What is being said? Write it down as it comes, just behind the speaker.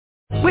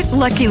With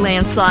Lucky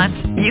Land Slots,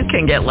 you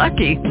can get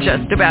lucky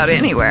just about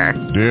anywhere.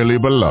 Dearly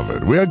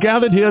beloved, we are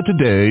gathered here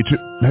today to...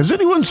 Has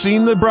anyone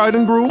seen the bride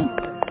and groom?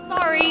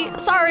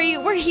 Sorry,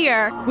 we're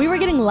here. We were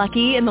getting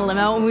lucky in the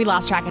limo and we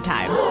lost track of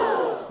time.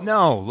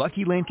 No,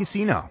 Lucky Land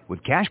Casino,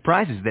 with cash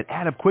prizes that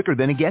add up quicker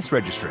than a guest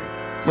registry.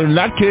 In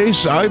that case,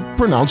 I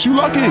pronounce you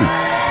lucky.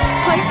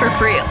 Play for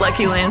free at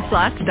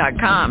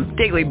LuckyLandSlots.com.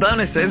 Daily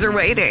bonuses are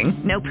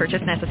waiting. No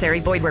purchase necessary.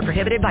 Void where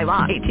prohibited by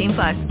law.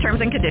 18+.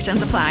 Terms and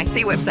conditions apply.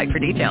 See website for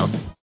details.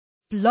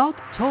 Blog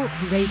Talk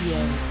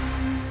Radio.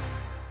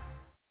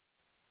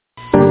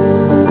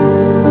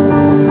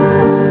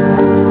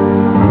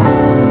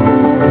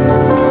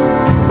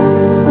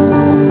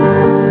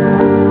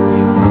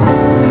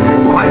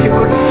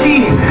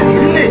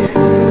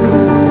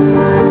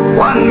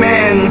 One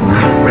man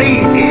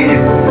crazy,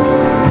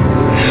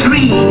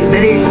 three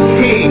very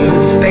sane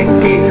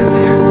spectators.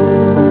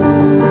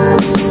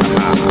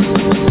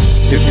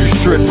 If you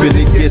stripping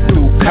to get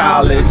through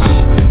college,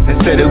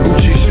 instead of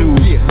Gucci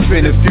shoes,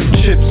 spend a few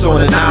chips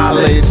on the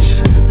knowledge.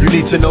 You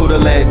need to know the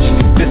ledge.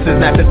 This is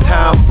not the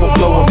time for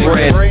blowing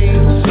bread.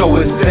 So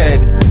it's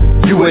said,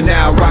 you are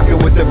now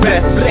rocking with the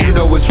best. You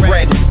know it's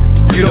red,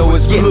 you know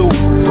it's blue.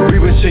 We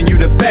wishing you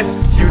the best,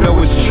 you know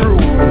it's true.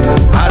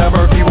 Out of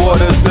murky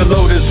waters, the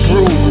lotus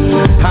grew.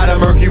 Out of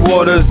murky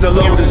waters, the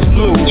lotus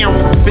flew.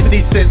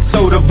 50 cent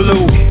soda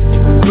blue.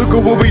 Look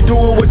at what we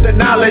doing with the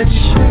knowledge.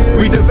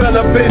 We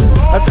developing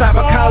a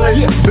cyber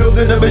college,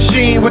 building a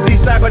machine with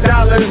these cyber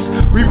dollars.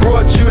 We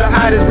brought you the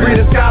hottest breed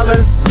of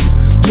scholars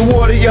to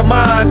water your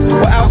mind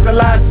with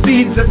alkaline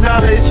seeds of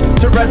knowledge,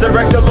 to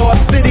resurrect the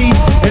lost city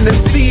in the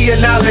sea of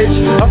knowledge.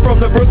 I'm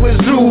from the Brooklyn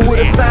Zoo where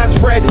the signs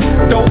read,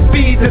 don't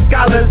feed the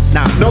scholars,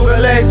 know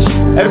the ledge.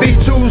 Every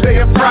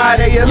Tuesday and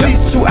Friday, at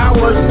least 2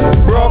 hours,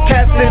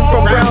 broadcasting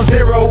from Ground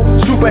Zero,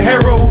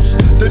 superheroes,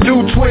 the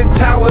new Twin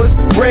Towers,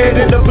 red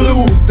and the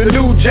blue, the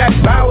new Jack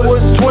Bowers,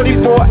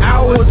 24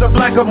 hours of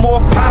black or more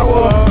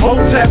power.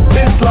 Hotep,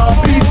 Islam,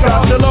 peace,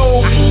 God,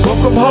 shalom,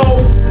 welcome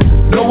home.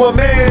 No one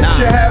man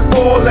should have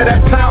all of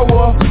that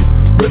power.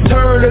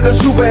 Return to the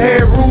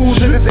superhead rules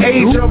in this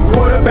age of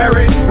water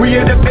bearing. We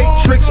in the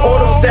matrix,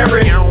 auto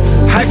staring,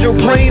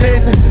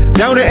 hydroplaning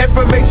down the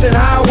information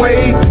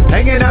highway,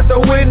 hanging out the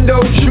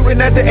window,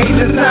 shooting at the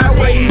agents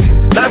sideways.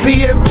 9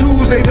 p.m.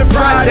 Tuesday to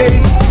Friday.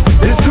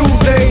 It's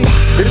Tuesday.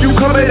 If you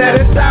coming at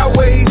it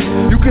sideways,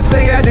 you can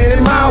say I did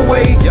it my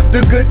way. The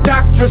good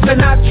Dr.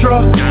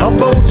 Sinatra, I'm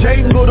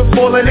Bojangle, the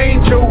fallen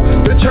angel,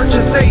 the church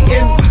of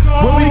Satan.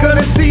 When we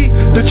gonna see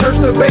the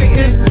church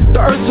debating, the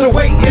earth's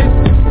awaiting.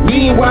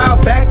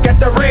 Meanwhile, back at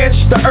the ranch,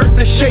 the earth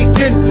is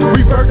shaking.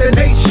 We birth a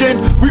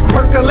nation, we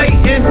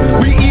percolating.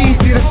 We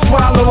easy to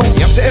swallow.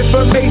 The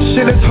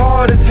information is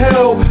hard as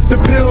hell.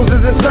 The pills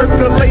is in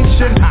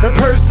circulation.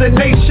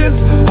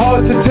 Impersonations,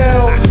 hard to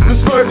tell. The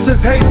Smurfs is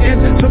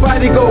hating.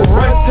 Somebody go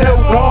run, tell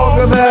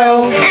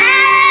Gargamel.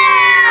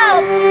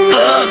 Help!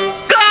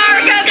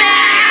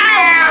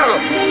 Gargamel!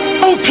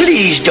 Oh,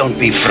 please don't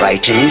be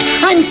frightened.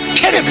 I'm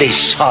terribly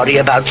sorry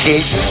about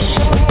this.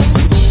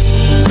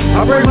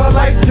 I bring my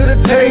life to the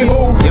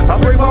table. I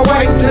bring my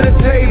wife to the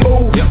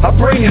table. I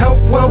bring health,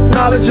 wealth,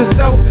 knowledge, and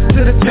self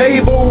to the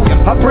table.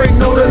 I bring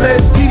Know the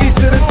Ledge TV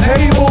to the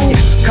table.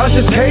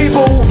 Conscious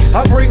table.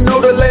 I bring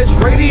Know the Ledge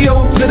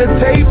radio to the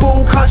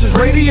table. Conscious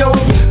radio.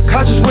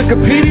 Conscious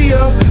Wikipedia.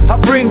 I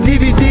bring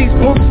DVDs,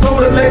 books, Know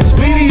the Ledge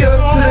media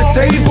to the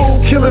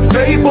table. Killing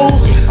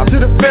fables to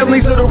the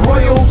families of the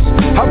royals.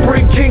 I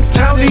bring Kings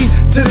County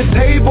to the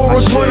table.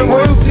 Restore the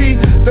royalty.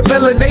 The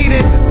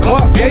melanated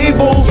Clark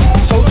Gable.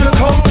 Soldier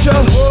culture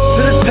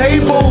to the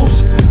tables,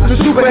 the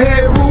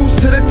superhead rules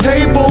to the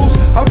tables.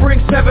 I bring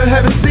 7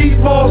 heaven sea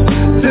balls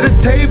to the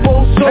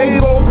table, soul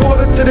gold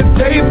water to the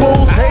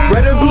table.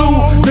 Red and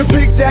blue, the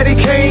Big Daddy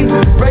Kane,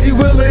 ready,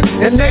 willing,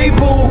 and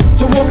able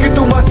to walk you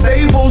through my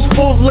stables,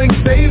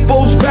 full-length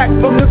stables, back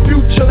from the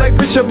future like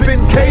Bishop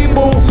and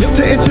Cable,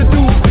 to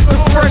introduce the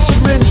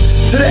freshmen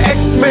to the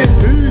X-Men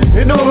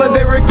in all of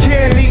their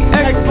candy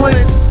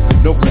excellence.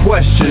 No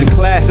question,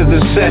 class is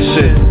in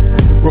session.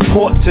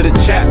 Report to the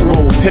chat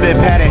room, pen and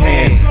pad in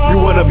hand.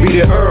 You wanna beat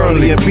it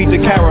early and beat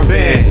the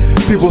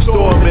caravan. People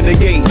storming the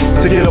gate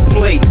to get a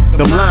plate.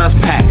 The lines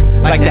packed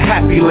like the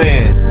Happy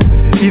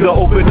Land. Either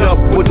open up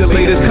with the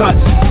latest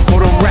cuts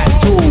or them rap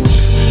tools.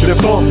 They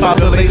bump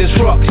out the latest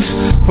trucks.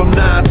 From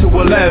 9 to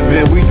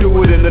 11, we do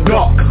it in the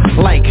dark,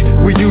 like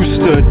we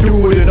used to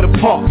do it in the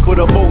park. For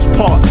the most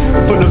part,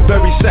 from the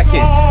very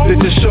second that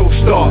the show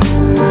starts,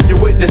 you're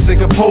witnessing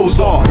a pose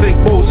off, think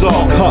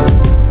Mozart, huh?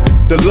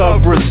 The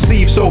love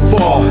received so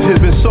far has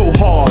been so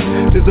hard.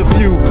 There's a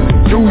few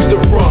dudes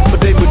to front, but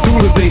they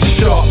medulla, they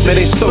sharp,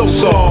 man, they so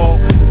soft.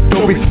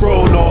 Don't be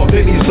thrown off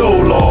any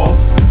Zoloft.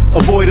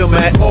 Avoid them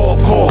at all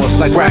costs,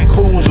 like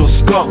raccoons or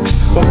skunks.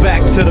 But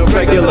back to the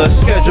regular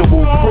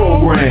scheduled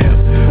program.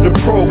 The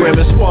program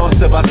is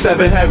sponsored by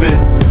 7 Heaven.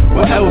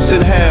 What else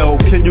in hell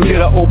can you get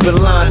an open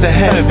line to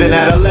heaven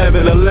at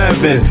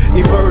 11:11?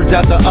 Emerge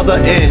at the other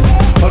end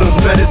of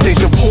those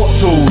meditation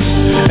portals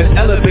and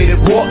elevated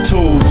walk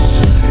tools.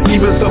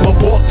 Even some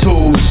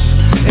immortals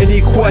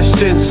Any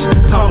questions,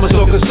 comments,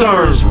 or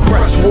concerns,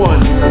 press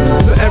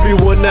 1. For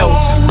everyone else,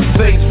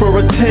 thanks for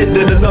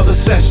attending another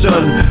session.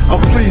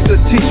 I'm pleased to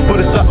teach, but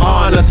it's an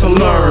honor to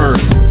learn.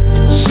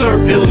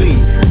 Certainly,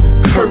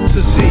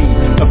 courtesy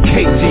of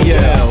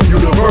KTL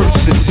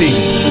University.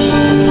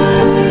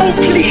 Oh,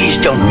 please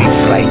don't be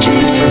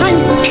frightened.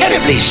 I'm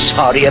terribly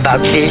sorry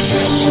about this.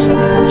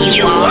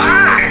 You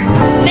are?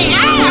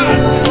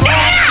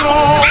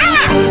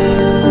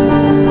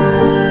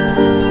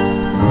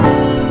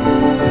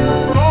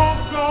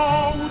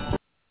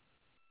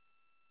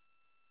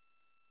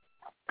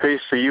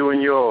 Peace to you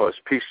and yours.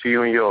 Peace to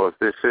you and yours.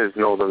 This is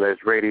Know the Ledge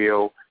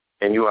Radio,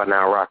 and you are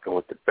now rocking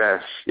with the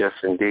best. Yes,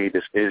 indeed.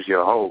 This is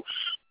your host,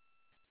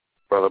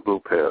 Brother Blue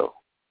Pill.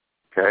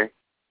 Okay?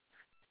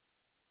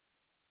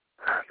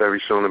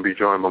 Very soon to be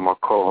joined by my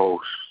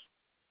co-host,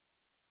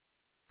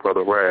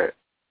 Brother Rad.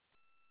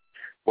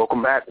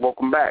 Welcome back.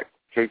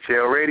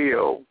 KTL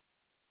Radio.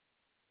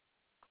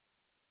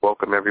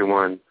 Welcome,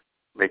 everyone.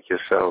 Make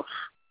yourselves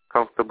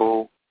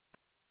comfortable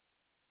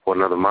for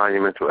another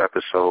monumental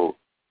episode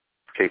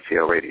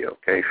KTL Radio,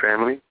 okay,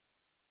 family?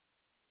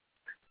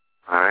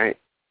 All right.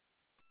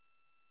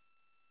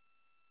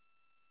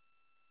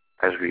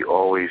 As we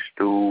always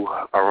do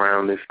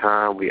around this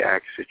time, we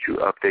ask that you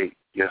update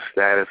your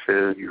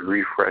statuses, you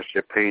refresh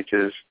your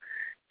pages,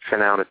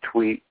 send out a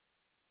tweet,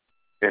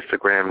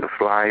 Instagram the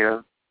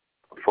flyer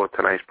for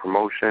tonight's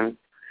promotion.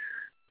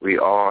 We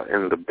are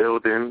in the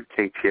building,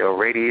 KTL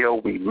Radio.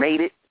 We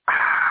made it.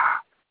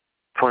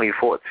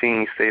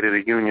 2014 State of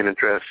the Union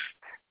Address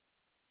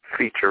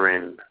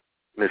featuring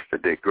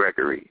Mr. Dick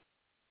Gregory,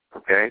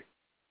 okay?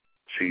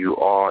 So you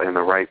are in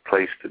the right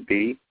place to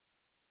be,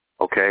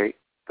 okay?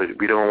 But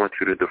we don't want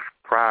you to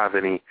deprive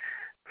any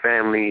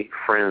family,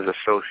 friends,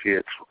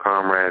 associates, or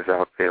comrades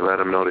out there. Let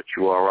them know that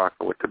you are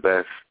rocking with the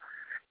best.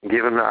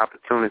 Give them the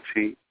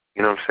opportunity,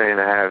 you know what I'm saying,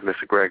 to have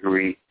Mr.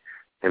 Gregory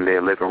in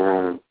their living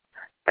room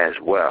as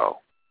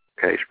well.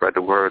 Okay, spread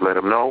the word. Let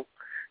them know.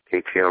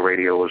 KTL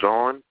Radio is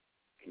on,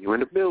 and you're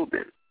in the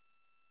building.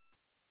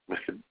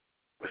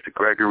 Mr.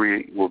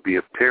 Gregory will be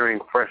appearing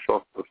fresh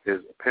off of his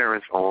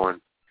appearance on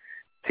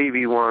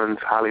TV One's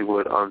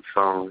Hollywood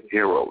Unsung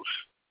Heroes.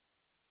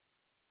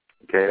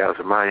 Okay, that was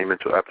a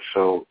monumental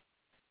episode.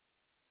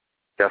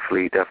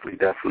 Definitely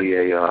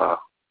a,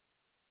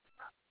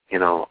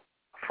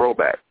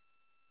 throwback.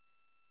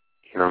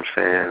 You know what I'm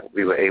saying?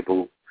 We were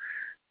able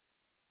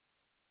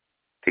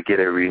to get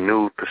a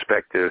renewed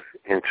perspective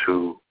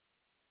into,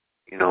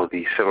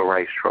 the civil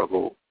rights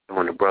struggle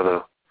when the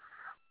brother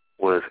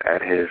was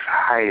at his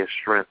highest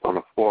strength on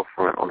the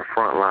forefront, on the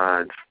front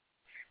lines,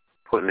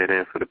 putting it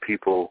in for the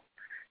people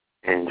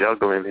and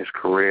juggling his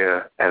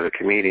career as a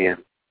comedian.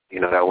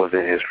 That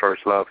wasn't his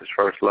first love. His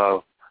first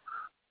love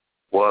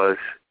was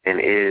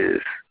and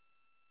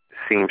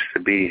seems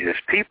to be his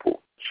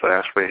people. So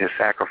that's where his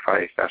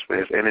sacrifice, that's where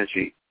his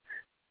energy,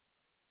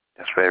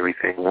 that's where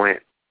everything went.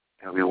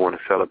 And we want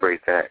to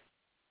celebrate that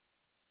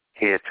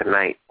here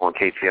tonight on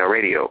KTL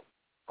Radio,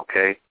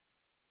 okay?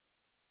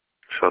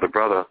 So the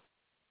brother,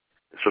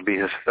 this will be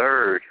his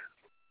third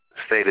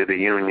State of the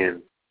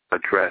Union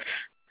address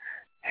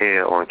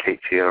here on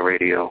KTL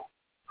Radio,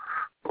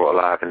 brought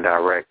live and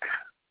direct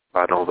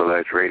by Know the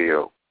Ledge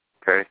Radio,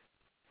 okay?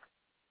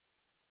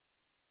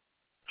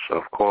 So,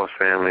 of course,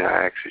 family,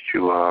 I ask that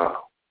you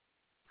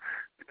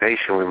be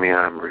patient with me.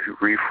 I'm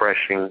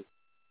refreshing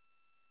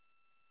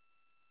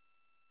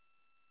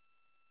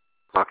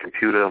my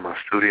computer, my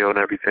studio, and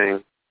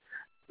everything.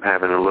 I'm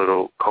having a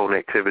little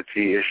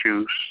connectivity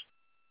issues.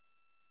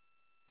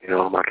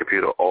 My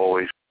computer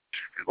always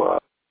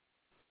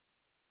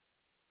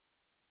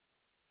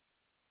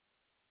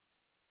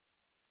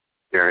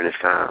during this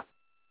time,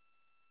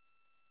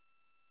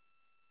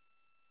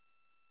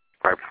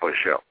 right before the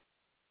show.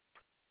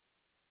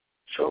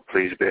 So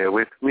please bear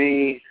with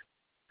me.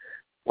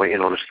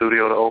 Waiting on the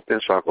studio to open,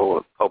 so I'll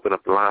go open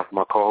up the line for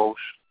my co-host.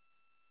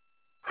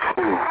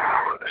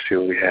 Let's see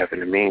what we have in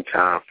the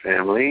meantime,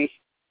 family.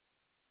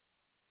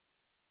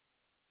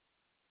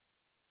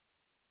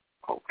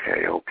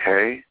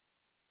 Okay.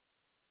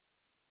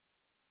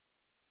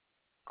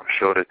 I'm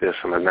sure that there's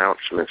some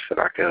announcements that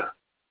I could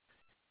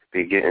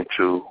be getting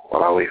to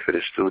while I wait for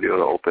the studio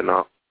to open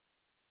up.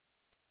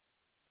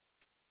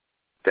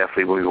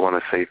 Definitely we want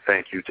to say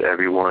thank you to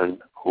everyone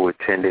who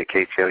attended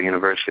KTL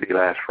University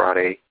last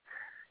Friday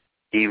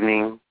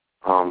evening,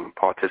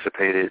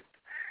 participated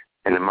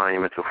in the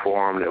monumental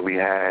forum that we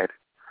had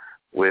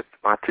with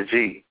Mata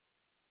G,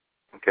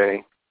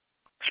 okay?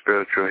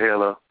 Spiritual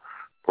healer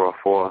brought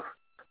forth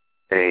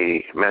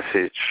a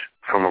message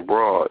from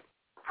abroad,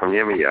 from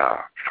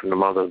Yemaya, from the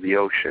mother of the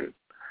ocean.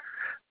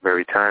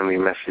 Very timely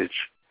message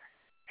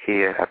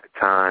here at the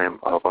time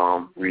of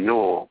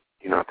renewal,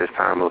 at this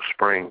time of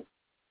spring.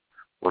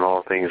 When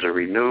all things are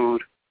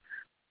renewed,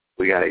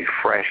 we got a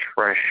fresh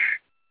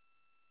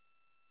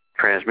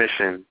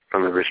transmission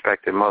from the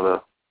respected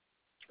mother.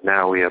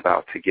 Now we're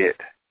about to get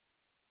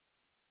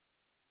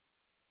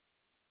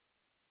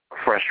a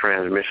fresh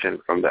transmission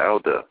from the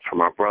elder,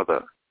 from our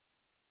brother.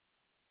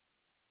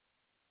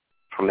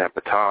 from that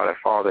Patah, that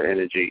father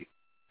energy,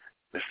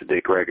 Mr.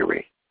 Dick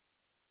Gregory.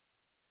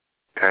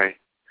 Okay?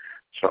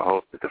 So I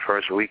hope that the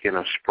first weekend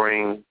of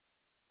spring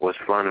was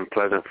fun and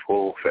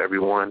pleasantful for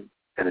everyone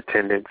in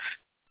attendance.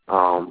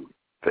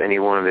 For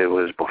anyone that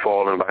was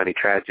befallen by any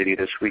tragedy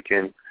this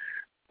weekend,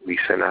 we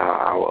send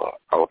out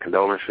our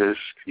condolences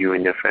to you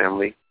and your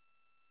family.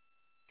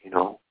 You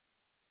know,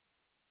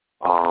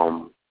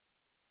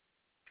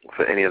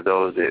 for any of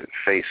those that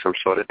face some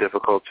sort of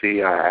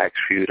difficulty, I ask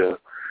you to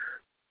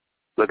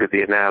look at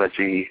the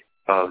analogy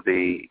of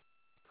the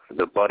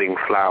budding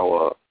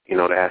flower, you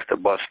know, that has to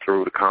bust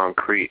through the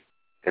concrete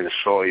and the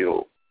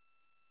soil.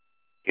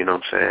 You know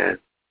what I'm saying?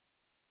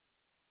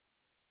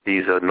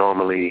 These are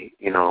normally,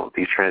 you know,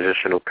 these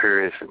transitional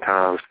periods and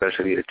times,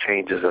 especially the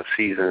changes of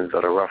seasons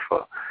or the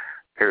rougher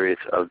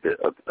periods of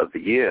the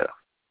year.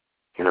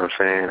 You know what I'm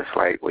saying? It's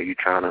like when you're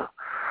trying to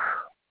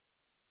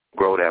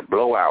grow that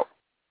blowout,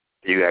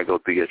 you got to go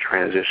through your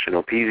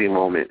transitional peasy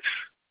moments.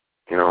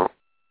 You know,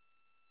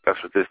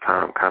 that's what this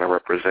time kind of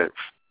represents.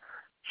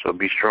 So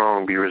be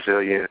strong, be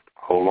resilient,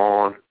 hold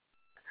on.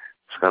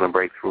 It's going to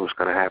break through. It's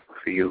going to happen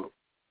for you,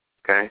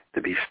 okay?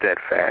 To be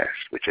steadfast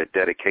with your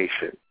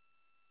dedication.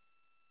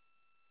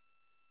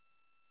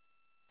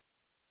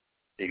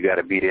 You got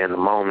to be there in the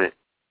moment.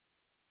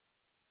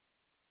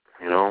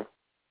 You know,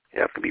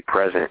 you have to be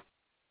present.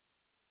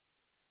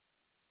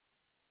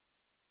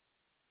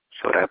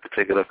 So that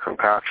particular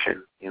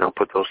concoction, you know,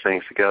 put those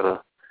things together.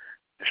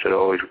 It should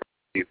always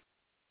be.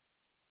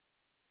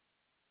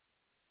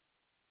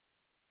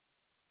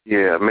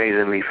 Yeah,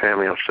 amazingly,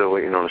 family, I'm still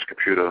waiting on this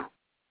computer.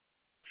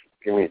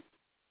 Give me.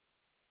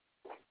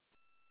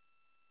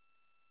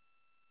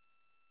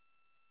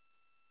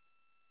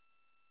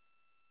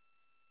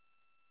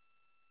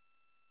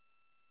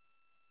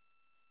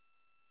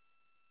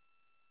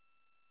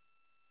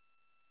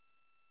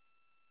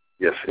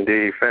 Yes,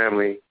 indeed,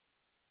 family.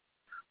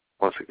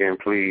 Once again,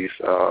 please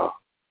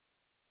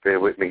bear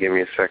with me. Give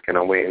me a second.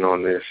 I'm waiting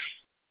on this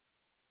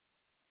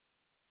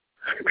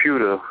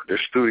computer, this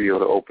studio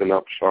to open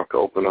up so I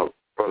can open up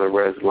Brother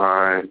Red's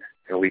line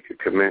and we can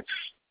commence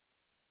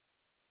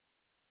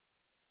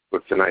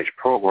with tonight's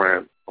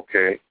program.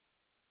 Okay.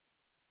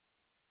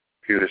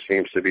 Computer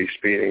seems to be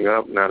speeding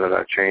up now that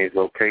I changed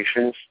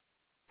locations.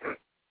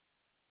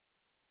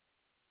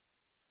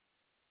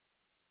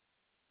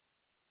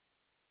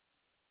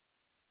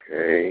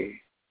 Okay.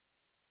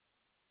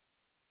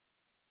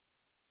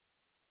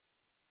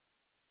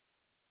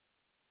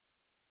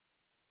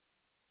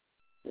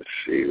 Let's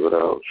see what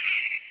else.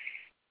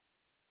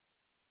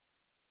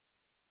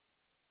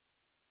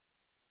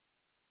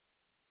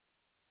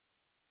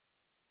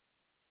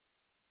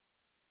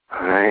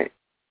 All right.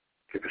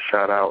 Give a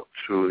shout out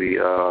to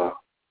the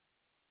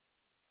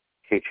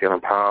KTL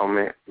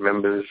Empowerment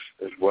members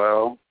as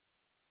well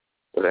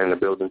that are in the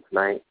building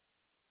tonight.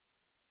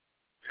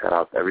 Shout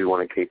out to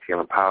everyone at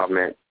KTL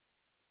Empowerment,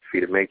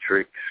 Feed the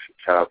Matrix.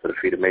 Shout out to the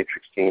Feed the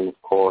Matrix team,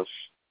 of course.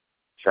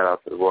 Shout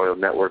out to the Royal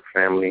Network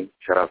family.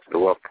 Shout out to the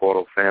Wealth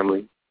Portal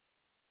family.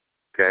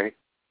 Okay?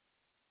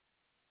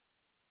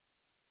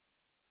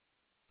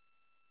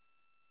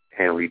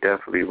 And we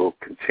definitely will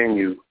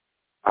continue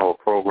our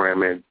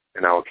programming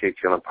in our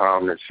KTL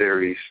Empowerment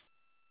series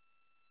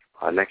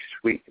next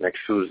week, next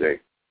Tuesday.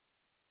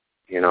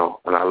 You know,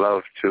 and I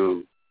love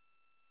to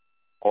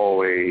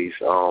always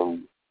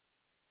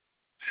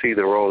see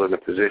the role and the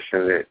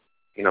position that,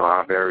 you know,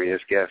 our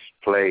various guests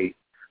play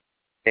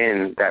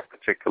in that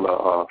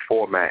particular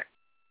format.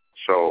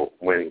 So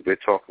when we're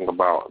talking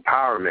about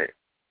empowerment,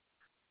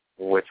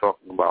 when we're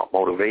talking about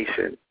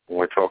motivation, when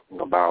we're talking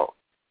about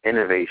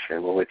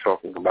innovation, when we're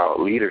talking about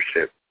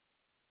leadership,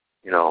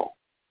 you know,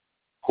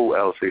 who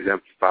else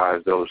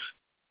exemplifies those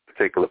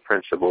particular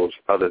principles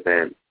other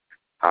than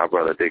our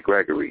brother Dick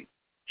Gregory?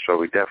 So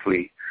we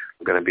definitely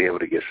are going to be able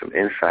to get some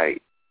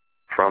insight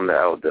from the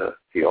elder.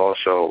 He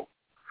also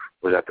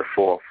was at the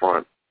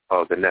forefront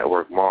of the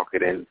network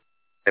marketing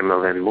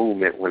MLN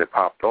movement when it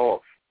popped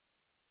off.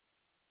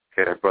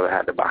 Okay, that brother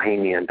had the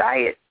Bahamian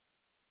diet.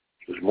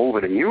 He was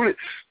moving in units.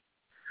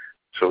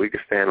 So we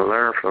can stand and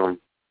learn from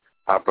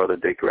our brother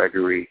Dick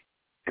Gregory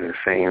in the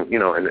same, you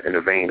know, in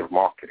the vein of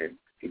marketing.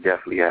 He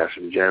definitely has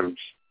some gems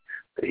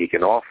that he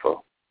can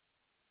offer,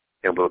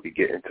 and we'll be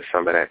getting to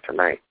some of that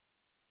tonight.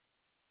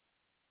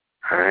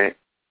 All right?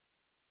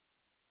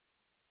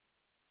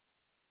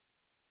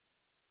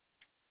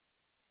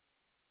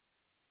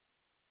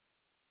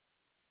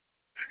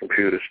 This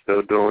computer's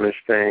still doing its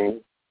thing.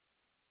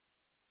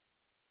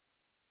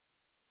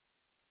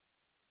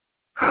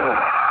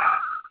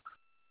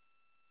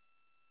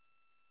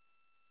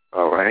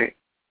 All right.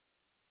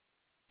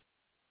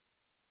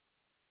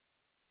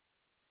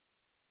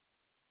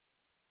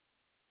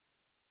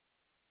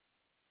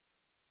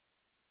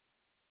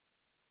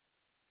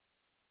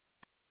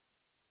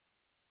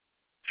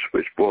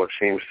 Switchboard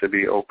seems to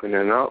be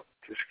opening up.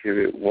 Just give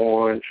it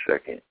 1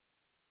 second.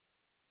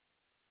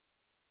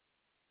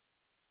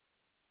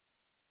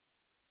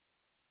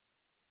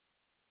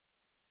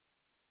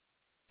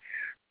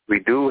 We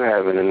do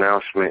have an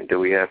announcement that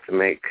we have to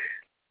make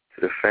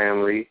to the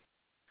family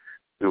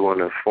We want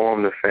to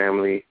inform the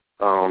family,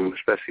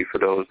 especially for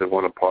those that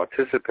want to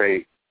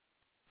participate,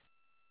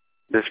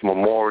 this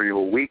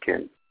Memorial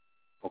Weekend,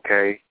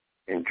 okay,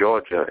 in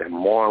Georgia, in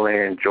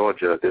Moreland,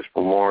 Georgia, this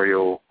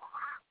Memorial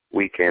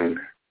Weekend,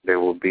 there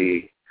will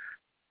be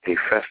a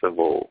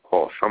festival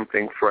called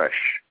Something Fresh,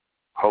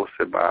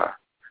 hosted by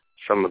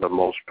some of the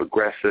most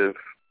progressive,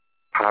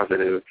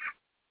 positive,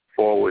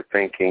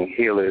 forward-thinking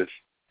healers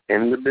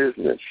in the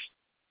business.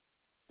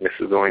 This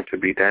is going to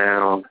be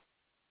down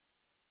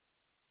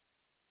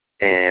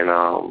in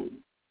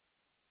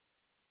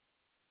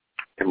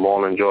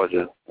Moreland,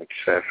 Georgia, like you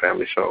said,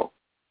 family. So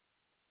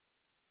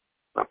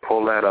I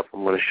pull that up.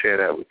 I'm going to share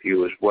that with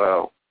you as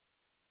well.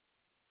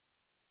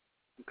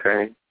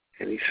 Okay?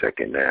 Any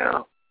second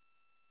now.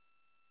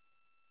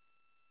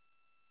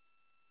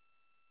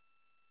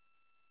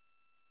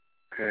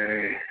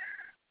 Okay.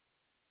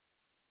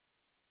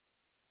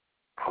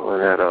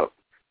 Pulling that up.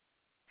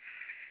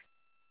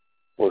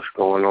 What's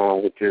going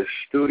on with this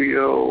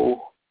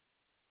studio?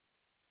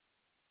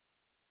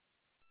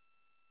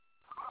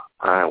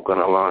 I'm going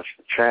to launch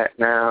the chat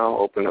now,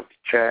 open up the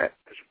chat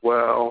as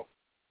well.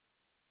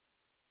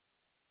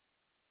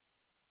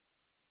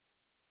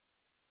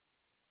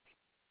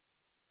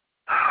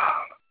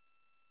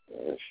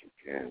 Yes, you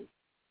can.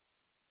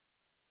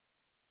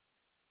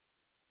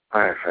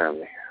 All right,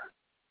 family.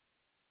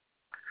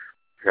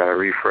 I got to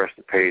refresh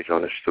the page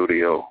on the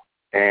studio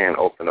and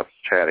open up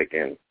the chat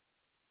again.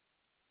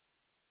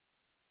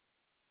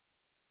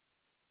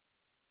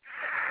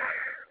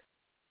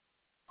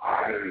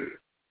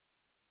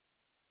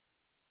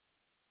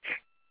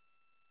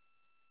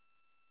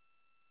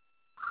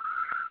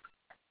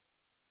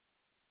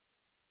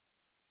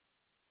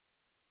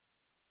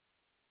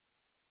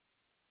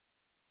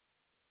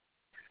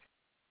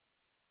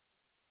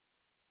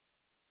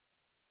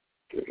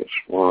 Give us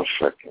 1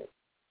 second.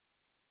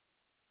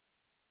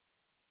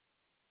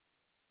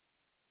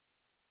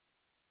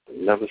 I've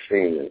never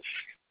seen this.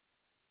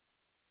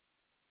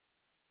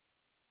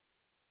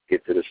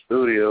 Get to the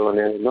studio and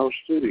there's no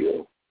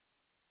studio.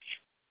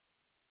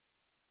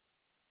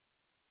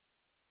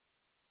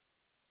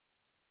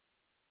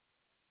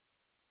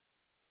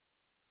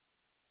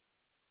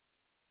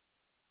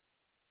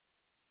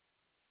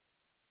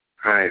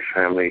 All right,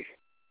 family.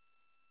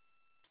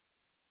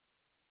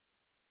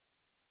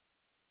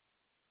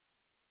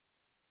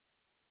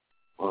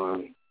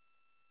 One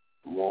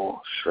more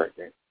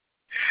second.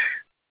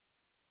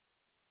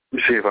 Let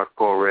me see if I can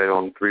call Red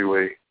on the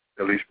three-way.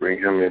 At least bring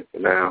him in for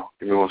now.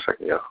 Give me 1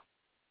 second, y'all.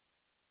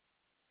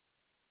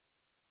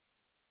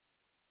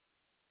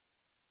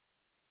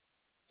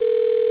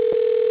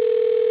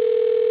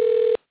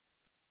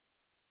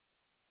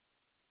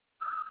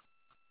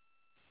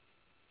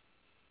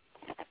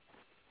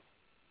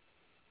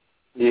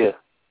 Yeah.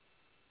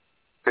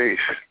 Peace.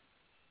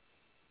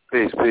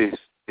 Peace.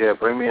 Yeah,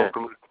 bring me in.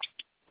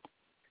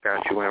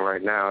 Got you in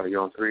right now.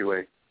 You're on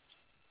three-way.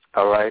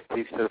 All right.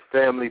 Peace to the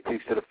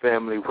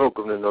family.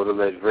 Welcome to Know the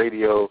Ledge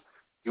Radio.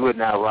 You are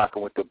now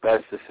rocking with the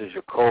best. This is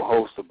your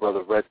co-host, the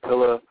brother Red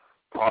Pillar,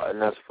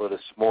 parting us for the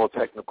small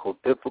technical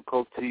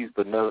difficulties,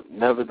 but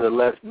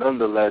nonetheless,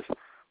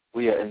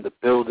 we are in the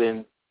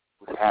building.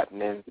 What's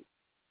happening?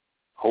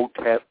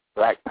 Hotep,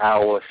 Black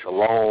Power,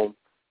 Shalom,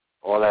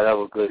 all that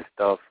other good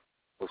stuff.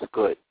 What's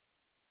good?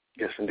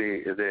 Yes,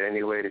 indeed. Is there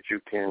any way that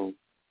you can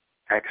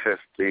access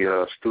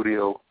the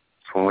studio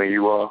from where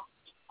you are?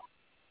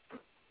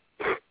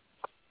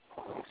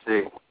 Let's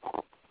see.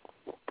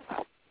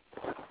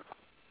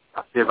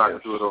 I'll see if I can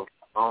do it over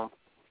the phone.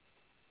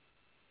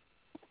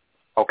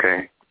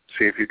 Okay.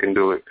 See if you can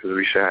do it, because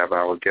we should have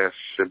our guests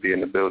should be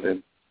in the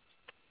building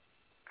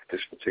at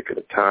this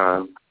particular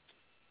time.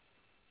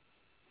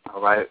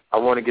 All right. I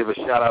want to give a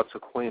shout-out to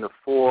Queen of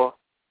Four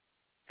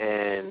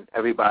and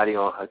everybody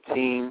on her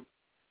team.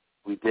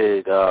 We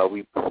did.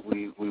 We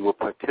were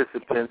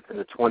participants in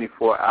the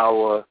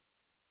 24-hour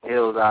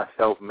Heal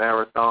Thyself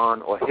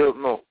Marathon, or Heal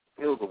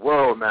the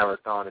World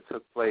Marathon. It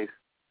took place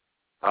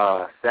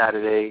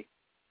Saturday,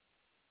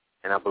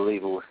 and I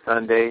believe it was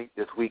Sunday.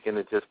 This weekend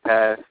it just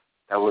passed.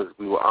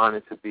 We were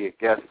honored to be a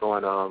guest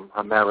on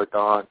her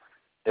marathon.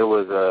 There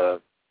was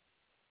a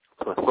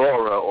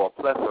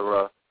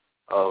plethora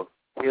of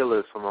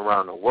healers from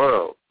around the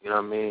world. You know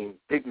what I mean?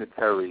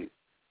 Dignitaries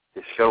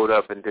that showed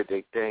up and did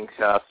their thing.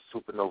 Shout out to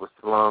Supernova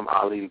Slum,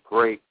 Ali the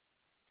Great,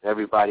 and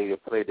everybody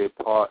that played their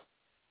part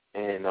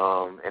in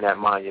that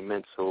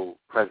monumental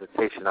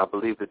presentation. I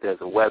believe that there's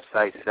a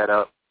website set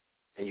up,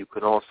 and you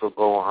can also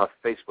go on her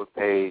Facebook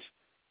page.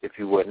 If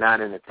you were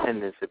not in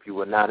attendance, if you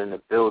were not in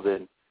the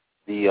building,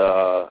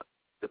 the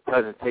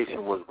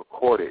presentation was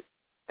recorded.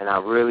 And I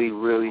really,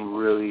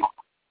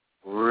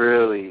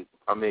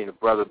 I mean, the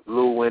brother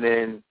Blue went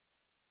in.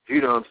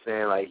 You know what I'm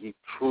saying? Like, he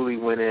truly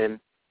went in.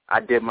 I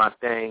did my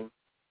thing.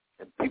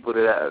 And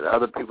the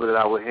other people that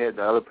I would hear,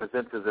 the other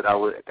presenters that I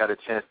got a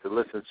chance to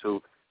listen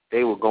to,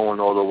 they were going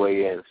all the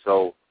way in.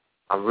 So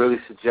I'm really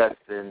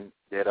suggesting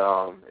that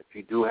if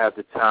you do have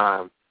the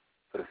time,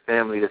 for the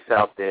family that's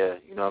out there,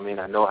 you know what I mean,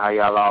 I know how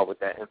y'all are with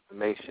that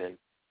information.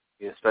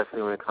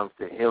 especially when it comes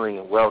to healing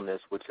and wellness,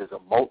 which is a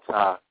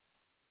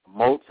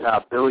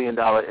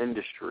multi-billion-dollar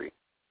industry.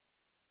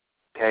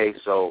 Okay,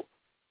 so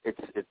it's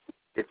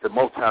a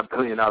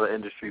multi-billion-dollar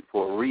industry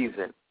for a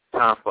reason.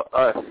 Time for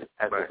us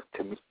as a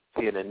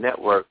community and a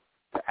network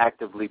to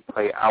actively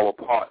play our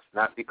parts,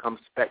 not become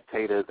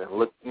spectators and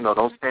look.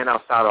 Don't stand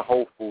outside of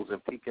Whole Foods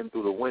and peek in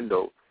through the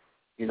window.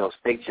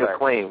 State your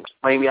claims,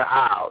 claim your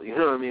aisle. You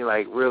know what I mean?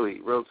 Like, really,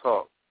 real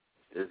talk.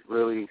 It's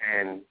really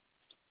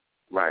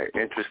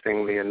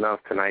Interestingly enough,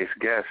 tonight's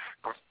guest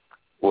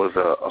was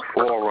a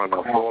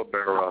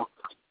forebearer,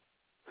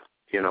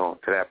 to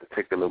that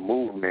particular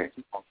movement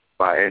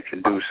by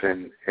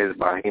introducing his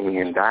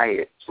Bahamian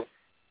diet.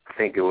 I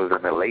think it was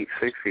in the late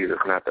 60s,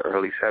 if not the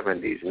early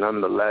 70s.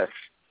 Nonetheless,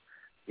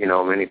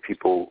 many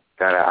people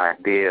got an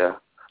idea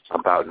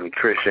about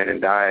nutrition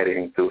and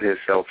dieting through his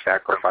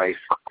self-sacrifice.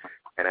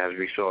 And as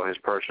we saw his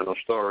personal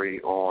story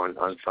on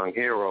Unsung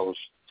Heroes,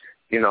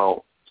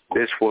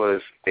 this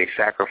was a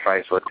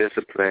sacrifice or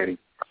discipline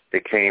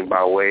that came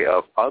by way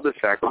of other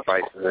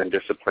sacrifices and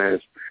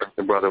disciplines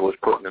the brother was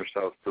putting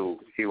himself through.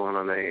 He went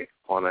on a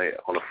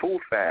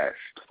food fast,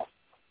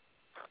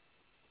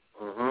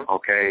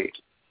 okay,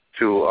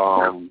 to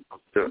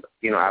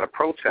out of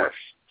protest.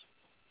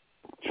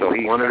 So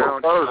he found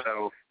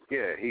himself.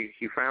 Yeah,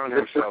 he found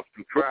himself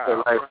through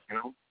trial.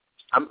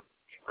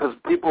 Because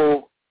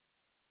people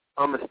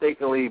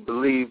mistakenly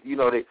believe,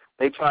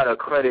 they try to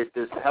credit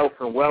this health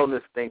and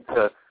wellness thing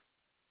to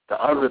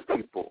other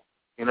people.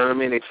 You know what I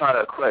mean? They try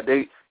to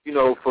credit.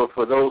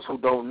 For those who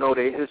don't know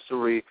their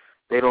history,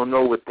 they don't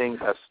know where things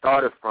have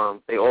started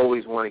from. They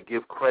always want to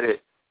give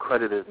credit.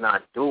 Credit is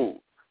not due.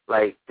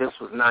 Like, this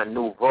was not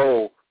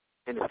nouveau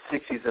in the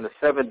 60s and the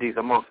 70s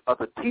amongst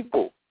other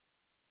people.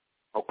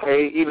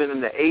 Okay? Even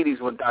in the 80s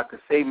when Dr.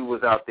 Sebi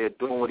was out there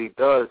doing what he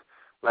does,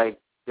 like,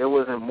 there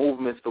wasn't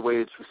movements the way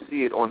that you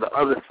see it on the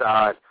other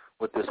side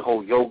with this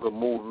whole yoga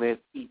movement,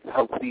 eat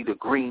healthy, the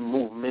green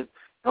movement,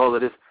 and all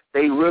of this.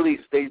 They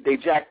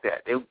jacked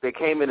that. They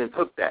came in and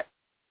took that.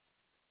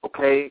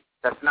 Okay?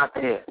 That's not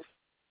theirs.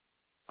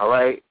 All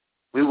right?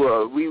 We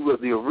were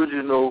the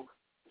original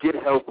get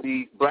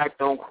healthy, black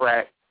don't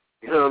crack,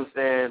 you know what I'm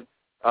saying?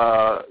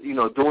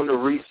 Doing the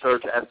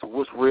research as to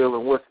what's real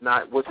and what's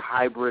not, what's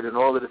hybrid and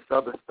all of this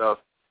other stuff.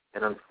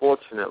 And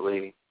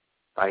unfortunately,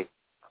 like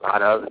a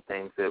lot of other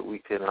things that we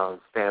can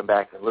stand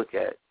back and look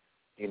at,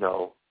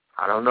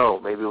 I don't know.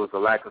 Maybe it was the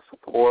lack of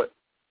support.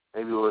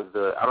 Maybe it was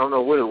I don't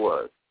know what it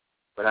was.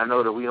 But I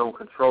know that we don't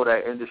control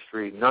that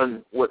industry,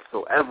 none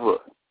whatsoever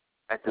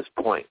at this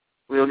point.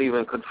 We don't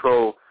even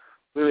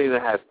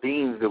have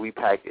beans that we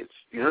package.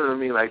 You know what I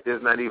mean? Like,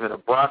 there's not even a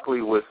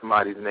broccoli with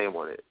somebody's name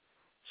on it.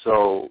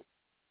 So,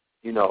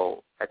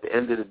 at the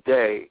end of the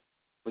day,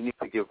 we need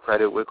to give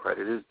credit where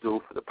credit is due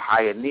for the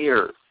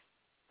pioneers.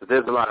 So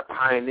there's a lot of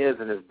pioneers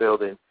in this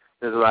building.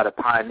 There's a lot of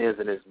pioneers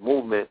in this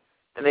movement,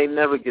 and they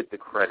never get the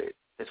credit.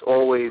 It's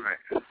always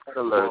the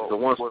settlers, the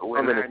ones who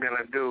come in.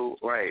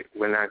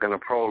 We're not going to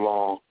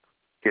prolong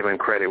giving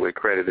credit where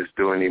credit is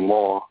due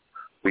anymore.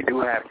 We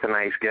do have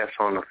tonight's guest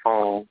on the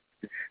phone,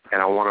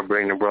 and I want to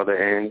bring the brother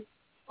in,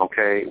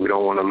 okay? We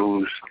don't want to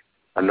lose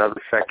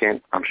another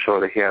second. I'm sure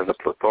that he has a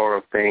plethora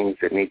of things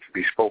that need to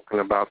be spoken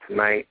about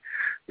tonight.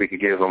 We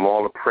could give him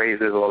all the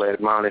praises, all the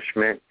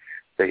admonishment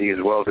that he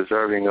is well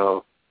deserving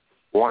of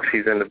once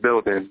he's in the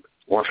building,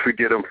 once we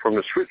get him from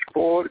the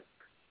switchboard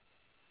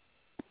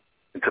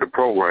into the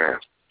program.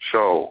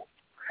 So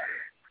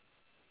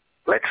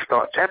let's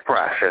start that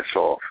process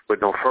off.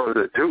 With no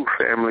further ado,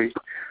 family,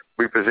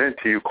 we present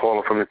to you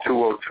calling from the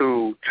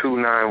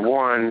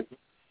 202-291,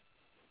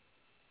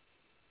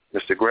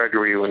 Mr.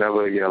 Gregory,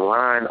 whenever your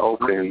line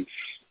opens.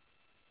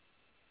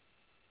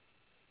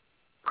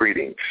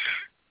 Greetings.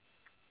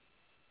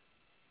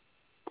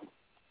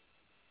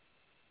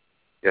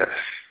 Yes.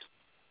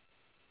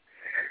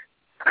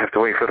 I have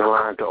to wait for the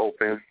line to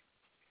open.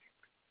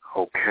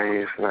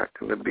 Okay, it's not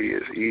going to be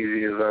as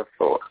easy as I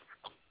thought.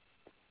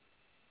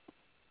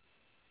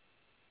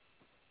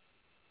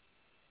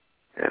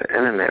 Yeah, the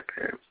internet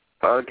been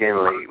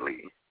bugging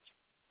lately.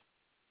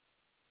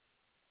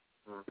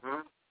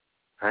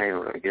 I ain't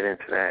going to get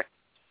into that.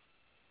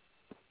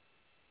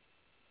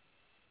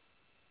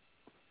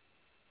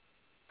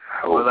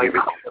 I will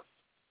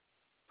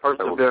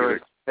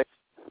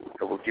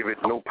give it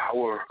no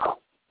power.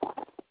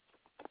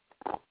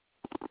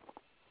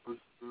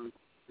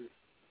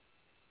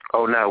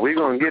 Oh, no, we're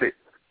going to get it.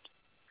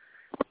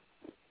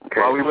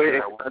 Okay. While we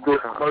waiting, can I do a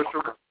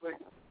commercial real quick?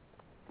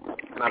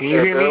 Can you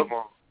hear me?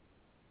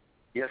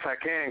 Yes, I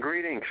can.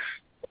 Greetings.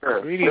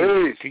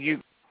 Greetings to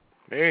you.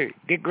 Hey,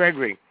 Dick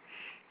Gregory.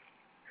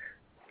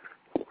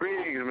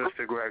 Greetings,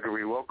 Mr.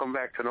 Gregory. Welcome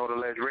back to Know the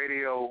Ledge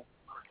Radio.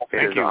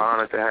 Thank It is an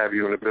honor to have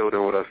you in the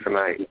building with us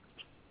tonight.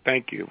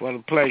 Thank you. What a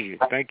pleasure.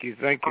 Thank you.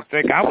 I've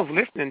been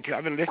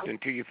listening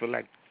to you for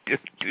like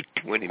just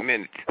 20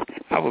 minutes.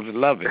 I was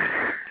loving it.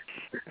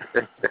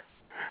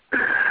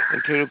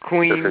 And to the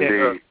queen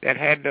that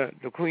had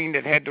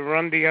the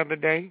run the other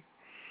day.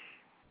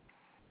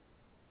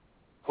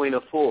 Queen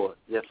of Four,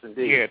 yes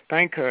indeed. Yeah,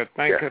 thank her.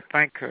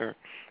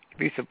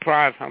 be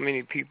surprised how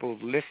many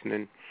people's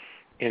listening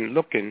and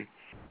looking.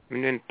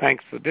 And then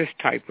thanks for this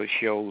type of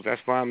shows.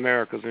 That's why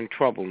America's in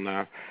trouble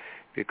now,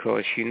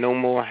 because she no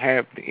more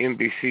have the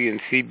NBC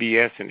and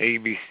CBS and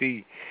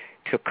ABC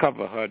to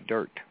cover her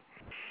dirt.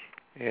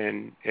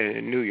 And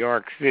in New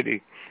York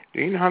City,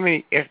 do you know how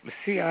many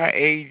CIA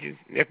agents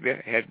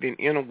have been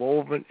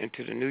interwoven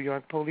into the New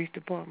York Police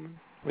Department?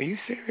 Are you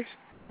serious?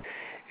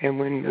 And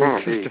when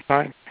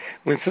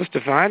Sister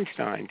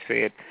Feinstein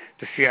said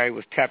the CIA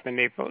was tapping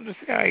their phone, the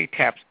CIA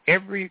taps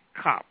every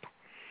cop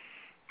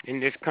in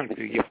this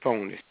country. Your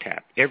phone is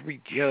tapped. Every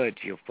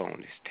judge, your phone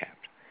is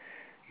tapped.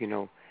 You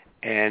know,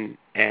 and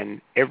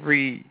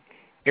every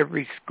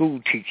school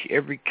teacher,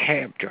 every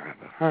cab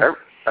driver,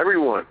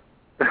 everyone.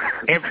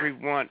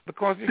 Everyone,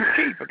 because it's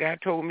cheap. A guy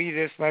told me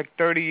this like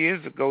 30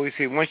 years ago. He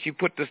said, once you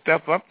put the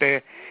stuff up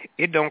there,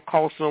 it don't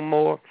cost no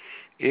more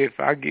if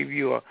I give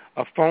you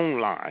a phone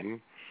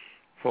line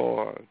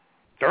for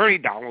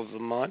 $30 a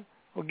month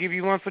or give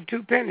you one for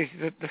 2 pennies.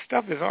 The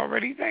stuff is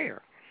already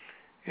there.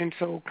 And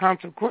so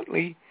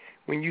consequently,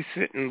 when you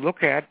sit and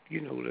look at,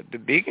 you know, the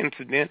big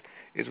incident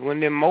is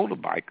when them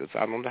motorbikers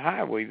out on the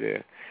highway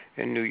there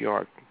in New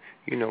York,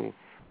 you know,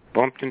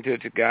 bumped into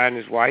the guy and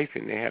his wife,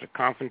 and they had a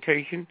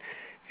confrontation.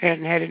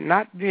 And had it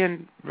not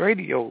been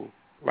radio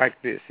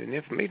like this and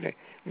information,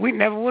 we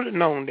never would have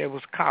known there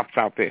was cops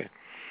out there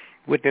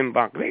with them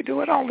bunkers. They do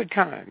it all the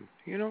time,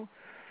 you know.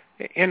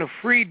 In a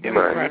free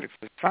democratic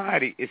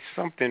society, it's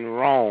something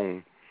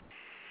wrong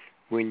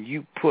when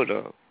you put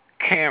a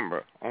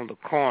camera on the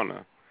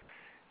corner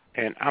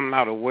and I'm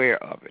not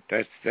aware of it.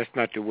 That's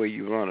not the way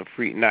you run a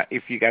free. Now,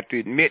 if you got to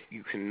admit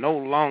you can no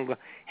longer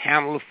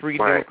handle a free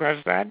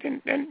democratic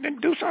society, then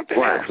do something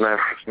else.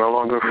 It's no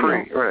longer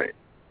free, right.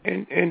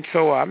 And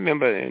so I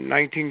remember in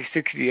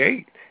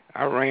 1968,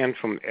 I ran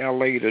from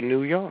L.A. to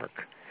New York,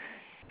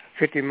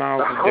 50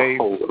 miles a day,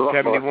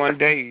 71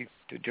 days,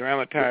 to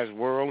dramatize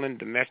world and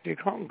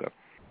domestic hunger.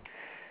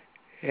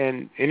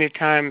 And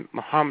anytime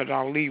Muhammad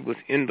Ali was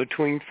in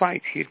between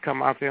fights, he'd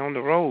come out there on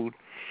the road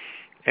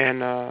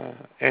and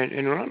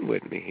run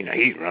with me. You know,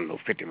 he'd run those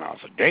 50 miles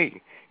a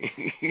day,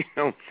 you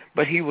know,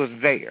 but he was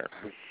there.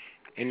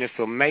 And it's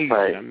amazing.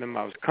 Right. I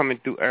remember I was coming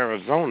through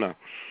Arizona,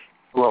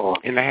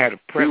 and I had a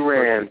press. You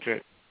ran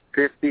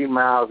 50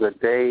 miles a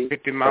day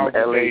 50 miles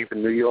from LA to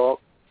New York?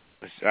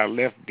 I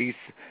left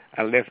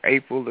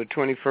April the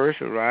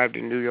 21st, arrived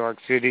in New York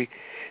City,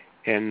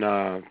 and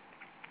what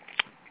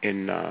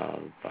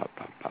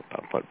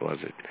was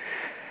it?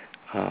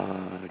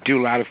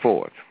 July the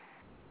 4th.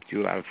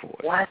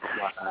 What?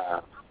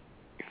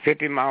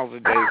 50 miles a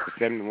day for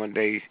 71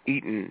 days,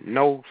 eating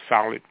no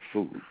solid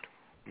food.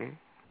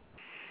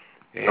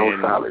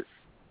 No solid.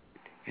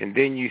 And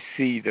then you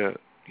see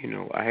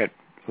I had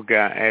a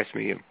guy ask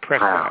me in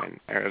press in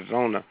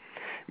Arizona,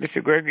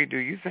 Mr. Gregory, do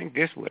you think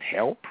this would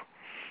help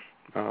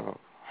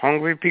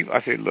hungry people?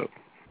 I said, look,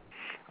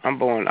 I'm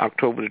born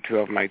October the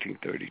 12th,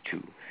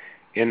 1932.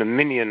 In the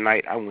many a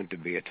night, I went to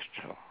bed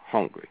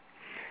hungry.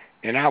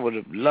 And I would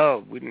have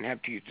loved, we didn't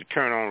have to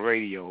turn on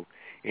radio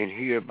and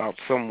hear about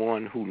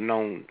someone who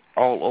known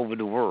all over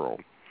the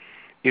world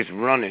is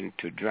running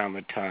to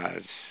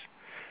dramatize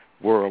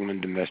world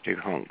and domestic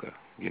hunger,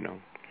 you know.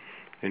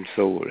 And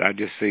so I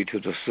just say to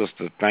the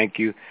sister, thank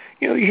you.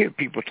 You know, you hear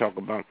people talk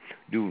about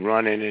do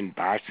running and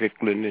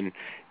bicycling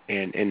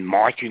and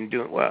marching.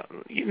 Well,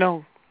 you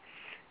know,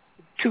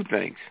 two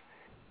things.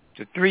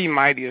 The three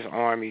mightiest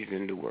armies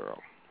in the world.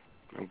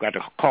 I've got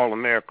to call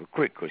America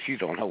quick because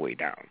she's on her way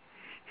down.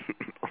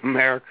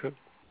 America,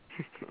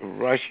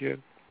 Russia,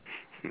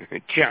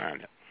 and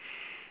China.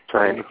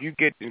 And if you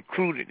get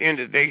included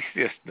into their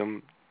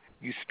system,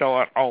 you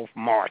start off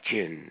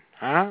marching,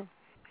 huh?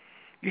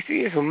 You see,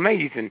 it's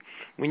amazing.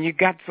 When you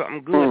got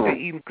something good, they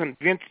even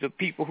convince the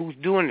people who's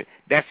doing it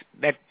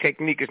that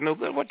technique is no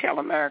good. Well, tell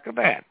America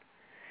that.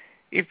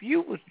 If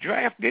you was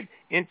drafted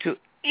into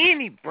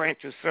any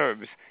branch of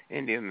service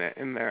in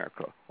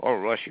America or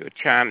Russia or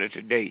China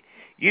today,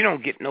 you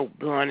don't get no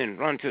gun and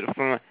run to the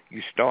front.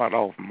 You start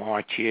off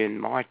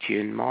marching.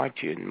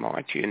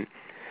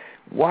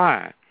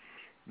 Why?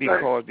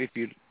 Because if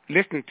you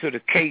listen to the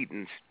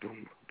cadence,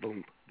 boom,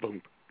 boom,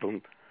 boom,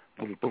 boom,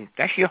 boom, boom,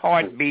 that's your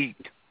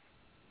heartbeat.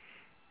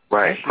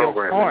 Right. That's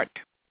your heart.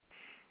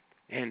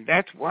 And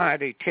that's why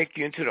they take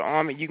you into the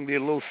army. You can be a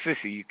little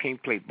sissy. You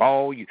can't play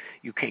ball. You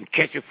can't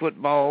catch a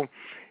football.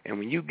 And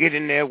when you get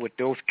in there with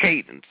those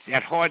cadence,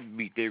 that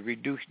heartbeat, they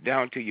reduce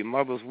down to your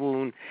mother's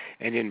womb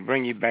and then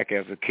bring you back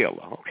as a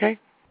killer, okay?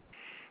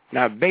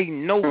 Now, they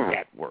know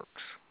that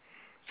works.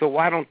 So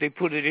why don't they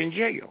put it in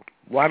jail?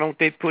 Why don't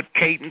they put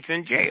cadence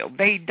in jail?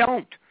 They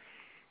don't.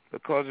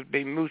 Because if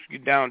they moose you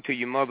down to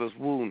your mother's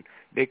womb,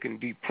 they can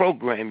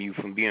deprogram you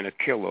from being a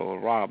killer or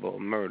a robber or a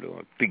murderer or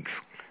a thief.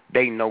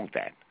 They know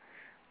that.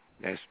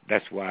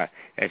 That's why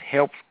it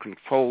helps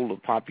control the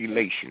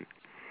population.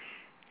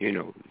 You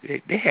know,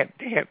 they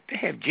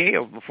have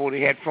jails before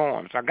they had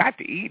farms. I got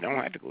to eat. I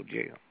don't have to go to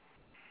jail.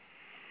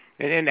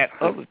 And then that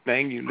other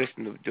thing, you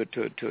listen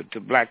to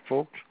black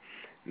folks.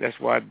 That's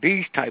why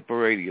these type of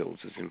radios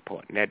is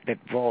important. That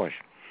voice.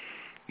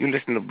 You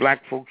listen to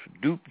black folks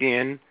duped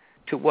in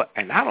to what?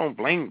 And I don't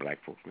blame black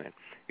folks, man.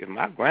 If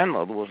my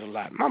grandmother was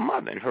alive, my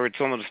mother, and heard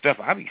some of the stuff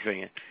I be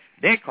saying,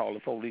 they'd call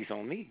the police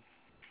on me.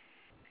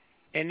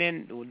 And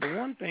then the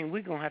one thing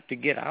we're going to have to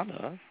get out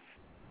of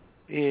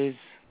is,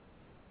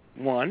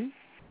 one,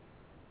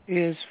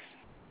 is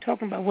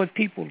talking about what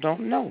people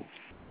don't know.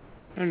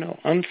 You know,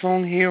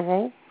 unsung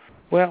hero.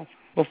 Well,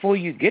 before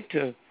you get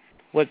to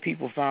what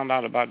people found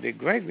out about Dick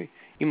Gregory,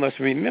 you must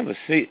remember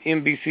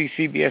NBC,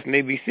 CBS, and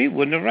ABC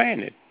wouldn't have ran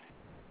it.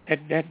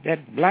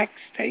 That black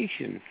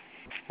station,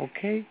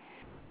 okay?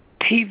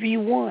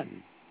 TV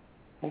One,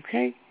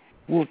 okay,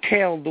 will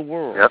tell the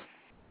world. Yep.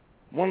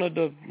 One of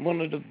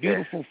the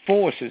beautiful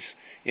forces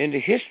in the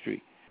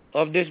history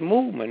of this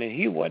movement, and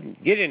he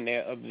wasn't getting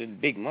there of the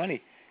big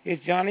money, is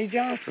Johnny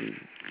Johnson.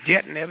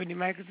 Jet and Ebony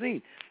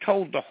magazine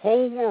told the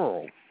whole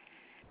world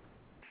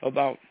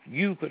about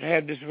you could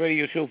have this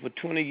radio show for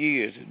 20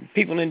 years.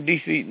 People in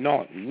D.C.,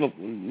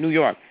 New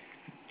York,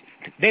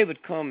 they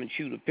would come and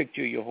shoot a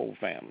picture of your whole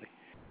family.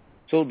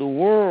 So the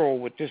world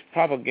with this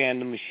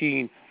propaganda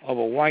machine of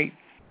a white,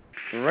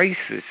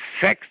 racist,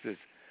 sexist,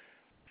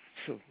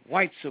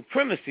 white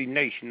supremacy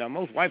nation. Now,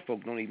 most white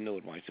folk don't even know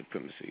what white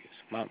supremacy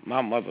is.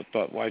 My mother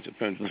thought white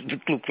supremacy was the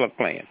Ku Klux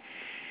Klan.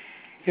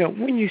 You know,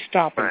 when you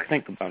stop and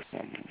think about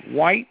something,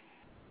 white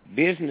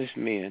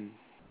businessmen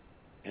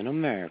in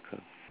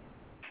America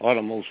are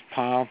the most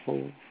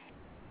powerful,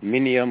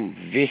 many of them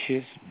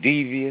vicious,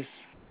 devious,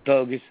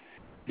 thuggish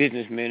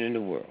businessmen in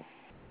the world,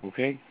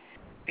 okay?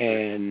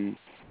 And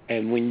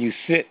when you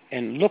sit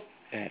and look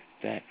at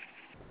that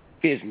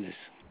business,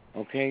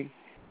 okay,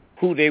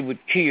 who they would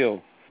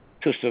kill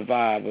to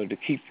survive or to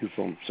keep you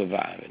from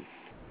surviving.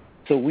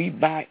 So we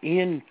buy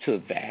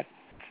into that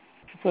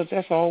because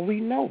that's all we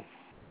know.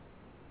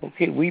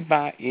 Okay, we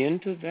buy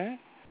into that.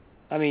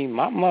 I mean,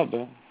 my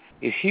mother,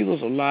 if she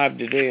was alive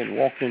today and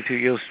walked into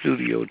your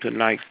studio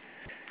tonight,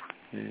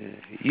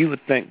 you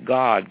would think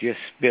God just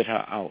spit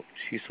her out.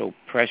 She's so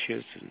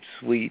precious and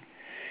sweet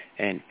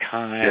and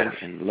kind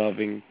and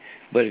loving.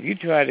 But if you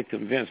try to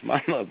convince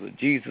my mother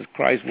Jesus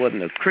Christ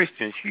wasn't a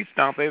Christian, she'd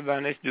stomp everybody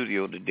in that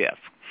studio to death.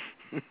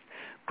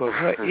 Because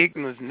her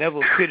ignorance never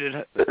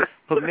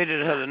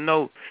permitted her to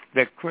know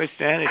that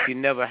Christianity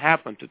never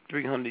happened to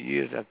 300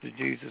 years after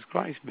Jesus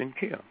Christ been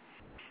killed.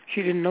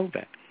 She didn't know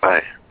that.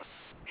 Right.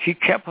 She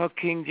kept her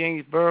King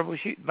James Bible.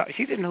 She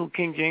didn't know who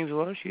King James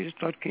was. She just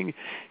thought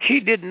She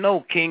didn't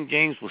know King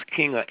James was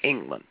King of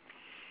England.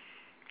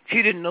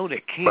 She didn't know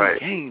that King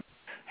James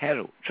had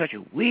such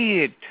a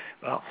weird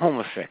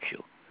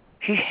homosexual.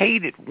 He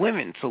hated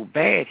women so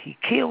bad he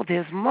killed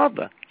his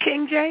mother.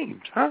 King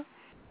James, huh?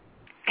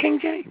 King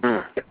James.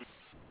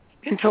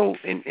 And so,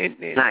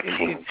 not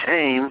King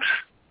James.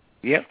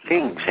 Yep.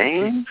 King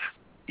James.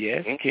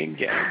 Yes, King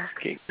James.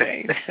 King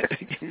James.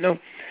 You know,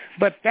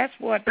 but that's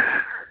what.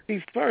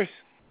 See, first,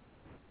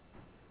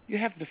 you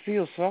have to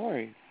feel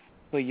sorry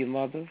for your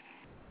mother,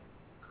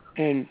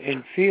 and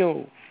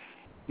feel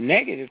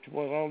negative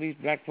towards all these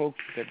black folks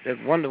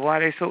that wonder why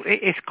they're so.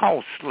 It's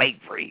called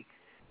slavery.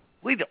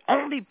 We're the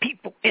only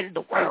people in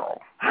the world,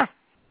 huh?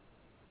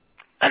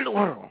 In the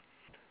world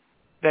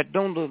that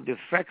don't know the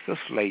effects of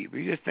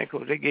slavery. You just think,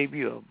 they gave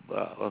you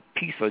a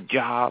piece of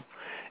job,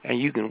 and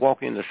you can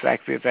walk into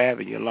Sac Fifth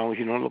Avenue as long as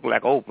you don't look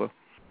like Oprah.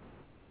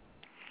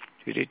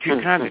 They're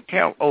trying to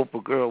tell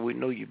Oprah, girl, we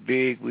know you're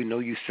big, we know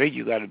you say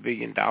you got $1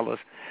 billion,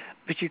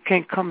 but you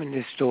can't come in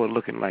this store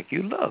looking like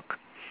you look.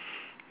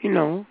 You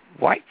know,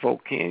 white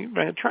folk can. You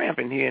bring a tramp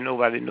in here and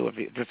nobody knows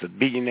if it's a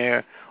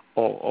billionaire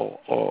or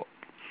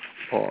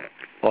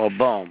a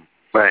bum.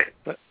 Right.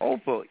 But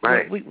Oprah,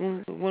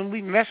 when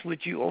we mess with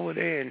you over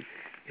there in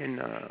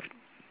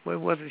where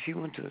was it? She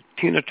went to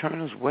Tina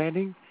Turner's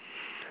wedding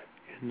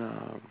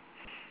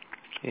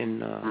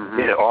in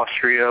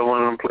Austria,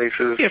 one of them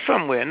places. Yeah,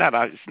 somewhere.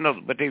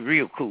 But they're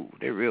real cool.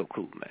 They're real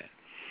cool, man.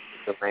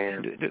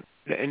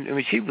 And I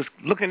mean, she was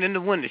looking in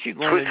the window. She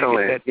going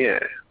Switzerland, to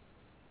get that.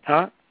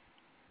 Huh?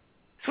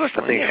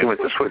 Switzerland. I think she went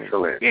to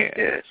Switzerland.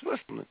 Yeah,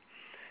 Switzerland.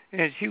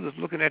 And she was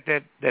looking at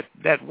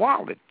that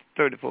wallet,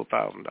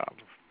 $34,000.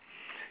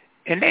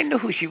 And they knew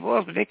who she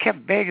was, but they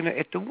kept begging her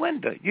at the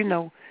window. You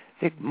know,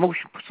 they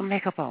motion, put some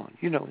makeup on.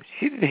 You know,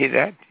 she didn't hear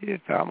that. She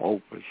just said, I'm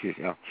Oprah. She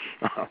said,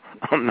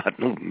 I'm not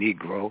no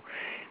Negro.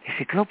 They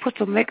said, girl, put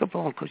some makeup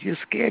on because you'll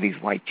scare these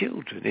white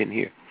children in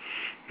here.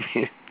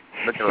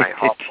 Looking like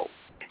awful.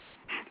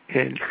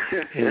 And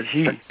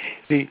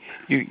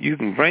you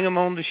can bring them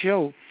on the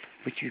show,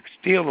 but you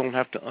still don't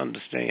have to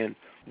understand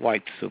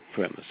white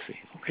supremacy,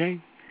 okay?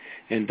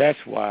 And that's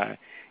why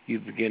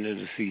you're beginning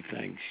to see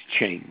things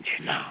change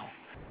now.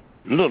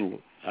 Little,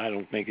 I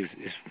don't think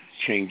it's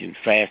changing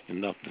fast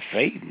enough to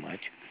say much,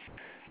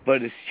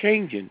 but it's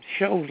changing.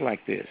 Shows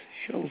like this,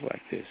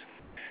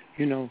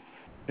 you know,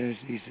 there's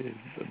these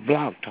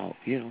blog talk,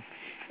 you know,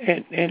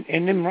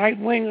 and them right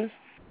wingers.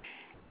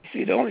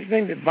 See, the only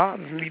thing that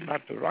bothers me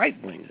about the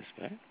right wingers,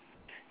 man,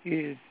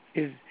 is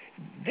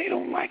they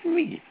don't like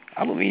me.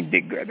 I don't mean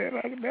Dick Gregory.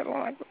 They don't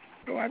like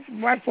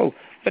white folks,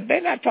 but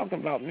they're not talking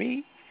about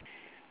me.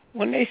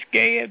 When they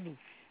scared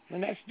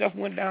when that stuff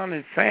went down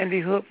in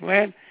Sandy Hook,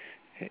 man,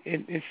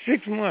 in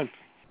 6 months,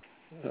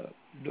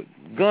 the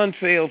gun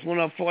sales went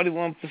up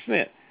 41%.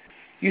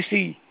 You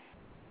see,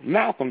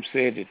 Malcolm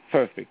said it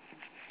perfect.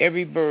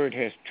 Every bird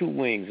has two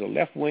wings, a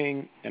left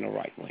wing and a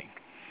right wing.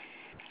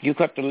 You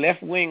cut the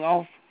left wing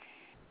off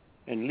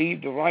and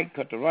leave the right,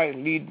 cut the right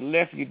and leave the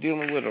left, you're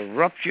dealing with a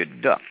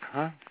ruptured duck,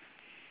 huh?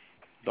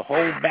 The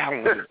whole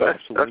balance is off.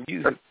 So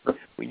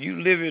when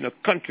you live in a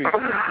country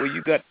where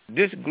you got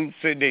this group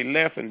say they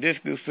left and this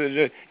group say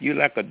they, you're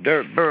like a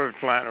dirt bird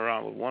flying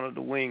around with one of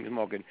the wings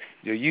marking.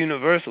 The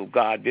universal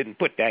God didn't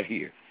put that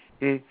here.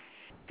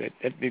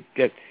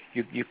 That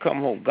you come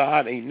home.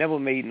 God ain't never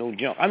made no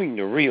junk. I mean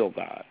the real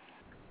God.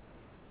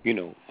 You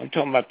know, I'm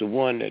talking about the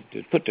one that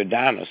put the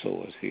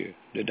dinosaurs here.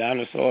 The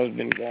dinosaurs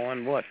been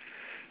gone,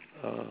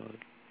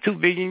 2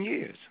 billion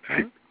years.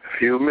 Huh? A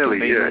few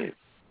million years.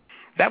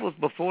 That was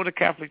before the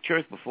Catholic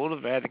Church, before the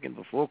Vatican,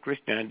 before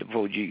Christianity,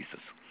 before Jesus.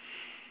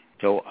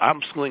 So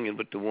I'm swinging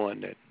with the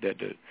one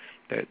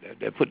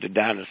that put the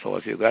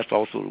dinosaurs here. That's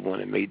also the one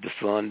that made the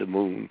sun, the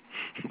moon,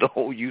 the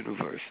whole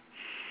universe.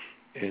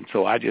 And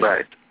so I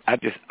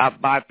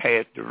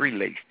bypassed the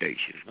relay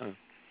station.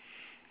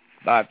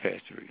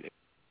 Bypassed the relay.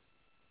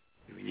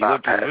 When you go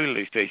to the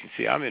relay station,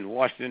 see, I'm in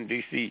Washington,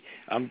 D.C.,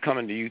 I'm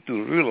coming to you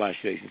through the relay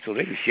station, so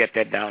they can shut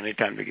that down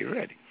anytime they get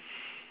ready.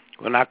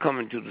 When I come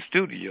into the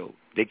studio,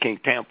 they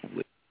can't tamper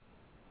with it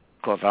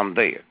because I'm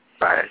there.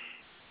 Right.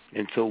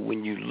 And so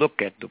when you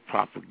look at the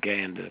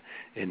propaganda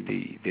and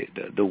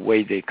the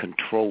way they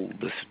control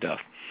the stuff,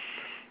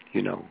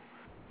 you know,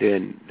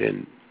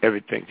 then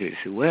everything they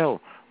say,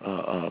 well,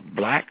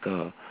 black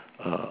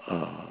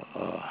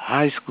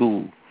high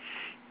school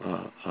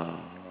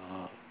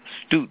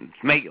students,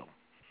 male,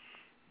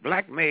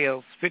 black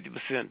males,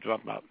 50%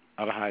 drop out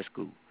of high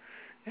school.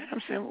 And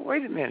I'm saying, well,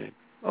 wait a minute.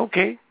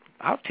 Okay,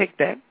 I'll take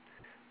that.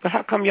 But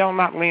how come y'all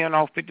not laying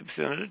off 50%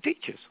 of the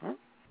teachers, huh?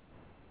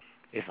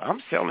 If I'm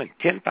selling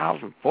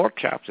 10,000 pork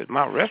chops at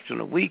my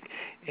restaurant a week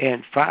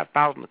and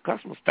 5,000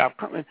 customers stop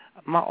coming,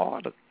 my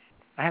order,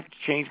 I have to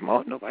change my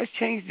order. Nobody's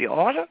changed the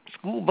order.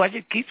 School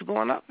budget keeps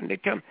going up, and they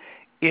tell me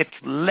it's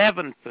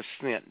 11%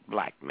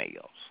 black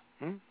males.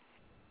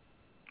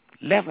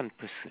 11%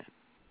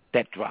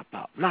 that drop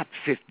out, not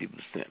 50%.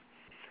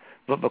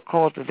 But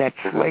because of that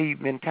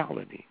slave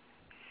mentality.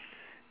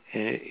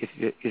 And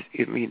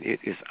it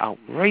is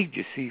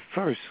outrageous. See,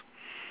 first,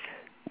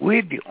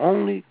 we're the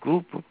only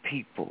group of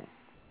people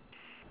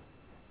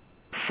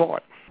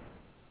fought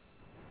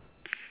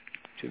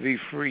to be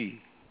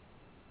free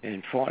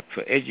and fought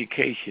for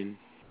education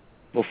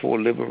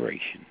before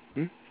liberation.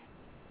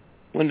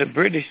 When the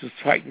British was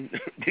fighting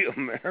the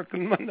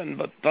American, nothing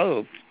but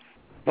thugs,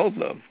 both of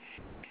them.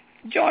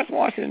 George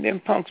Washington and them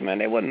punks, man,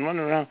 they wasn't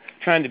running around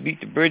trying to beat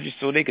the British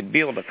so they could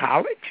build a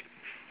college.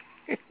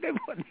 They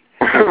wasn't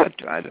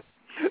trying to.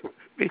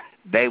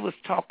 They was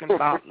talking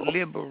about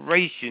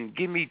liberation.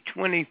 Give me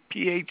 20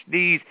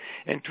 PhDs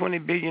and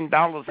 $20 billion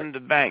in the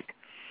bank.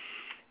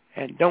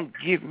 And don't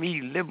give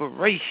me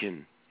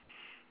liberation.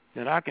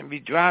 Then I can be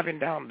driving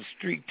down the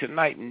street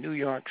tonight in New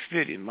York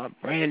City in my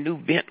brand new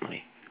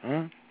Bentley.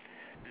 $2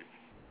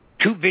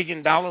 billion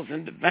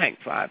in the bank,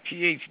 5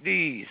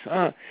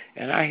 PhDs.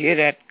 And I hear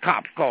that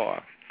cop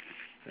car.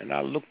 And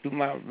I look through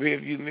my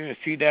rearview mirror and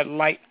see that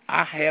light.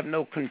 I have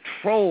no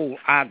control.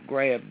 I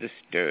grab the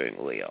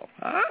steering wheel.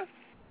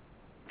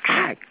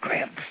 I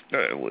grab the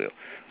steering wheel.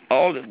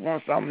 All at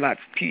once, I'm not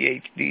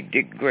PhD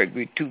Dick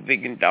Gregory, $2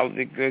 billion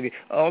Dick Gregory.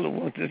 All at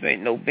once, this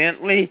ain't no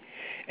Bentley.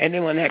 And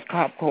then when that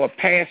cop car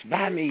passed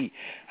by me,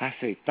 I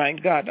say,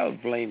 thank God. I was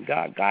blame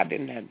God. God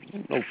didn't have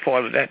no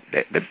part of that.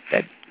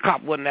 That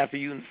cop wasn't after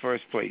you in the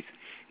first place.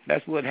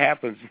 That's what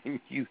happens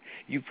when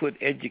you put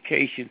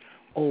education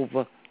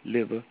over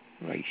liberation.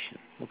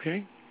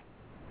 Okay?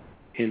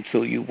 And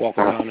so you walk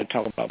around and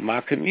talk about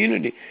my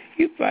community.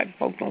 You black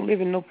folks don't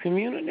live in no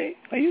community.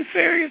 Are you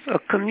serious? A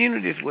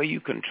community is where you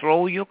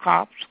control your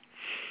cops,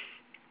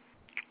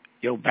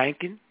 your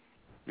banking,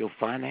 your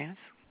finance,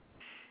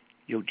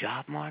 your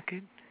job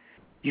market.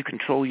 You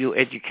control your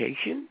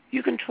education.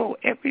 You control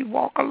every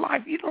walk of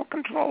life. You don't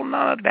control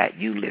none of that.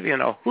 You live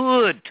in a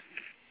hood.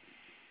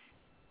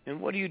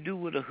 And what do you do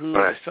with a hood?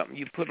 It's something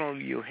you put over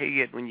your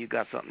head when you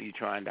got something you're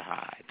trying to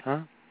hide,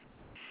 huh?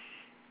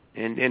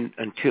 And then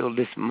until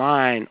this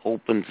mind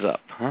opens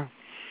up, huh?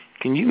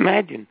 Can you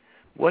imagine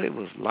what it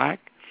was like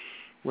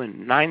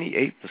when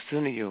 98%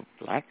 of your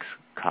black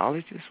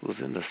colleges was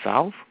in the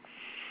South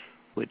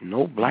with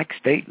no black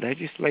state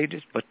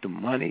legislators, but the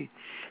money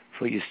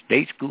for your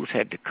state schools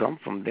had to come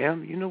from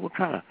them? You know what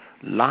kind of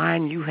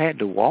line you had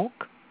to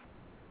walk?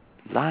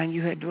 I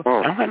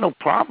don't have no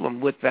problem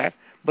with that,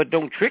 but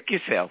don't trick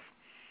yourself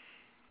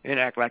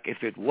and act like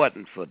if it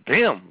wasn't for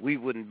them, we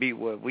wouldn't be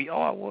where we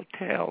are. We'll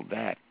tell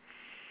that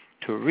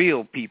to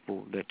real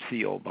people that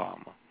see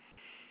Obama.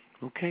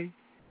 Okay?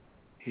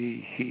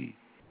 He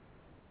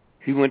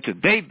went to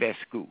their best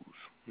schools.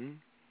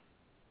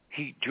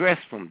 He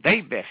dressed from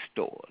their best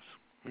stores.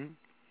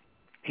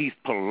 He's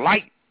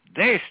polite,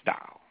 their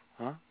style.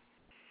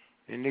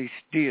 And they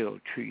still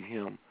treat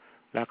him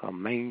like a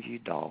mangy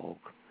dog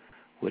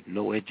with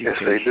no education.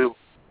 Yes, they do.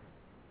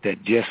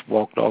 That just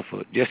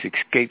just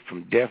escaped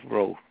from death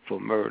row for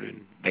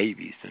murdering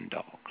babies and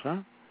dogs, huh?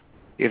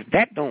 If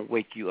that don't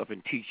wake you up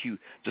and teach you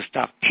to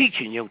stop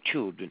teaching your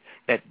children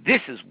that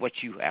this is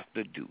what you have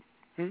to do.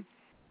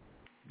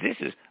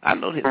 I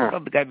know his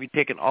brother got to be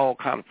taking all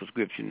kind of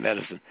prescription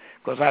medicine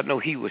because I know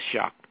he was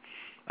shocked.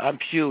 I'm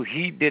sure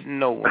he didn't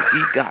know when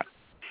he got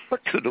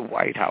to the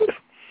White House.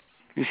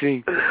 You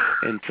see?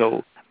 And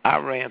so I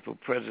ran for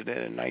president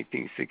in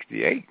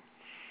 1968.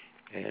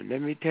 And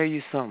let me tell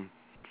you something.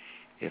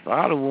 If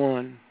I'd have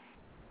won,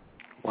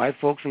 white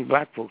folks and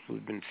black folks would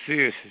have been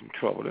seriously in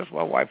trouble. That's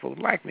why white folks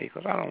like me,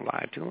 because I don't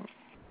lie to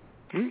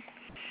them.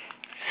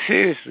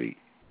 Seriously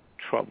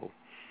trouble.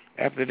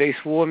 After they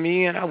swore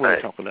me in, I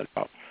wasn't talking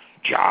about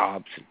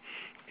jobs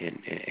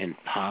and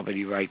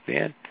poverty right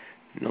then.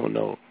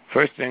 No.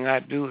 First thing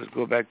I do is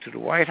go back to the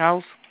White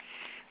House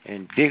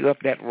and dig up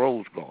that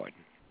rose garden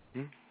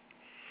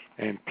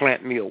and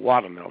plant me a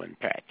watermelon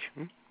patch.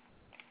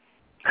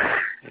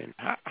 And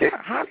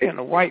how can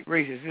a white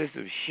racist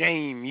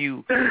shame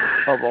you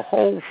of a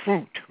whole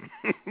fruit?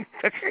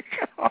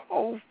 A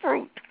whole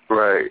fruit.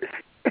 Right.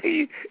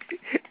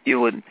 You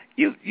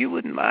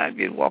wouldn't mind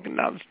being walking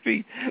down the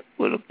street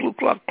with a Ku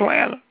Klux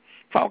Klaner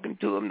talking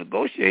to him,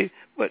 negotiating,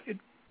 but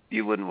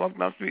you wouldn't walk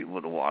down the street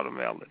with a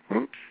watermelon.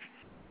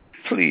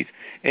 Please.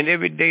 And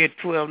every day at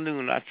 12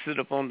 noon, I'd sit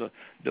up on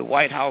the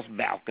White House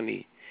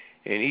balcony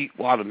and eat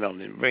watermelon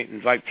and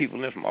invite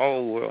people in from all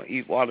over the world,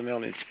 eat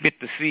watermelon and spit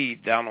the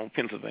seed down on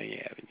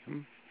Pennsylvania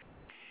Avenue.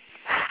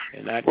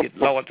 And I'd get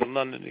Lord to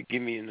London to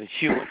give me an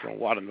insurance on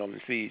watermelon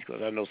seeds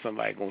because I know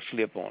somebody's going to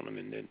slip on them.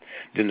 And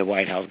then the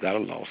White House got a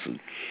lawsuit.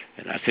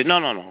 And I said, no,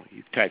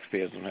 you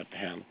taxpayers don't have to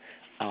handle it.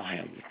 I'll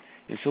handle it.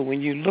 And so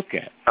when you look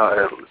at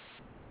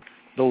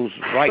those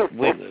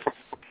right-wingers,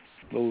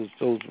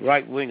 those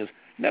right-wingers,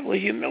 that was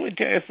your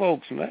military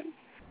folks, man.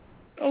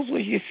 Those were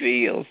your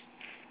SEALs.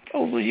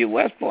 Those were your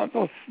West Point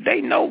folks.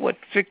 They know what's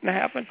fixing to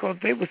happen because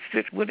they were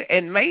sick with it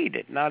and made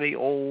it. Now they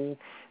old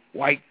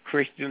white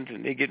Christians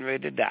and they're getting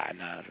ready to die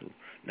now. So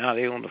now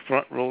they're on the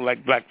front row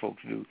like black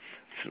folks do,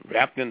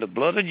 wrapped in the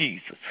blood of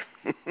Jesus.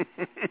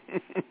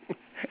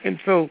 and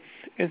so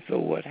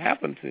what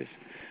happens is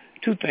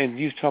two things.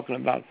 You was talking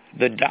about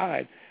the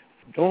died.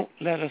 Don't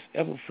let us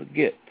ever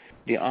forget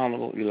the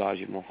Honorable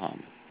Elijah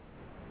Muhammad.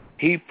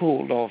 He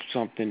pulled off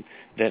something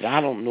that I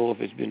don't know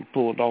if it's been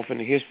pulled off in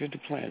the history of the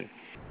planet.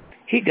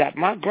 He got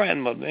my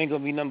grandmother, ain't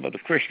going to be nothing but a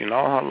Christian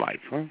all her life,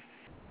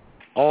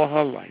 all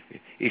her life.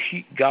 If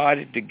she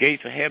guarded the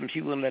gates of heaven,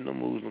 she wouldn't let no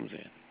Muslims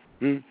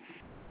in.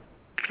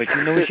 But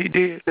you know what she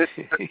did?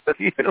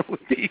 you know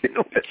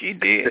what she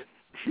did?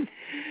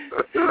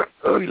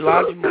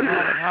 Elijah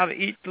Muhammad, how to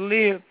eat to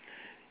live.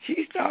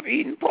 She stopped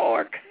eating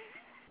pork.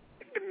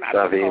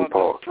 Not because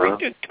the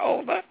preacher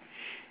told her.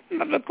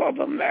 Not because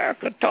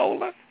America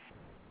told her.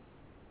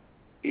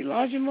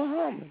 Elijah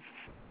Muhammad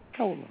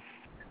told her.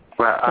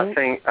 Well, I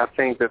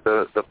think that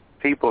the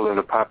people in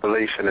the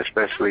population,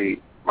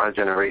 especially my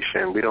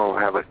generation, we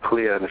don't have a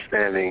clear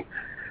understanding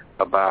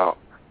about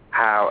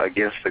how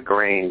against the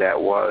grain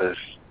that was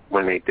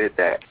when they did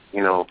that.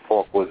 You know,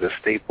 pork was a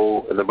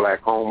staple in the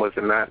black home, was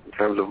it not, in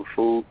terms of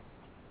food?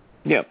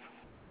 Yep.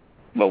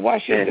 But why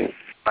should they?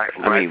 Why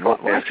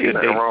should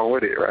nothing wrong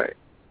with it, right?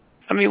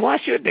 I mean, why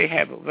should they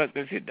have it? But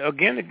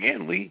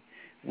again,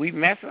 we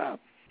mess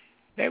up.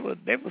 They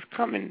was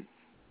coming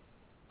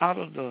out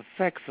of the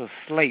effects of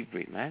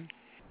slavery, man.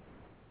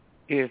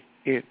 If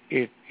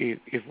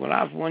when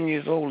I was 1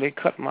 year old they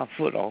cut my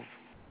foot off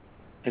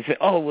and said,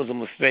 "Oh, it was a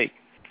mistake,"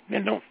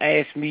 then don't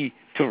ask me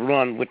to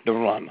run with the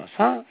runners,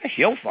 huh? That's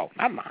your fault,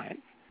 not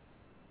mine.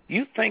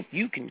 You think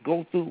you can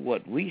go through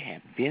what we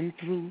have been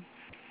through?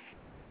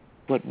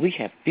 What we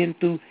have been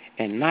through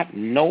and not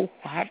know?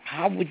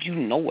 How would you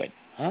know it,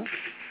 huh?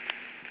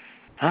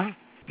 Huh?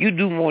 You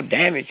do more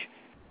damage,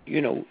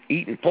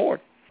 eating pork.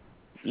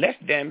 Less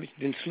damage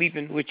than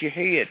sleeping with your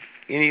head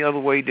any other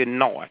way than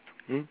north.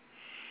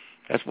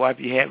 That's why if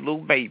you have little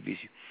babies,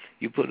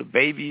 you put a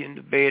baby in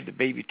the bed, the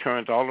baby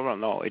turns all around.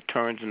 No, it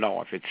turns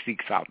north. It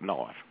seeks out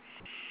north.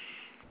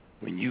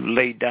 When you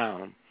lay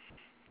down,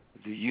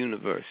 the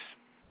universe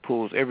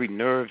pulls every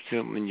nerve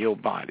cell in your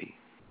body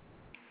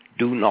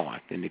due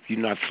north. And if you're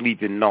not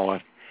sleeping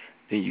north,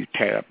 then you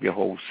tear up your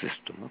whole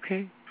system,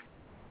 okay?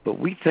 But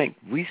we think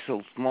we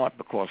so smart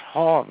because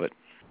Harvard,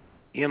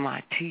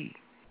 MIT,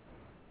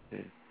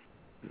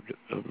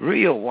 the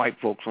real white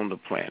folks on the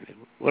planet.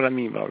 What I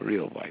mean by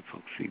real white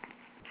folks,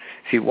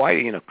 see, white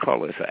ain't a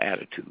color, it's an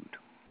attitude.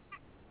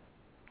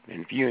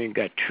 And if you ain't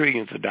got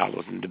trillions of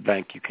dollars in the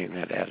bank, you can't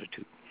have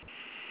attitude.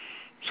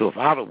 So if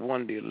I'd have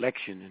won the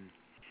election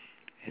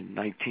in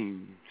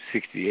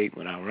 1968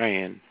 when I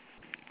ran,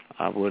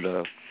 I would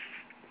have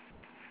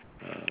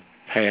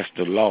passed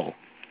a law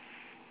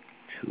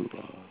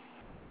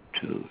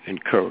to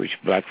encourage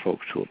black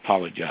folks to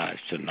apologize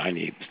to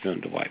 98%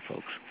 of the white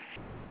folks.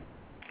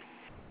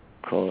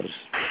 Because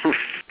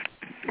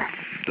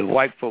the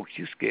white folks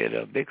you scared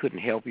of, they couldn't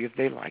help you if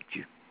they liked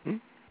you.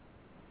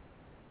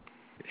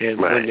 And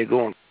when they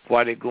go on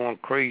why they're going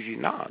crazy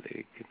now.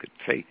 They could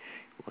say,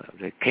 well,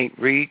 they can't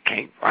read,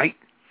 can't write.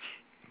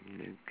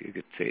 You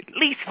could say, at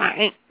least I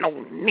ain't no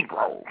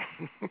Negro.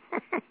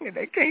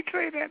 They can't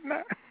say that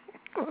now.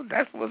 Well,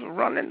 that's what's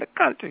running the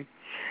country.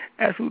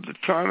 That's who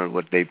determines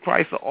what their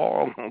price of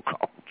oil going to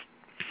cost.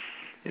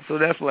 And so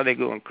that's why they're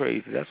going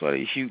crazy. That's why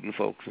they're shooting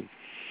folks.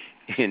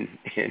 And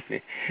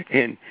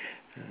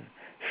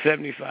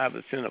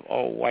 75% of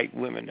all white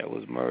women that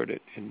was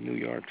murdered in New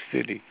York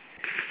City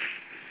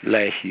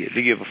last year,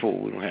 the year before,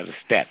 we don't have the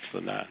stats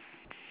for now,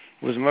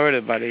 was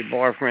murdered by their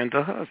boyfriend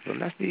or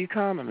husband. That's the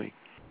economy.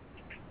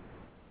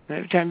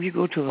 Every time you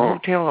go to a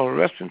hotel or a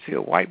restaurant, see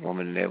a white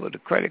woman there with a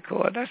credit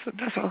card, that's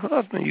her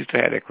husband used to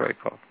have that credit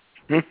card.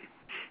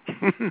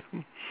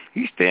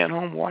 He's staying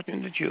home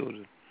watching the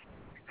children.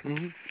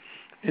 Mm-hmm.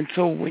 And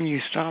so when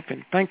you stop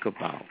and think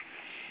about,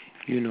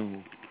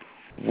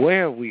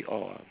 where we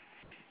are,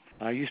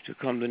 I used to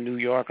come to New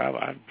York.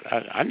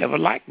 I never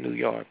liked New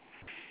York.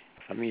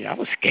 I mean, I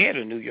was scared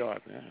of New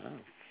York.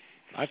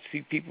 I'd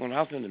see people when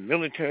I was in the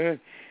military,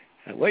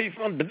 where you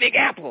from? The Big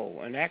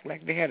Apple, and act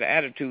like they had an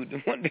attitude.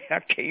 And one day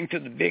I came to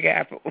the Big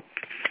Apple,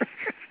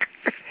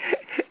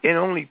 and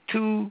only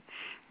 2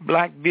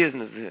 black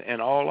businesses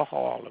in all of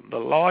Harlem, the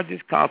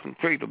largest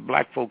concentrated of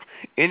black folks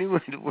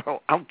anywhere in the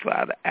world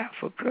outside of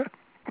Africa.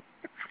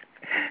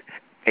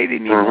 They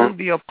didn't even own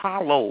the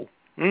Apollo.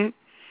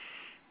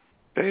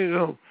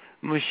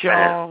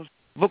 Michelle's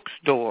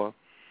bookstore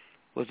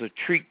was a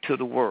treat to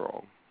the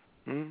world.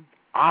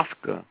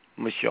 Oscar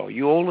Michelle.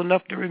 You old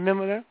enough to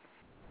remember that?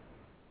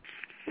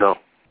 No.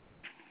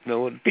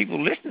 No, the people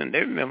listening,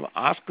 they remember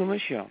Oscar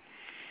Michelle.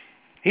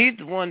 He's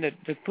the one that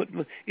put,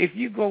 if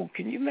you go,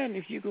 can you imagine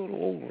if you go to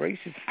old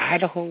racist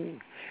Idaho and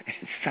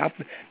South,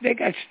 they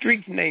got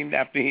streets named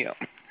after him.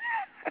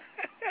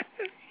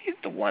 He's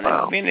the one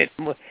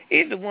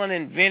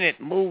invented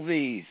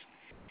movies.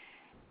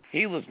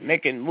 He was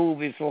making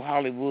movies for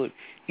Hollywood,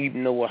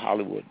 even know what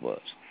Hollywood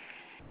was.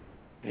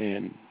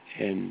 And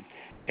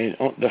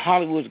the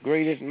Hollywood's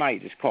greatest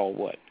night is called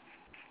what?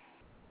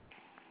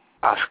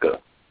 Oscar.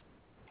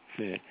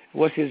 Yeah.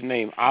 What's his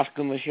name?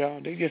 Oscar Michelle?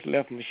 They just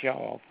left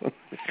Michelle off.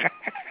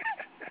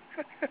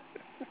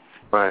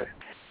 Right.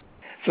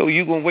 So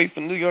you going to wait for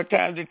New York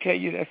Times to tell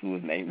you that's who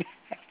his name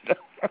is?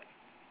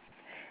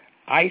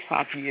 Ice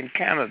hockey in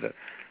Canada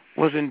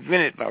was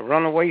invented by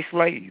runaway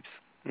slaves.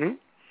 And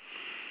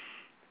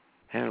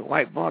a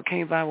white boy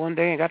came by one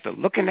day and got to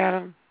looking at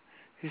him.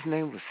 His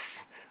name was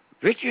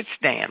Richard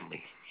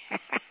Stanley.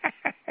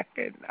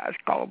 And I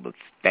call it the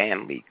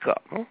Stanley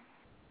Cup.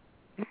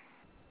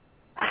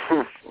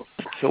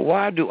 So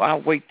why do I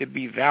wait to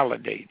be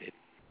validated?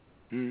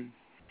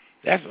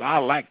 That's what I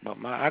like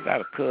about I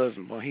got a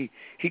cousin, boy.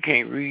 He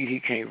can't read, he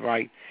can't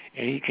write,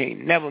 and he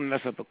can't never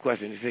mess up a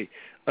question. He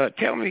say,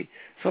 tell me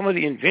some of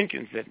the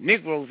inventions that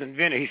Negroes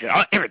invented. He said,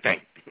 everything.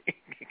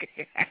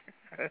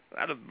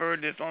 I'd have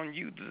burned this on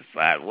you to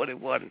decide what it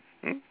wasn't.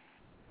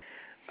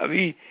 I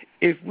mean,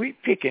 if we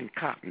picking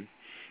cotton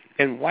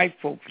and white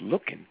folks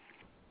looking,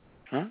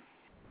 and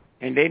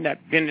they're not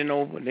bending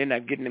over, they're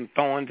not getting them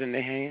thorns in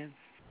their hands,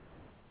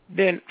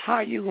 then how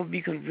are you going to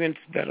be convinced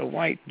that a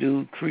white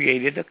dude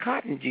created a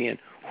cotton gin?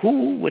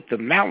 Who, with the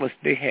malice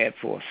they had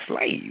for a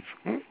slave,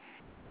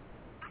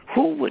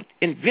 who would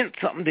invent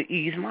something to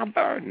ease my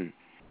burden?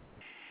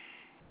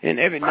 And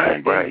every now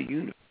and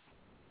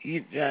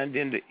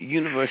then the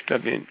universe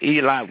stuff in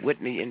Eli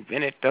Whitney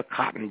invented the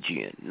cotton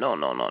gin. No.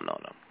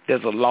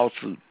 There's a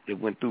lawsuit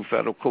that went through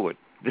federal court.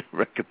 The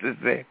record is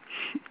there.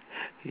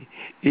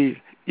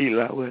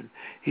 Eli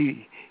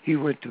Whitney, he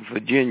went to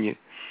Virginia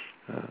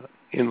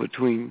in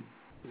between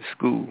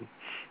school,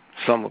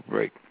 summer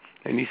break,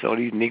 and he saw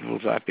these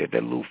Negroes out there at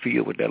that little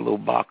field with that little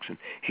box, and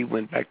he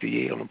went back to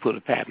Yale and put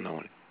a patent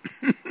on it.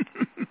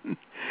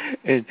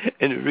 and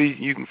the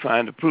reason you can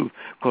find the proof,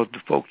 because the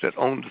folks that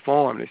owned the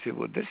farm, they said,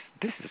 well, this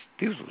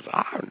was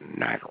our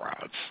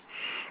Negroes.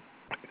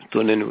 So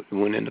then it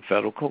went into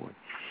federal court.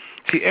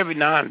 See, every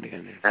now and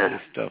then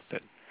there's stuff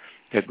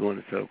that go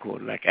into federal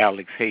court, like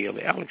Alex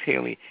Haley. Alex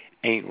Haley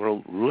ain't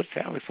wrote Roots.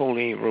 Alex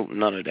Haley ain't wrote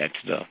none of that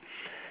stuff.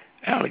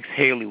 Alex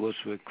Haley was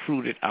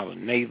recruited out of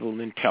naval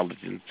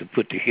intelligence to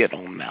put the hit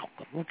on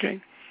Malcolm, okay?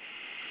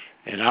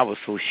 And I was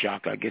so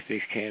shocked. I guess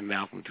they scanned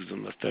Malcolm through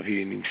some of the stuff. He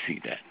didn't even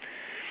see that.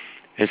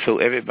 And so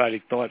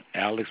everybody thought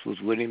Alex was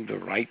with him to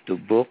write the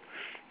book.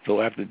 So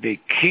after they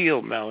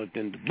killed Malcolm,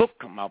 then the book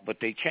come out, but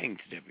they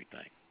changed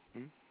everything.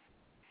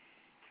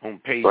 On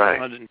page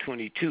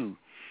 122,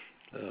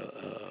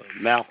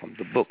 Malcolm,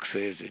 the book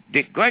says that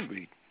Dick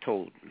Gregory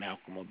told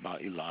Malcolm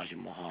about Elijah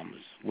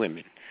Muhammad's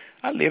women.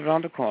 I live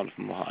around the corner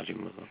from Elijah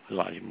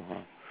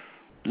Muhammad.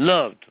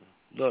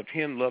 Loved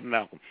him, loved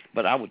Malcolm.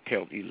 But I would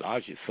tell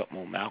Elijah something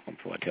on Malcolm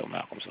before I tell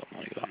Malcolm something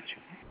on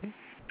Elijah.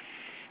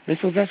 And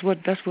so that's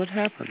what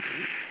happened.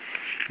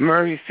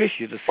 Murray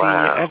Fisher, the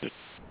senior editor.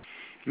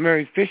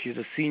 Murray Fisher,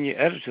 the senior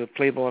editor of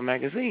Playboy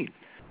magazine,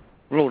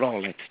 wrote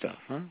all that stuff.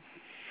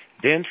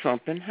 Then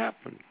something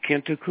happened.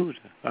 Kenta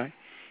Kuta, right?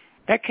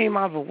 That came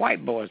out of a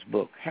white boy's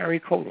book, Harry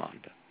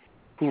Colander,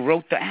 who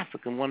wrote The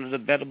African, one of the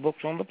better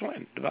books on the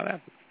planet about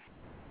Africa.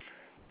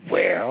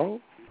 Well,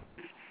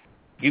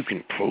 you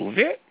can prove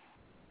it.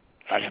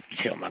 I'd have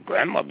to tell my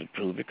grandmother to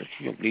prove it because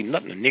she don't believe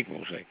nothing the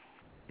Negroes say.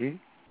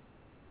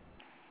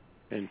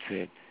 And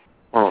said,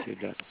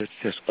 it's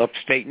just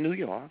upstate New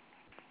York,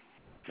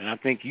 and I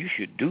think you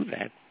should do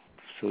that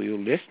so your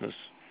listeners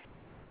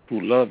who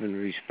love and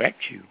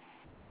respect you,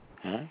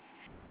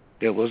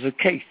 there was a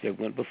case that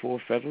went before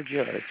a federal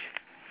judge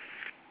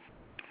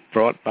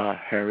brought by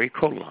Harry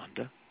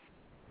Colander,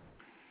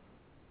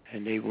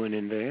 and they went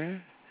in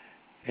there,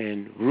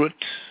 and Roots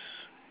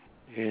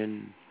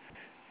in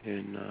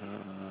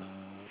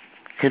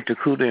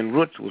Kentucky and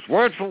Roots was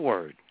word for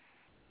word.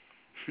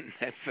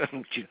 That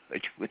federal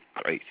judge went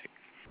crazy.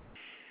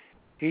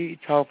 He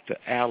talked to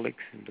Alex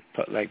and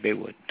like they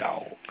were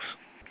dogs,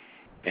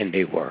 and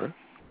they were.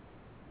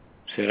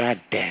 Said, I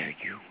dare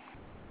you.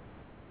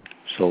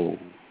 So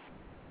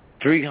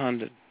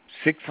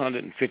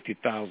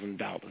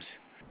 $650,000,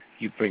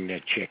 you bring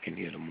that check in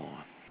here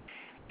tomorrow,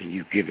 and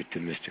you give it to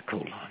Mr.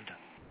 Colander.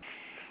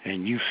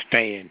 And you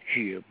stand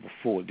here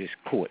before this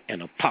court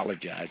and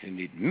apologize and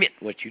admit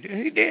what you did.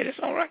 He did. It's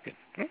on record.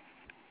 It's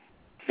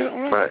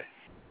on record. Right.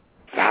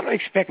 But I don't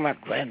expect my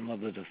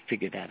grandmother to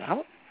figure that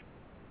out.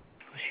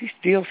 She's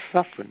still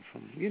suffering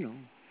from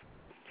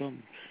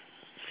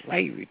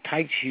slavery,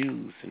 tight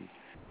shoes, and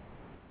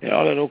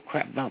all that old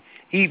crap about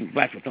even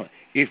black people.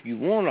 If you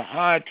want to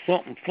hide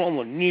something from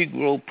a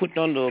Negro, put it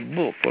under a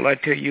book. Well, I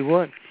tell you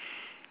what,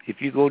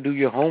 if you go do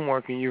your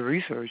homework and your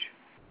research,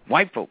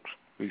 white folks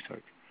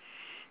research,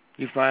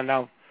 you find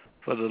out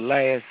for the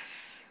last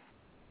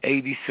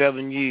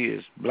 87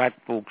 years, black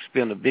folks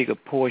spend a bigger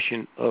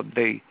portion of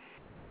their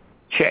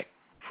check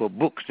for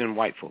books than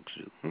white folks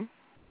do.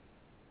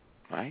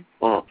 Right?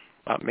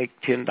 I make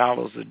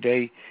 $10 a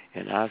day,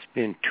 and I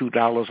spend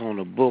 $2 on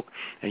a book,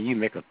 and you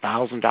make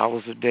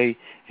 $1,000 a day,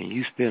 and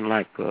you spend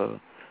like $20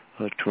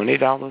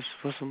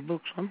 for some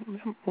books.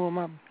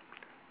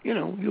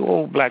 You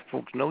old black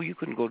folks know you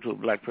couldn't go to a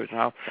black person's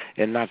house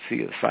and not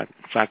see a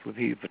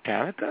Encyclopedia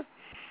Britannica,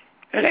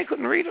 and they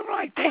couldn't read or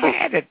write. They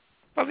had it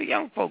for the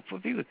young folks, for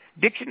people.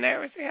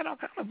 Dictionaries, they had all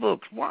kinds of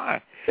books.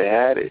 Why? They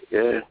had it,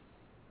 yeah.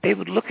 They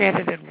would look at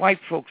it as white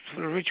folks,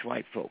 for the rich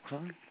white folks,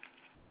 And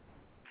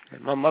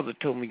my mother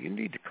told me, you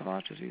need to come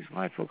out to these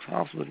white folks'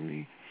 house with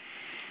me.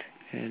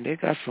 And they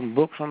got some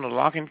books on the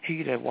lock and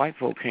key that white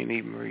folk can't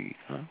even read,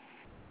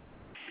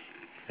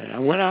 And I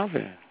went out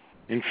there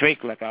and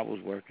faked like I was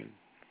working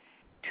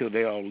till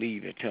they all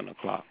leave at 10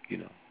 o'clock,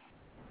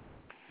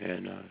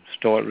 And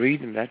start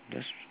reading. That's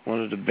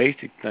one of the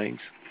basic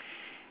things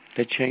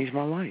that changed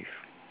my life,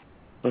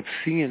 of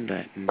seeing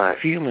that and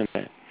feeling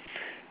that.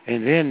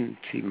 And then,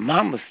 see,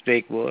 my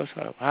mistake was,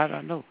 how did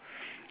I know?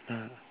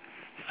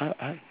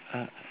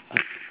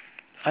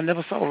 I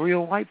never saw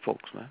real white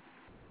folks, man.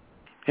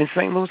 In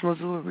St. Louis,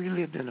 Missouri, we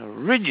lived in a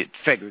rigid,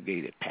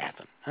 segregated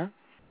pattern,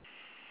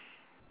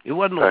 It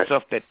wasn't no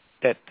stuff that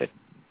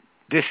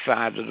this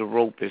side of the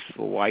rope is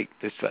for white,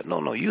 this side.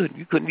 No, you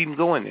couldn't even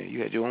go in there.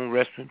 You had your own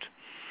restaurants,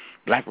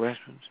 black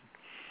restaurants.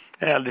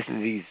 And I listened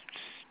to these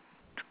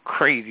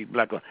crazy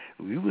black.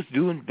 We was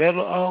doing better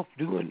off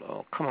doing.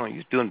 Oh, come on, you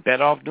was doing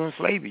better off doing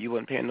slavery. You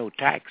wasn't paying no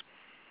tax.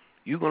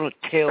 You gonna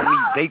tell me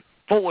they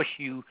force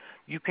you?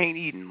 You can't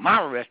eat in my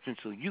restaurant,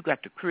 so you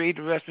got to create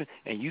a restaurant,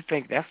 and you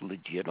think that's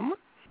legitimate?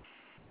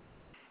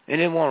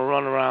 And they want to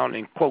run around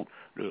and quote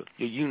the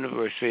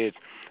universe says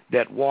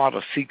that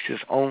water seeks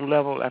its own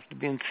level after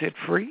being set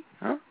free,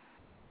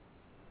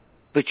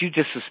 But you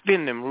just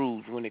suspend them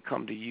rules when it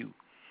come to you.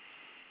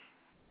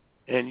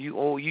 And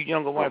you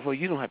younger white folks,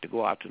 you don't have to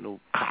go out to no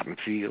cotton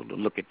field to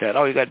look at that.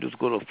 All you got to do is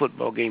go to a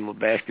football game or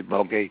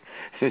basketball game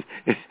and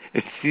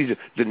see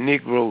the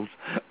Negroes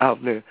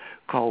out there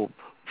called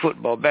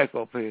football,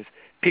 basketball players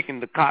picking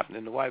the cotton,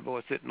 and the white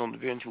boy sitting on the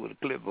bench with a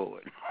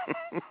clipboard.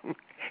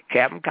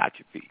 Captain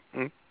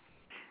Cotchapee.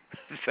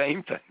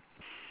 Same thing.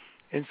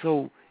 And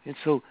so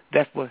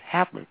that's what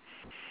happened.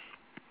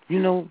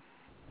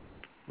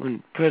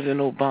 When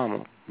President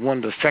Obama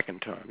won the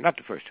second term, not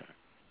the first term,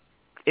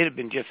 it had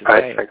been just as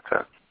bad.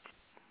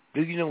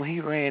 Do you know he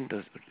ran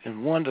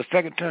and won the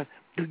second term?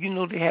 Do you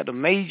know they had a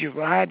major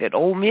riot at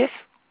Ole Miss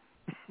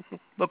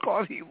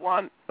because he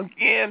won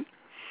again?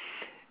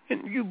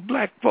 And you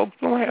black folks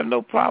don't have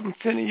no problem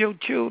sending your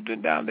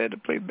children down there to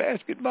play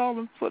basketball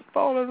and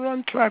football and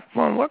run track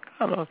for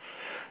them.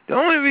 The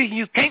only reason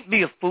you can't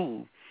be a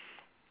fool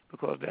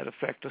because that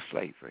affects the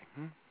slavery.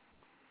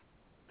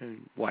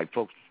 And white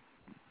folks,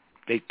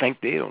 they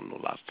think they don't know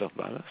a lot of stuff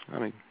about us.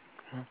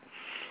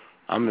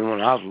 I mean,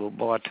 when I was a little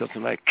boy, I'd tell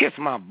somebody, kiss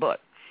my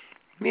butt.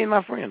 Me and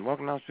my friend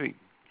walking down the street.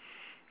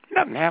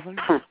 Nothing happened.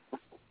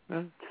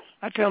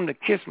 I tell him to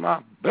kiss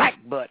my black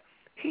butt.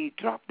 He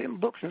dropped them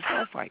books and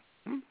started fighting.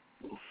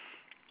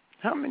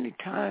 How many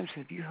times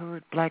have you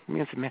heard black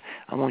men say, man,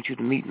 I want you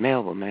to meet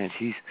Melba, man.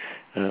 She's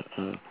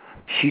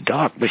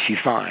dark, but she's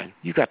fine.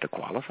 You got to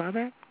qualify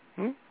that?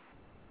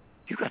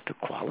 You got to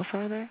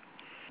qualify that?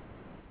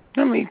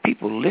 I mean,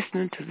 people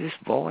listening to this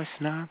voice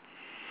now,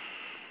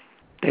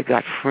 they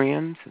got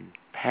friends and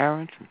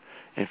parents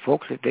and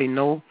folks that they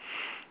know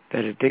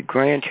that if their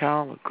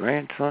grandchild or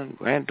grandson,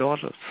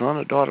 granddaughter, son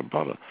or daughter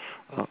brought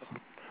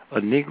a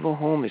Negro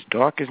home as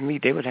dark as me,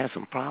 they would have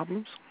some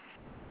problems?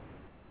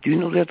 Do you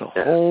know there's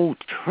a whole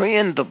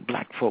trend of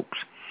black folks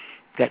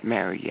that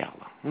marry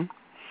yellow?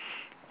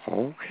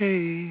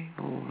 Okay,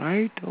 all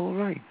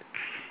right.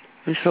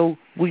 And so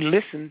we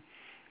listen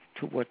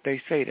to what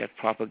they say, that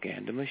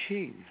propaganda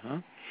machine, huh?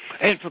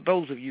 And for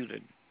those of you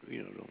that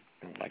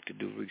don't like to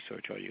do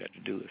research, all you got to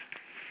do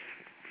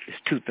is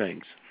two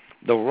things: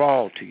 the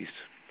royalties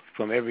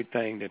from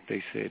everything that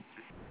they said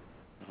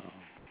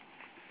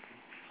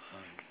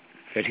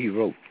that he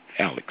wrote,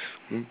 Alex.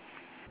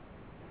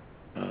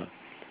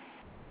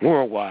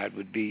 Worldwide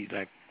would be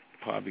like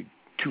probably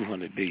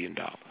 $200 billion.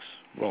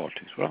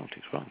 Royalties, huh?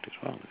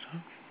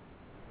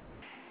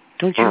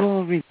 Don't you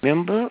all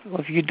remember?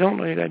 If you don't,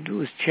 all you got to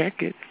do is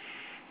check it.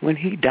 When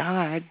he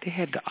died, they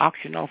had to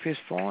auction off his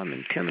farm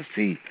in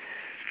Tennessee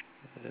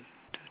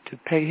to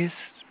pay his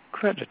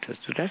creditors.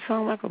 Does that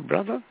sound like a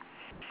brother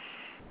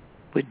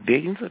with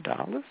billions of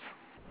dollars?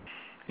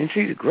 And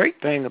see, the great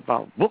thing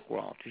about book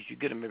royalties, you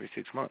get them every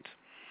 6 months.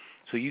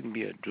 So you can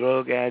be a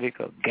drug addict,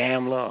 a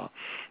gambler, or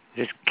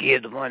just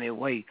give the money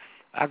away.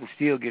 I can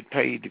still get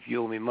paid if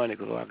you owe me money,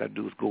 because all I got to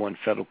do is go in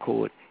federal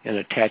court and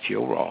attach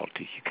your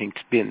royalties. You can't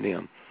spend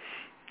them,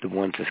 the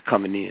ones that's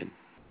coming in.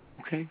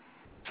 Okay?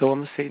 So I'm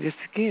going to say this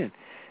again.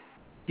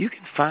 You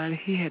can find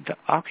he had to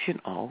auction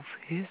off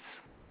his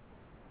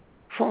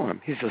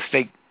farm. His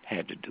estate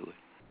had to do it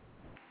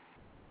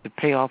to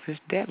pay off his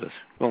debtors.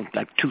 Well,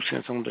 like 2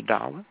 cents on the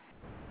dollar.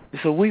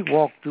 And so we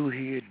walk through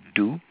here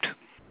duped.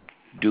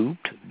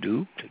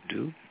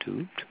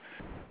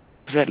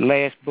 That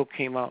last book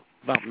came out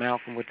about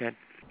Malcolm with that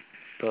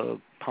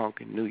thug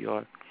punk in New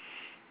York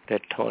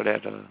that taught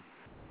at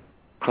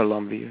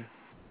Columbia.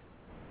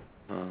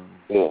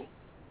 You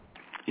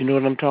know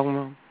what I'm talking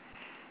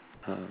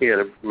about?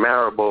 The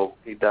Marable,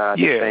 he died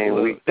the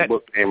same week the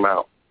book came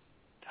out.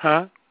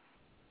 Huh?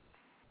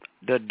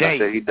 The day. I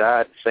said he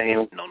died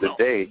the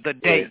day. The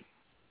day.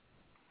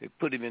 They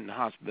put him in the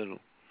hospital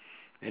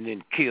and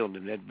then killed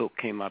him. That book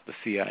came out the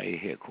CIA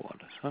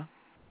headquarters, huh?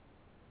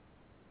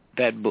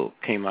 That book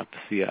came out the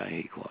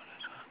CIA headquarters,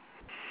 huh?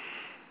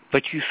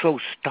 But you're so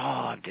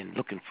starved and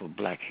looking for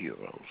black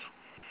heroes.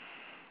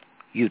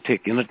 You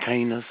take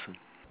entertainers,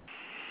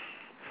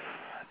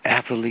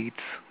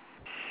 athletes.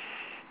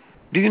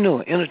 Do you know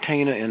an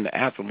entertainer and the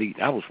athlete?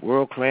 I was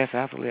world-class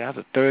athlete. I was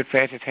the third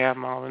fastest half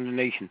mile in the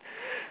nation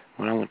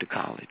when I went to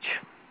college.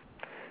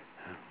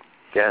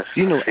 Yes.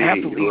 You know,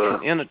 athletes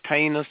and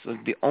entertainers are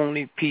the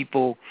only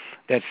people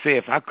that say,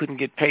 if I couldn't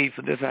get paid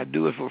for this, I'd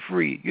do it for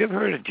free. You ever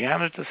heard a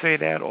janitor say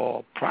that, or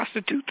a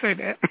prostitute say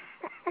that?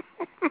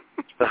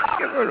 You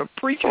ever heard a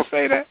preacher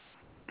say that?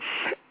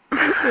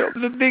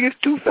 The biggest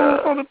two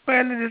fools on the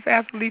planet is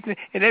athletes,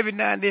 and every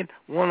now and then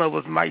one of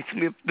us might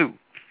slip through.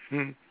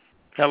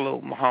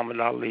 Hello, Muhammad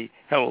Ali.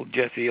 Hello,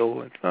 Jesse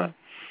Owens. Huh?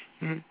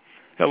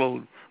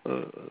 Hello,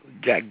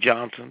 Jack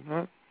Johnson.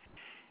 Huh?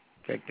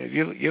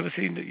 You ever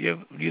seen?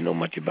 You know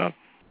much about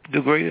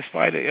the greatest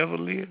fighter ever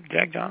lived,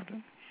 Jack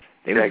Johnson?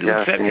 Jack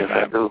Johnson, yes,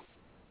 I do.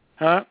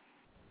 Huh?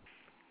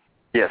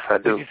 Yes, I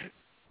do.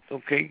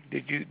 Okay.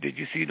 Did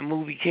you see the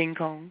movie King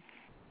Kong?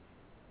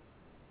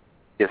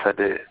 Yes, I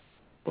did.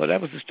 Well,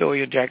 that was the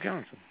story of Jack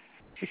Johnson.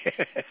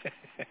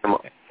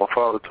 My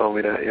father told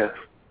me that, yes.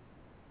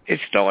 It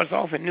starts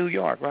off in New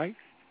York, right?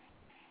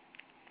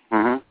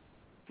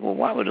 Mm-hmm. Well,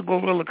 why would a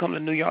gorilla come to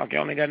New York? You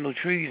only got no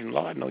trees, and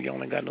Lord knows you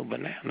only got no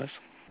bananas.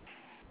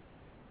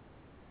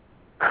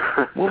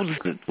 What was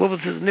the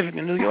significance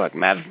in New York?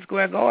 Madison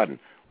Square Garden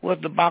was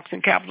the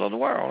boxing capital of the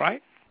world,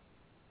 right?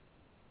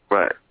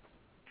 Right.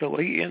 So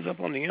he ends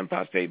up on the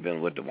Empire State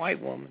Building with the white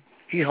woman.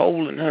 He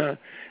holding her,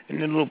 and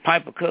then little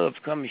Piper Cubs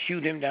come and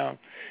shoot him down,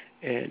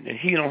 and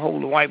he don't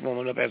hold the white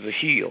woman up as a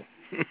shield.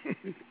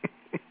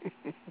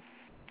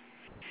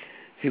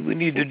 See, we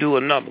need to do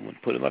another one.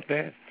 Put him up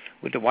there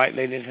with the white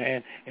lady in his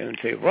hand and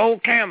say, roll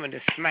camera, and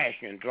just smash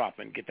you and drop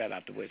it and get that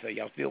out the way. Say,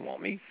 y'all still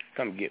want me?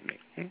 Come get me.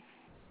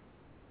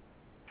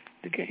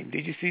 The game.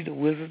 Did you see The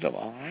Wizard of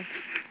Oz?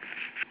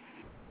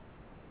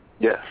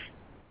 Yes.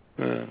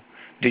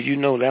 Did you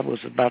know that was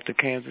about the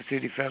Kansas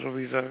City Federal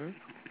Reserve?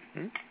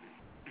 Did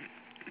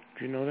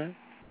you know that?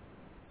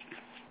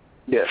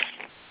 Yes.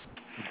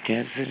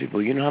 Kansas City.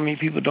 Well, you know how many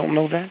people don't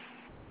know that?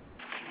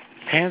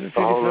 Kansas City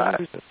Federal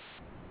Reserve.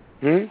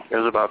 It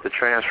was about the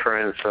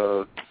transference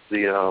of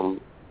the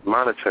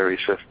monetary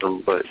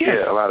system, but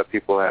a lot of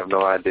people have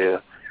no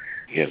idea.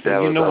 Yes,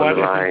 that you was know why that's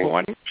underlying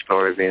important?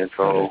 Story being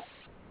told.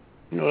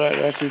 You know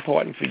that's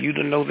important for you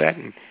to know that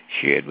and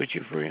share it with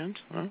your friends,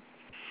 huh?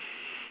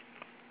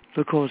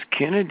 Because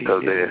Kennedy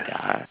didn't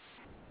die.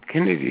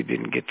 Kennedy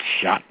didn't get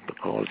shot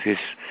because his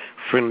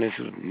friendliness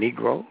with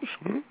Negroes.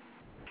 And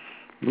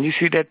you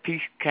see that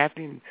piece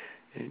Kathy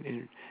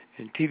and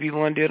TV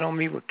One did on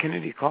me where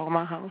Kennedy called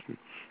my house and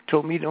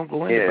told me don't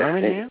go into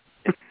Birmingham?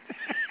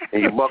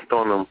 And you bucked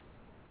on him.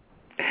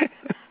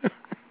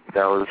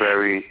 That was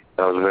very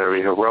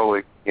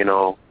heroic, you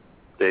know,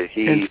 that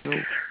he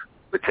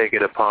would take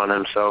it upon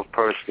himself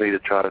personally to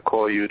try to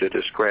call you to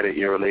discredit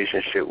your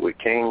relationship with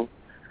King.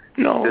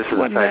 No, this is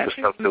the type of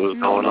stuff that was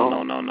going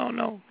on.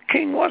 No.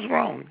 King was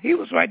wrong. He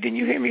was right. Didn't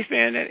you hear me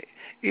saying that?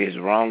 As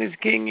wrong as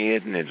King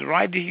is and as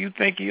right as you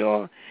think you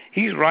are,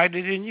 he's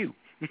righter than you.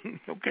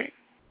 Okay?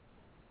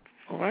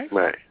 All right?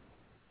 Right.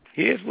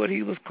 Here's what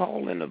he was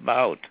calling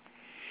about.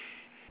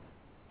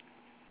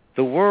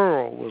 The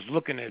world was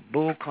looking at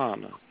Bull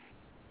Connor.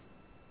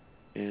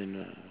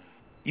 And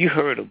you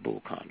heard of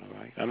Bull Connor,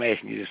 right? I'm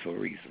asking you this for a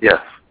reason.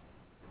 Yes.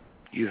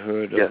 You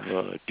heard of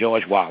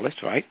George Wallace,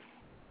 right?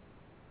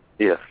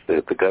 Yes,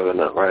 the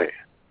governor, right.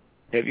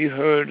 Have you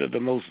heard of the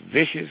most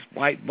vicious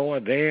white boy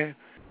there?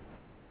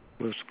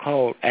 It was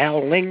called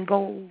Al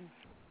Lingo.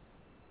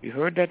 You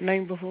heard that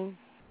name before?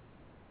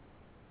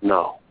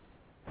 No.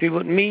 See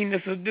what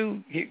meanness will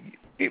do?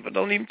 People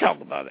don't even talk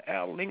about it.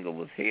 Al Lingo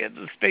was head of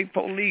the state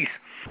police.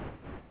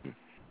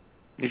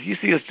 If you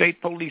see a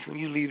state police when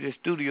you leave the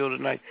studio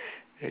tonight,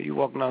 you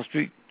walking down the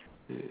street,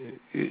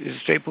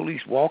 is state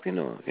police walking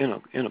or in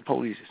a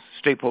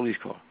state police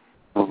car?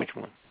 Which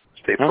one?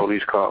 State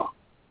police car.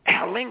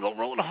 Al Lingo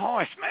rode a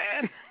horse,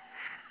 man.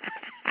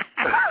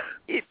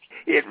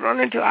 He'd run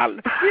into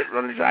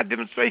our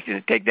demonstration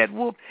and take that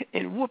whoop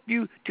and whoop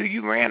you till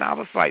you ran out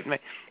of sight, man.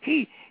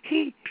 He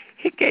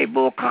gave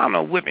Bull Connor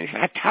a whipping.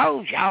 I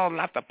told y'all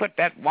not to put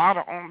that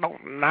water on those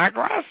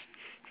Niagara.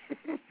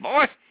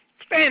 Boy,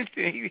 stand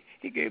still.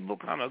 He gave Bull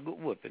Connor a good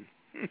whipping.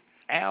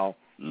 Al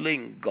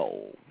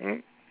Lingo.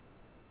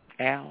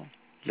 Al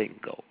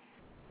Lingo.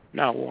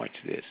 Now watch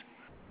this.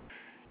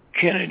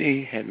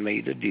 Kennedy had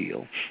made a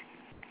deal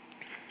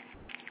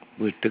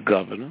with the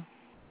governor,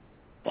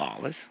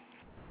 Wallace,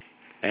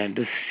 and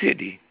the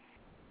city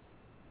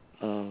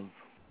of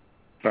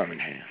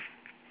Birmingham.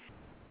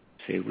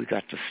 Say, we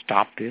got to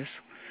stop this,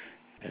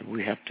 and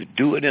we have to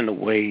do it in a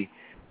way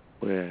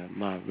where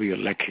my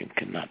re-election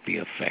cannot be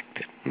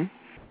affected.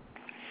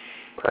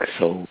 Right.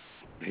 So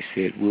they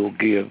said, we'll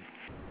give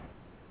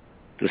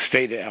the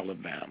state of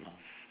Alabama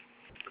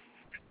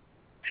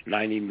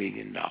 $90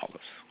 million.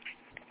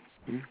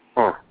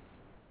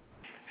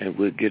 And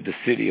we'll give the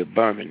city of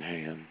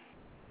Birmingham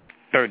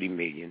 $30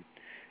 million,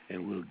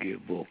 and we'll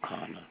give Bull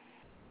Connor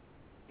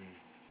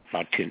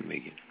about $10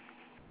 million.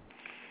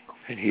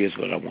 And here's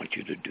what I want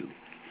you to do.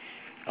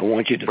 I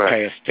want you to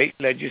pass state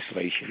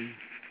legislation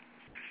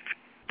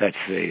that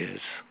says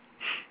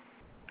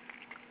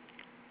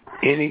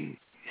any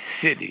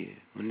city,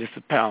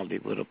 municipality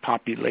with a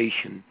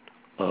population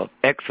of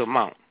X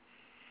amount,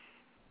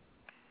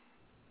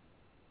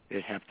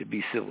 it have to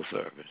be civil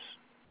service.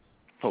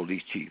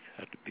 Police chief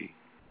had to be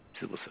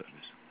civil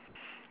service.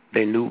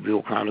 They knew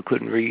Bill Connor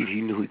couldn't read.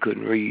 He knew he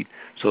couldn't read,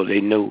 so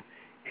they knew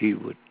he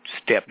would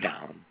step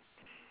down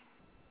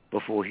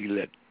before he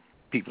let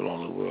people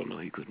all over the world know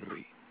he couldn't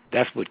read.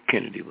 That's what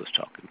Kennedy was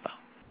talking about.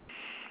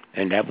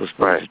 And that was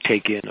supposed to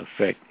take in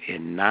effect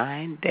in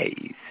 9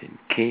 days, and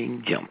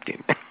King jumped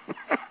him.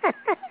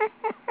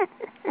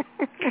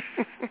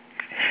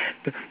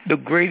 The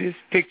greatest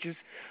pictures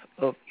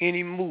of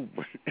any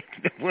movement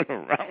that went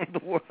around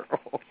the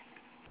world.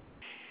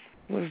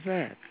 What's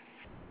that?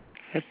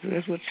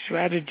 That's what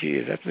strategy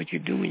is. That's what you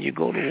do when you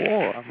go to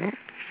war.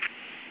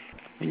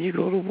 When you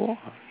go to war,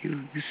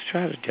 you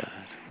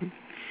strategize.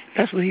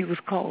 That's what he was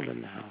called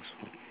in the house.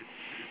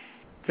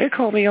 They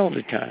call me all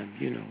the time,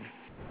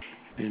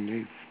 and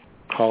they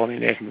call me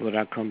and ask me what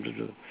I come to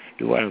do.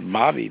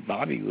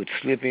 Bobby would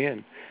slip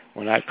in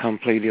when I come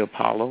play the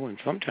Apollo, and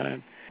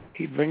sometimes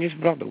he'd bring his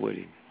brother with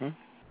him.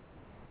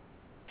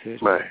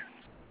 Right.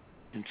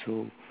 And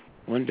so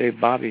one day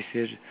Bobby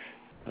said,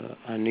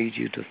 I need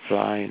you to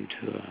fly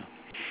into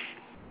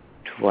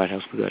to White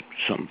House. We got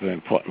something very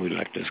important we'd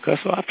like to discuss.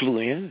 So I flew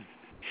in.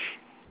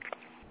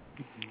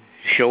 The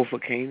chauffeur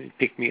came and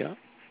picked me up.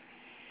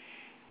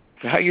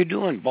 So, how you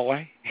doing,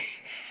 boy?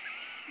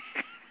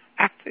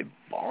 I said,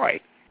 boy,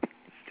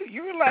 do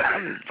you realize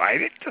I'm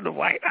invited to the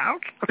White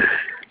House?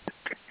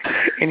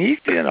 And he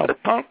sent a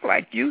punk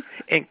like you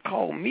and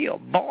called me a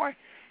boy?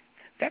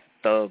 That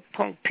thug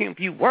punk pimp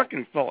you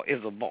working for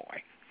is a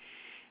boy.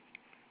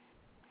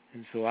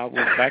 And so I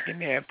went back in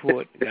the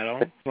airport, got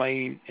on a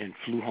plane, and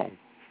flew home.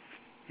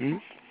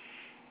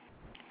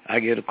 I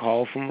get a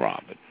call from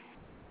Robert.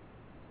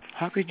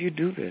 How could you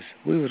do this?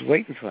 We was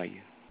waiting for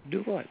you.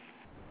 Do what?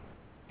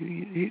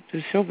 The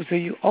chauffeur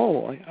said,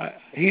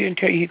 he didn't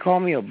tell you he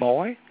called me a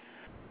boy?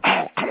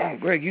 Oh, come on,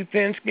 Greg, you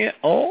thin-skinned?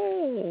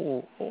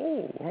 Oh,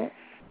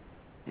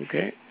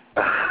 okay.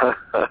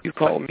 You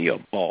called me a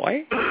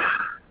boy?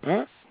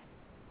 Huh?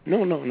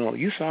 No,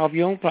 you solve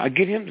your own problem.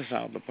 Get him to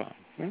solve the problem.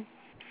 Huh?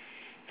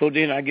 So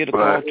then I get a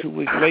call 2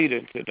 weeks later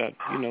and said,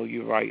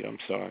 you're right, I'm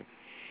sorry.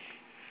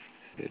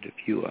 That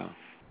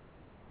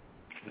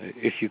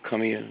if you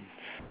come in,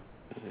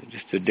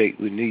 just the date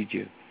we need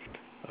you,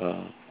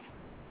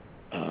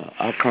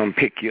 I'll come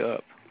pick you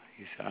up.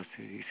 He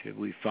said,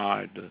 we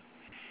fired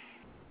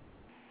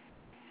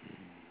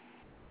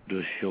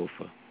the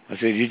chauffeur. I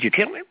said, did you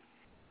kill him?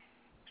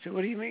 He said,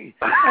 what do you mean?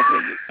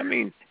 I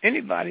said,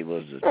 anybody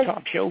was the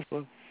top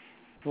chauffeur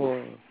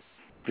for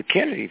the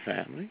Kennedy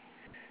family.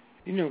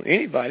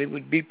 anybody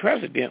would be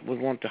president would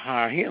want to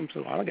hire him,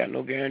 so I got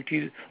no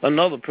guarantee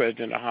another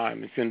president will hire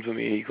him and send for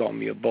me and he called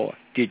me a boy.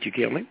 Did you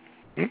kill him?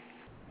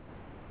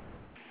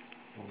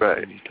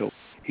 Right. And he told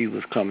he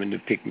was coming to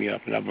pick me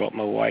up, and I brought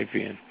my wife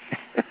in.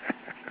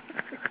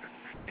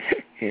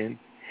 And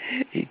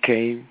he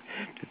came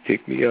to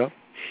pick me up,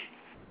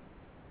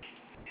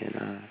 and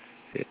I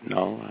said,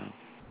 no,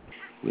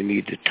 we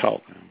need to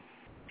talk.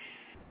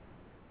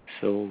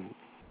 So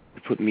he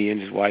put me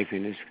and his wife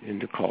in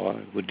the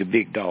car with the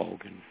big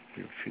dog, and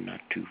if you're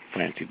not too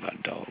fancy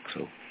about dogs.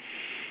 So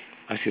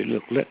I said,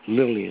 look, let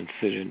Lillian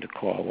sit in the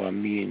car while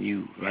me and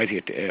you right here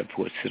at the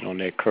airport sit on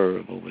that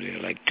curb over there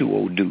like two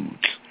old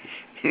dudes.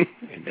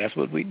 And that's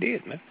what we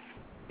did, man.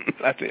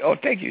 I said, oh,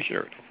 take your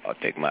shirt off.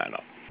 I'll take mine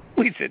off.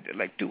 We sit there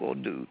like two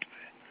old dudes,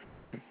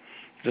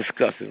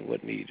 discussing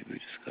what needed to be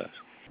discussed.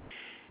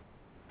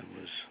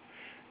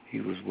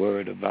 He was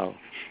worried about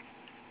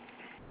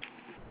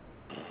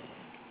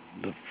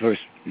the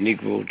first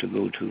Negro to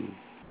go to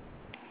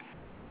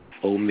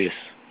Ole Miss,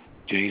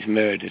 James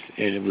Meredith,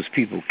 and it was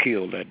people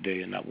killed that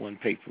day, and not one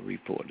paper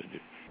reported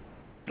it,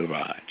 the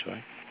riots,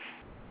 right?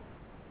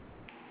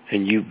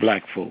 And you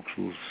black folks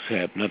will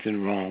have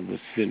nothing wrong with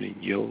sending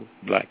your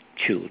black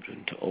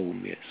children to Ole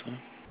Miss, huh?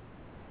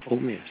 Ole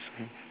Miss,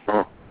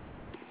 huh?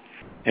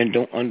 And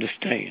don't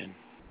understand,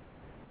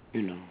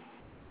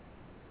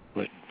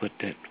 but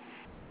that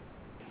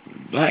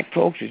black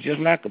folks are just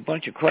like a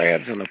bunch of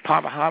crabs in a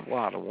pot of hot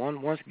water.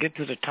 Once get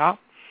to the top,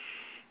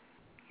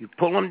 you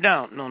pull them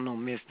down. No,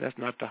 miss, that's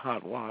not the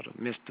hot water,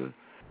 mister.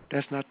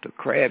 That's not the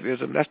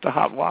crabism. That's the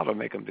hot water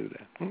make them do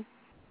that.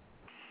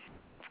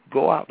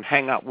 Go out and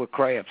hang out where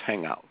crabs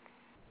hang out.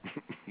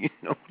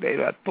 They're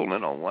not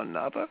pulling on one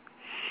another.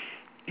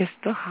 It's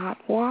the hot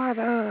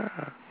water.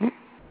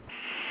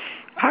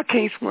 I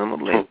can't swim a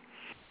lick.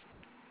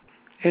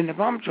 And if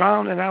I'm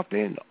drowning out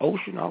there in the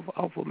ocean off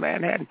of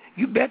Manhattan,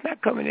 you better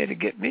not come in there to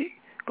get me,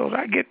 because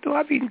I get through,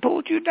 I've even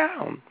pulled you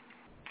down.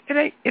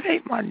 It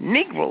ain't my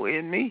Negro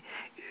in me.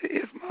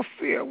 It's my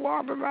fear of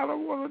water, and I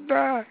don't want to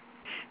die.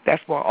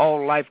 That's why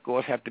all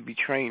lifeguards have to be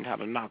trained how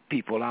to knock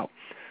people out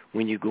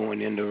when you're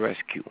going in to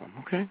rescue them,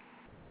 okay?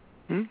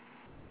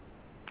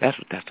 That's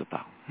what that's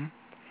about.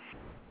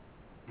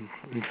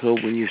 And so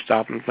when you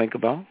stop and think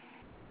about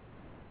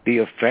the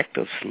effect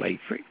of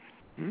slavery,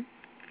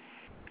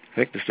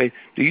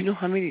 do you know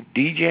how many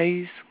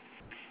DJs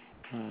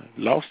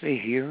lost their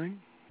hearing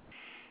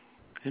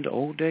in the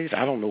old days?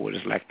 I don't know what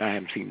it's like now. I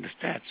haven't seen the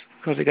stats,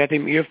 because they got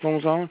them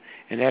earphones on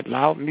and that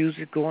loud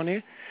music going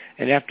in.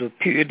 And after a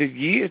period of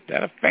years,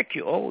 that affects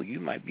you. Oh, you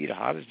might be the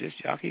hottest disc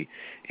jockey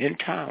in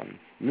town.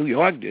 New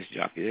York disc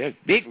jockey. That's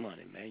big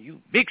money, man.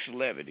 You big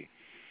celebrity.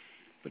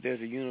 But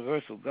there's a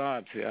universal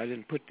God here. I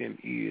didn't put them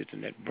ears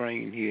and that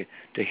brain here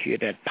to hear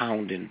that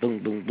pounding,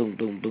 boom, boom, boom,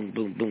 boom, boom,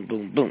 boom, boom,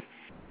 boom, boom.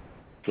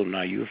 So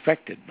now you're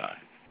affected by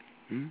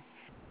it.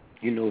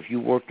 If you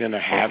worked in a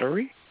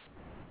hattery,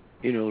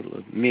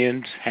 the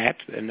men's hats,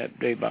 and that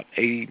day about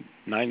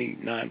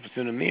 99%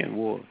 of men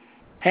wore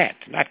hats,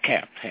 not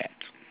caps, hats.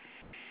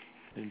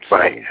 And so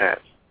right,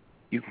 hats.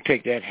 You can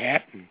take that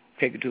hat and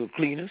take it to a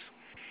cleaner's,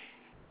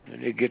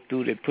 and they get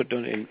through, they put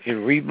them in and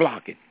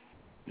reblock it.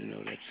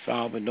 That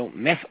solvent don't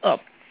mess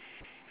up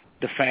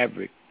the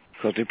fabric,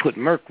 because they put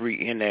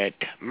mercury in that,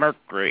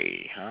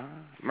 mercury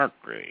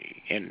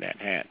in that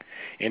hat.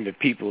 And the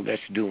people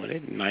that's doing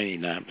it,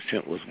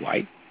 99% was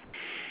white.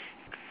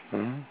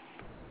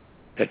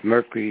 That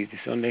mercury is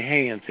on their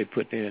hands, they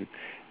put in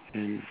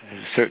a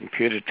certain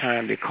period of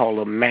time, they call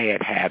them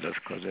mad hatters,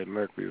 because that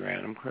mercury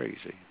ran them crazy.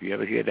 If you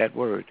ever hear that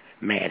word,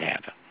 mad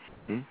hatter.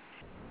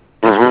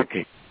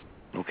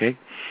 Okay?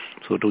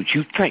 So don't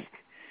you think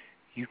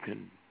you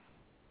can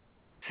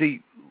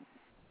see,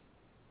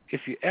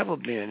 if you ever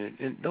been,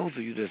 and those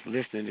of you that's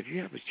listening, if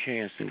you have a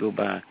chance to go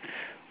by,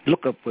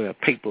 look up where a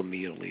paper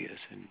mill is,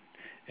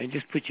 and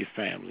just put your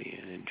family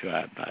in and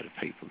drive by the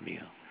paper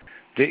mill.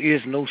 There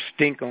is no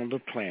stink on the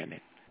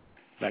planet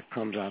that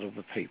comes out of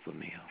a paper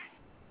mill.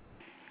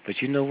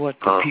 But you know what?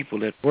 The people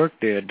that work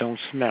there don't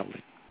smell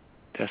it.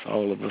 That's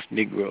all of us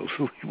Negroes.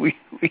 We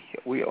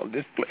on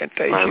this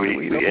plantation.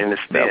 We in the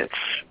stench.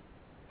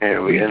 Yeah,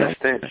 we in the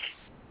stench.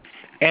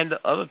 And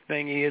the other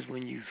thing is,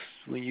 when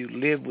you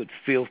live with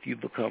filth, you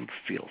become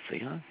filthy,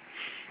 huh?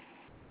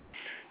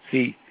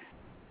 See,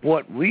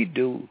 what we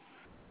do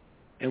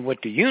and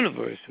what the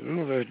universe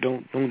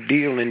don't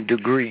deal in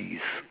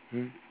degrees.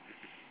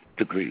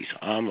 Degrees.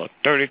 I'm a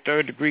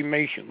 33rd degree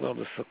Mason. Well,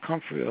 the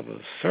circumference of a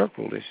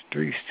circle is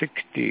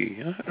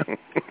 360. Huh?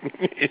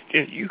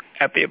 You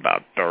happy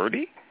about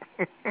 30?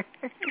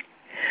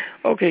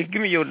 Okay,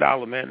 give me your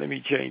dollar, man. Let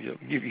me change it.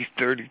 I'll give you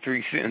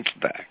 33 cents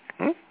back.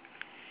 Huh?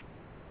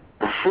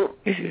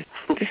 This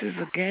is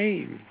a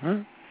game,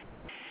 huh?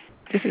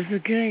 This is a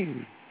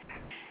game.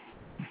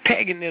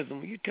 Paganism.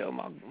 When you tell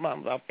my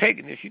mom about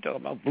paganism, you talk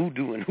about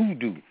voodoo and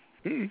hoodoo.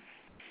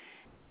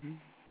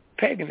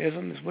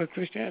 Paganism is where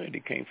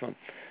Christianity came from.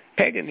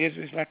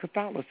 Paganism is like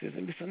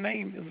Catholicism. It was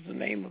the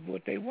name of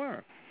what they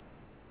were.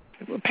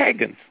 They were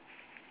pagans.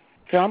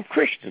 So I'm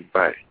Christian.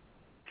 Right.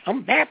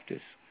 I'm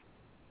Baptist.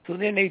 So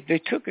then they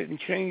took it and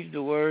changed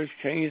the words,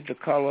 changed the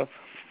color,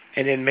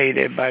 and then made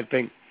everybody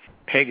think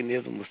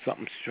paganism was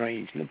something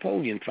strange.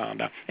 Napoleon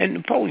found out. And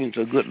Napoleon's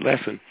a good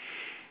lesson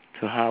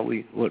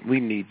to what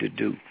we need to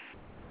do.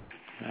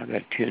 I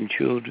got 10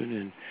 children,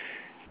 and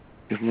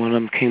if one of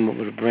them came up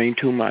with a brain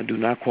tumor, I do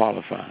not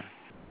qualify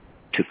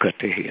to cut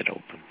their head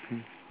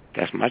open.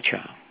 That's my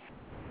child.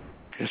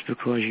 Just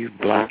because you're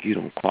black, you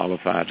don't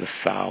qualify to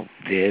solve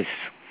this.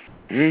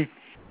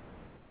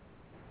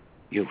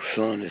 Your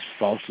son is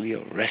falsely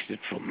arrested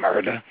for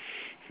murder.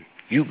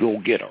 You go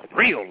get a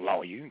real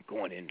lawyer. You ain't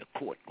going into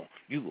court.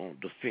 You going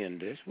to defend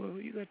this. Well,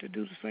 you got to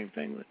do the same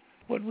thing with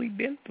what we've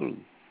been through.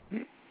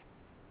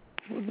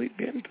 What we've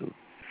been through.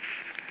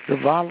 The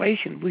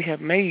violation we have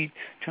made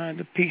trying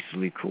to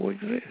peacefully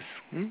coexist.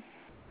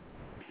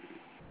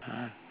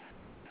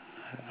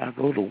 I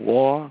go to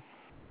war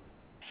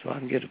so I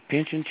can get a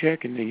pension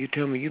check, and then you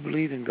tell me you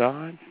believe in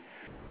God?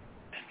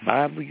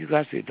 Bible, you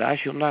guys say, thou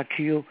shalt not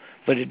kill,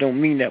 but it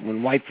don't mean that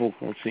when white folk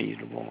gonna send you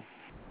to war.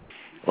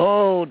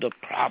 Oh, the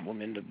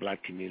problem in the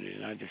black community,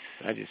 and I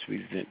just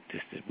resent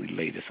this, that we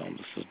lay this on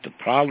the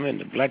problem in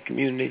the black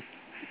community,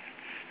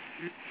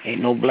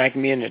 ain't no black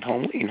men at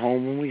home. We ain't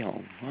home when we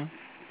home, huh?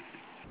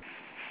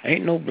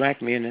 Ain't no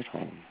black men at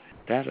home.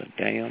 That's a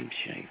damn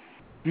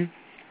shame.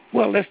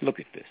 Well, let's look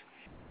at this.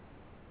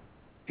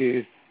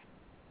 If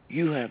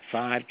you have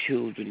 5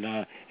 children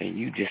now and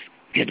you just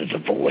get a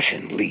divorce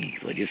and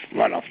leave or just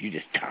run off, you're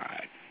just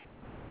tired,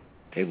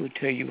 they will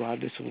tell you how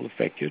this will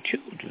affect your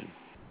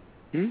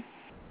children.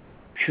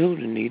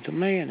 Children need a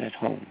man at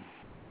home.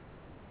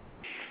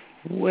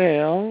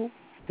 Well,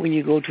 when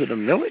you go to the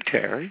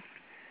military,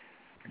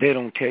 they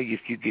don't tell you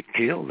if you get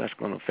killed, that's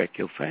going to affect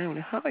your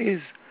family. How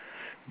is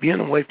being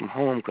away from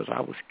home because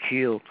I was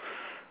killed,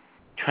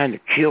 trying to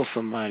kill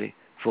somebody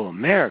for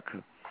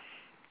America,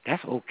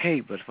 that's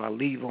okay, but if I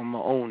leave on my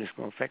own, it's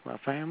going to affect my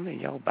family,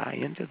 and y'all buy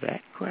into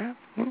that crap?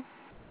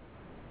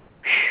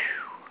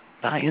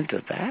 Buy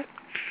into that?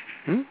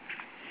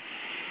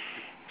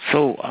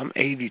 So I'm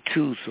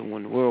 82, so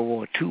when World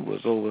War II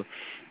was over,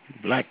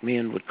 black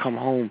men would come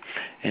home,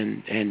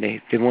 and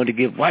they wanted to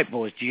give white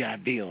boys GI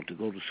Bill to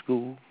go to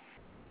school,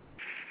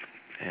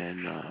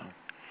 and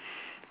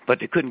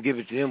but they couldn't give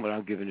it to them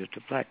without giving it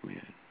to black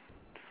men.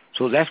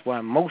 So that's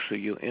why most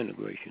of your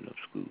integration of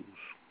schools,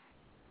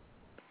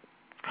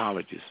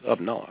 colleges up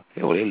north,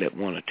 they let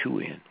 1 or 2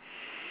 in.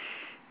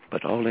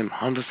 But all them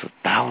hundreds of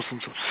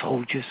thousands of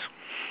soldiers,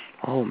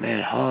 oh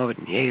man, Harvard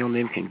and Yale and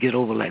them can get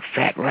over like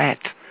fat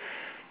rats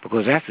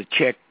because that's a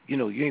check.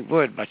 You ain't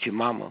worried about your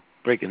mama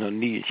breaking her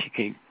knee and she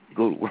can't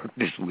go to work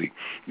this week.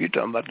 You're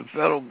talking about the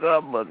federal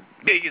government,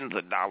 billions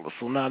of dollars.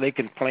 So now they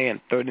can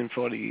plan 30 and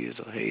 40 years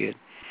ahead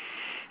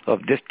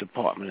of this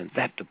department and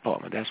that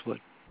department. That's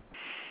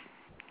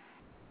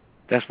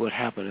what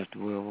happened after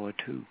World War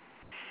II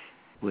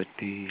with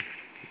the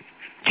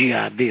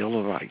GI Bill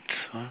of Rights,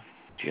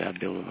 GI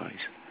Bill of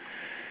Rights.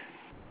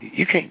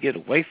 You can't get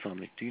away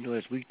from it.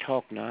 As we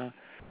talk now,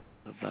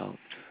 about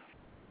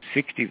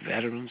 60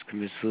 veterans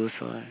commit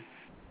suicide.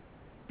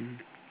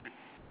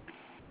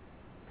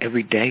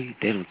 Every day,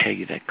 they don't tell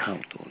you that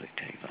count, though. They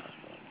tell you about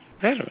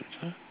veterans,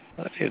 huh?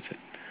 What is it?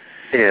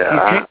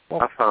 Yeah,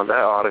 I found that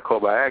article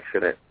by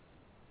accident.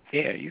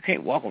 Yeah, you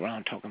can't walk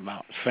around talking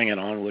about singing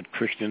Onward,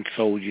 Christian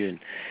Soldier,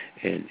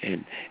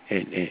 and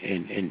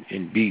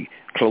be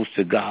close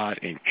to God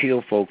and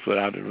kill folks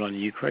without it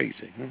running you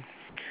crazy.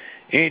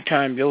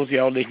 Anytime those of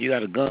y'all listen, you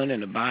got a gun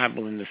and a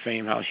Bible in the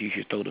same house, you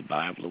should throw the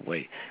Bible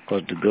away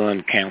because the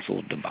gun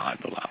cancels the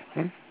Bible out.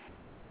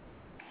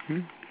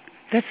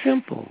 That's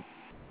simple.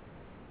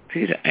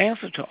 See, the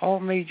answer to all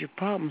major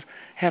problems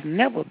have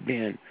never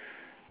been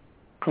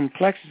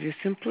complexity,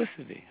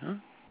 simplicity,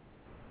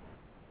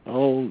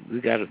 Oh,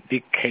 we got a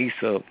big case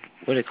of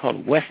what they call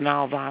West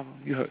Nile virus.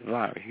 You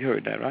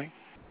heard that, right?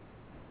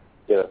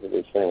 Yeah, that's what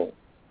they're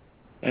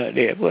saying.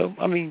 Yeah, well,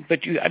 I mean, but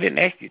I didn't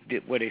ask you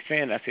what they're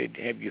saying. I said,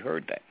 have you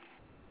heard that?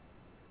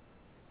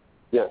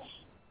 Yes.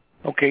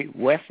 Okay,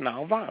 West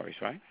Nile virus,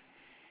 right?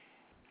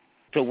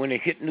 So when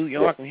it hit New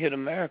York and hit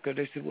America,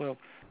 they said, well,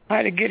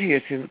 how did it get here?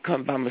 It said it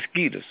come by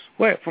mosquitoes.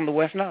 Where? From the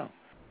West Nile.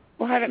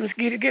 Well, how did that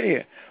mosquito get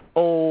here?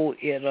 Oh,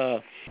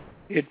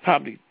 it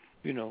probably,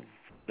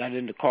 got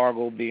in the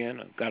cargo bin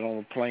or got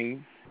on a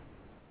plane.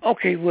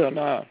 Okay, well,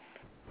 now,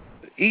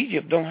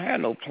 Egypt don't have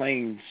no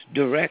planes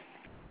direct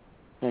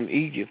from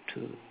Egypt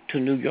to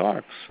New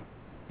York.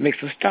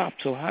 Makes a stop.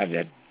 So how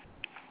did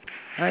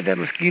that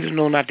mosquito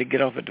know not to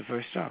get off at the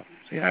first stop?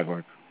 See how it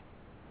works?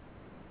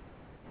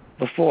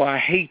 Before I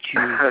hate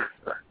you,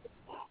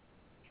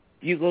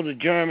 you go to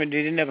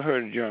Germany, they never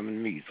heard of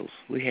German measles.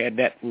 We had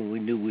that when we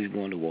knew we was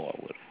going to war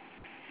with them.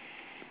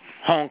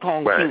 Hong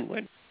Kong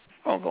flu.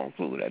 Hong Kong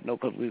flu that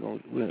because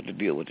we have to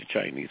deal with the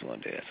Chinese one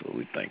day. That's what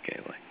we think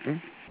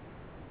anyway.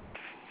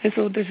 And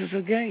so this is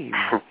a game.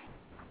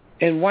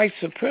 And white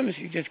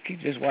supremacy just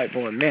keeps this white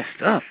boy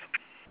messed up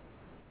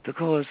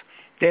because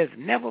there's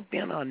never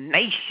been a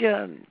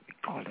nation,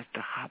 regardless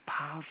of how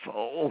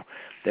powerful,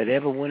 that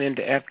ever went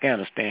into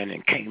Afghanistan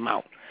and came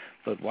out.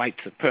 But white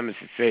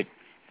supremacy said,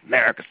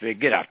 America said,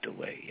 get out the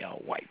way,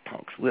 y'all white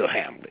punks. We'll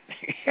handle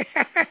it.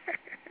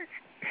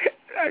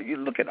 You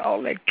look at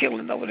all that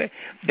killing over there.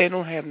 They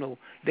don't have no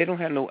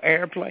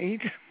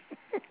airplanes.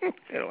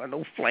 They don't have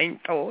no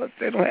flamethrowers.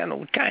 They don't have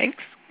no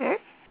tanks. Huh?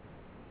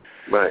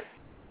 Right.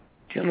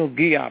 General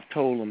Giap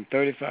told them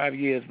 35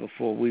 years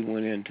before we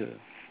went into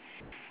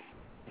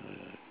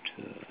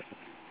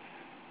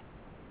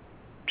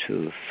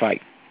to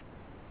fight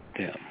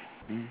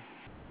them.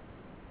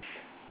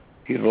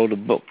 He wrote a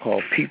book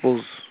called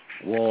People's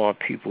War,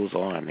 People's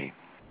Army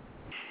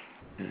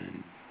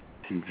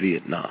in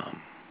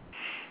Vietnam.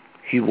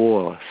 He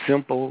wore a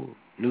simple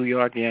New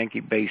York Yankee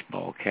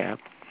baseball cap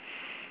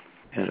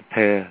and a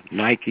pair of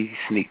Nike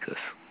sneakers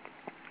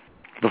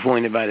before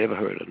anybody ever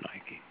heard of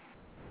Nike.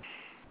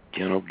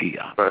 General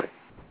Giap. Right.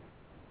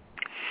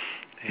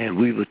 And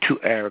we were too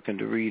arrogant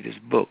to read his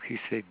book. He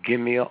said, give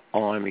me an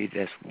army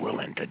that's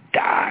willing to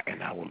die,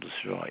 and I will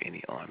destroy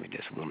any army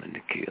that's willing to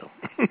kill.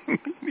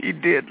 He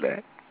did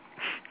that.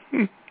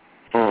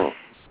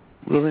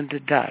 Willing to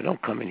die.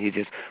 Don't come in here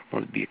just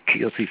want to be a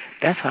kill. See,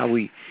 that's how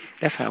we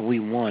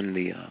won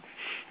the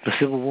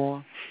Civil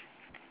War.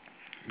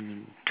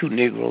 Two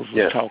Negroes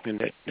were talking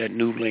that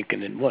knew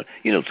Lincoln, and one,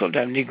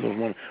 sometimes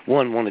Negroes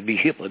want to be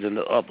hipper than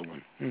the other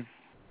one.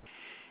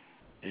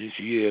 And he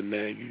said, yeah,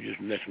 man, you just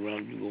mess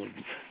around. You're going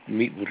to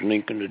meet with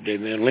Lincoln today,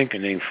 man.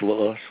 Lincoln ain't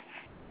for us.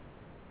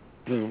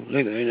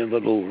 Lincoln ain't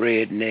but a little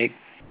redneck.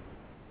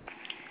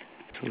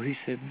 So he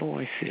said,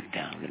 boy, sit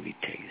down. Let me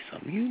tell you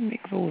something. You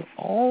Negroes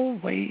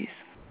always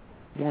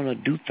want to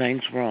do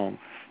things wrong.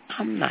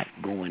 I'm not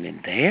going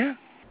in there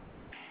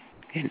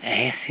and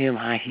ask him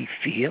how he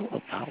feel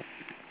about it.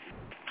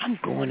 I'm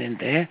going in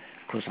there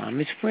because I'm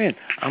his friend.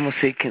 I'm going to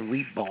say, can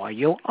we borrow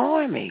your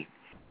army?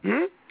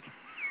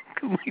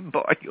 Can we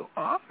borrow your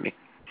army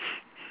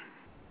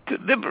to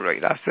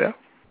liberate ourselves?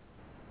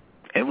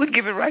 And we'll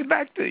give it right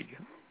back to you.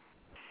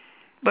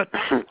 But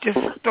just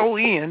throw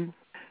in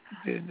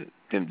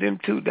them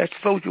two, that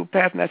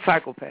sociopath and that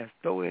psychopath.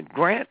 Throw in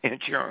Grant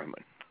and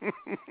Sherman.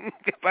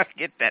 If I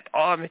get that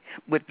army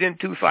with them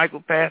two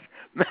psychopaths,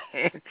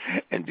 man.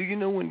 And do you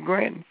know when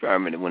Grant and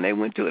Sherman, when they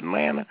went to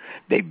Atlanta,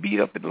 they beat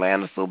up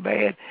Atlanta so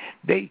bad,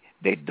 they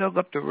dug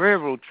up the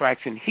railroad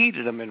tracks and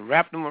heated them and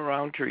wrapped them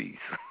around trees.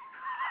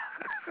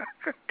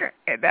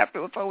 And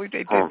afterwards, always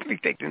they please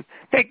take them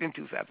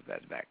two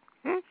psychopaths back.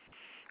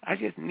 I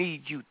just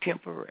need you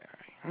temporary.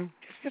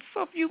 Just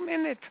for a few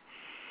minutes.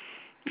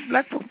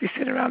 Black folks be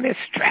sitting around there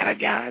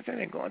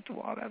strategizing and going through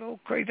all that old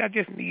crazy. I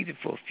just need it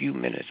for a few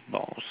minutes,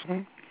 boss.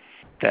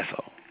 That's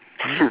all.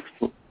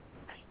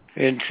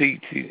 And see,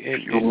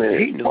 and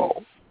he knew.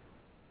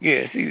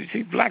 Yeah,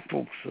 see, black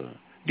folks.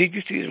 Did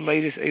you see the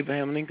latest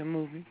Abraham Lincoln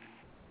movie?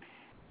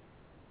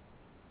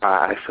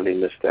 I actually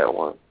missed that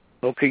one.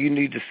 Okay, you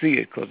need to see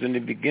it because in the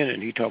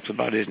beginning he talks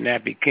about his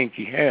nappy,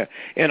 kinky hair,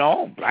 and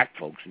all black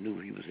folks knew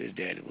his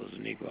daddy was a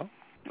Negro.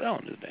 We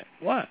all knew that.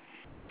 Why?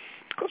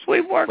 Because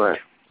we worked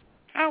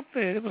out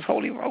there. It was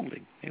holy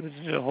rolling. It was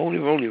a holy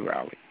roly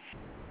rally.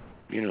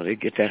 They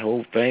get that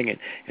whole thing,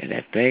 and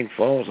that thing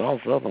falls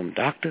off of them.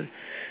 Doctor,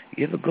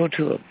 you ever go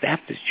to a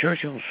Baptist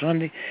church on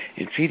Sunday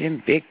and see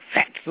them big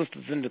fat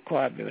sisters in the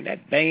choir, and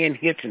that band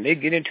hits and they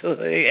get into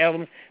their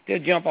element, they'll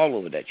jump all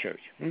over that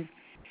church.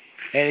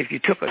 And if you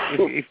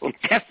if you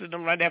tested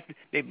them right after,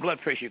 their blood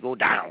pressure go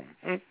down.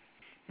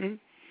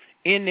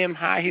 In them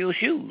high heel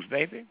shoes,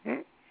 baby.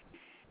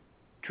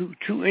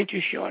 2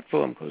 inches short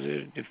for them because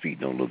their feet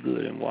don't look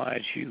good in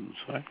wide shoes,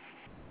 right?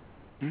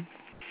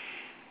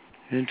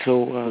 And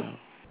so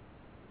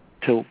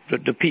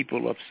the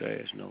people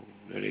upstairs know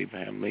that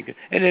Abraham Lincoln,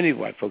 and any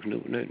white folks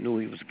knew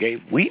he was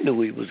gay. We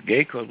knew he was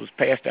gay because it was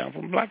passed down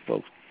from black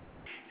folks.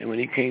 And when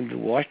he came to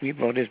Washington, he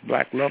brought his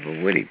black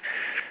lover with him.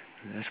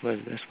 That's what.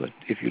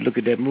 If you look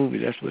at that movie,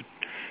 that's what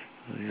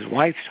his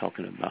wife's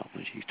talking about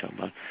when she's talking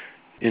about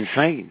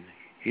insane.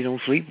 He don't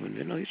sleep with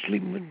he's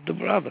sleeping with the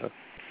brother,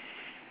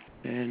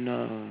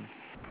 and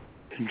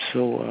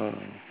so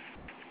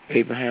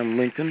Abraham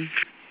Lincoln.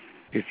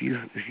 If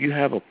you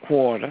have a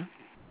quarter,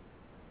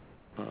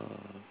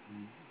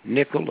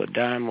 nickel, a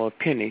dime, or a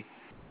penny,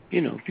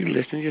 if you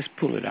listen, just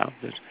pull it out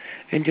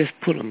and just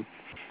put them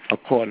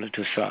according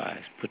to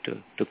size. Put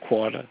the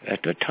quarter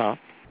at the top.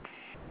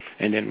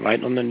 And then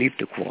right underneath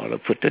the quarter,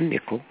 put the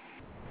nickel.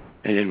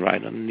 And then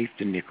right underneath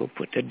the nickel,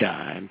 put the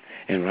dime.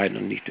 And right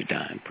underneath the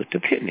dime, put the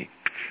penny.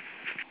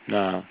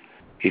 Now,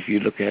 if you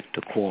look at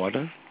the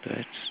quarter,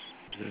 that's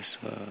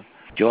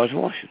George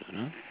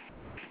Washington.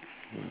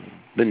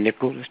 The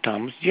nickel is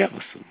Thomas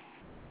Jefferson.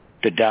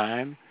 The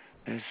dime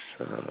is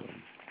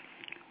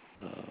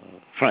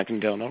Franklin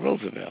Delano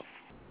Roosevelt.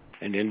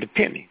 And then the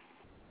penny.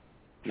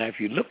 Now, if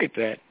you look at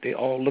that, they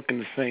all look in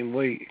the same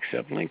way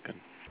except Lincoln.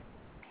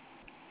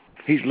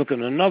 He's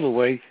looking another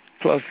way,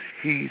 plus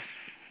he's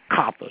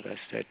copper. That's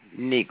that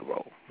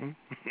Negro.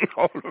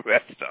 All the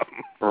rest of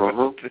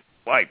them,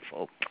 white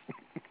folk.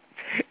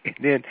 and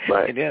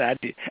then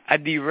I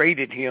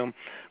derated him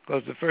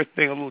because the first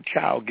thing a little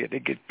child they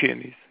get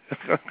pennies.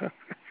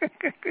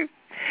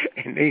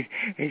 And they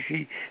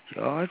see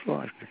George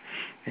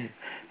Washington,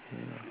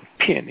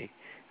 Kenny.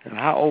 And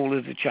how old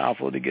is the child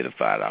for to get a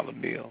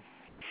 $5 bill?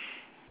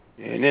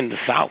 And in the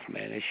South,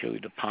 man, they show you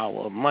the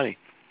power of money.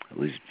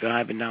 We was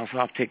driving down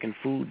south, taking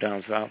food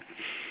down south,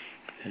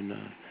 and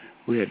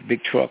we had a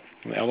big truck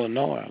from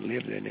Illinois. I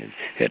lived in it.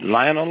 Had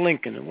Lionel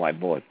Lincoln, a white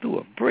boy, threw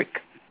a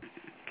brick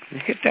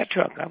and hit that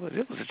truck.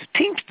 It was a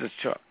Teamster's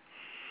truck.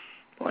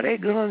 Boy, their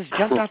guns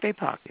jumped out their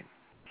pocket.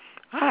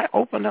 I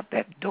opened up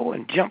that door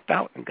and jumped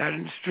out and got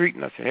in the street,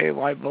 and I said, hey,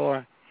 white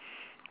boy,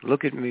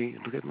 look at me,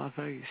 look at my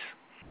face.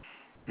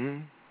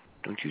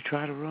 Don't you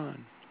try to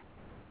run.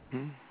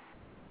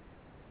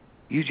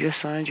 You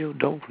just signed your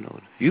dope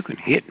note. You can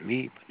hit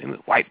me, but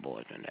them white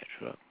boys in that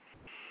truck.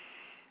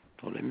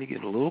 So let me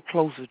get a little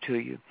closer to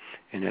you,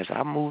 and as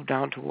I move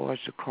down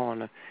towards the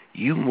corner,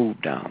 you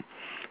move down.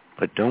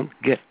 But don't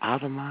get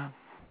out of my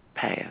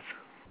path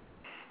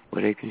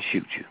where they can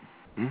shoot you.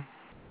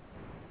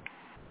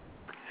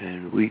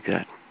 And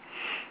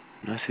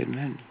I said,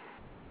 man,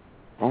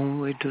 on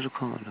the way to the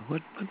corner,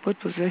 what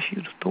possessed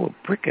you to throw a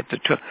brick at the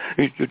truck?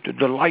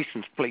 The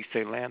license plate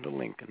say Land of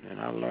Lincoln, and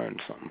I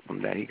learned something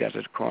from that. He got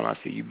to the corner, I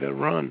said, you better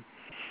run.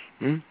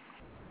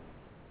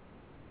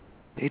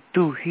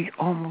 He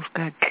almost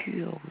got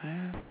killed,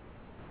 man.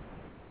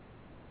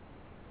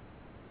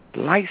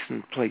 The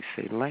license plate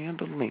say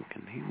Land of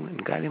Lincoln. He went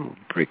and got him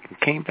a brick and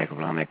came back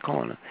around that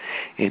corner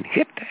and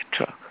hit that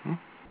truck.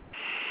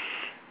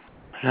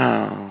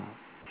 Now,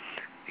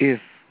 if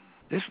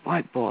this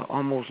white boy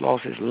almost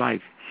lost his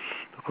life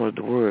because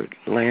the word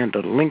Land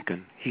of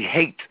Lincoln, he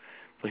hates,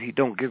 but he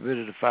don't get rid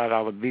of the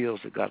 $5 bills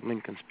that got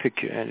Lincoln's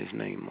picture and his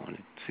name on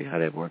it. See how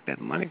that worked,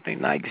 that money thing?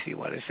 Now you see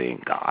why they say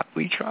in God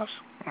we trust.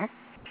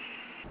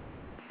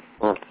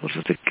 Those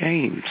are the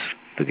games.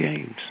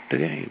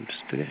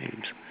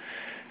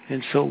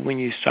 And so when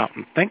you stop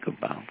and think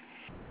about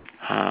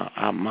how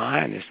our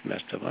mind is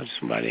messed up,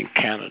 somebody in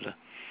Canada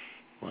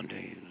one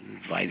day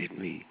invited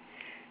me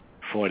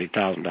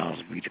 $40,000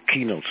 to be the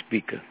keynote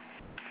speaker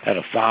at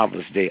a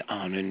Father's Day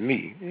honoring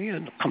me.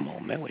 Come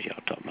on, man, what y'all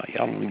talking about?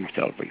 Y'all don't even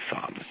celebrate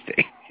Father's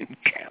Day in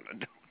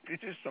Canada.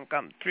 It's just some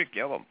kind of trick.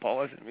 Y'all gonna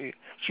poison me,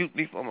 shoot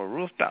me from a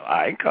rooftop.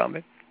 I ain't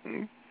coming.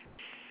 I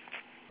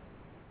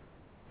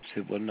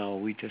said, well, no,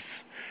 we just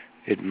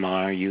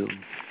admire you,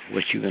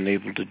 what you've been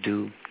able to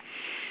do.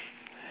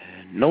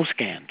 And no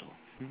scandal.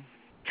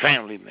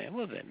 Family man,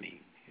 what does that mean?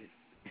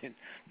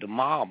 The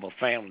mob of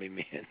family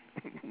men.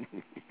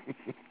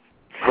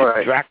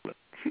 Right. Dracula,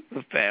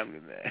 a family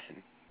man.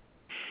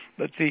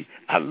 But see,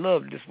 I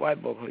love this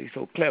white boy because he's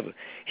so clever.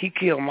 He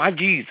killed my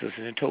Jesus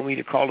and told me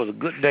to call it a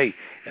good day,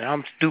 and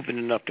I'm stupid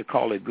enough to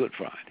call it Good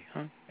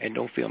Friday, and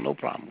don't feel no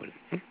problem with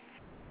it.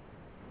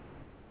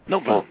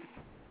 No problem.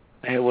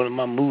 I had one of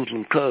my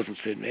Muslim cousins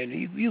said, man,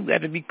 you got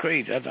to be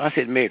crazy. I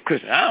said, Merry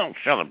Christmas. I don't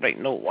celebrate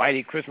no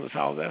whitey Christmas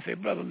holiday. I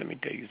said, brother, let me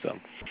tell you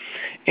something.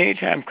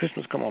 Anytime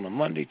Christmas come on a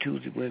Monday,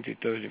 Tuesday, Wednesday,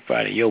 Thursday,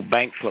 Friday, your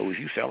bank closed,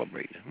 you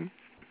celebrate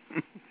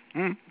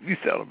it. You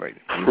celebrate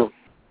it.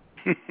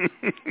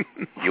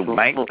 Your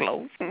bank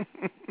closed.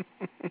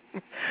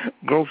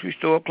 Grocery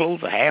store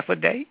closed a half a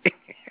day.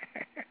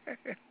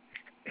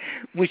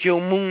 With your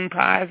moon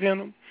pies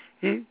in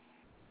them.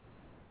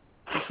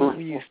 So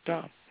when you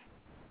stop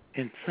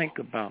and think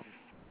about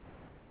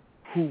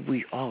who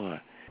we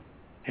are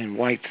and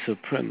white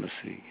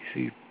supremacy.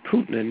 See,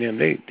 Putin and them,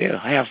 they're a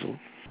hassle,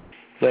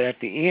 but at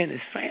the end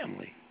it's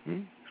family.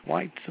 It's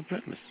white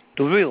supremacy.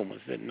 The real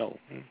ones that know.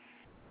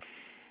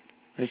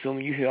 And so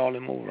when you hear all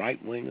them old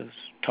right-wingers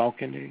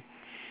talking,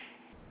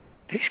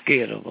 they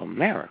scared of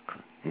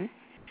America.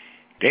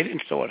 They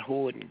didn't start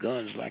hoarding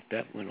guns like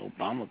that when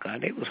Obama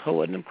got. They was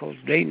hoarding them because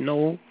they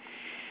know,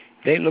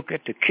 they look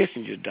at the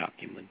Kissinger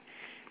document.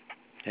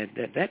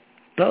 That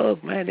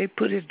thug, man, they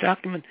put his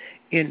document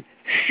in,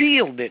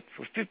 sealed it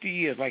for 50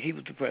 years like he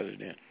was the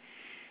president.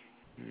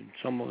 And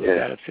some of us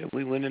got upset.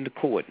 We went into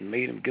court and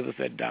made him give us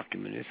that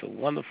document. It's a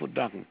wonderful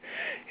document.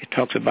 It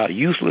talks about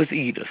useless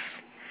eaters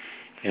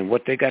and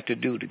what they got to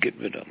do to get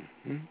rid of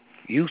them.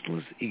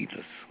 Useless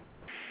eaters.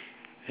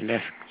 And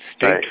that's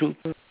state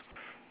troopers,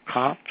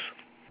 cops,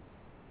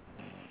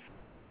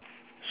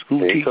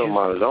 school teachers. He's talking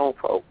about his own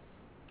folks.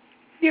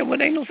 Yeah,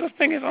 well, ain't no such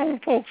thing as own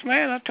folks,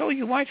 man. I told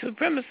you white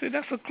supremacy,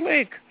 that's a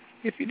clique.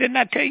 If you did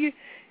not tell you,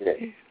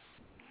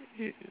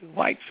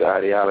 white. It's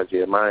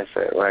ideology, a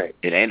mindset, right.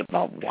 It ain't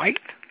about white.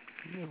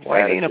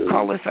 White ain't a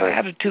color, it's an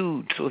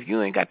attitude. So if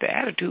you ain't got the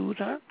attitude,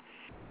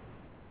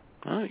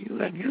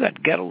 you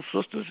got ghetto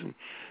sisters and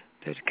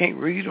that can't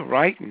read or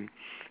write and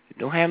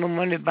don't have no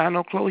money to buy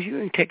no clothes.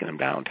 You ain't taking them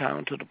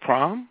downtown to the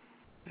prom.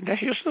 And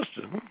that's your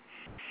sister.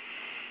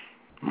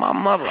 My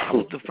mother, I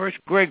was the first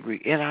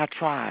Gregory in our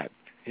tribe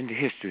in the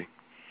history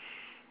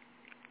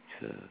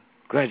to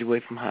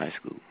graduate from high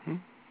school.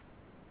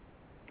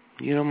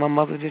 You know my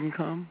mother didn't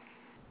come?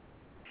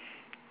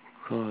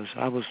 Because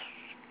I was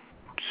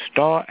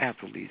star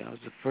athlete. I was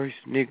the first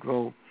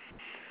Negro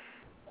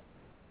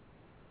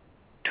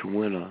to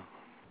win a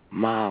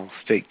mile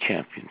state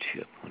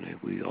championship.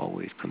 We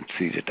always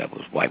conceded that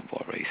was white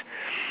boy race.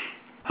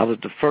 I was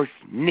the first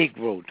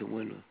Negro to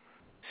win a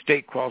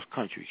state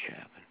cross-country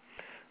champion.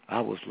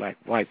 I was like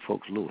white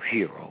folks' little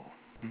hero.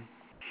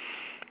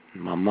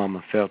 My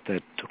mama felt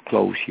that the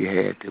clothes she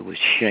had, it would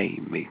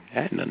shame me. It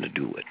had nothing to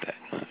do with that.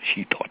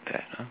 She thought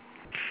that.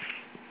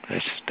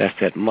 That's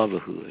that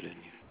motherhood in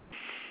you.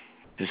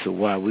 And so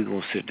why we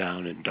going to sit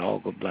down and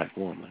dog a black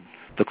woman?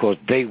 Because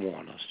they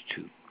want us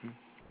to.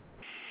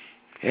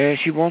 Yeah,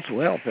 she wants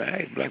welfare.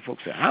 Hey, black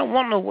folks say, I don't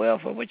want no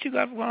welfare. What you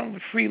got wrong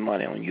with free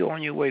money when you're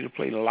on your way to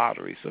play the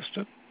lottery,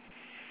 sister?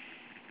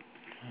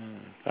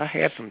 If I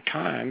had some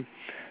time,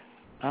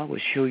 I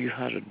would show you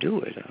how to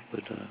do it. I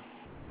would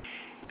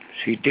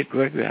see Dick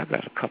Gregory. I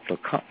got a couple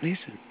of companies,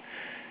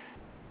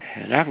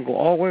 and I can go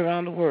all the way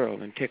around the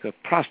world and take a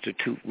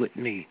prostitute with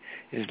me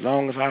as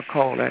long as I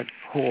call that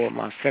whore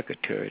my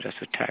secretary. That's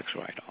a tax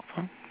write-off,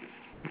 huh?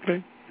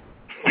 Okay.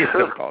 You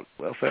still call it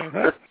welfare,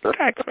 huh?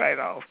 Tax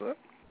write-off, huh?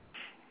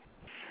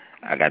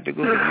 I got to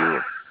go to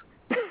Europe.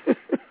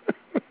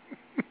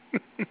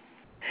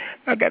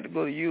 I got to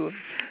go to Europe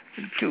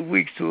in 2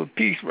 weeks to a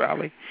peace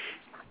rally.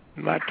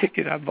 My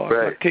ticket, I bought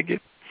my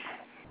ticket.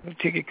 The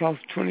ticket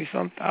cost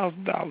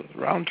 $20,000,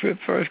 round trip,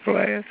 first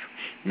class.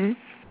 You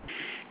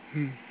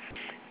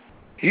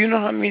know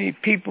how many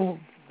people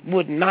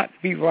would not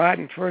be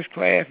riding first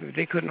class if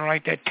they couldn't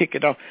write that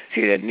ticket off?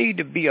 See, there need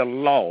to be a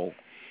law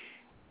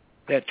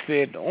that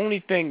said the only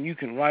thing you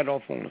can write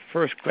off on the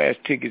first class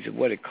tickets is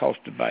what it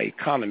costs to buy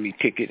economy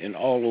ticket, and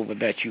all over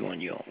that you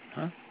on your own,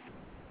 huh?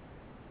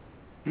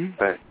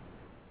 Right.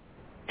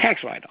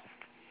 Tax write-off.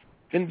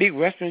 Them big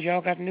restaurants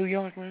y'all got in New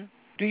York, man.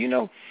 Do you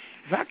know,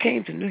 if I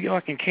came to New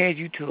York and carried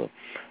you to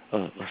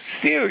a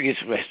serious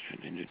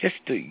restaurant, and just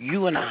to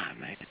you and I,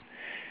 man,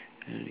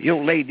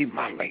 your lady,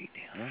 my lady,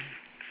 huh?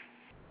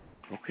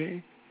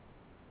 Okay?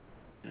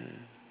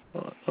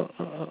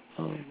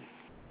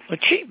 A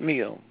cheap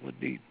meal would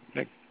be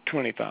like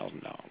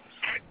 $20,000.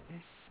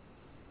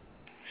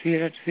 See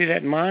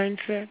that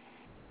mindset?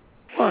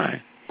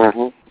 Why?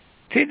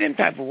 See, them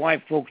type of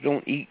white folks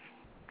don't eat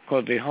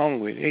because they're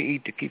hungry. They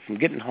eat to keep from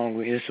getting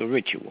hungry. It's a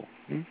ritual.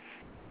 And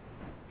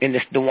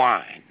it's the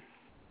wine.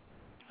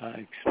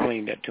 I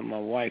explained that to my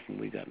wife when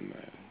we got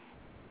married.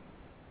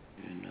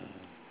 And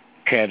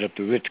carried up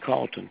to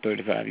Ritz-Carlton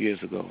 35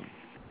 years ago.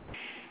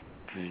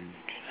 And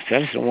I said,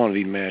 I just don't want to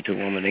be married to a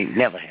woman that ain't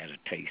never had a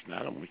taste. Now,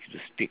 I don't want you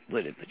to stick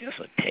with it, but just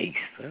a taste,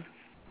 huh?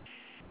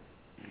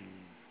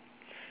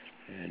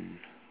 And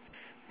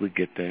we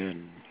get there,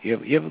 and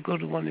you ever go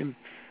to one of them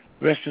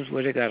restaurants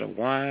where they got a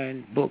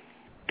wine book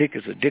thick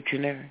as a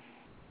dictionary?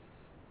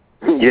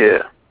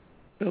 Yeah.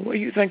 So what do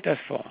you think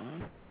that's for,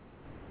 huh?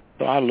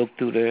 So I looked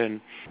through there, and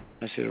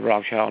I said,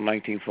 Rothschild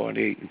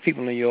 1948, and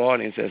people in your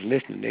audience that's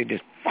listening, they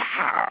just,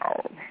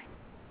 wow.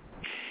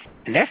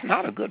 And that's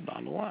not a good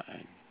bottle of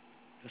wine.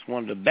 That's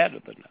one of the better,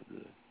 but not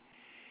good.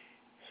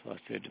 So I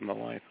said to my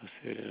wife, I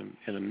said,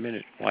 in a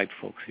minute, white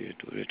folks here at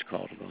the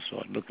Ritz-Carlton are going to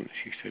start looking.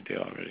 She said, they're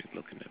already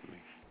looking at me.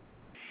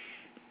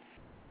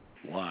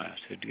 Why? I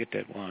said, get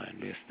that wine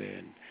list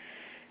there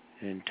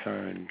and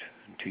turned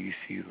until you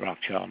see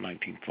Rothschild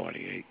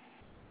 1948.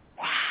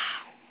 Wow.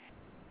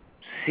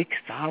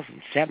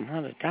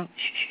 $6,700. Shh.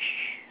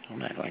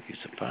 Don't act like you're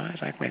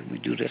surprised. Act like we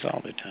do this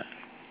all the time.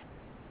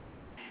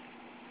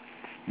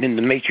 Then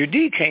the maitre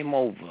d' came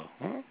over,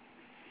 huh?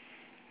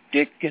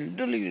 Dick and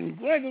Dilly and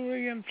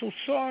Gregory, I'm so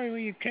sorry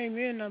when you came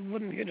in. I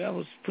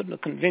was putting a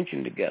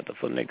convention together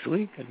for next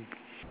week. And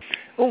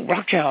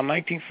Rothschild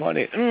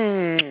 1948.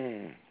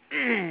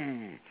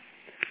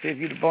 If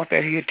you'd have bought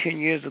that here 10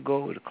 years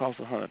ago, it would have cost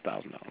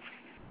 $100,000.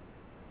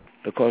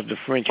 Because the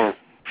French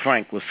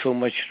franc was so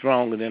much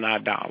stronger than our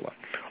dollar.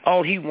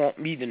 All he want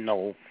me to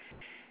know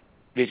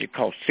is it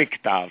cost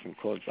 $6,000,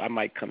 because I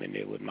might come in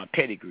there with my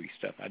pedigree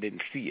stuff. I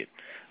didn't see it.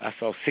 I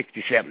saw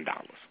 $67.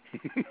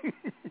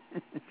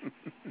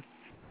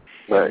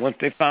 Right. Once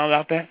they found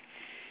out that,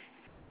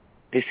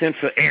 they sent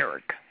for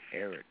Eric.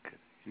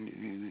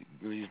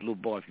 These little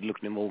boys, if you look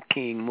at them old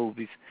King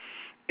movies,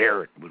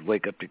 Eric would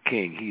wake up the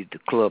King. He's the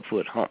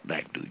clubfoot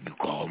humpback dude. You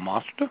call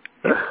master?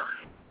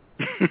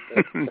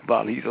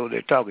 While he's over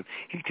there talking,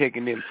 he's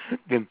taking them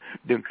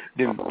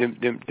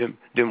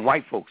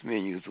white folks'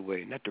 menus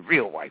away, not the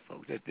real white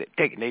folks. They're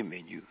taking their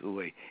menus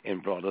away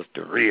and brought us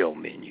the real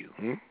menu.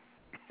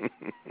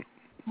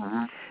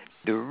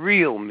 The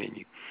real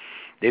menu.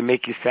 They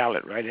make your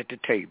salad right at the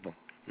table.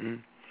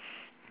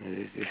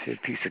 It's a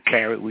piece of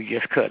carrot. We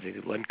just cut it.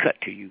 It wasn't cut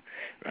to you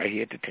right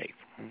here at the table.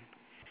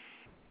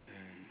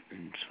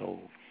 And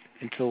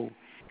so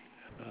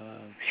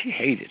she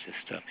hated this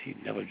stuff. She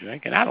never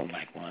drank, and I don't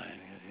like wine.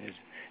 There's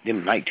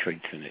them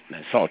nitrates in it,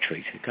 and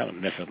saltrates. It kind of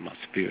mess up my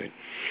spirit.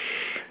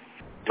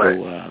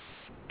 So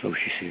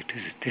she said,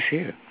 "This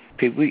here."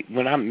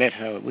 When I met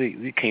her,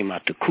 we came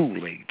out the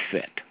Kool-Aid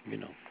set, you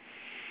know.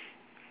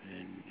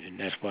 And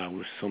that's why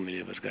so many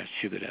of us got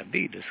sugar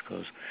diabetes,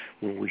 because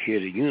when we hear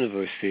the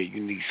universe say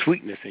you need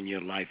sweetness in your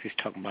life, it's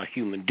talking about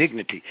human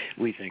dignity.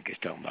 We think it's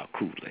talking about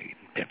Kool-Aid,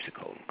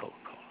 Pepsi-Cola, and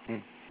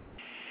Coca-Cola.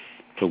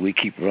 So we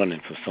keep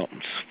running for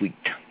something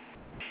sweet.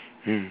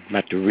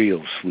 Not the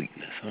real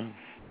sweetness, huh?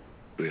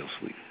 Real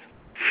sweetness.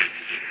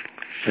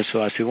 And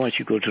so I said, why don't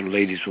you go to the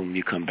ladies' room,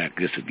 you come back,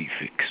 this will be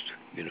fixed,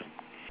 you know.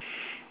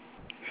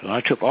 So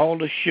I took all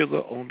the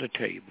sugar on the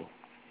table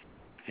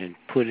and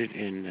put it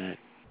in that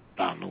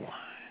bottle of wine.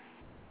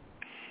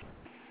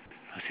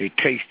 I said,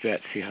 taste that,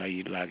 see how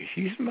you like it.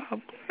 She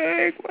smiled,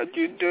 Greg, what'd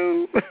you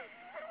do?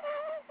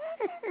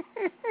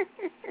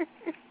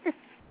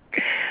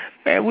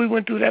 Man, we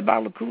went through that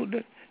bottle of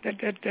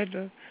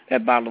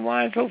that bottle of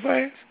wine so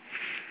fast.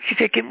 She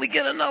said, can we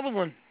get another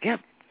one? Yep.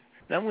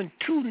 Now, when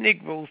two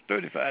Negroes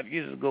 35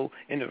 years ago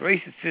in the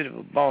racist city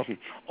of Boston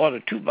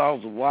ordered 2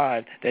 bottles of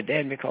wine that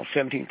damn near cost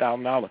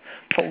 $17,000,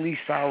 police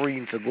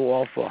sirens will go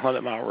off for a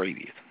 100-mile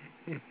radius.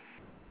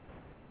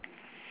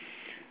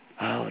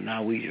 Oh,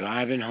 now we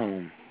driving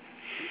home.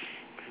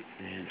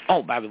 And,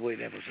 oh, by the way,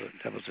 that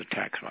was a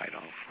tax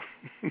write-off.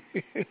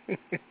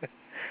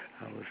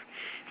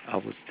 I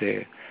was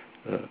there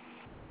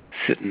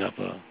setting up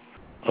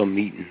a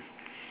meeting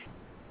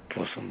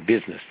for some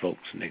business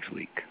folks next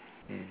week.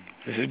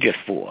 This is just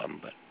 4 of them,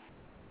 but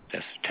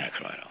that's a tax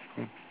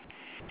write-off.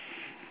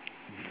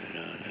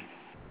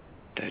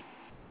 That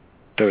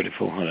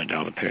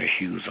 $3,400 pair of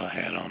shoes I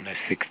had on, that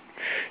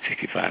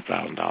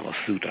 $65,000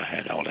 suit I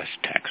had, all that's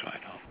tax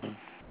write-off.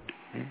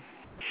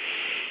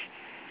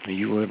 And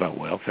you worry about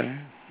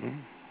welfare?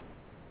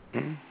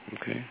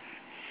 Okay.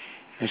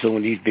 And so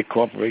when these big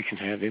corporations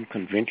have them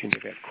conventions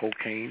that have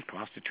cocaine,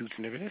 prostitutes,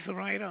 and everything, it's a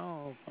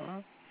write-off,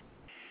 huh?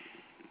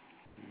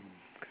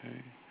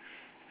 Okay.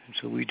 And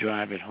so we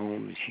drive it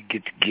home, and she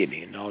gets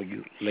giddy, and all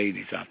you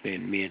ladies out there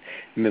and men,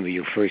 remember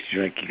your first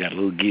drink, you got a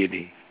little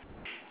giddy.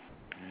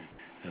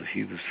 So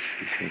she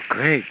said,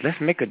 Greg,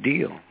 let's make a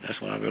deal. That's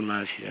when I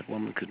realized that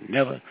woman could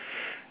never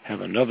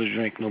have another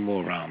drink no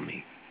more around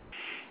me.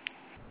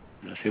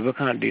 And I said, what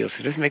kind of deal? She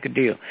said, let's make a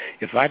deal.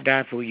 If I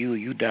die for you,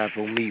 you die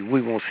for me,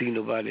 we won't see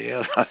nobody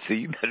else. I said,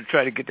 you better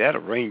try to get that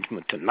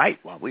arrangement tonight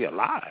while we're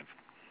alive.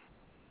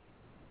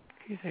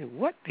 He said,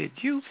 what did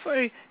you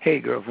say? Hey,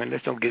 girlfriend,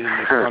 let's don't get into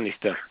this funny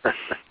stuff.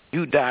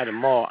 You die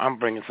tomorrow, I'm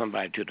bringing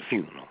somebody to the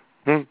funeral.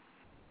 Do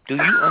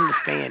you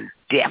understand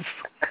death?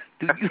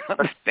 Do you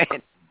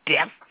understand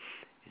death?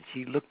 And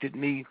she looked at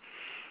me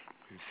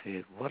and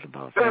said, what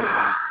about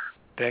that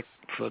respect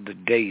for the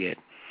dead?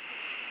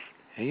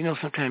 And you know,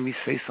 sometimes you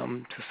say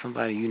something to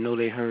somebody, you know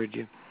they heard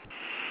you.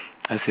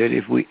 I said,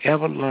 if we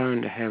ever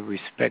learn to have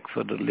respect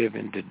for the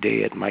living, the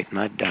dead might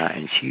not die.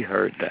 And she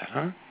heard that,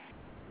 huh?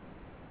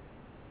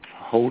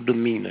 Whole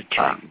demeanor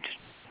changed.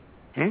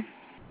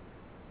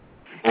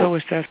 So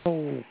it's that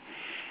the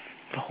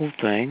whole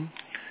thing.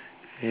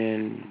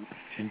 And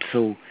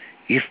so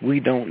if we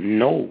don't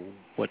know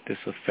what this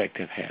effect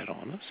have had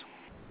on us,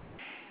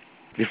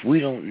 if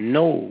we don't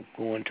know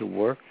going to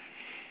work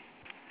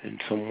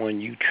and someone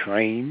you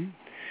train,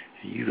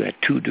 and you got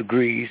 2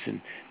 degrees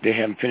and they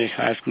haven't finished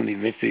high school and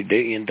eventually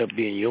they end up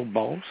being your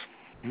boss.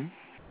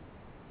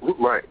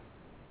 Right.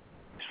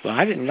 So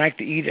I didn't like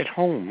to eat at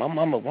home. My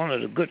mama was one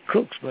of the good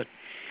cooks, but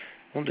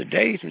on the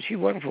days when she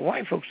working for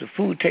white folks, the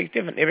food tastes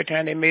different. Every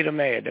time they made her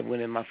mad, that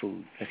went in my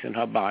food. That's in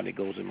her body,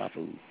 goes in my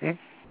food.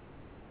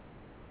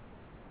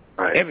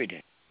 Right. Every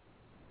day.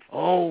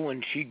 Oh,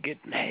 and she get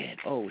mad.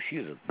 Oh,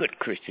 she's a good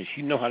Christian.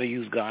 She know how to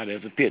use God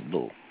as a pit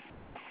bull.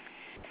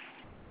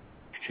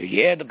 So,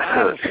 yeah, the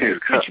Bible says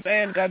the rich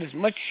man got as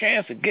much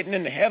chance of getting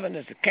into heaven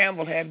as the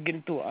camel had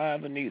getting through an eye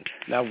of a needle.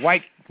 Now,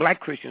 black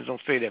Christians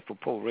don't say that for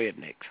poor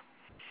rednecks.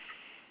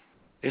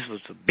 This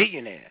was a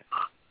billionaire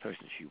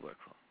person she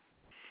worked for.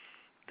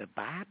 The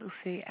Bible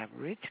says a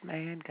rich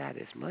man got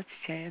as much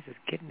chance of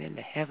getting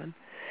into heaven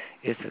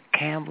as a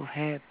camel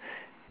had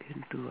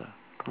getting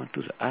going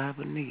through the eye of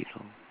a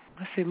needle.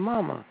 I said,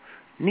 Mama,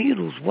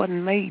 needles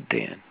wasn't made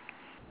then.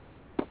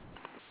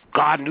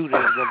 God knew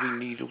there was going to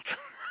be needles.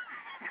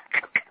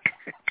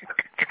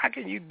 How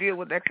can you deal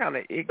with that kind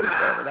of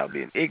ignorance without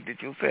being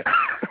ignorant yourself?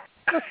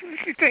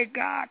 She said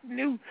God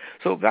knew.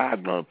 So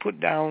God's going to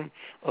put down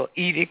an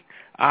edict,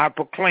 I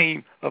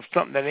proclaim, of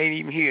something that ain't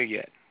even here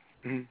yet.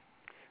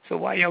 So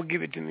why y'all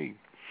give it to me?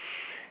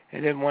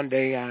 And then one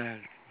day I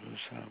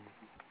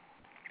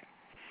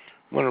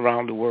went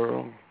around the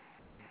world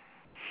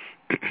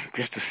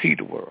just to see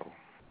the world.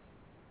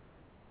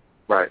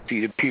 Right. See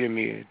the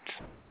pyramids.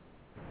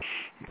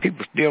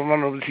 People still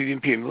run over to see them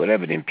pyramids.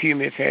 Whatever them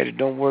pyramids had, it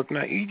don't work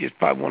now. Egypt's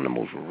probably one of the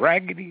most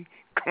raggedy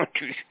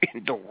countries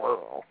in the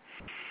world.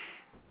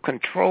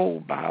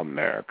 Controlled by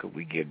America.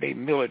 We give their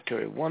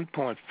military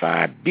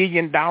 $1.5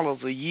 billion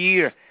a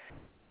year.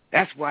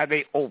 That's why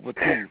they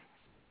overthrew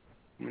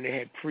when they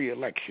had free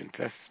elections.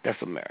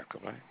 That's America,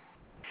 right?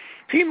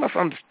 So you must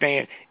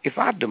understand, if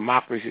our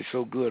democracy is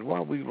so good, why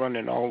are we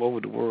running all over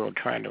the world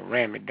trying to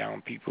ram it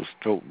down people's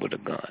throat with a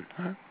gun,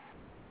 huh?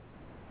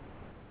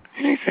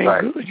 Anything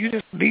right. Good, you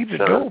just leave the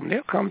door and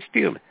they'll come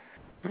steal it.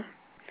 Huh?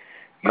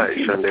 Right,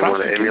 so they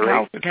want to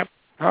emulate?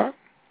 Huh?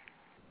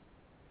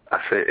 I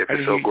said, if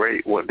it's so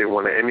great, what they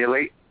want to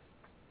emulate?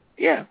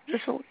 Yeah,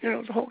 just so,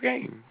 it's a whole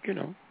game,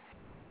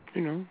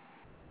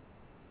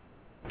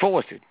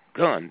 Force it,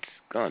 guns.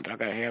 I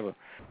got to have a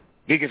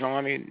biggest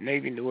army and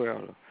navy in the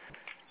world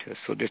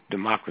so this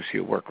democracy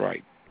will work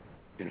right,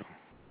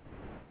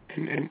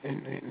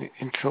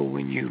 And so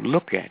when you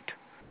look at,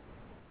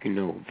 you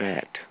know,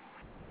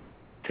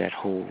 that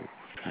whole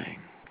thing,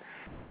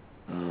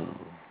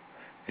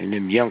 and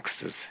them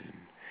youngsters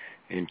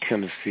in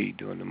Tennessee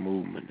during the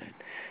movement that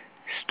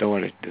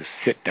started the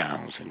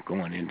sit-downs and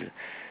going into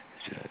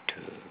to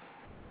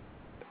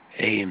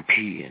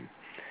A&P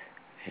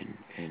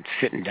and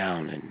sitting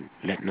down and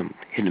letting them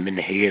hit them in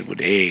the head with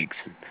eggs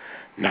and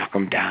knock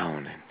them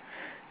down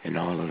and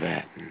all of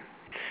that.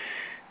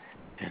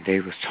 And they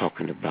was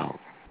talking about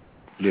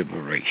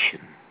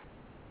liberation,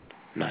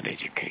 not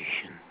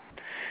education.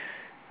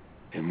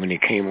 And when they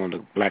came on the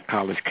black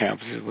college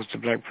campuses, it was the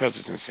black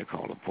presidents that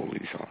called the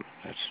police on them.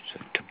 That's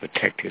to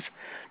protect his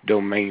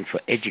domain for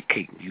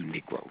educating you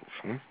Negroes.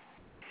 Huh?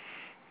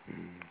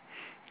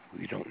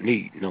 We don't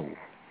need no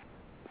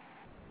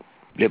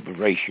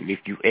liberation if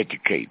you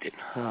educated.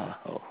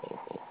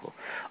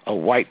 A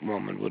white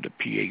woman with a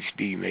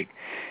PhD make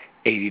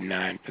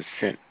 89%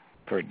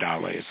 per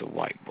dollar as a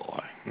white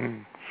boy.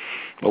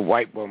 A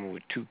white woman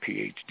with 2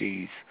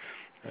 PhDs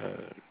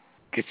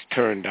gets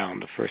turned down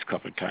the first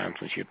couple of times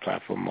when she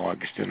applied for a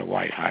mortgage than a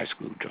white high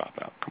school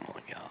dropout. Come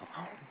on, y'all.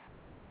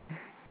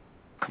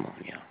 Come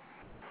on, y'all.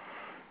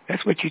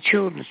 That's what your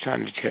children's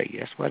trying to tell you.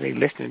 That's why they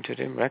listening to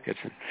them records.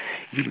 And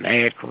you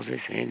mad because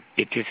they're saying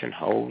bitches and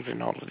hoes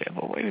and all of that.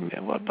 But wait a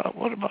minute, what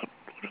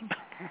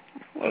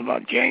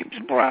about James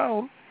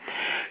Brown?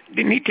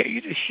 Didn't he tell you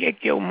to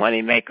shake your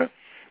moneymaker?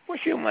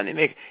 What's your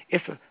moneymaker?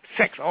 It's a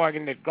sex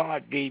organ that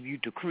God gave you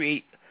to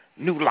create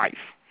new life.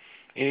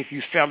 And if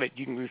you sell it,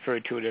 you can refer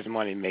to it as a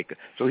moneymaker.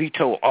 So he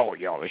told all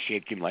y'all to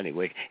shake your money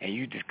away, and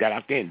you just got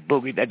out there and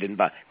boogied. That didn't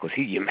bother, because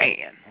he's your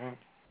man. Huh?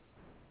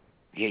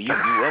 Yeah, you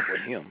grew up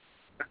with him.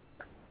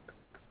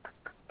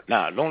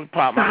 Now, the only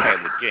problem I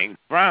had with James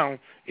Brown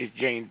is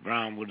James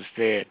Brown would have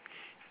said,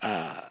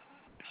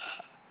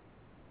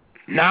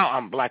 now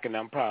I'm black and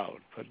I'm proud.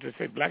 But to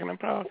say black and I'm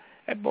proud,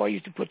 that boy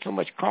used to put so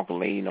much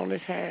concoline on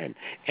his hair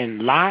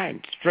and lie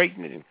and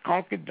straighten it and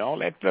conk it and all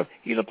that stuff.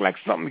 He looked like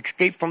something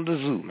escaped from the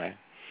zoo, man.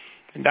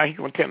 And now he's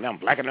going to tell me I'm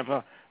black and I'm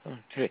proud.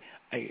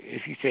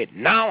 If he said,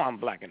 now I'm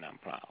black and I'm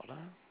proud, huh?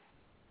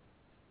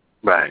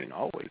 Right. Ain't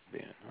always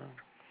been, huh?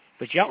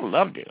 But y'all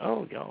loved it.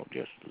 Oh, y'all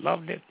just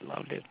loved it.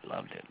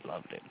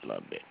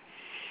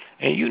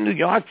 And you New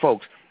York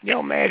folks,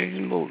 y'all mad at these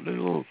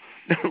little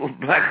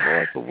black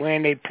boys for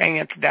wearing their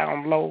pants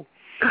down low.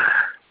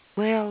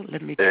 Well,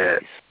 let me tell you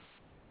something.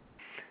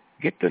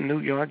 Get the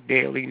New York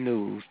Daily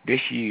News this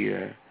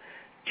year,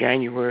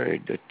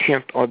 January the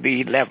 10th or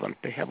the 11th.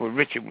 They have a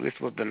ritual. This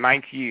was the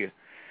 9th year.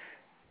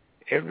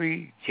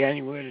 Every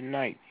January the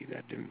 9th, you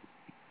got them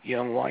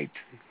young whites.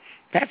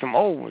 Had some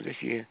old ones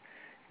this year.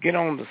 Get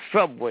on the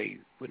subway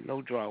with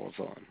no drawers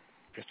on,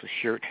 just a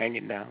shirt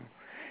hanging down,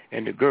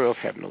 and the girls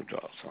have no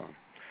drawers on.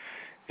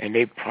 And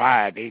they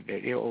pride,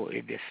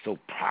 they're so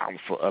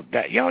proudful of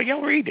that.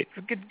 Y'all read it.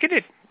 Get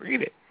it.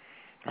 Read it.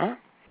 Huh?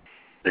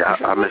 Yeah,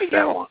 I missed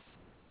that one.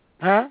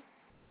 Huh?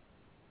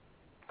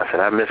 I said,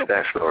 I missed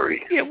that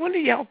story. Yeah, when do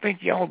y'all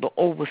think y'all the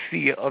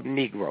overseer of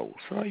Negroes?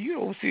 Huh? You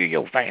the overseer of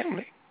your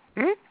family.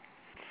 I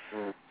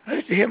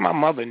used to hear my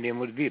mother and them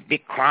would be a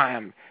big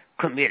crime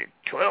committed.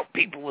 12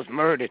 people was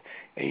murdered,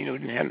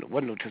 and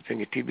wasn't no such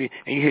thing as TB.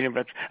 And you hear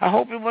them, I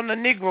hope it wasn't a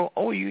Negro.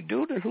 Oh, you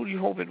do? Then who do you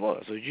hope it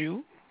was? A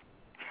Jew?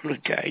 I'll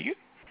tell you.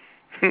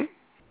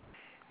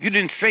 You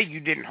didn't say you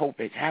didn't hope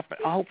it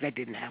happened. I hope that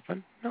didn't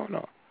happen.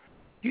 No.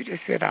 You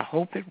just said, I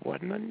hope it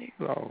wasn't a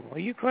Negro. Are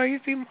you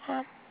crazy,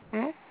 Mom?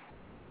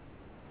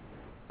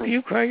 Are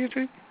you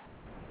crazy?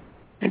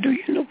 And do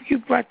you know, you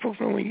black folks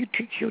know when you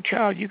teach your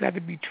child, you got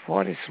to be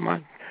twice as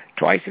smart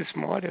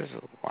as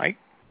a white?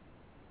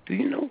 Do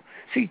you know?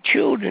 See,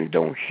 children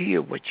don't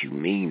hear what you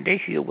mean. They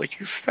hear what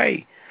you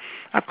say.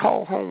 I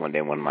called home one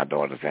day, one of my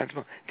daughters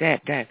answered,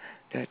 Dad.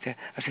 I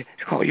said,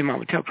 call your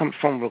mama. Come to the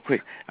phone real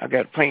quick. I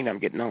got a plane I'm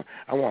getting on.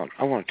 I want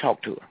to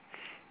talk to her.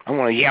 I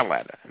want to yell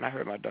at her. And I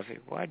heard my daughter say,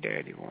 why,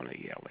 Daddy, want to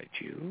yell at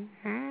you?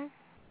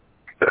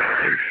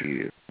 They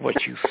hear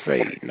what you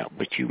say, not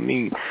what you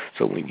mean.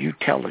 So when you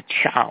tell a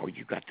child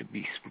you got to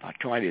be smart,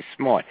 trying to be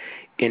smart,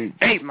 in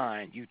their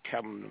mind, you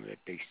tell them that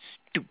they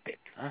stupid,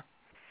 huh?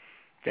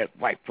 That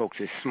white folks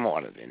is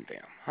smarter than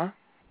them, huh?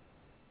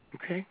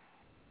 Okay?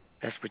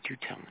 That's what you're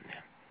telling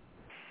them.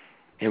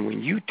 And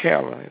when you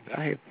tell her,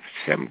 I have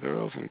 7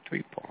 girls and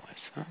 3 boys,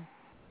 huh?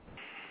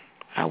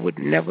 I would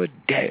never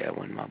dare,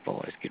 when my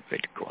boys get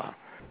ready to go out,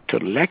 to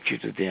lecture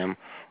to them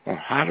on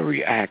how to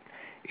react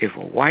if a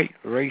white,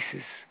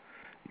 racist,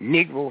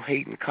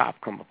 Negro-hating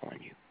cop come upon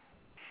you.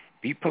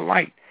 Be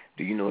polite.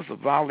 Do you know it's a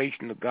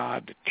violation of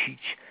God to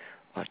teach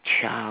a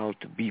child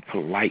to be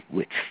polite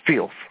with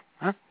filth,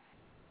 huh?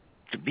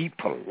 To be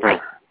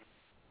polite,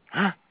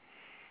 huh?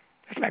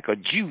 It's like a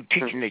Jew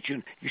teaching that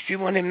you see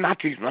one of them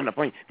Nazis run up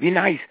on you. Be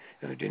nice,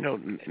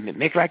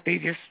 make like they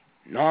just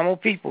normal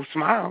people.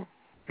 Smile.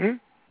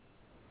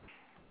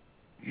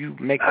 You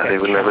make that they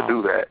would child, never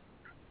do that.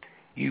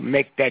 You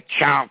make that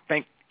child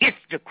think it's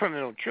the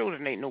criminal.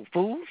 Children ain't no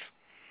fools.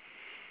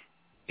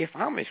 If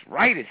I'm as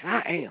right as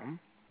I am,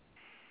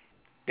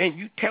 then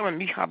you telling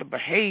me how to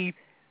behave.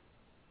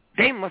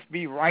 they must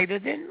be righter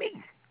than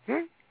me.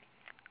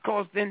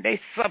 Because then they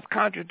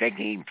subconscious, they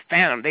can even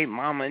fathom their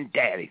mama and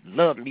daddy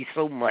love me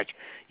so much,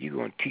 you're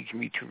going to teach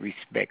me to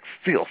respect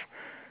filth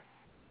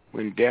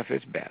when death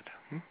is better.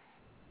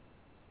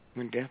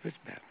 When death is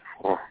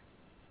better.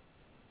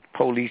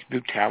 Police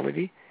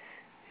brutality,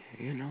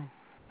 you know.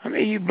 I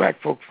mean, you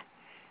black folks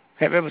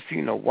have ever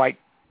seen a white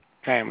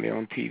family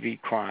on TV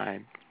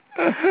crying?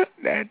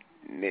 That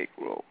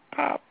Negro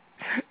pop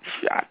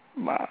shot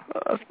my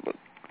husband,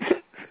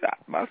 shot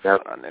my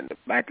son in the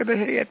back of the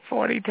head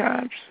 40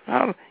 times.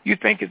 How you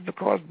think it's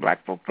because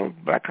black cops don't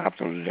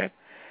do that?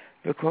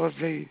 Because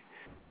they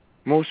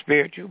more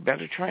spiritual,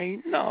 better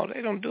trained? No,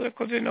 they don't do it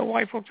because they know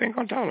white folks ain't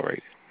gonna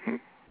tolerate it.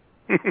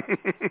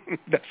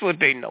 That's what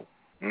they know.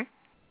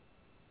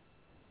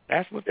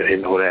 That's what they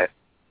know. That.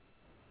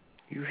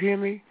 You hear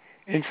me?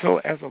 And so,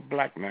 as a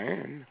black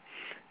man,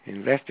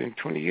 in less than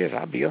 20 years,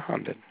 I'll be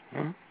 100.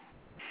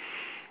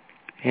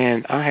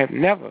 And I have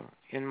never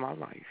in my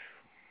life,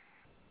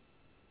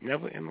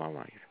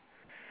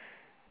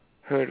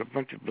 heard a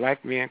bunch of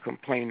black men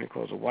complaining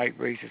because a white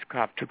racist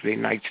cop took their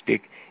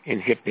nightstick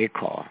and hit their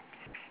car.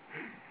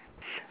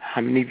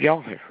 How many of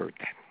y'all have heard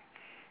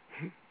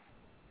that?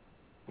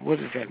 What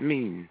does that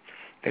mean?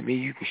 That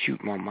means you can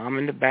shoot my mom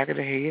in the back of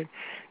the head.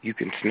 You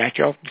can snatch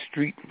her off the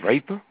street,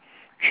 rape her,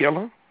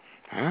 kill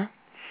her.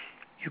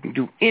 You can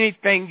do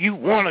anything you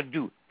want to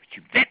do, but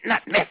you better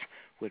not mess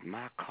with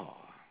my car.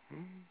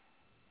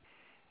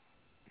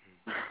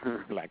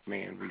 Black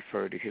man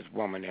referred to his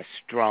woman as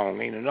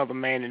strong. Ain't another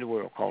man in the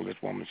world call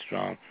this woman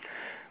strong.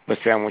 But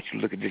say, I want you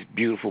to look at this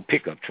beautiful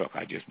pickup truck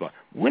I just bought.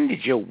 When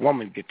did your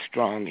woman get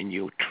strong and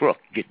your truck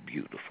get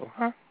beautiful,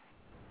 I'll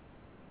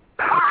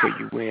tell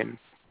you when.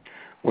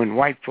 When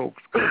white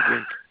folks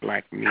convinced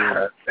black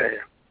men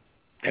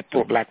that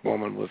the black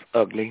woman was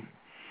ugly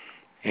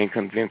and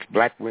convinced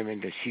black women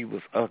that she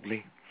was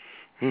ugly,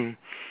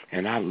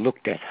 and I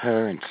looked at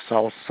her and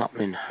saw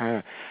something in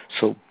her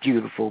so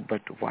beautiful,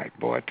 but the white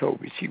boy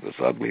told me she was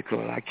ugly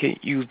because I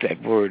can't use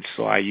that word,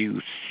 so I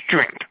use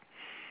strength.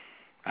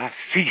 I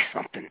see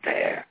something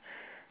there.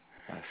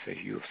 I say,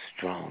 you're a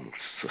strong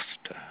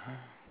sister.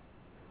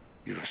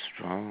 You're a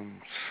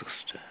strong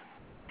sister.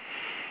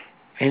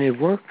 And it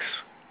works.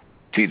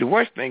 See, the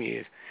worst thing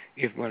is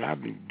when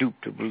I've been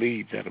duped to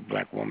believe that a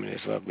black woman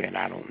is ugly, and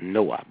I don't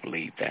know I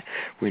believe that.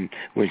 When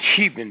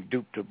she's been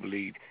duped to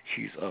believe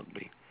she's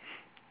ugly,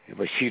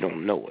 but she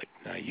don't know it.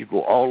 Now, you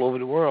go all over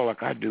the world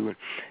like I do,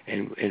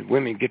 and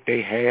women get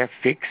their hair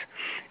fixed,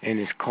 and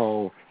it's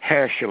called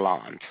hair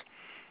salons.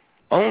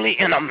 Only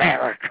in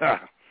America.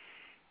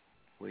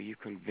 Well, you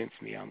convince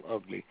me I'm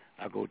ugly,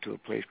 I go to a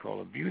place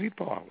called a beauty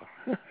parlor.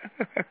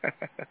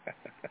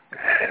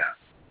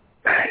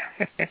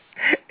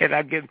 And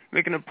I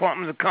make an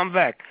appointment to come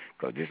back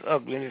because this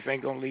ugliness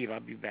ain't going to leave. I'll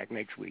be back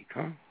next week,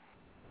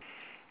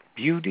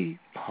 Beauty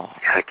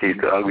parlor. I keep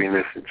the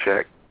ugliness in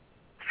check.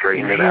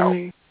 Straighten it out.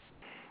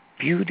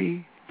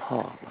 Beauty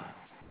parlor.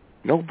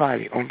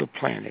 Nobody on the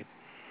planet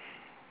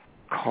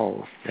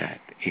calls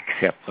that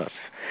except us.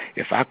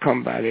 If I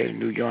come by there in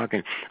New York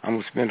and I'm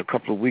going to spend a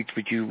couple of weeks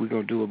with you, we're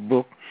going to do a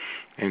book,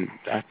 and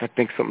I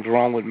think something's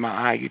wrong with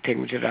my eye, you take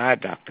me to the eye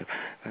doctor.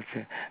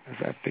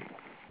 I think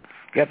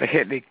got the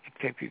headache, you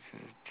take me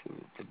to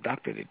the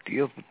doctor that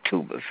deals with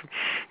tumors.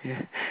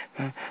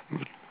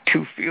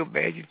 Tooth feel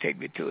bad, you take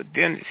me to a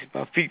dentist. If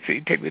my feet feel,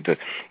 you take me to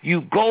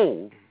you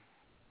go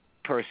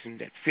person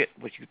that fit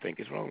what you think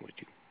is wrong with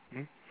you.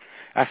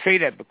 I say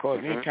that because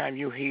anytime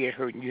your head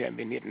hurt and you haven't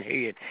been hitting the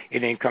head,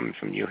 it ain't coming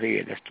from your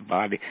head. That's the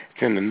body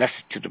sending a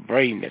message to the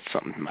brain that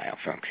something's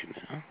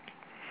malfunctioning.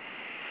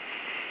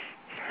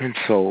 And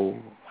so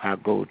I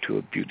go to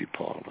a beauty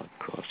parlor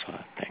because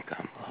I think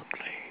I'm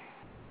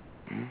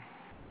ugly.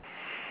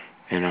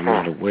 And I'm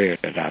not aware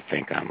that I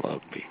think I'm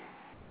ugly.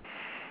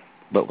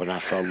 But when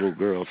I saw little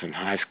girls in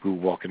high school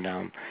walking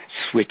down,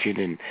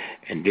 switching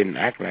and didn't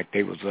act like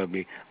they was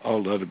ugly,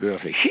 all the other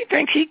girls say, she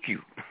thinks she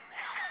cute.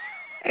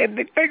 And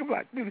they think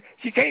about it.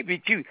 She can't be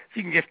cute.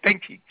 She can just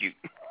think she's cute.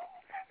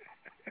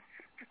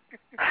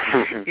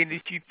 And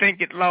if she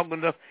think it long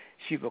enough,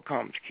 she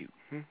becomes cute.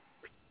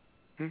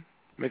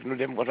 Making no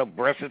difference what her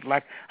breasts is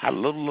like, how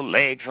little her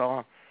legs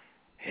are.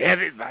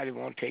 Everybody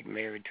want to take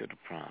Mary to the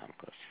prom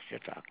because she's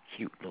just a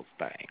cute little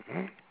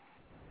thing.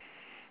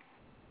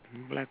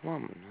 Black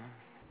woman,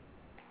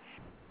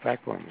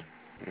 Black woman.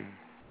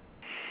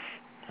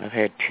 I've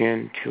had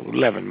 10 to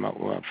 11 when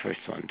my first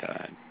son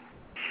died.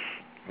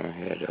 I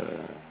had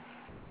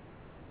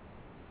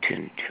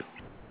 10 to.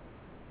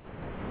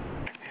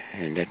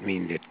 And that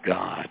means that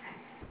God,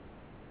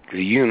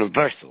 the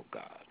universal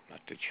God, not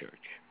the church.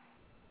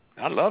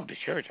 I love the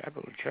church. I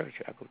go to church.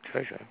 I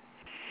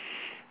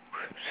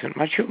send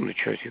my children to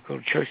church. You go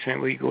to church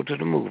same way you go to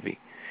the movie.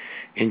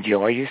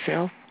 Enjoy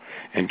yourself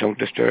and don't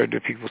disturb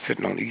the people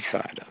sitting on each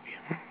side of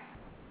you.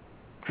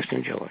 Just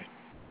enjoy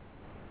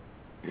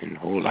it. And a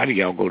whole lot of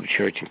y'all go to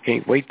church and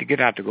can't wait to get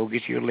out to go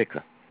get your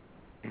liquor.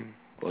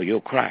 Or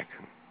your crack.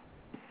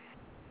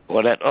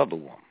 Or that other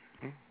woman.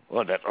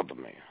 Or that other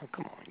man. Oh,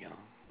 come on, y'all.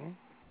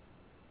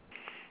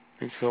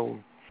 And so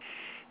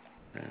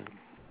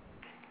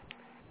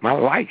My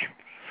life,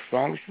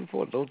 strongest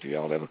support. Those of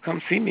y'all ever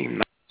come see me.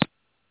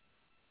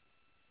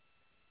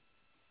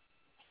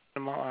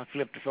 I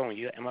flipped the phone.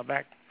 Am I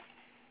back?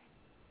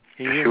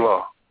 Can you hear me?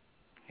 Sure.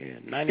 Yeah,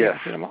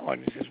 98% of my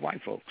audience is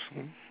white folks.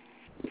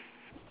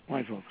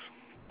 White folks.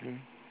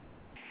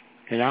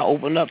 And I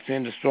open up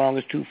saying the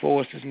strongest two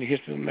forces in the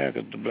history of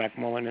America, the black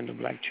woman and the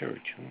black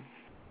church.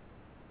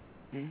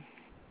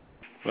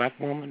 Black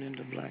woman and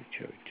the black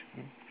church.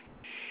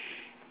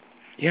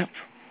 Yep.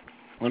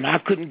 When I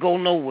couldn't go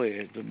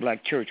nowhere, the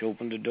black church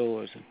opened the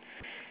doors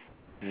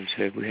and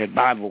said we had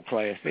Bible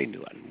class. They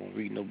knew I didn't want to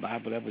read no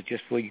Bible. That was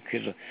just where you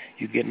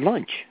get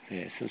lunch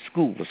since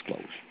school was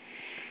closed.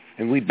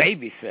 And we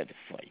babysat it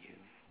for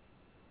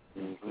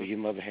you. Because your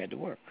mother had to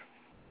work.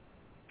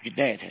 Your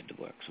dad had to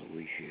work, so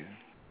we here.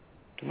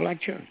 The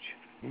black church.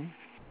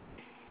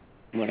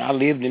 When I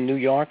lived in New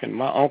York, and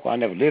my uncle, I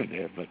never lived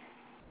there, but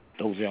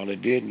those of y'all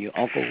that did, and your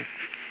uncle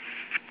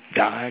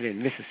died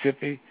in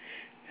Mississippi,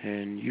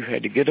 and you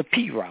had to get a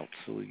P route,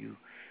 so you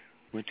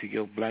went to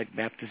your black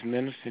Baptist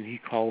minister, and he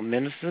called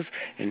ministers,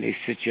 and they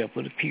set you up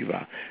with a P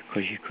route,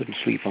 because you couldn't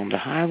sleep on the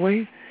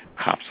highway.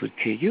 Cops would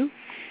kill you.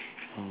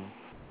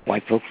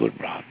 White folks would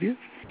rob you.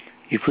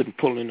 You couldn't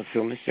pull in a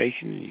filling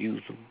station and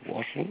use the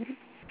washroom.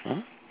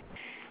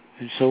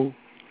 And so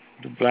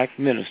the black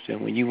minister,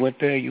 when you went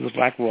there, you was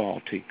like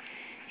royalty.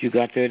 You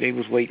got there, they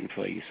was waiting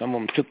for you. Some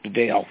of them took the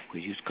day off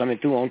because you was coming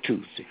through on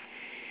Tuesday.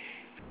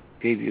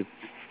 Gave you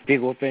a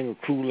big old thing of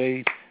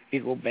Kool-Aid,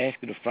 big old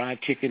basket of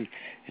fried chicken,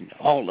 and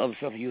all the other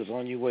stuff. You was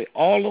on your way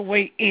all the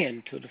way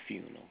into the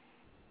funeral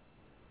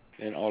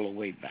and all the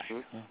way back.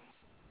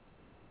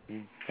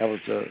 That was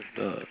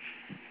the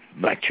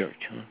black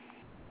church.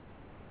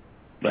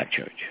 Black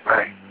church.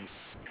 Right.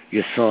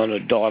 Your son or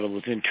daughter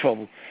was in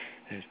trouble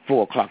at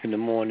 4 o'clock in the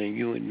morning.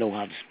 You didn't know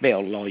how to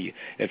spell lawyer.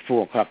 At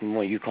 4 o'clock in the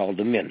morning, you called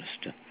the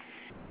minister.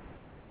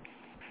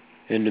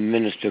 And the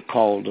minister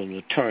called an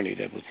attorney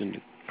that was in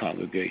the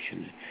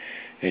congregation,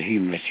 and he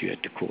met you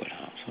at the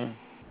courthouse,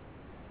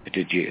 at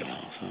the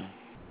jailhouse.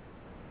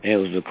 And it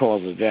was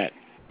because of that,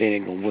 they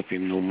ain't going to whip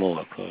him no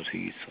more because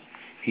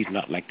he's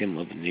not like them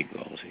other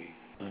Negroes.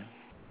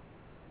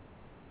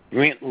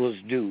 Rent was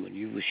due, and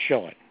you was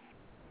short.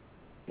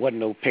 Wasn't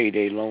no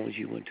payday loans.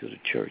 You went to the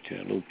church,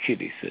 and a little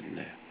kitty sitting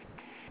there.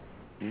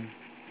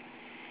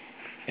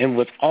 And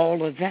with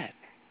all of that,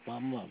 my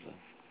mother,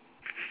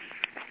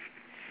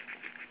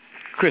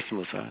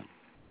 Christmas, I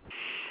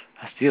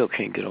still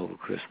can't get over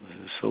Christmas.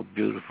 It was so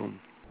beautiful,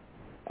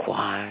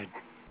 quiet.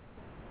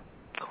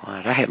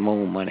 I had my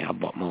own money. I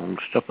bought my own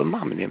stuff. But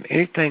Mom and them,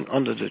 anything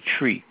under the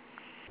tree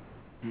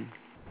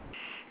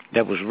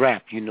that was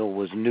wrapped,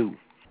 was new.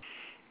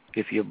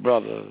 If your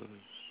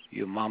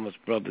mama's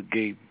brother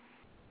gave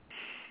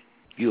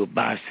you a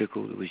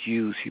bicycle that was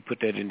used, he put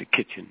that in the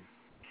kitchen,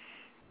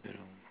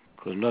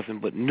 because nothing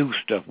but new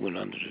stuff went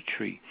under the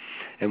tree.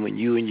 And when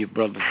you and your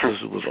brother and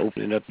sister was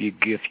opening up your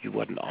gift, you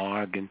wasn't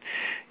arguing.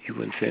 You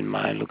wasn't saying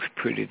mine looks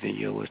prettier than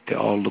yours. They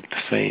all looked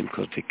the same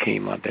because they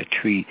came out that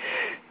tree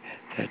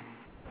that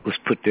was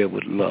put there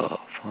with love.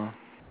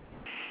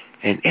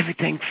 And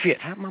everything fit.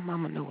 How my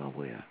mama know I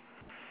wear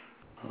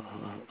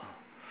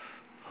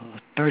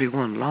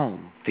 31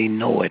 long? They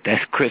know it.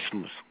 That's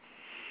Christmas.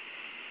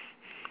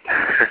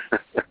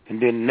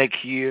 And then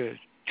next year,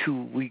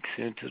 2 weeks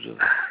into the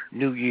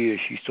New Year,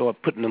 she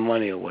started putting the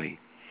money away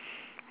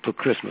for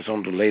Christmas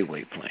on the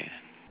layaway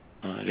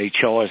plan. They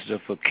charged her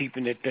for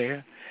keeping it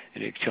there,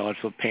 and they charged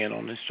for paying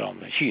on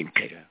installment. She didn't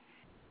care.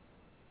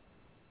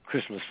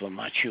 Christmas for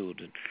my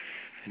children.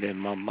 And then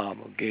my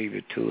mama gave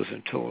it to us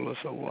and told us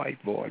a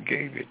white boy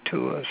gave it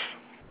to us.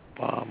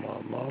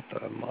 Mama,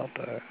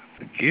 mother,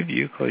 forgive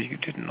you because you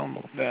didn't know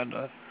no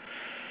better.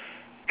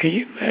 Can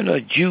you imagine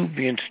a Jew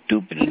being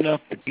stupid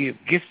enough to give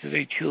gifts to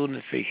their children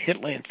and say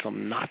Hitler and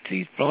some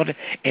Nazis brought it,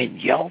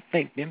 and y'all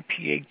think them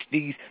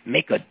PhDs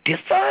make a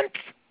difference?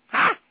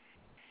 Huh?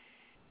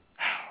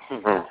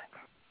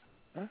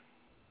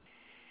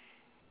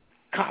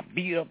 Cop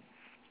beat up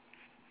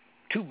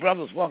 2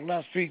 brothers walking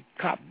down the street.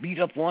 Cop beat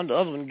up one, the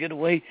other one get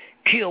away,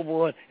 kill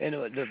one, and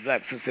the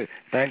black person said,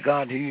 "Thank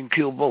God he didn't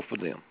kill both of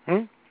them."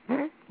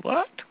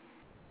 What?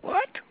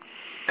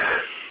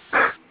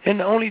 And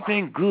the only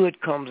thing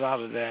good comes out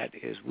of that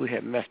is we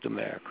have messed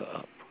America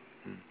up.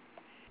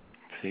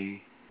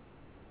 See,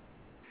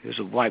 there's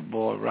a white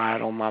boy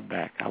ride on my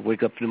back. I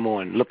wake up in the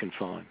morning looking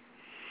for him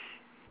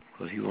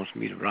because he wants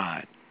me to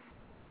ride.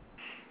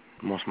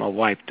 He wants my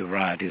wife to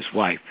ride his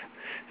wife,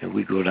 and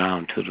we go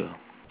down to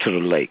the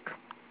lake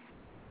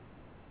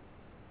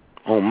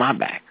on my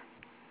back,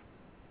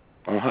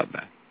 on her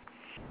back.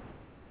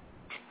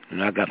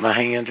 And I got my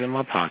hands in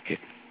my pocket.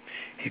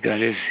 He got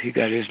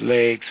his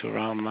legs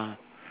around my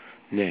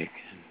neck.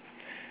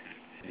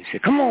 And he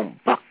said, "Come on,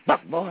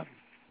 buck, boy.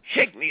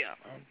 Shake me up."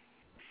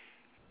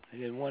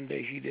 And then one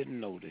day he didn't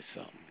notice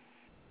something.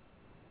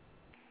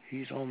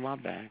 He's on my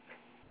back.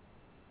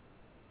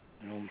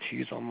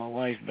 She's on my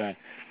wife's back.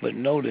 But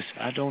notice,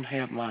 I don't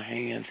have my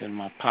hands in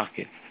my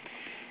pocket.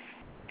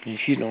 And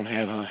she don't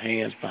have her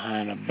hands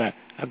behind her back.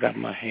 I got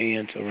my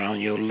hands around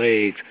your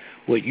legs.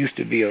 What used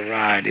to be a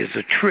ride is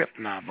a trip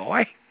now,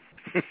 boy.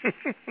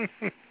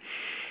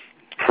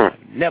 I'll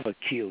never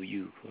kill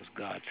you because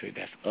God said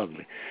that's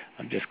ugly.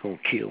 I'm just going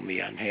to kill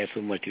me. I've had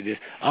so much of this.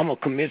 I'm going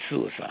to commit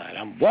suicide.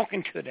 I'm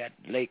walking to that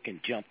lake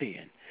and jump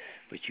in.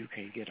 But you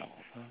can't get off,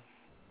 huh?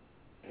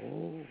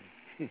 Oh,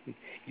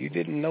 you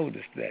didn't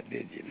notice that,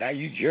 did you? Now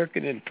you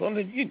jerking and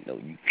pulling. You know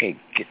you can't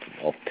get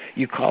off.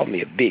 You called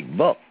me a big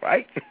buck,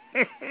 right?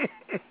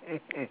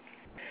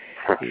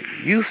 It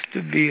used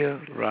to be a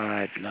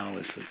ride. Now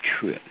it's a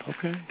trip,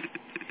 okay?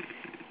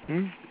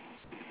 And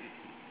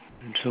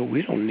so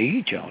we don't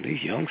need y'all.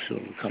 These young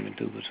children coming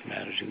through with some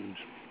attitudes.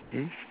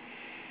 And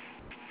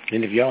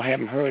if y'all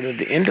haven't heard of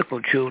the indigo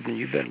children,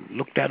 you better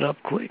look that up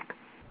quick.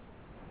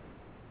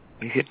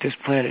 We hit this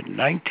planet in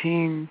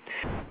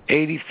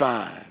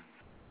 1985.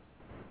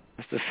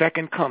 That's the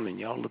second coming.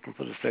 Y'all looking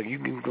for the second. You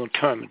can go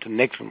determine the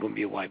next one going to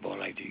be a white boy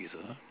like Jesus.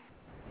 Huh?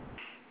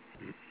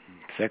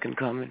 Second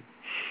coming.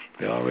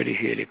 They're already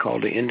here. They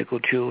call the indigo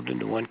children.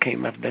 The one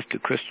came after, that's the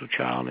crystal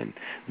child, and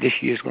this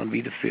year's going to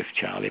be the fifth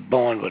child. They're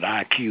born with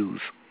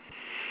IQs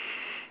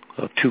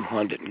of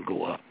 200 and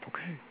go up,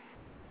 okay?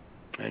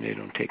 And they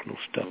don't take no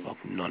stuff up,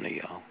 none of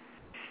y'all.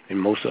 And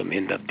most of them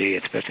end up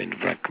dead, especially in the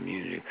black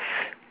community,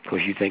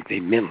 because you think they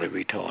mentally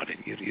retarded.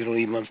 You don't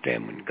even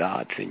understand when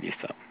God sends you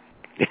something.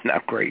 They're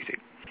not crazy.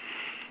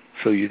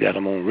 So you got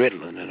them on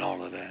Ritalin and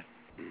all of that.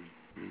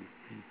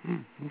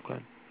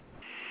 Okay.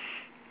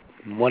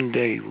 One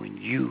day when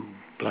you,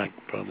 black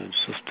brother and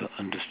sister,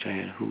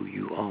 understand who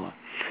you are,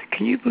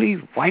 can you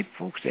believe white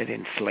folks that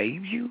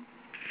enslaved you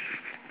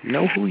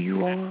know who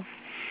you are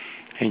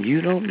and you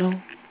don't know?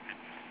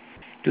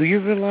 Do you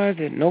realize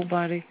that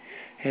nobody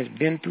has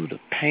been through the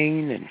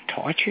pain and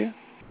torture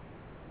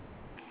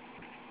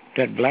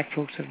that black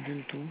folks have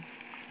been through?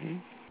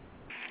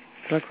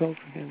 Black folks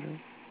have been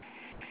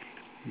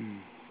through?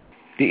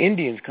 The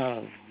Indians kind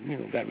of,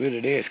 got rid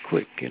of theirs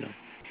quick,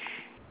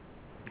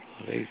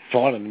 They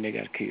fought them and they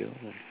got killed.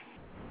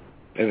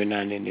 Every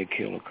now and then they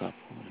kill a couple.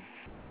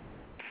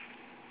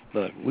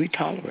 But we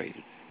tolerate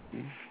it.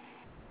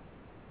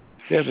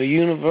 There's a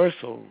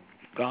universal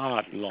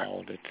God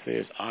law that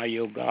says, I,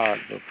 your God,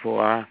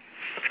 before I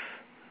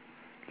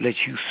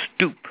let you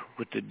stoop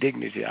with the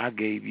dignity I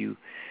gave you,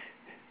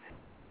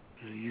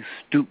 you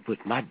stoop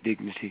with my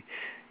dignity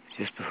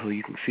just before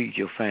you can feed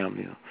your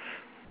family or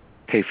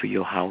pay for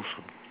your house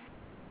or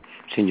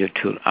send your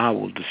children. I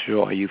will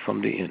destroy you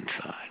from the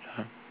inside.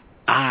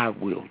 I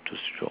will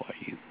destroy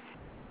you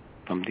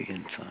from the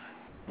inside.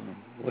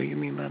 What do you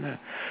mean by that?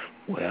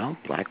 Well,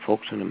 black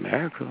folks in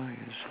America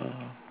is,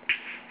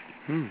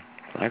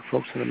 black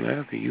folks in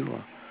America, you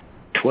are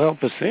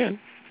 12%.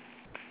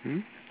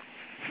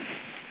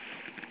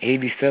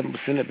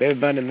 87% of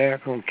everybody in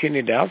America on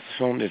kidney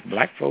dialysis on is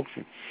black folks.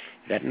 And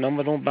that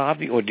number don't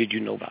bother you, or did you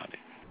know about it?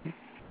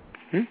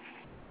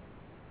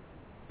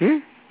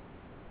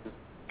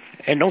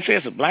 And don't say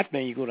it's a black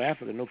thing. You go to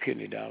Africa, no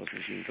kidney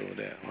dialysis. You can go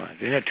there. Right.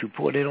 They're too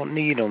poor. They don't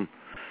need them.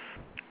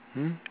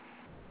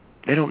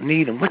 They don't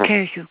need them. What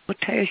tears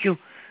your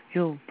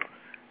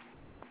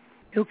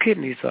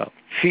kidneys up?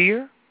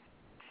 Fear,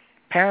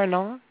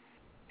 paranoia,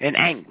 and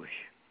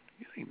anguish.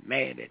 You ain't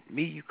mad at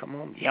me. You come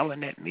home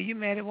yelling at me. You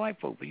mad at white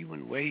folk, but you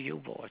wouldn't raise your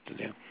voice to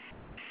them.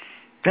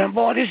 Damn,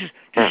 boy, this is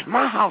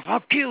my house.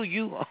 I'll kill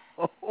you.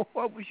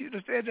 What would you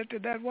have said that to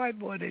that white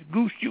boy that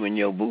goosed you in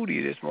your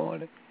booty this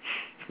morning?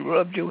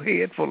 Rubbed your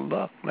head full of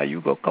luck. Now you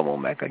go come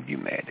on back and you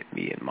mad at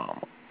me and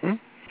mama.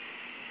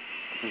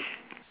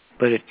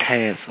 But it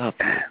tears up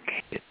your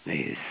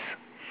kidneys.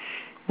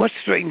 What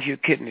straightens your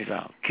kidneys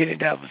out? Kidney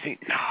dialysis?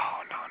 No.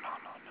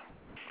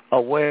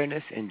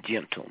 Awareness and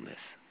gentleness.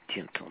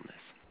 She's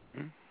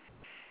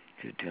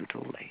a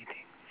gentle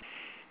lady.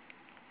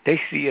 They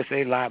see us,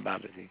 they lie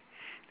about it.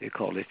 They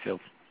call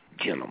themselves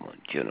gentlemen,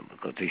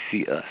 because they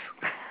see us.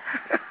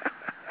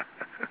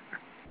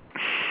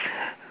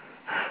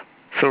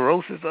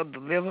 Cirrhosis of the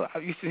liver. I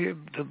used to hear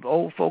the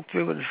old folks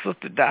say when the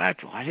sister died,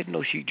 so I didn't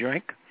know she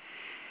drank.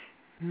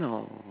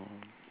 No.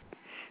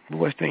 The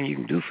worst thing you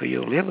can do for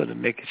your liver to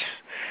make it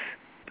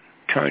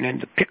turn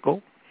into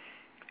pickle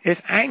is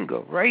anger,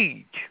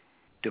 rage,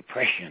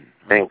 depression.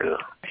 Anger.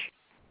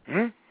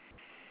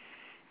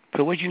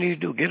 So what you need to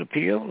do, get a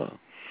pill or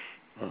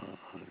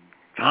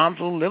Tom's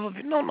liver?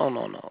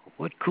 No.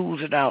 What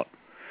cools it out?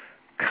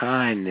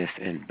 Kindness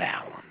and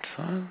balance,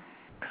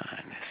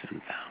 Kindness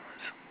and balance.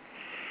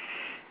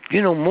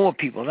 More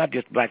people, not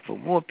just black folk,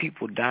 more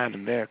people die in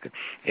America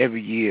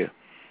every year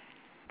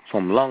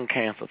from lung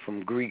cancer,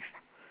 from grief,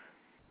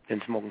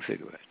 than smoking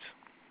cigarettes.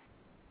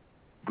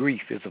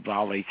 Grief is a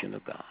violation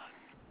of God.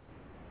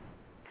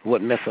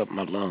 What mess up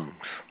my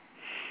lungs?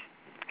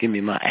 Give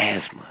me my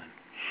asthma,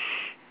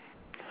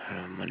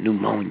 my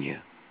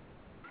pneumonia.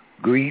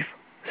 Grief,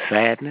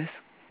 sadness,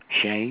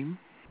 shame.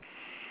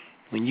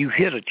 When you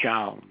hit a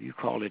child, you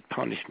call it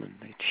punishment.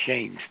 It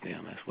shames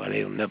them. That's why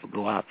they'll never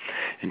go out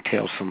and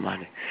tell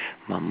somebody,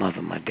 my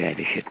mother, my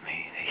daddy hit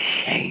me.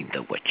 They're ashamed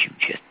of what you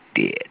just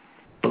did.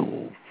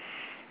 Boo.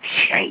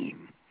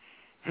 Shame.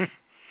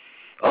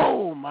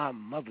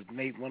 my mother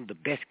made one of the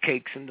best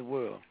cakes in the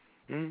world.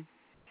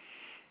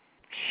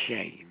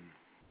 Shame.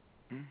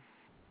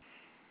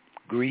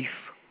 Grief.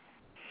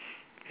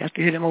 You have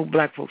to hear them old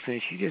black folks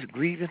saying she's just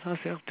grieving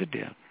herself to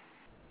death.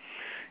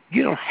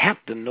 You don't have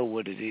to know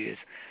what it is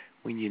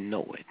when you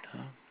know it.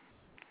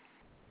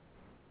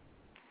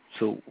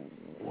 So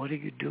what do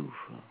you do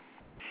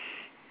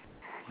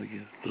for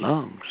your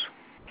lungs?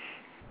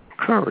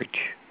 Courage,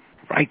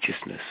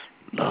 righteousness,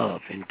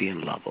 love, and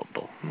being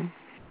lovable.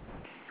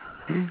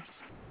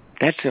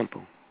 That's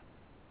simple.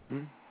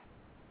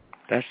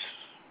 That's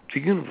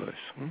the universe.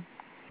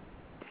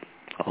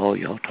 Oh,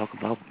 y'all talk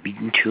about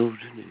beating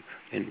children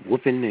and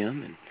whooping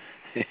them.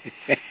 And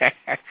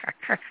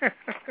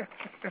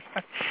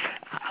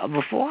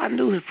before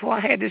I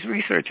had this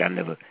research, I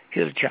never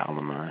hit a child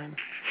of mine.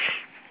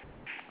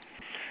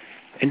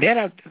 And then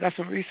I got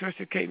some research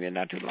that came in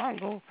not too long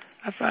ago.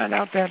 I found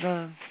out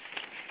that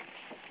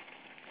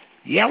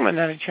yelling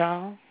at a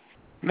child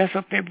mess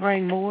up their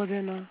brain more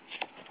than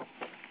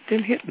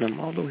hitting them,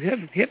 although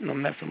hitting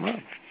them mess them up.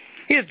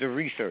 Here's the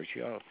research,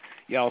 y'all.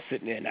 Y'all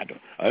sitting there and I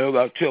don't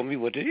got to tell me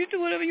what to do. You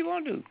do whatever you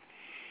want to do.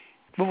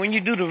 But when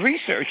you do the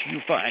research,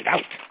 you find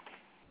out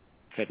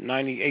that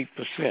 98%,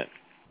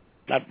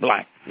 not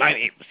black,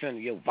 98%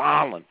 of your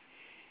violent,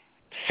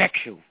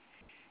 sexual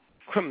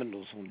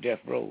criminals on death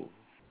row,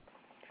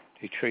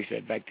 they trace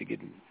that back to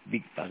getting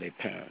beat by their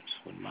parents.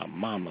 When my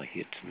mama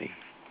hits me,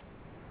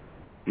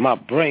 my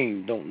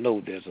brain don't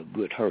know there's a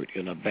good hurt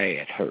and a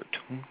bad hurt.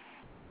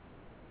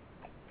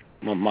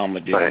 My mama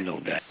didn't know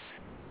that.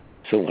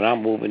 So when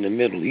I'm over in the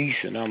Middle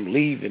East and I'm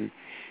leaving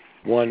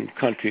one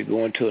country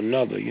going to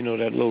another, you know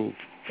that little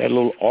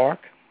arc,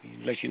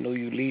 let you know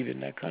you leave in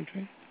that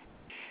country.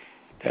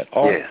 That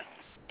arc,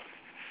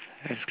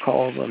 that's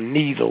called a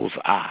needle's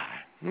eye.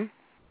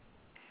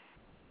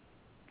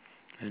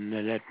 And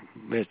then that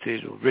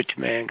message, a rich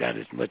man got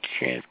as much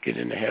chance to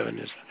get into heaven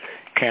as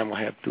a camel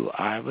have through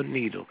the eye of a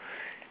needle.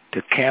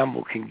 The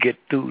camel can get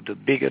through, the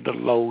bigger the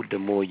load, the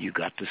more you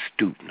got to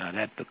stoop. Now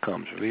that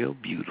becomes real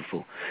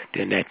beautiful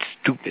than that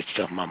stupid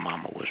stuff my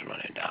mama was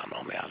running down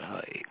on me out of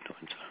her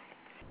ignorance.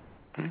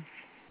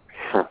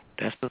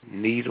 That's the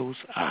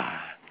needle's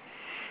eye.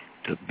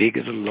 The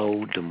bigger the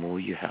load, the more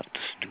you have to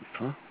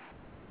stoop.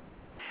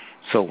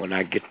 So when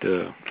I get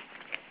the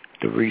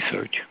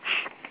research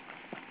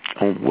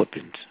on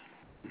whoopings,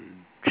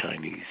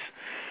 Chinese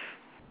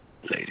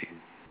lady,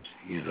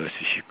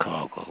 University of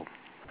Chicago,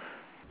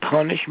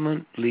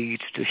 punishment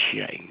leads to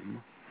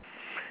shame.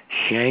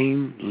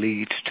 Shame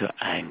leads to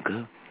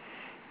anger,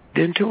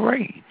 then to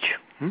rage.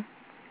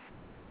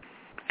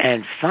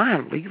 And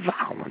finally,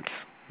 violence.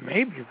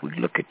 Maybe if we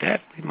look at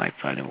that, we might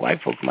find out,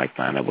 white folks might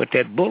find out what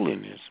that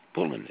bullying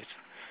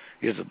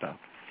is about.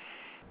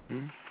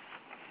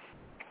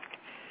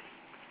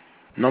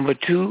 Number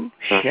 2,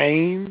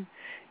 shame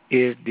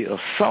is the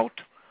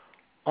assault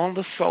on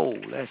the soul.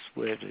 That's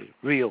where the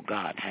real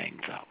God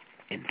hangs out,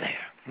 in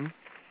there.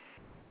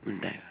 In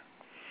there.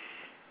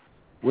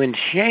 When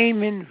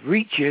shaming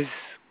reaches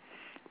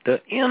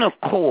the inner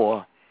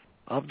core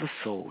of the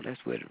soul,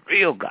 that's where the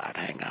real God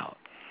hangs out,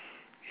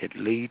 it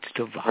leads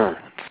to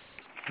violence.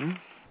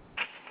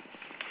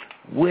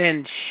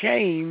 When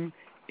shame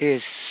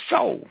is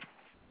so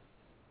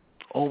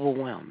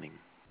overwhelming,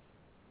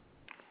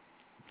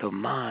 the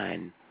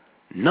mind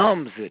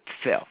numbs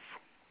itself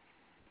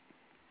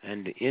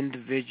and the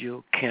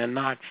individual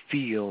cannot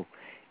feel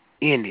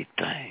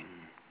anything,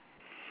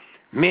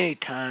 many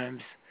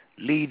times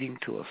leading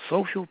to a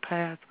social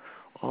path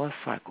or a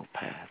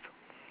psychopath.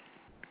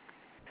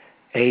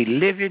 A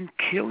living,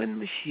 killing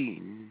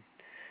machine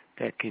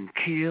that can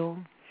kill,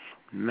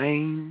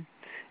 maim,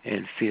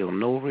 and feel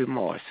no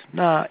remorse.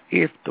 Now,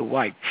 if the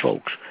white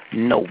folks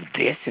know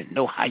this and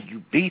know how you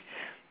be,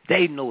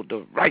 they know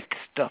the right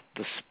stuff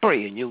to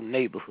spray in your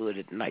neighborhood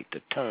at night to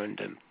turn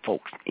them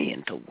folks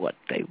into what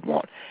they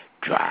want.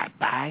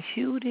 Drive-by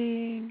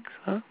shootings,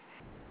 And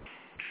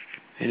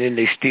then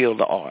they steal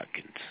the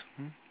organs.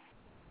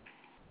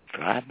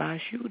 Drive-by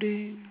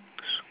shootings.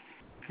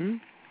 And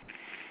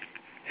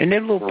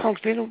them little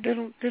punks, they don't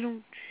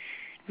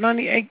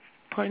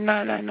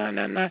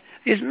 98.99999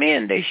 is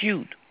men they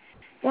shoot.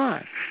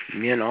 Why?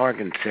 Men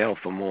organs sell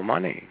for more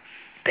money.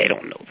 They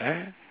don't know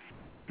that.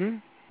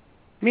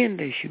 Men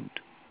they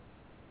shoot.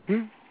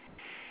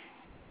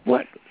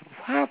 What?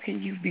 How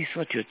can you be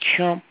such a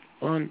chump,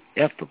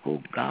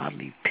 unethical,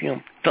 godly,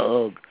 pimp,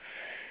 thug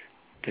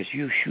that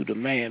you shoot a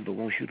man but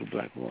won't shoot a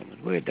black woman?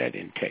 Where'd that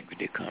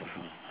integrity come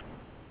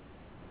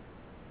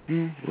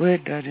from?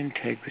 Where'd that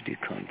integrity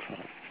come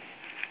from?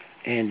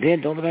 And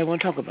then don't nobody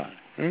want to talk about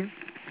it.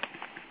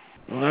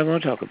 Nobody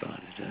want to talk about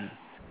it.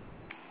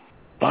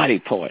 Body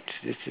parts.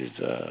 This is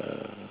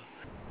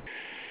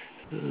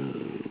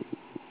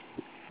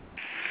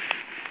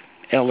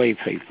L.A.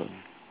 paper.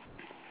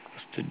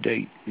 What's the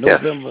date?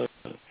 November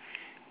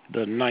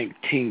the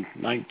 19th,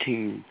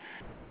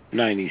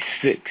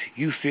 1996.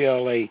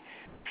 UCLA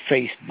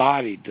faced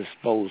body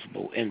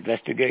disposable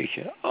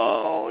investigation.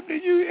 Oh,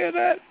 did you hear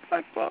that,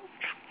 black folks?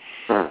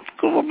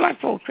 School of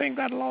black folks ain't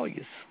got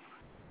lawyers.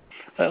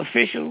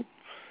 Officials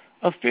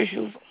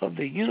of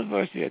the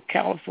University of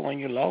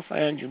California, Los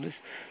Angeles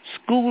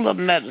School of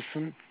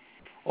Medicine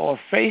are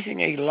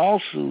facing a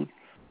lawsuit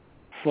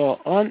for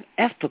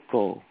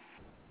unethical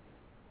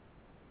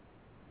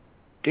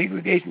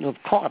degradation of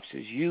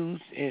corpses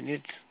used in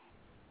its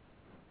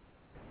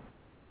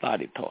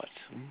body parts.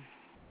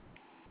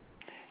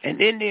 And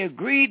then they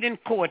agreed in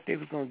court they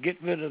was going to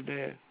get rid of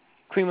their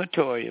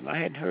crematorium. I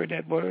hadn't heard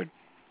that word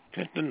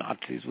since the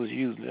Nazis was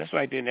using it. That's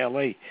right there in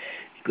L.A.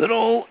 Good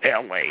old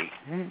L.A.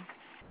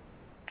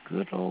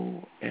 Good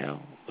old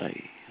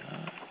L.A.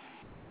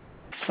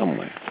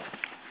 Somewhere.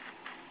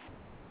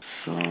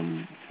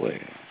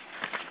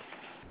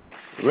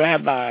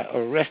 Rabbi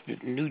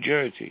arrested in New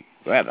Jersey.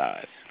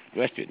 Rabbis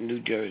arrested in New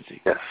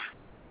Jersey. Yes.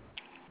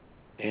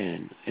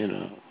 And in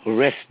a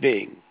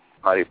arresting.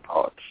 Body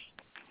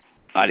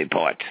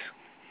parts.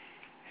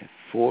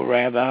 4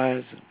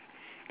 rabbis.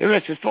 They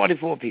arrested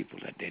 44 people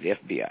that day, the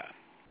FBI.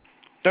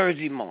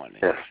 Thursday morning.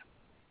 Yes.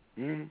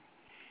 Mm-hmm.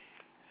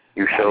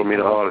 You showed me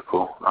the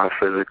article. I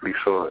physically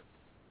saw it.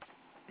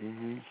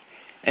 Mm-hmm.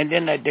 And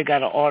then they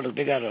got an order.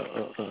 They got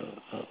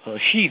a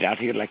sheet out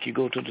here, like you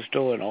go to the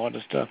store and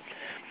order stuff.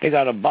 They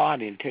got a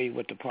body and tell you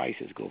what the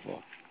prices go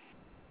for.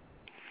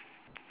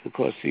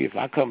 Because, see, if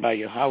I come by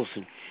your house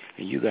and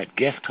you got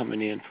guests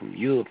coming in from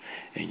Europe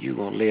and you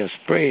going to lay a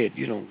spread,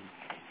 you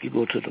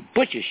go to the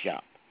butcher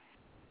shop.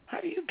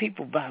 How do you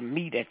people buy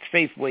meat at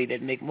Safeway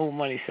that make more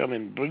money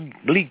selling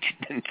bleach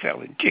than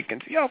selling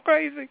chickens? Y'all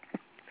crazy?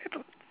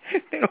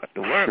 They don't have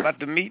to worry about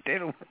the meat. They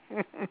don't.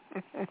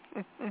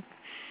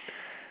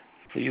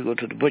 So you go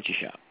to the butcher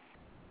shop.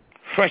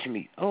 Fresh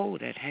meat. Oh,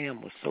 that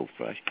ham was so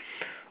fresh.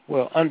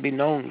 Well,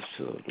 unbeknownst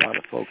to a lot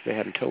of folks, they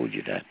haven't told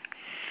you that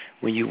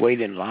when you wait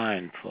in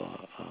line for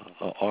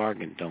an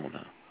organ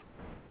donor,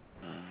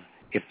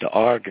 if the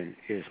organ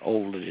is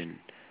older than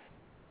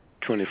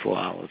 24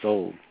 hours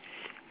old,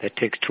 that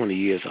takes 20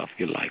 years off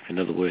your life. In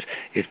other words,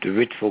 if the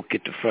rich folk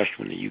get the fresh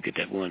one and you get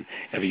that one,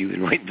 after you've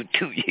been waiting for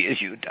 2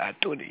 years, you die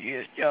 20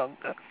 years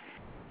younger.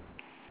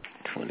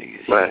 20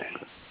 years younger.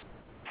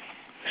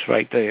 It's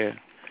right there.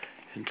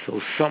 And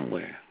so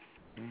somewhere,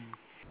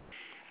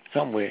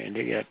 and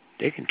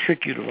they can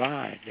trick you to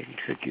ride.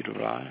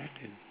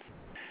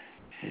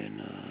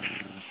 And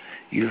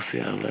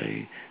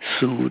UCLA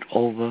sued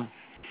over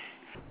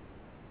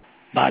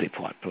body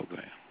part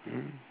program.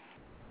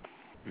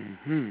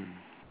 Mm-hmm.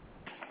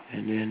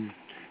 And then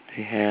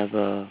they have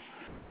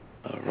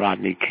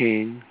Rodney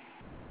King.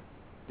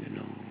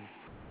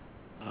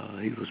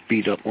 He was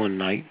beat up one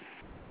night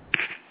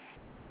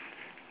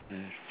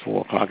at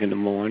 4 o'clock in the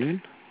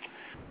morning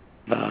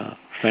by a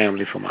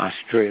family from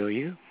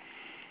Australia.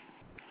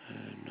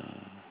 And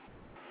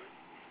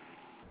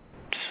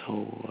so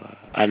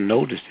I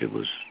noticed there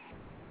was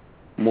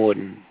more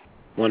than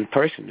one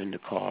person in the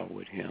car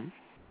with him.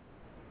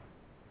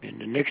 And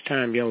the next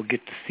time y'all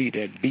get to see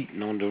that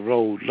beating on the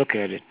road, look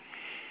at it.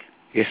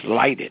 It's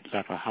lighted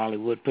like a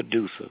Hollywood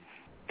producer.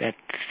 That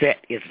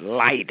set is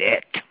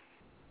lighted.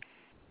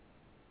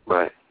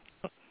 Right.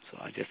 So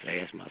I just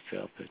asked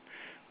myself,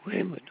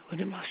 wait a minute, when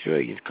them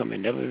Australians come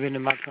in, never been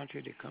in my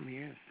country, they come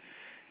here,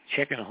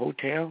 check in a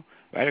hotel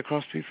right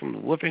across the street from the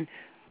whooping.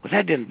 Well,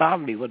 that didn't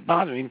bother me. What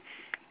bothered me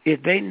is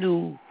they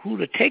knew who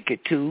to take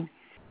it to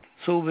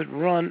so it would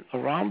run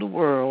around the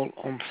world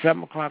on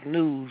 7 o'clock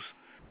news,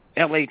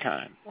 L.A.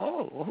 time.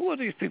 Oh, well, who are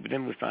these people?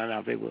 Then we find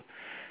out they were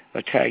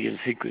Australian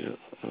secret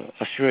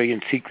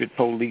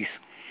police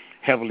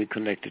heavily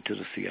connected to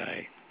the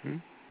CIA.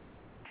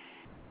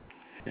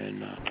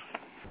 And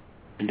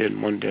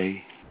then one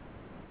day,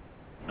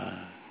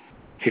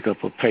 pick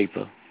up a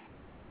paper,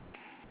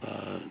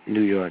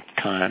 New York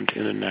Times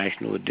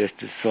International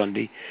edition,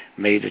 Sunday,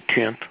 May the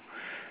 10th,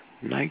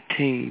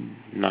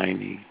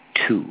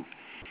 1992.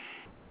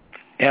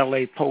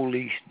 L.A.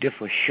 police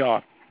differ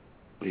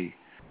sharply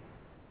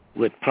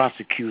with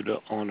prosecutor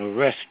on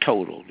arrest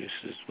total. This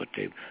is what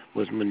they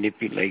was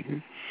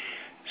manipulating.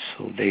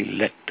 So they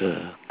let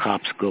the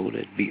cops go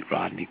that beat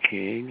Rodney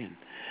King, and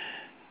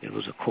there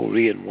was a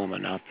Korean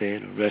woman out there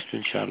in a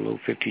restaurant, shot a little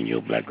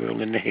 15-year-old black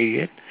girl in the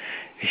head,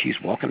 and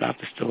she's walking out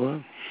the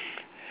store,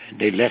 and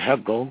they let her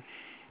go.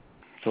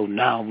 So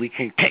now we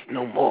can't take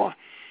no more.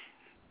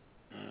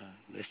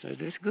 Listen,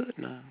 this good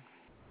now.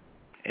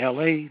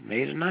 L.A.,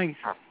 May the 9th.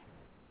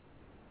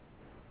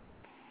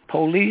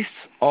 Police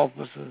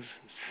officers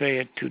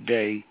said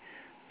today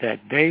that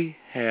they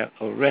have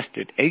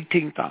arrested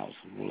 18,000,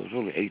 well, it was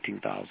really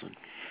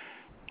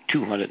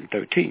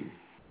 18,213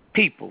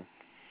 people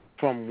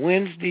from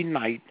Wednesday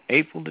night,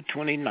 April the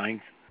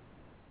 29th,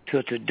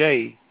 to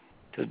today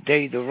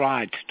the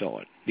riot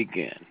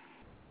began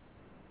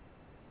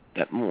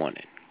that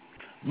morning.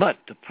 But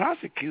the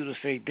prosecutors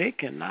say they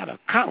cannot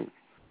account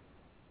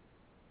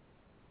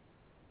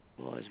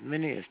for as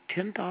many as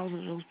 10,000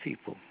 of those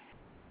people.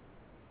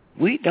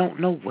 We don't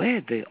know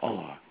where they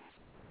are.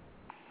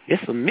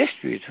 It's a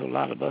mystery to a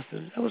lot of us.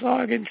 That was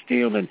Oregon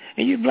Steel, and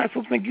you black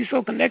folks think you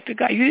so connected,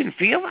 guy. You didn't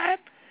feel that?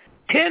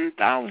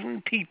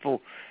 10,000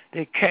 people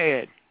they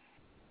carried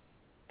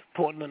to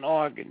Portland,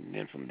 Oregon, and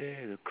then from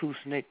there to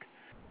Kusnik,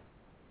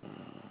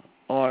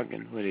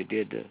 Oregon, where they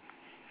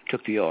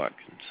took the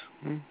organs.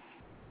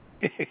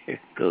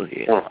 Go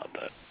ahead,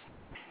 Albert.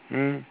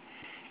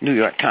 New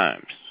York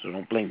Times, so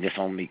don't blame this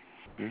on me.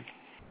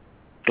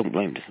 Don't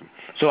blame this on me.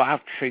 So I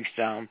traced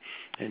down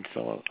and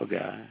saw a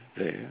guy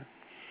there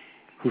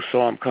who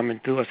saw him coming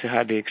through. I said,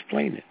 how'd they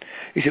explain it?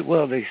 He said,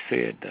 well, they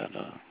said that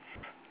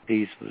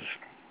these was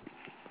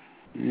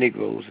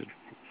Negroes with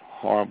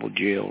horrible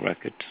jail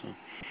records,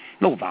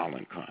 no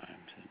violent crimes.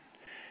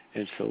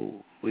 And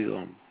so we're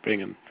going to bring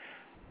them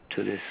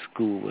to this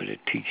school where they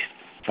teach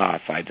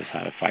firefighters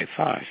how to fight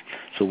fires.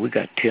 So we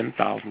got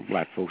 10,000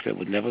 black folks that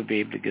would never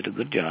be able to get a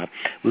good job.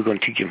 We're going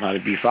to teach them how to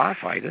be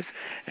firefighters,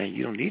 and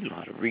you don't need to know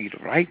how to read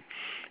or write,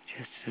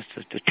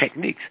 just the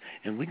techniques.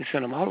 And we can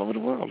send them all over the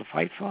world to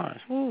fight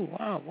fires. Oh,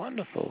 wow,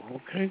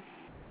 wonderful, okay.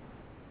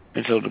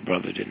 And so the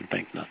brother didn't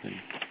think nothing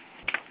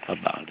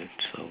about it.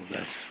 So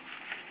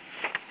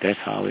that's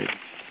how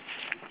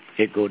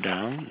it go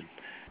down,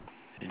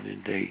 and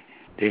then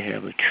they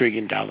have $1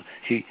 trillion.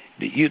 See,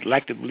 you'd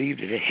like to believe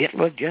that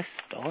Hitler just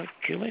started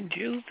killing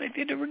Jews. They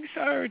did the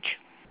research.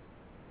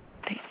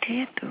 They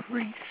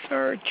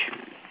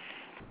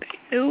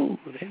knew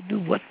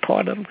what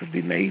part of them could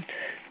be made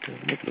to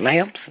make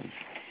lamps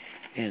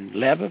and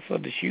leather for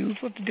the shoes.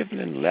 What's the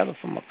difference in leather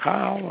from a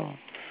cow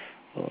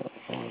or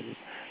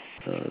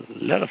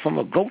leather from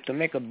a goat to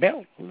make a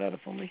belt, or leather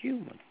from a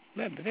human?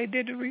 They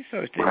did the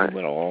research. They knew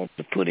what all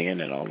to put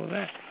in and all of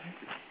that.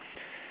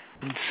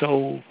 And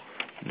so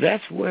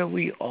that's where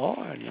we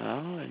are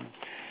now.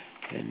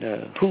 And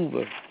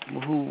Hoover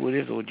with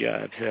his old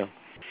jobs, hell.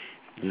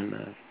 And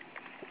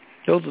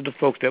those are the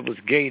folks that was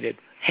gay, that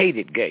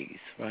hated gays,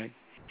 right?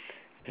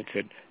 And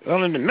said,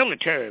 well, in the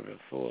military,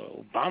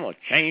 before Obama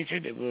changed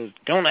it, it was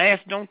don't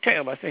ask, don't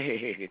tell. I said,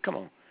 hey, come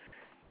on.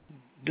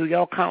 Do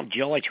y'all count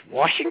George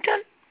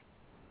Washington?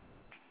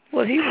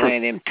 Was he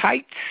wearing them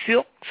tight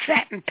silk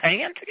satin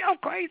pants? Are y'all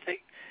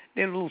crazy?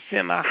 Them little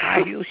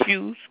semi-high heel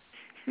shoes,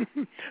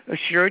 a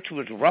shirt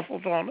with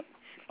ruffles on it,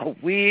 a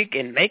wig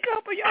and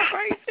makeup? Are y'all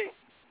crazy?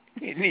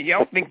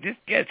 Y'all think this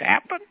just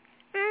happened?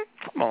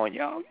 Come on,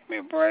 y'all, give me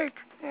a break.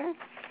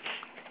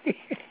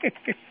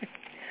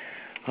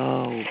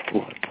 Oh,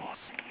 boy.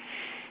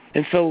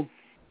 And so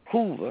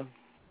Hoover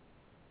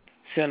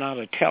sent out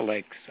a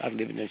telex. I was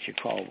living in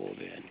Chicago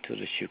then, to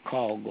the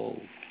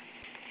Chicago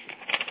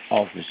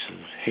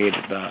officers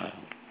headed by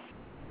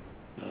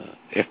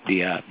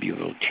FBI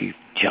Bureau Chief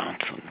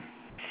Johnson,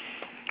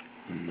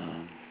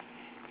 and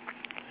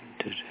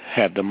to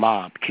have the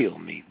mob kill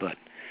me. But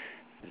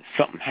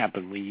something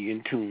happened when you're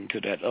in tune to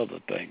that other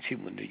thing. See,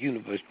 when the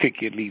universe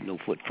pick you, leave no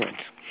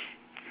footprints.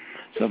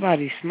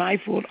 Somebody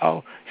ciphered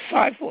off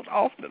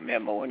the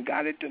memo and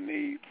got it to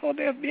me before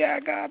the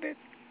FBI got it.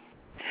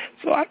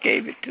 So I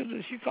gave it to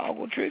the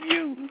Chicago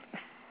Tribune.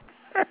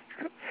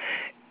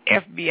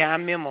 FBI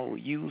memo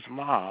used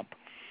mob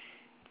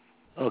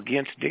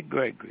against Dick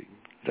Gregory.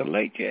 The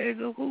late J.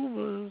 Edgar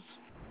Hoover's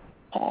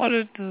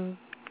ordered the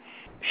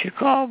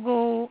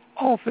Chicago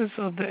office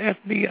of the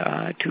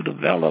FBI to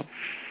develop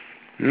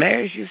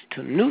measures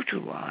to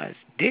neutralize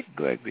Dick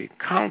Gregory,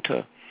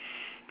 counter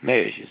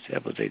measures.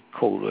 That was a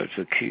code word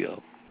for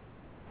kill.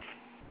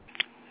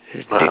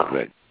 Dick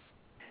Gregory.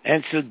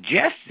 And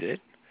suggested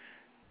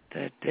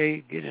that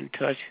they get in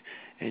touch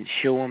and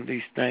show them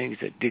these things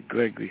that Dick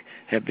Gregory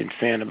had been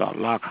saying about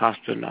La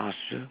Costa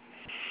Nostra.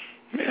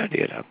 Yeah, I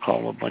did. I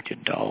called a bunch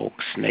of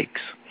dogs,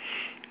 snakes,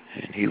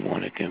 and he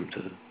wanted them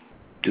to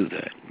do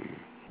that.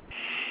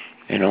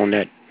 And on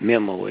that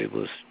memo, it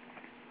was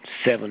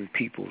 7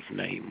 people's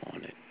name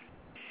on it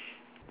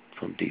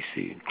from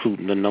D.C.,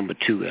 including the number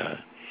 2 guy,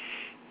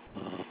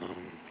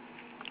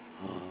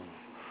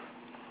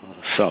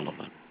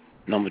 Sullivan,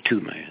 number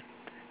 2 man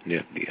in the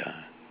FBI.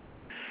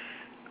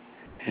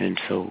 And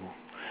so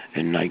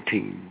in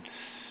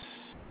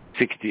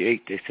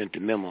 1968, they sent the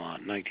memo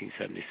out. In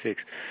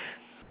 1976,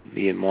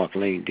 me and Mark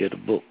Lane did a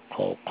book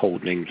called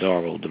Codename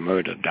Zorro, The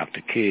Murder of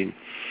Dr. King,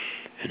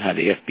 and how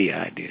the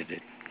FBI did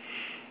it.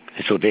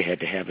 And so they had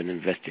to have an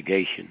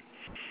investigation.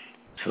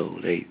 So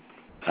they,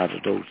 out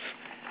of those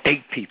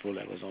 8 people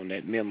that was on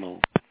that memo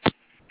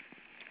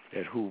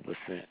that Hoover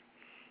sent,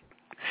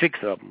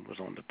 6 of them was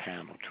on the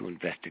panel to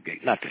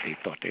investigate. Not that they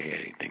thought they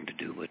had anything to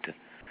do with the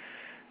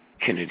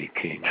Kennedy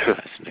King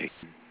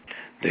assassination.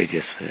 They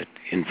just had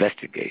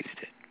investigated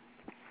it.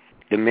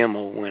 The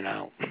memo went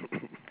out.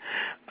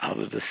 Out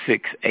of the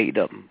 6, 8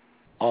 of them,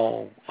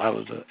 all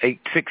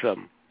 6 of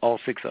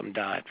them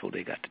died before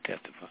they got to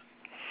testify.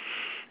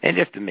 And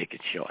just to make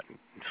it short and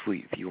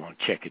sweet, if you want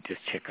to check it,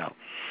 just check out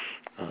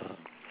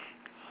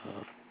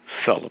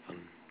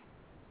Sullivan,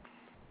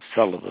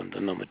 the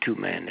number 2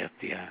 man in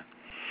the FBI.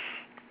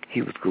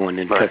 He was going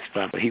in to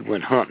testify, but he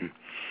went hunting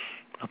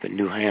up in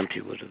New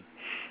Hampshire with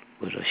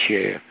a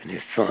sheriff and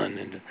his son,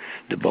 and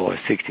the boy,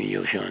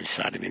 16-year-old son,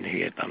 shot him in the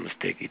head by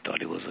mistake. He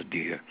thought it was a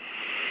deer.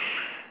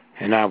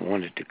 And I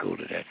wanted to go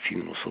to that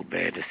funeral so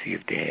bad to see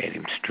if they had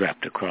him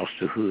strapped across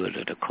the hood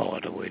of the car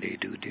the way they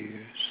do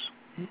deers.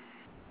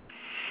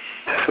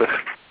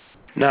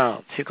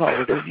 Now,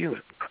 Chicago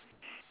Tribune.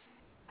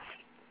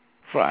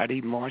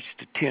 Friday, March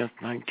the 10th,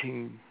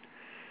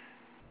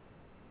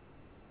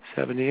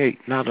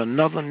 1978. Not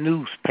another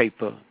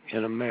newspaper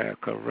in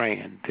America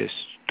ran this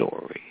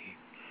story.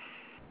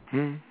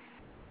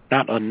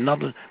 Not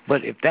another.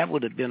 But if that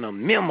would have been a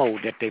memo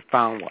that they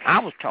found, I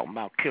was talking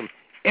about killing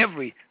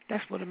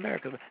that's what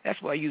America,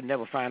 that's why you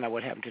never find out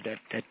what happened to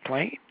that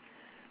plane.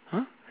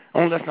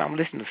 Unless I'm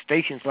listening to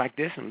stations like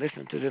this and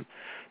listening to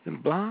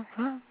them blog,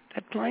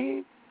 that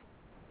plane.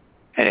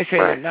 And they say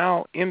that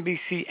now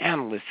NBC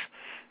analysts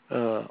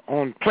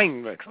on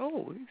plane wrecks.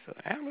 Oh, he's an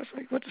analyst.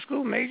 He went to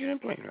school, majored in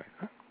plane wrecks.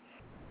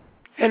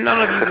 And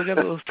none of you would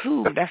ever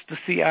assume that's the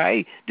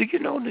CIA. Do you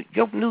know that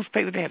your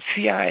newspaper, they have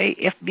CIA,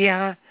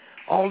 FBI,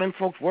 all them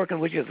folks working,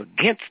 which is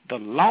against the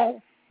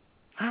law?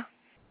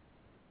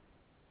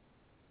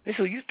 And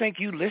so you think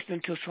you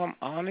listening to some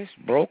honest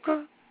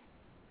broker?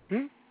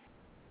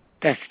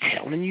 That's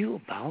telling you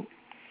about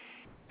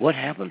what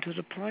happened to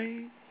the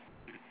plane?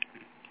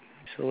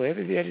 So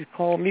everybody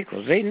called me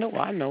because they know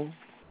I know.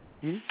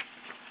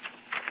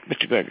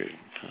 Mr. Gregory,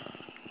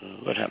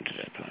 what happened to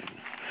that plane?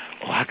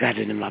 Oh, I got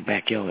it in my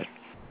backyard.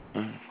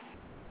 I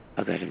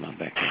got it in my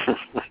backyard.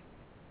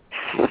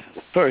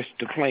 First,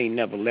 the plane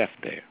never left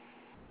there.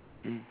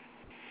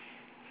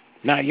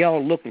 Now,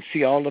 y'all look and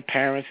see all the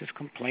parents is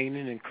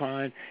complaining and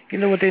crying. You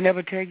know what they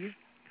never tell you?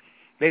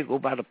 They go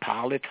by the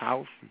pilot's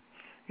house.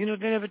 You know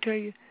what they never tell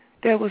you?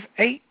 There was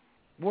 20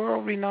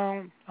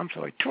 world-renowned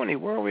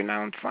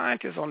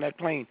scientists on that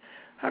plane.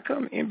 How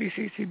come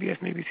NBC, CBS,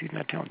 and ABC is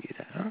not telling you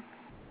that,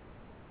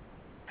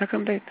 How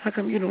come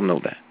you don't know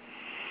that?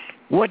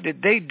 What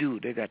did they do?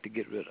 They got to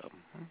get rid of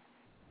them.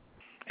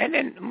 And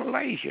then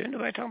Malaysia.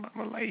 Nobody talking about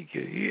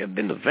Malaysia. You ever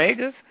been to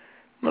Vegas?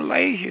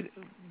 Malaysia,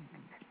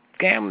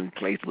 gambling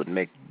place would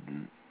make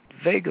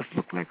Vegas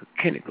look like a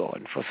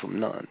kindergarten for some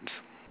nuns.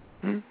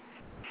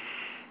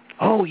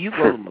 Oh, you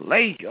go to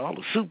Malaysia, all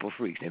the super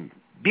freaks, them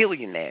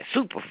billionaire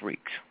super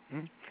freaks.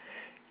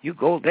 You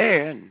go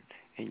there and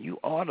you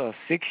order a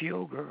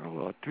 6-year-old girl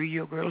or a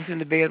 3-year-old girl that's in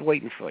the bed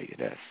waiting for you.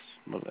 That's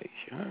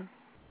Malaysia,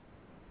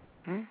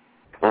 Damn.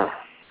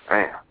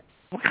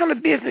 What kind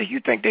of business you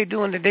think they're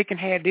doing that they can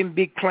have them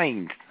big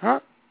planes,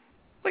 What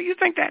do you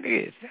think that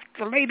is? That's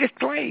the latest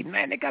plane,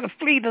 man. They got a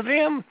fleet of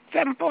them,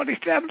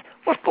 747.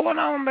 What's going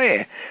on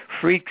there?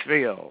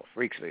 Freaksville.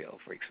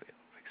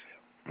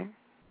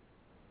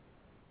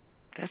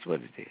 That's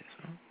what it is.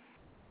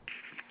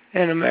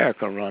 And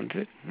America runs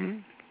it.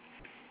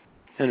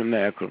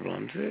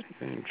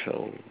 And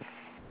so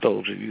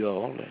those of you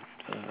all that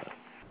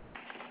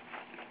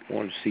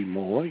want to see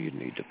more, you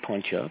need to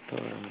punch up.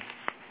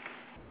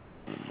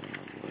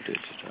 What is it?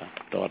 I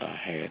thought I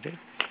had it.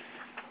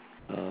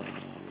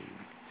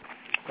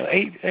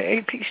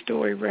 AP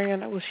story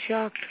ran. I was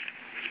shocked.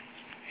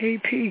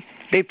 AP,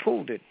 they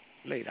pulled it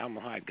late. I don't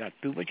know how it got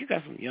through, but you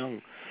got some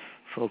young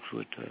folks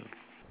with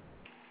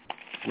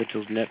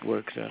those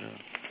networks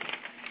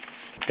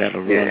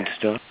that'll run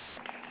stuff.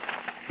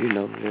 You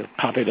know, they'll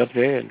pop it up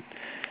there and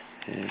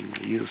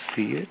you'll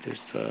see it. It's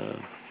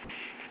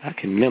I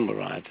can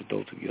memorize it.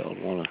 Those of y'all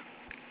want to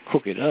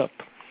hook it up,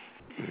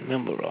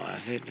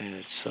 memorize it. And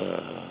it's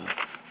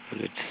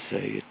let's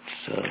say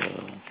it's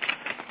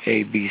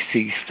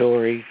ABC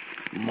story,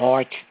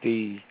 March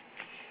the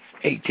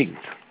 18th.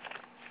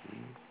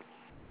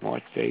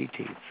 March the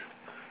 18th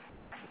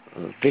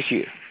this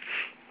year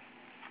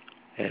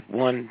at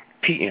 1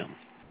 p.m.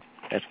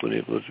 That's when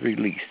it was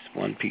released,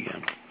 1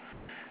 p.m.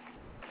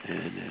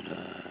 And it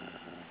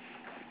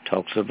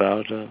talks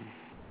about, here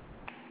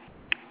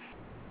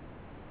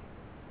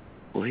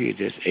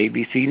it is,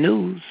 ABC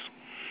News.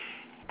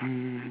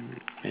 And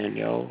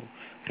y'all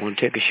want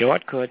to take a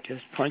shortcut,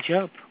 just punch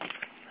up.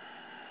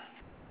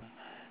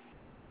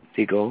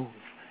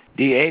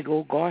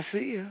 Diego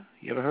Garcia.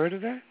 You ever heard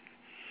of that?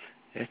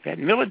 That's that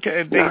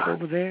military base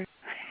over there.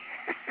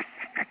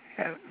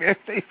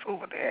 Base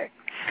over there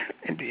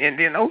in the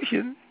Indian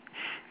Ocean.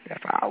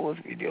 That's ours.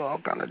 We do all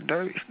kind of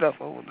dirty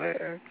stuff over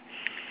there.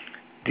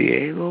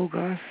 Diego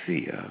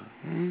Garcia.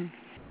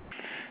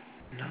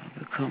 Now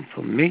become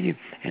familiar.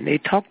 And they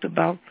talked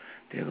about,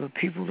 there were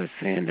people that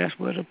saying that's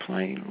where the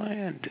plane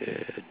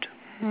landed.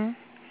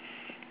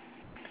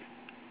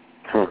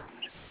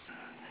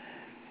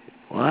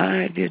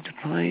 Why did the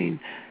plane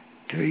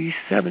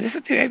 37, it's a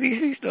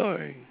ABC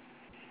story,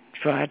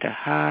 try to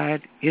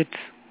hide its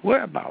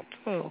whereabouts?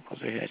 Oh, because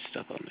they had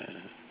stuff on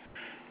there.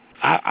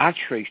 I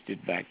traced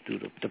it back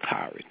through the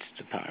pirates,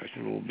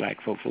 and little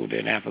black folks over there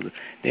in Africa.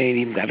 They ain't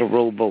even got a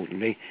rowboat,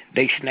 and they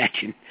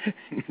snatching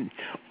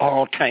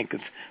all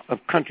tankers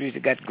of countries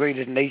that got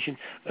greatest nations,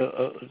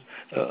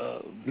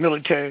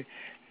 military,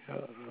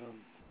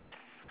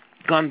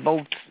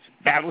 gunboats,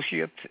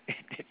 battleships.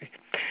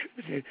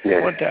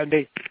 One time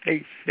they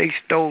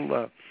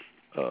stole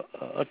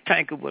a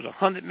tanker with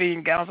 100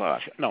 million gallons. Oh,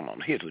 no,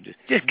 here's what it is.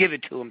 Just give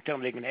it to them. Tell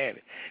them they can have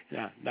it.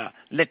 Now,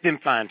 let them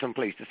find some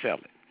place to sell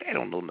it. They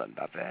don't know nothing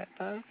about that.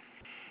 And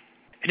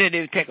then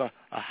they would take a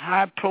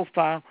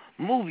high-profile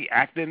movie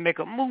actor and make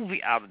a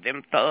movie out of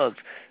them thugs.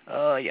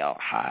 Y'all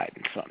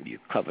hiding something. You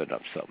covered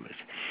up something.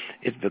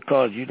 It's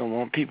because you don't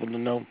want people to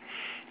know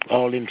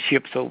all them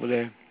ships over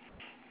there,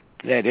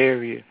 that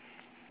area,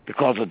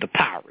 because of the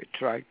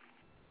pirates, right?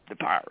 The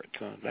pirates,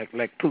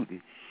 like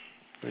Putin.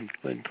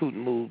 When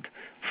Putin moved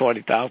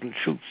 40,000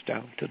 troops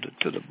down to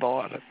the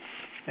border,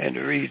 and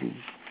the reason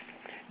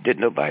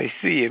didn't nobody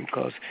see him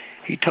because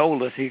he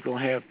told us he's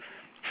gonna have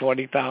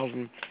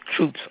 40,000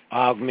 troops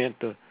augment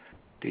the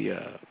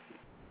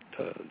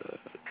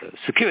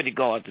security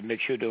guards to make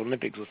sure the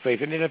Olympics were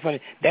safe. And then it's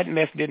funny, that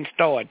mess didn't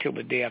start till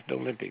the day after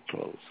the Olympics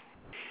closed.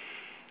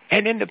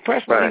 And then the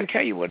press won't even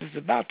tell you what it's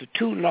about. The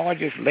two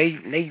largest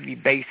Navy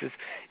bases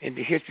in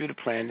the history of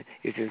the planet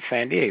is in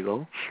San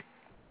Diego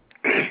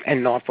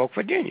and Norfolk,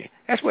 Virginia.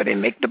 That's where they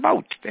make the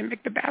boats. They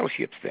make the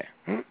battleships there.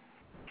 And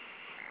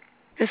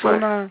so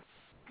now,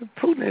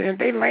 Putin, and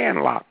they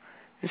landlocked.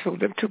 And so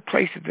them two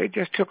places they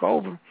just took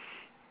over,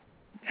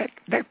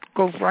 that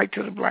goes right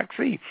to the Black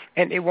Sea.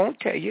 And they won't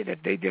tell you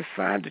that they just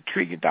signed a $1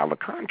 trillion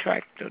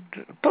contract to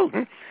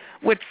Putin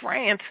with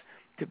France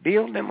to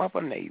build them up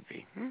a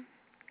navy.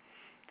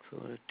 So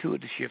two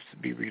of the ships to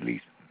be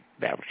released,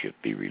 battleships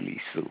be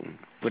released soon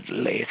with the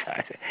legs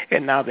high.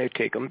 And now they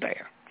take them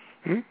there.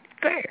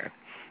 There.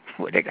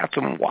 Where they got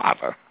some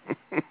water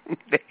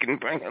they can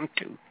bring them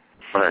to.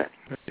 Right.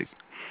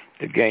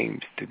 The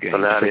games. So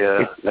now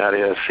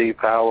they're sea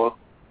power.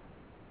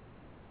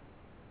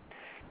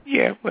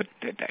 Yeah, but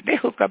they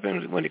hook up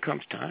when it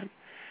comes time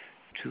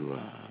to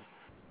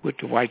with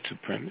the white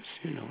supremacists.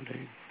 You know,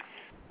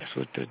 that's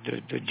what the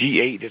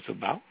G8 is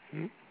about.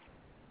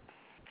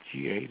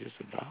 G8 is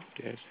about.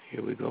 Yes,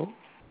 here we go.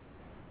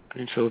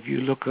 And so if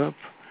you look up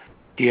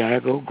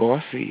Diego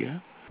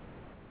Garcia,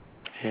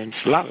 and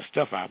it's a lot of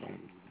stuff out on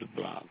the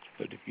blogs,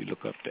 but if you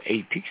look up the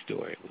AP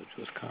story, which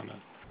was kind of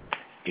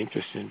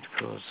interesting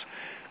because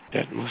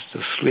that must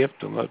have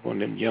slipped on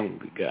one of them young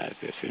guys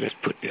that said, let's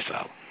put this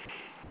out,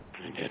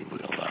 and then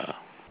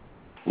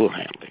we'll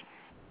handle it.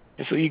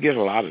 And so you get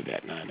a lot of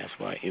that now, and that's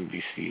why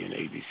NBC and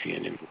ABC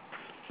and them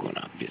going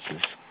out of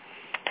business.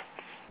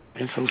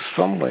 And so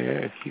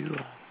somewhere, if you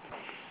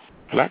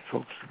black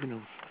folks,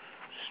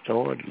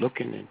 start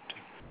looking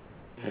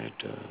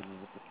at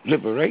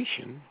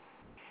liberation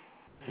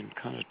and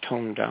kind of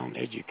tone down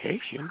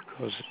education,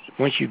 because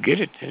once you get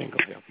it, it ain't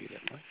going to help you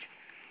that much.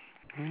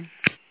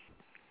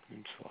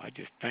 And so I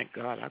just thank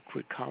God I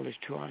quit college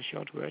 2 hours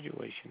short of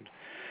graduation,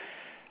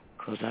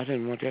 because I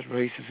didn't want that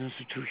racist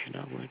institution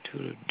I went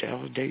to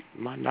validate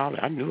my knowledge.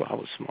 I knew I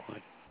was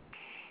smart,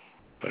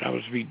 but I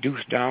was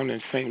reduced down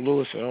in St.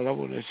 Louis, and all I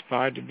was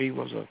inspired to be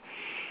was a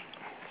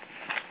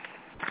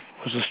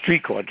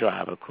streetcar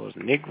driver, because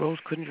Negroes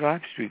couldn't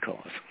drive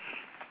streetcars.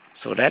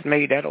 So that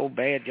made that old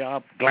bad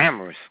job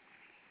glamorous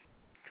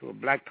to a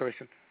black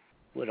person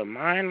with a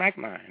mind like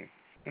mine.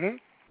 And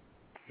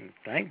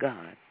thank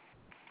God.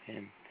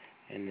 And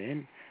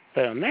then,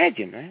 but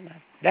imagine, man,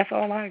 that's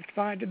all I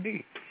aspired to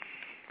be,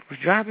 was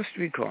drive a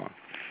streetcar.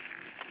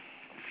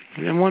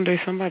 And then one day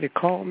somebody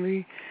called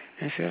me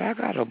and said, I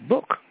got a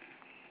book.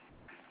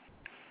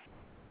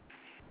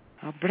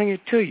 I'll bring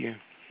it to you.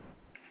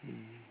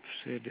 And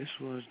said this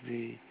was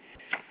the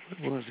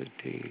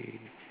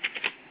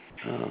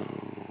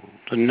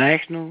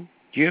National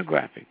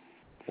Geographic,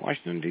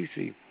 Washington,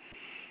 D.C.,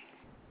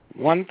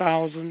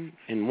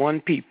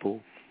 1,001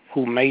 People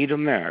Who Made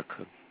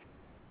America,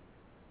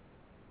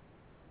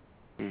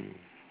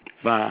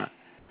 by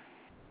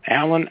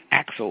Alan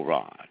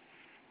Axelrod.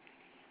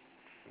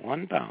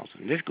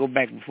 1,000. This go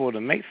back before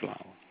the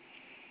Mayflower.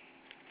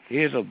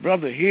 Here's a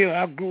brother here.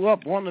 I grew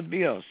up wanting to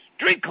be a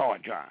streetcar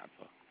driver.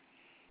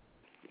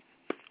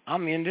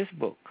 I'm in this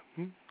book.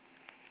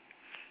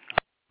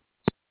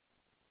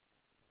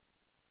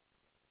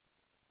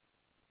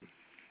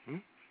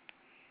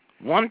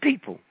 One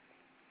people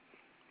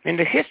in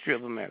the history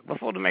of America,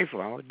 before the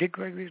Mayflower, Dick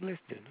Gregory's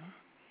listed.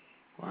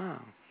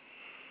 Wow.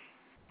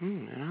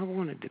 And I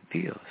wanted to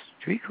be a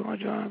streetcar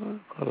driver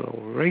because a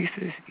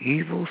racist,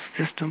 evil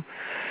system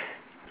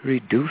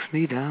reduced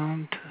me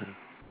down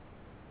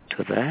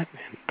to that.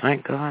 And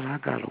thank God I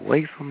got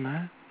away from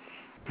that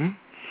and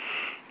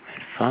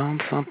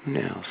found something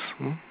else.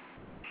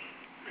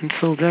 And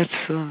so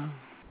that's,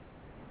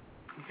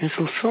 and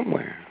so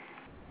somewhere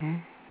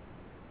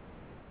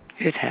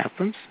it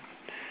happens.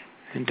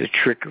 And the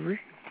trickery.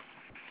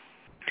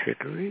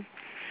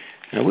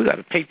 Now, we got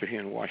a paper here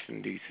in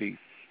Washington, D.C.,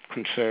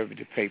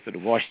 conservative paper, the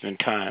Washington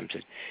Times.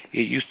 It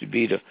used to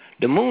be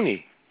the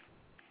Mooney.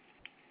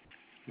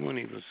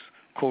 Mooney was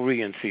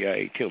Korean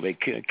CIA till they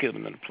killed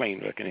him in a plane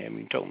wreck and hadn't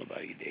even told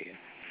nobody he did.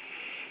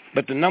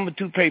 But the number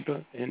 2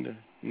 paper in the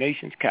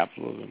nation's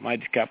capital, the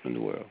mightiest capital in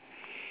the world,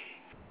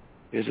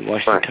 is the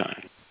Washington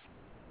Times.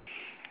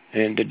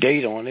 And the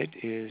date on it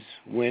is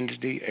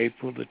Wednesday,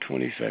 April the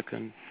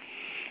 22nd,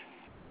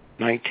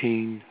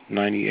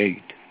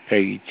 1998,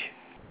 page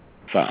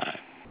 5.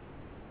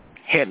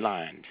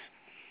 Headlines: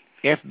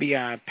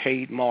 FBI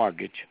paid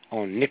mortgage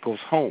on Nichols'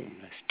 home.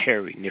 That's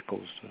Terry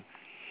Nichols,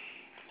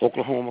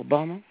 Oklahoma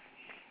bummer.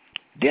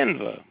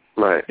 Denver.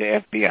 Right.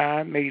 The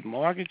FBI made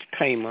mortgage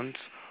payments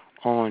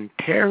on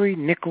Terry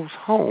Nichols'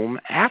 home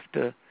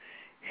after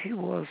he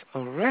was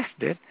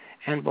arrested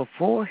and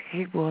before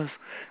he was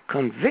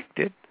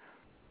convicted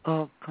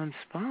of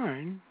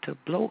conspiring to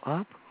blow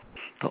up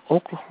the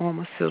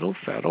Oklahoma City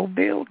Federal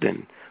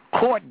Building.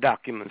 Court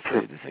documents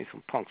say this ain't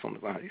some punks on the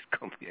ground. These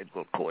companies had to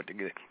go to court to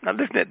get it. Now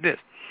listen at this.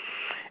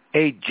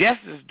 A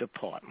Justice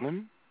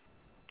Department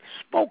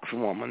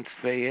spokeswoman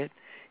said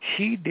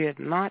she did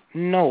not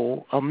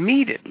know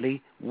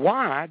immediately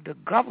why the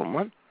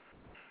government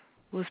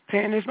was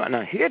paying this money.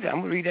 Now here, I'm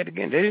going to read that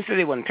again. They didn't say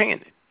they wasn't paying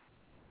it.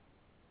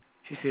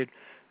 She said,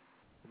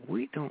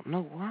 we don't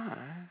know why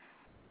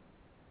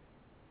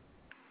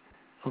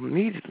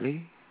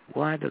immediately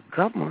why the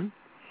government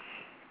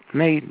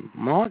made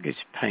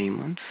mortgage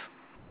payments,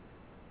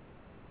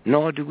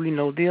 nor do we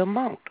know the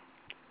amount.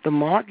 The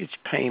mortgage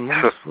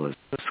payments was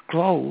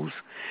disclosed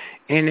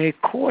in a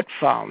court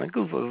filing.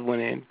 Google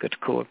went in to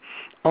court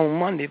on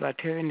Monday by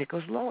Terry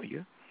Nichols'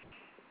 lawyer,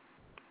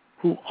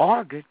 who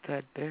argued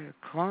that their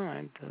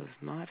client does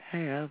not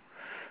have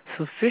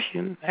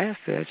sufficient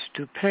assets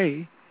to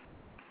pay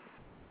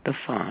the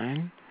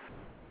fine.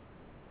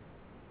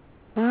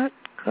 What?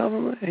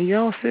 Government? And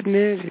y'all sitting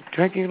there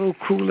drinking a little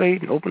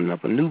Kool-Aid and opening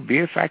up a new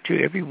beer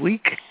factory every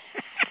week?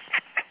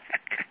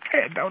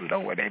 I don't know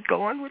where they're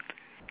going with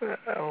it.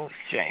 Oh,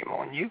 shame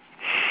on you.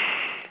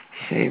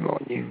 Shame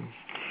on you.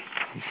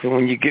 So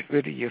when you get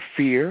rid of your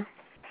fear,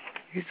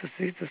 it's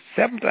the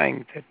 7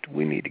 things that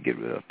we need to get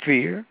rid of.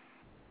 Fear.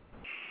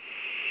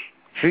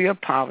 Fear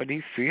of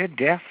poverty, fear of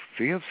death,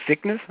 fear of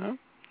sickness, huh?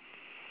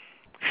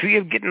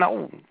 Fear of getting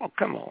old. Oh,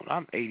 come on,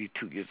 I'm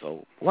 82 years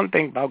old. One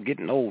thing about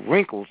getting old,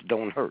 wrinkles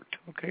don't hurt,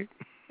 okay?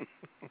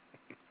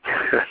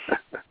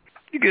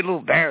 You get a little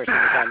embarrassed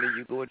every time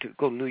you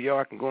go to New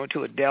York and go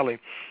into a deli,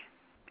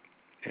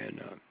 and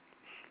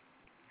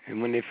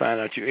when they find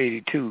out you're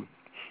 82,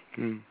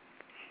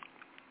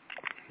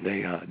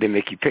 they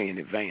make you pay in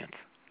advance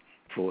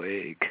for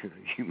an egg.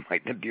 You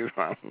might not be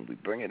around when we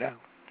bring it out.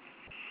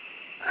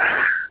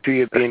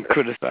 Fear of being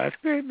criticized.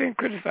 Fear of being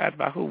criticized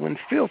by who? When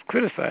filth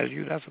criticizes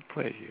you, that's a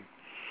pleasure.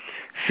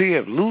 Fear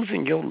of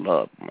losing your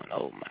loved one.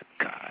 Oh, my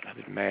God. I've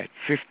been married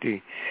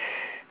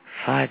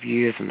 55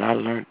 years, and I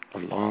learned a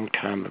long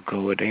time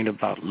ago it ain't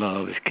about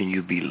love. It's can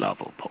you be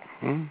lovable?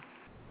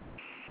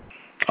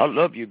 I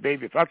love you,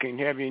 baby. If I can't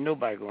have you,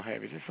 nobody going to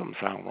have you. There's something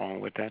sound wrong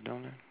with that,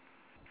 don't there?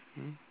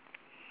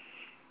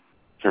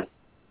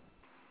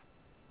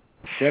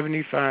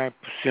 75%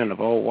 of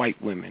all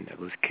white women that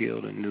was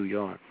killed in New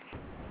York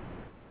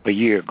a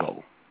year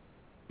ago,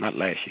 not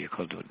last year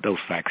because those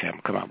facts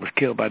haven't come out, was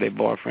killed by their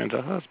boyfriends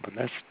or husband.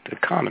 That's the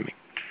economy.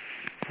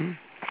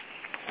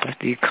 That's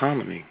the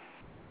economy.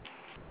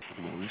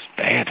 Oh, it's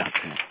bad out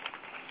there.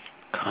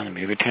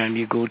 Economy. Every time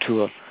you go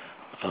to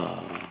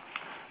a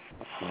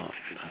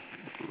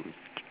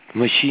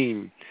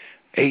machine,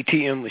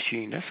 ATM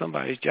machine, that's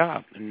somebody's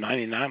job. And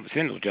 99% of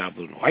those jobs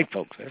are white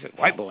folks. That's it.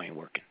 White boy ain't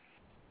working.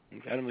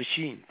 He's got a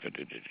machine that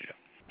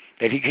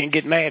he can't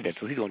get mad at,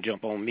 so he's going to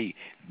jump on me,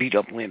 beat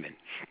up women.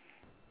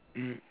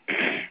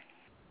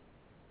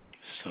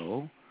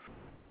 So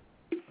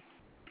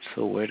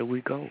where do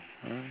we go?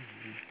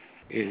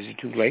 Is it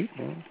too late?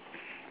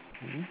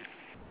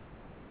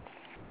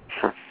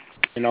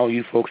 And all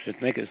you folks that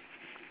think is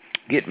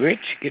get rich.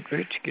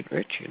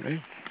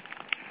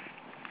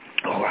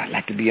 Oh, I'd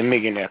like to be a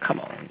millionaire. Come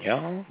on,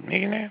 y'all,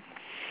 millionaire.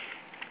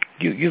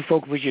 You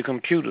folks with your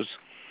computers,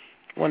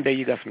 one day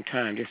you got some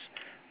time, just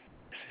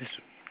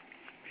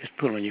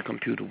put on your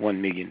computer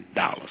 $1 million.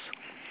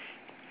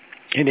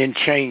 And then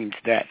change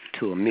that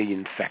to 1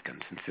 million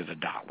seconds instead of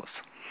dollars.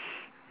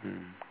 It's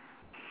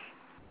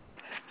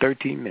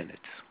 13 minutes.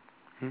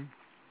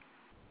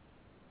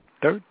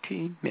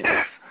 13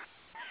 minutes.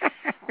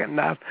 And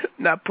now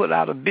put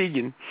out 1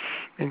 billion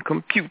and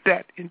compute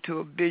that into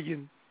 1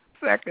 billion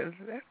seconds.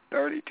 That's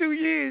 32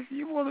 years.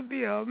 You want to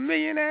be a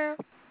millionaire?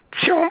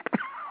 Chump.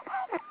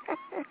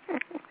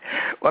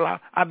 Well,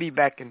 I'll be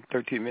back in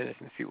 13 minutes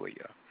and see where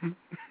you are.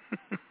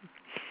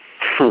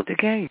 The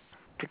game.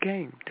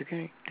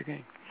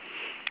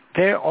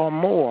 There are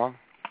more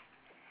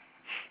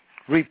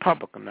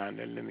Republican. Now,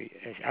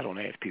 I don't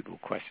ask people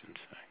questions.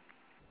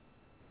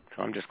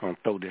 So I'm just going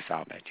to throw this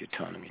out at you,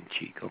 tongue in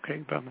cheek. Okay,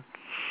 brother?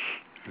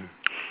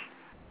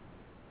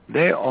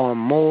 There are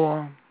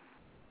more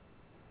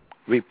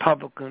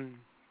Republican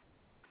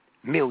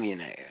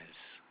millionaires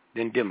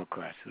than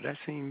Democrats. Does that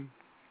seem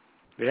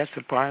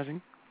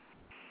surprising?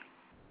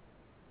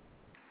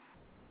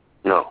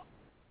 No.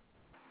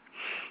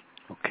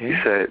 Okay. You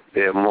said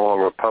there are more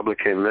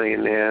Republican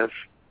millionaires?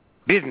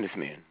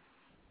 Businessmen.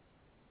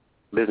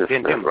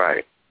 Businessmen,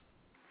 right.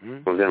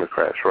 From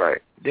Democrats,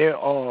 right. There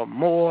are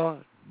more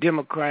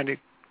Democratic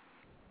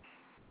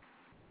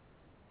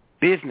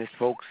business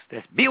folks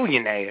that's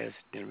billionaires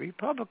than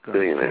Republicans.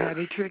 Billionaires. See how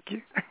they trick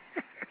you?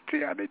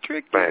 See how they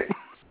trick you? Right.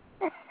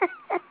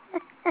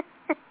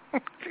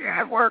 See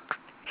how it works?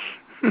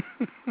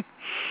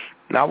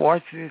 Now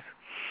watch this.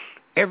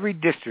 Every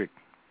district,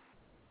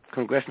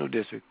 congressional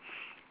district,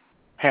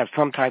 have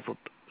some type of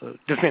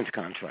defense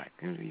contract.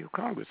 Your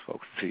Congress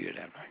folks figure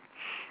that, right?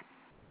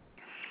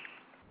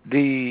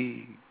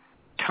 The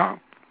top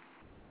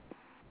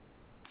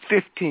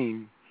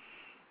 15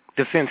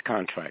 defense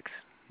contracts,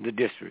 the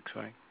districts,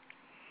 right?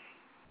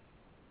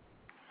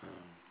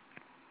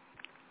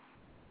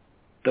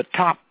 The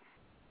top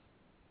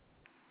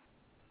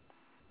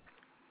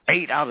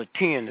 8 out of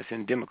 10 is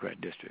in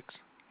Democrat districts.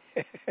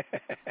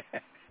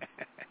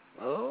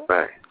 Oh.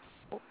 Right.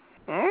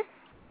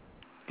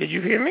 Did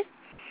you hear me?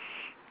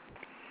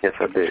 Yes,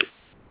 I did.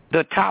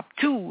 The top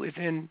 2 is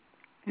in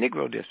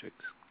Negro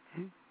districts.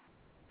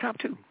 Top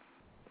 2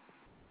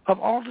 of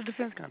all the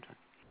defense contracts.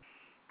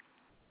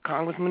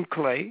 Congressman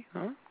Clay,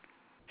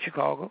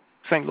 Chicago,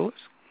 St. Louis.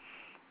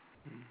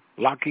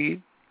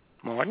 Lockheed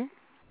Martin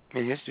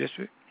in his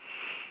district.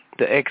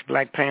 The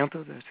ex-Black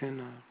Panther that's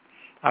in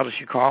out of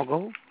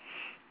Chicago.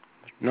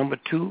 Number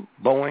 2,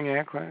 Boeing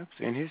aircrafts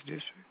in his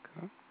district.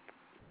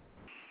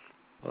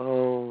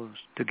 Oh,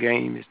 the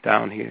game is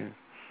down here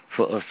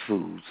for us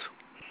fools.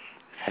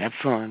 Have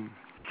fun,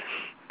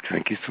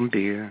 drink you some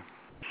beer,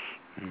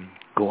 and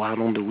go out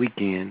on the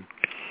weekend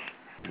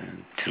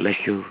to let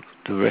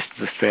the rest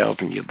of the cells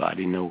in your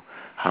body know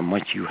how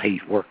much you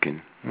hate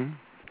working.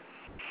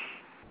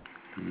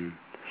 And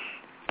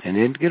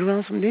then get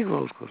around some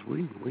Negroes, because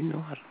we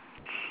know how to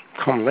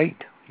come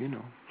late, you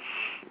know.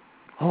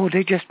 Oh,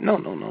 they just, no.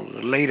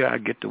 The later I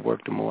get to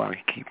work, the more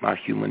I keep my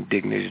human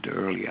dignity. The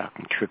earlier I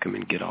can trick them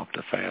and get off,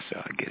 the faster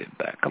I get it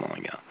back. Come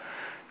on, y'all.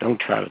 Don't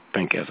try to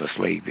think as a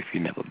slave if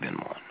you've never been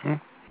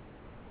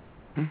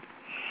one.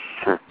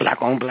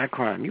 Black on black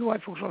crime. You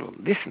white folks ought to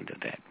listen to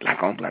that.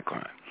 Black on black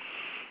crime.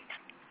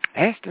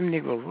 Ask them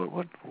Negroes,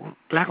 what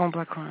black on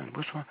black crime,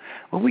 what's wrong?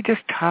 Well, we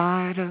just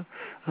tired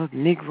of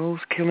Negroes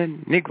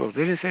killing Negroes.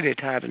 They didn't say they're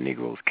tired of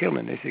Negroes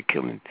killing. They said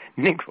killing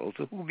Negroes.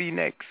 So who'll be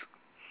next?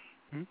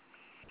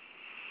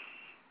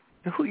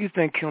 And who you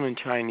think killing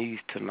Chinese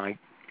tonight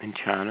in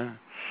China?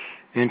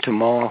 And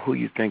tomorrow, who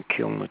you think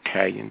killing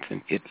Italians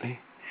in Italy?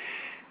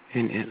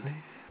 And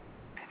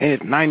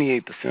it's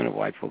 98% of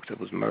white folks that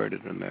was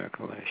murdered in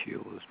America last year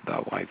was by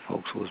white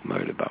folks who was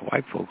murdered by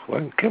white folks.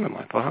 Well, killing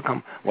white folks. How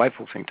come white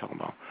folks ain't talking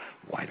about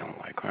white on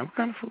white crime? What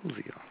kind of fools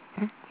are you?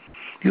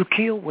 You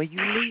kill where you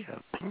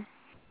live.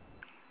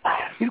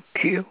 You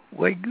kill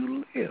where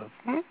you live.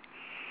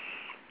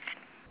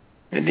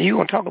 And then you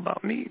gonna talk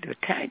about me, the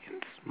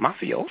Italians,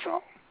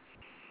 mafioso?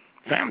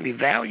 Family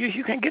values?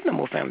 You can't get no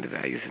more family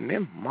values than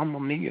them. Mamma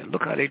mia,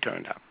 look how they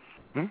turned out.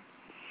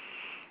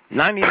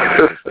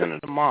 99%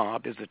 of the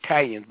mob is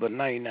Italians, but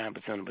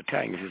 99% of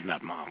Italians is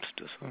not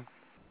mobsters.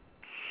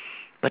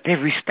 But they're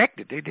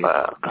respected. They did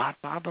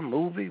Godfather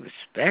movie,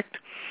 respect.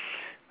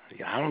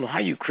 I don't know how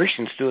you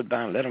Christians stood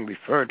by and let them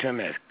refer to him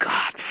as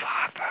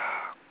Godfather.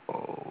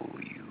 Oh,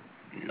 you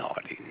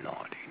naughty.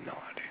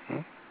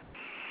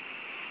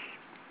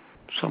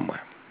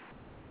 Somewhere.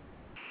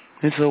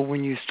 And so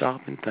when you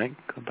stop and think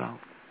about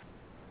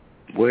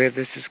where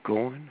this is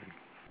going,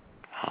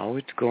 how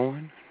it's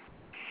going,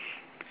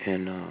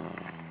 and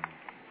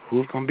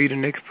who's going to be the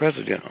next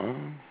president,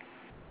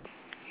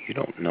 you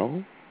don't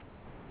know.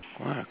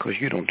 Why?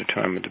 Because you don't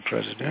determine the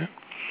president.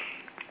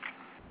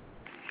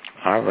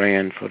 I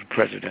ran for the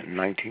president in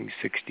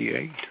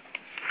 1968.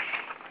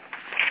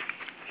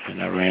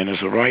 And I ran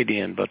as a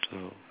write-in, but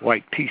the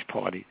White Peace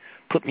Party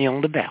put me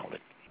on the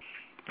ballot.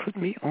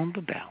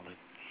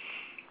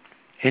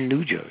 In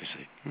New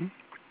Jersey.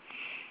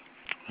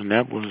 And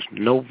that was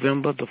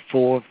November the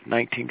 4th,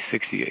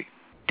 1968.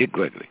 Dick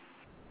Gregory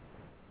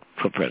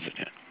for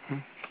president.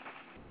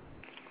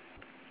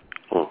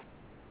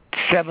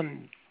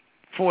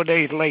 4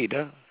 days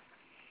later,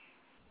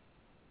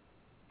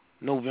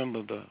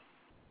 the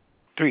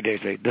 3 days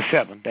later, the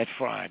 7th, that's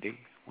Friday.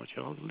 I want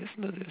you all to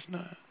listen to this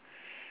now.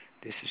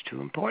 This is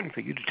too important for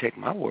you to take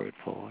my word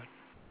for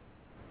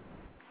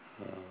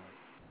it.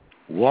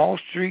 Wall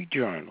Street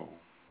Journal.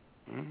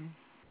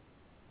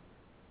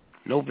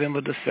 November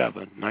the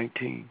 7th,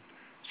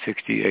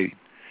 1968.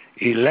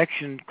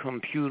 Election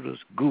computers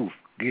goof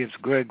gives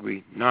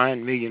Gregory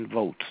 9 million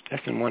votes.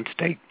 That's in one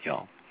state,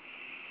 y'all.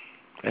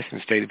 That's in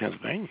the state of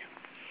Pennsylvania.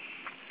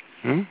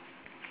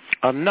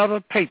 Another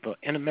paper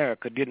in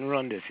America didn't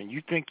run this, and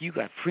you think you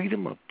got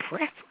freedom of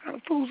press? What kind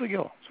of fools are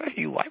y'all?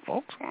 Especially you white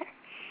folks.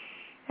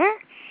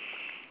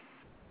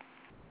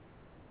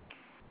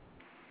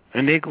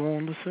 And they go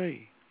on to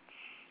say,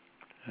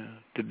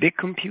 the big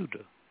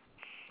computer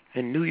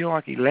in New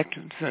York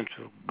Election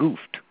Central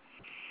goofed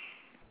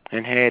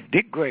and had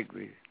Dick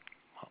Gregory,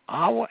 an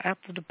hour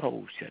after the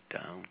polls shut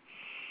down,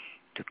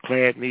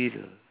 declared me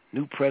the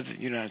new president of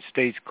the United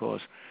States,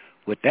 because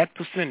with that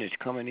percentage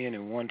coming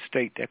in one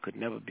state, that could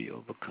never be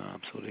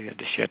overcome. So they had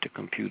to shut the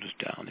computers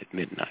down at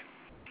midnight.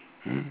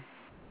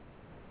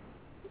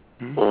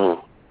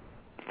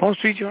 Wall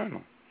Street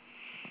Journal.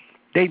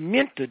 They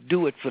meant to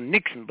do it for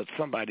Nixon, but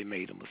somebody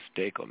made a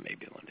mistake, or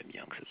maybe one of them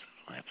youngsters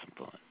will have some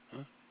fun.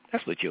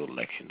 That's what your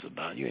election's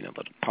about. You ain't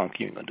about to punk.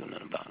 You ain't going to do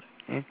nothing about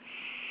it.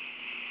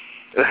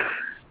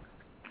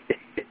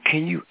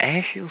 Can you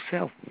ask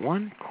yourself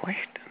one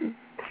question?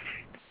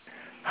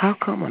 How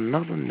come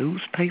another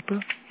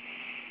newspaper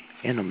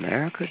in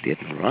America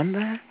didn't run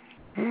that?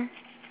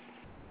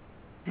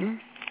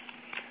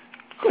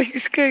 course,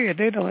 you're scared.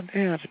 They know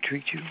how to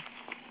treat you.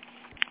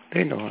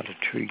 They know how to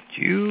treat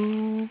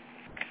you.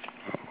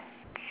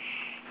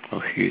 Oh,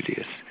 here it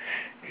is.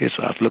 Here's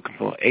what I was looking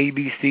for.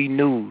 ABC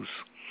News.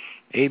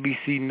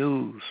 ABC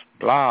News.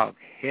 Blog.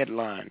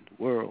 Headline.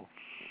 World.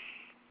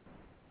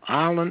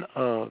 Island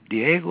of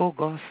Diego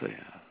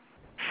Garcia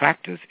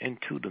factors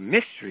into the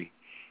mystery.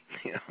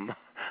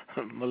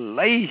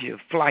 Malaysia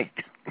flight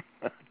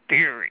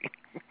theory.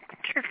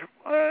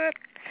 What?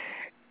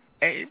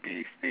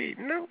 ABC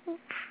News.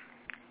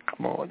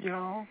 Come on,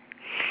 y'all.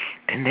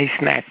 And they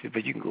snatched it,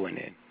 but you can go in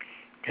there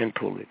and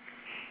pull it.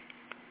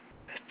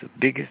 That's the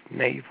biggest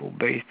naval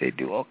base. They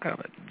do all kind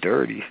of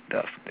dirty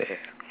stuff there.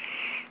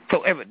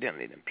 So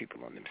evidently, them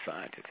people on them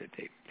scientists,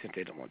 since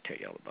they don't want to tell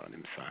y'all about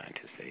them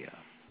scientists,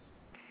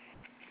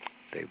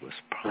 they was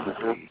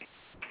probably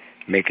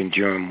making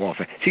germ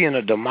warfare. See, in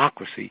a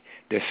democracy,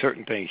 there's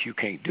certain things you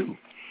can't do,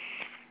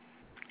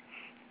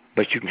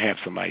 but you can have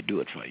somebody do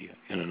it for you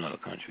in another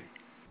country.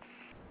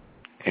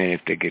 And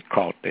if they get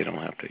caught, you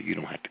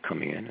don't have to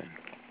come in.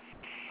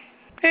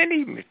 And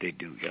even if they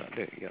do, y'all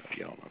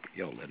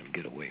let them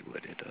get away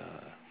with it.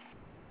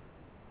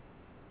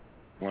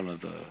 One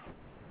of the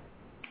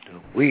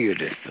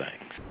weirdest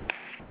things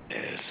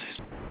is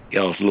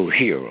y'all's little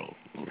hero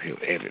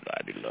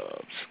everybody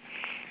loves.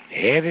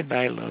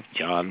 Everybody loves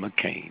John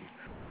McCain,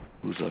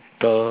 who's a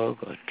thug,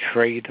 a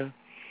traitor,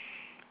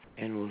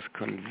 and was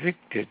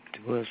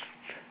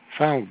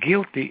found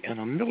guilty in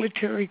a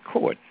military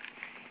court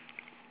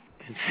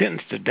and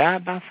sentenced to die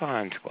by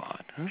firing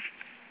squad. Huh?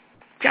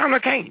 John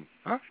McCain,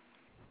 huh?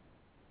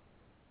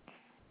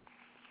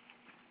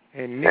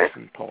 And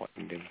Nixon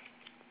pardoned him.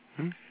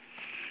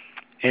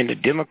 And the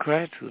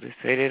Democrats, who they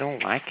say they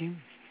don't like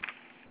him,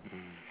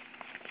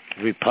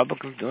 the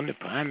Republicans during the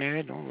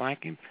primary don't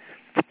like him,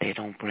 but they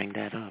don't bring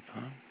that up,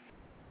 huh?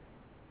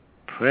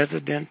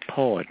 President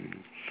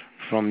pardon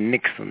from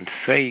Nixon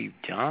saved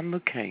John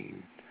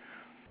McCain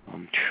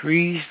from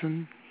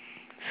treason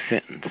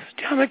sentence.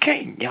 John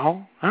McCain,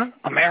 y'all, huh?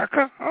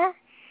 America, huh?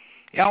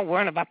 Y'all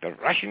worrying about the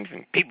Russians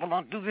and people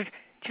don't do this.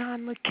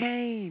 John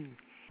McCain,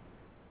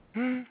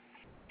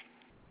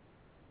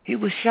 he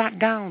was shot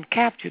down,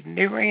 captured, and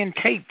they ran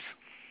tapes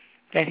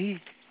that he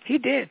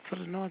did for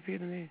the North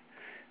Vietnamese.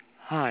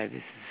 Hi,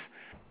 this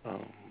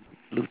is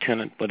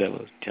Lieutenant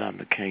whatever, John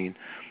McCain.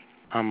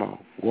 I'm a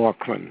war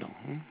criminal.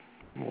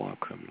 War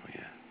criminal,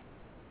 yeah.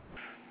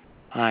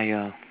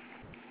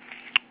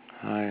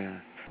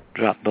 I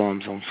drop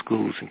bombs on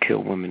schools and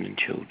kill women and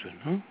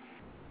children.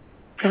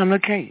 John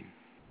McCain.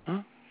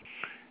 And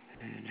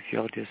if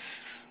y'all just,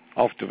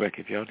 off the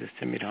record, if y'all just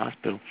send me to the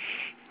hospital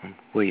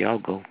where y'all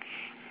go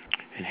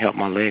and help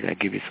my leg, I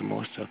give you some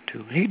more stuff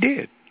too. He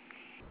did.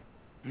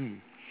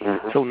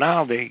 So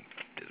now the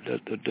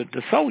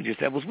soldiers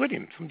that was with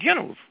him, some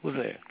generals was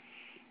there.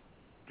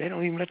 They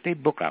don't even let their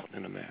book out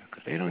in America.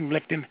 They don't even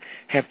let them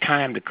have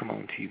time to come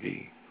on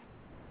TV.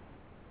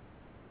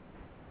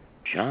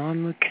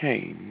 John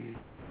McCain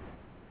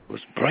was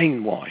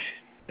brainwashed.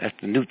 That's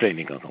the new thing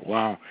they're going to go.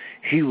 While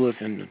he was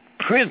in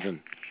prison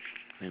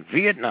in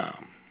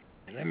Vietnam,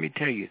 and let me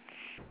tell you,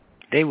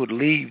 they would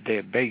leave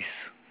their base,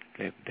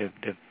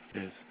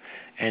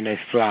 and they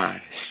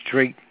fly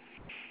straight,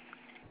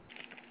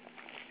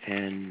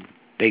 and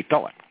they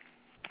thought,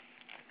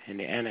 and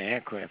the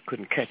anti-aircraft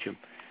couldn't catch them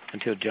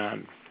until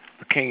John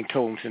McCain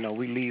told them, said, no,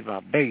 we leave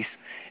our base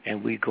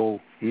and we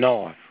go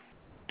north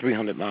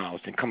 300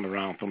 miles and come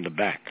around from the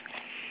back.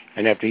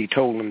 And after he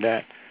told them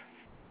that,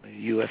 the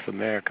U.S.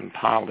 American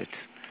pilots'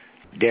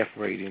 death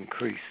rate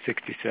increased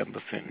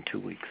 67% in 2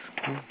 weeks.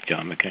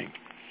 John McCain.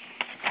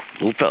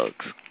 Little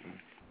thugs.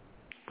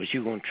 But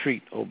you're going to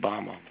treat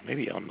Obama,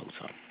 maybe y'all know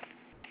something.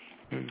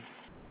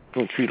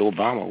 Going to treat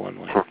Obama one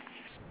way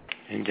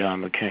and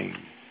John McCain.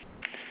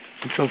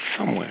 And so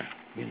somewhere,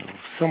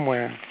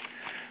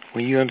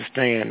 when you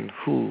understand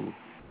who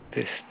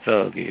this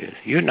thug is,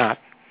 you're not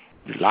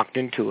locked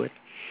into it.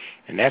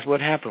 And that's what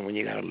happened when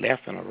you got a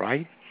left and a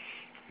right.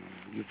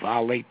 You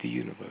violate the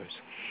universe.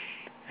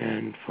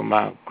 And for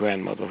my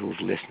grandmother who's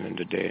listening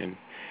today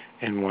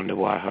and wonder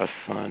why her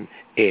son,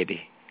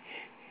 Eddie,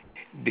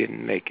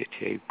 didn't make it,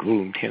 she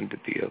groomed him to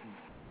be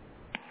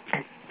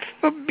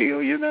a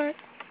billionaire.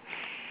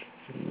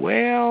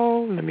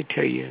 Well, let me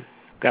tell you,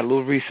 got a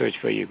little research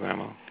for you,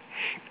 Grandma.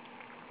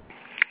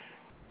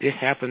 This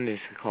happened,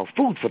 it's called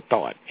Food for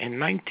Thought. In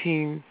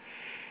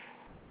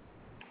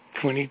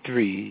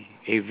 1923,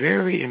 a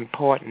very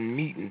important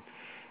meeting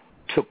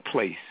took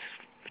place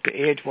at the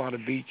Edgewater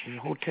Beach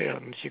Hotel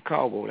in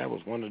Chicago. That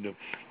was one of the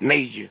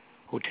major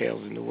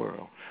hotels in the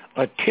world.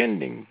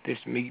 Attending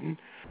this meeting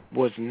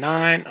was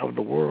 9 of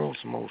the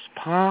world's most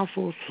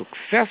powerful,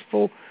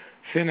 successful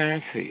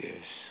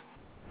financiers.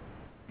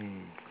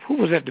 Who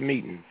was at the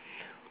meeting?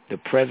 The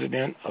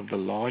president of the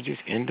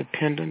largest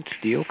independent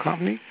steel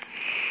company.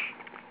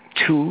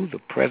 2, the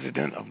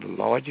president of the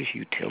largest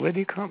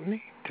utility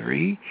company.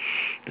 3,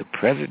 the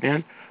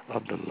president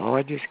of the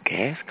largest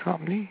gas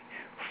company.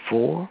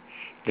 4,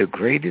 the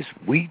greatest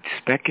wheat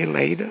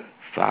speculator.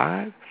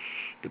 5,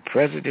 the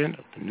president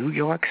of the New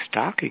York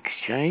Stock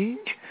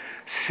Exchange.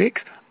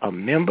 6, a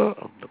member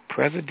of the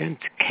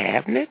president's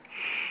cabinet.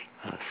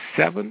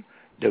 7,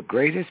 the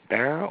greatest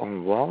bear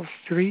on Wall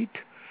Street.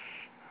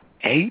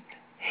 8,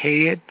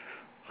 head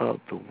of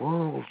the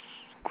world's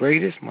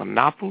greatest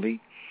monopoly.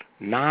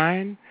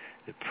 9,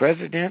 the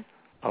president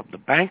of the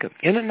Bank of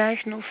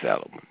International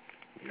Settlement.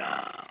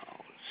 Now,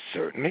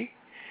 certainly,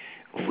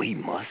 we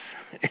must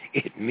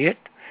admit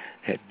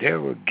that there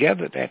were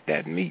gathered at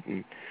that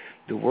meeting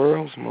the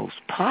world's most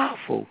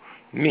powerful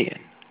men,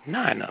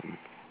 9 of them.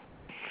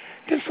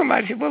 Then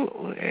somebody said,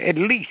 well, at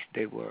least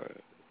they were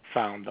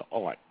found the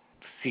art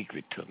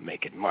secret to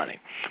making money.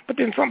 But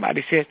then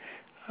somebody said,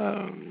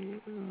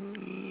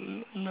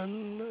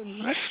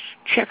 let's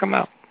check them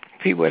out,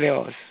 see what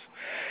else.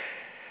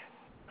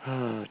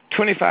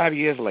 25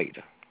 years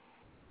later,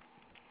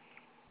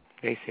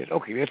 they said,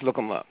 okay, let's look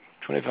them up.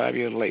 25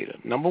 years later.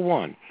 Number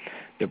 1,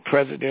 the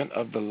president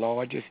of the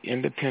largest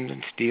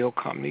independent steel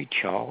company,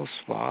 Charles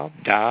Schwab,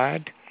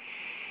 died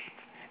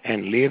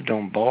and lived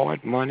on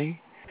borrowed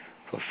money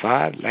for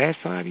last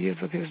 5 years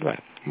of his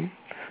life.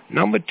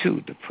 Number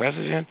 2, the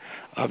president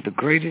of the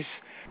greatest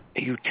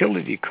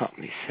utility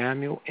company,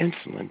 Samuel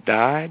Insulan,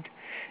 died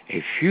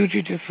a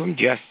fugitive from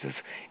justice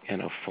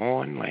in a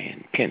foreign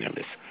land,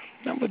 penniless.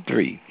 Number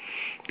 3,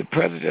 the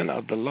president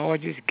of the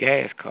largest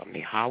gas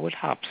company, Howard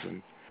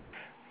Hobson,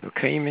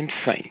 became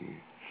insane.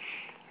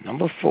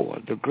 Number 4,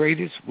 the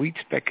greatest wheat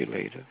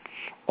speculator,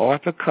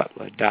 Arthur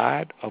Cutler,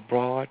 died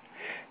abroad,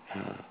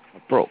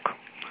 broke.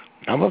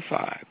 Number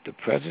 5, the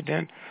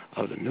president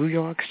of the New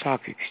York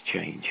Stock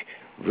Exchange,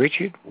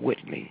 Richard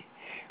Whitney,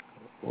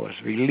 was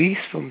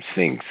released from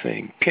Sing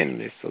Sing,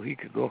 penniless, so he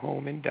could go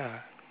home and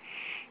die.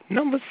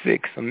 Number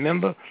 6, a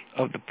member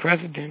of the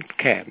president's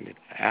cabinet,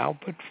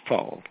 Albert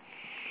Fall,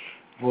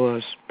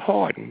 was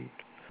pardoned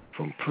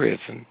from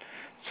prison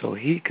so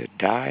he could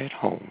die at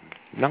home.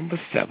 Number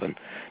 7,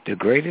 the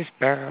greatest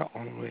bear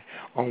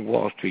on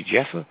Wall Street,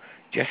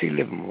 Jesse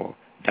Livermore,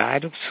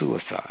 died of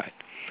suicide.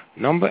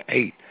 Number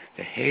 8,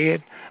 the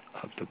head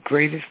of the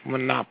greatest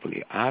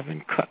monopoly,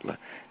 Ivan Cutler,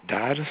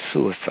 died of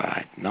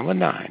suicide. Number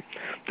 9,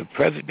 the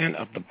president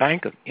of the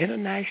Bank of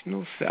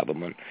International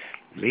Settlement,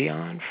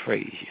 Leon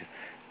Frazier,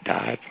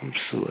 died from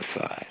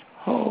suicide.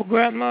 Oh,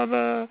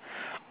 grandmother,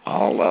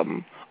 all of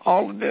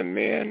them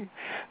men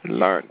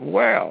learned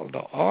well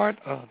the art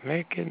of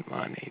making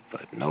money,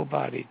 but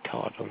nobody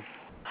taught them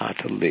how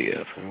to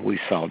live. And we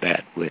saw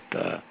that with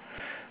the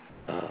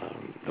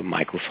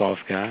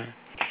Microsoft guy.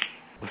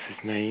 What's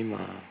his name?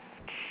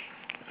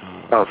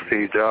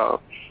 Steve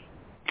Jobs.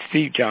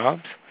 Steve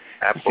Jobs.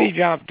 Apple. Steve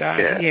Jobs died.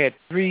 Yeah. He had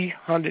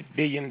 $300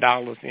 billion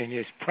in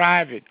his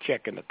private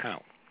checking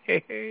account.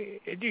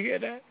 Did you hear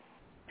that?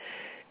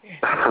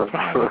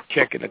 Private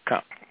checking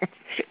account.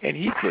 And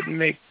he couldn't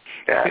make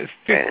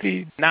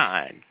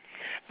 59.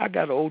 I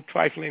got an old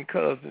trifling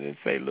cousin in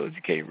St. Louis.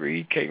 He can't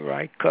read, can't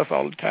write, cuss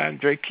all the time,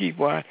 drink cheap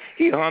wine.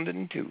 He's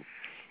 102.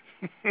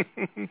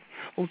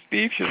 Oh,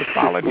 Steve should have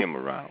followed him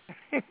around.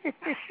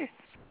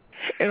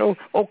 And old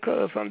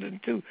cuz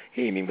 102,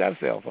 he ain't even got a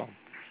cell phone.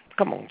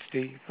 Come on,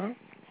 Steve, huh?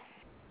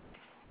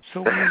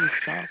 So when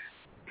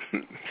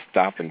you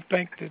stop and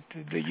think that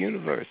the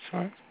universe,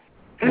 huh,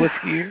 was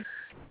here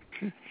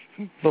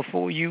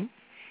before you,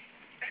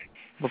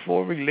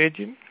 before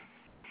religion,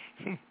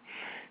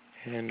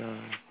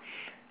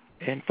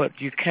 but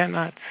you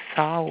cannot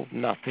solve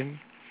nothing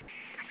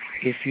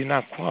if you're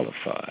not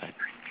qualified.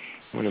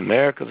 When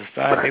America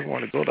decided they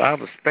want to go to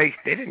outer space,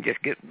 they didn't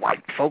just get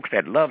white folks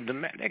that loved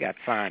them. They got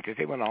scientists.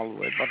 They went all the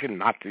way, fucking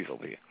Nazis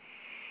over here.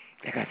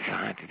 They got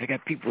scientists. They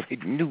got people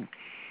that knew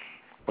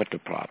what the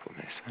problem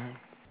is. Huh?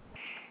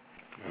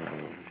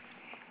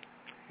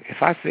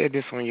 If I said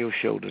this on your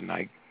show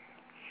tonight,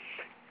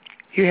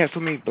 you have so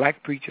many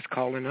black preachers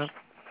calling up.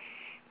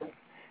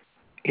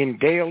 In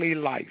daily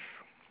life,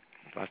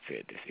 if I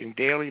said this, in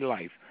daily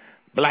life,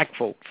 black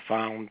folks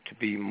found to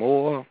be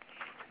more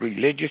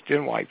religious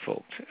than white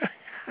folks.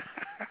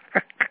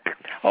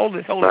 Hold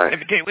it. Let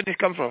me tell you where this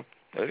comes from.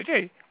 Let me tell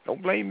you.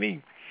 Don't blame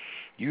me.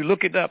 You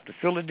look it up, the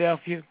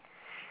Philadelphia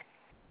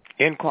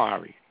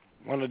Inquiry,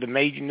 one of the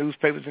major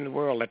newspapers in the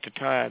world at the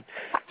time,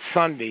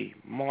 Sunday,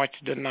 March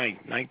the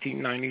 9th,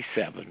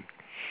 1997.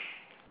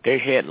 Their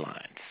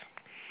headlines.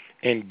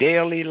 In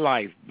daily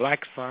life,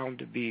 blacks found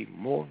to be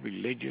more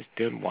religious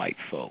than white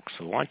folks.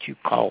 So why don't you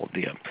call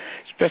them,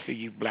 especially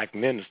you black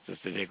ministers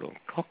that they're going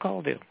to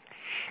call them.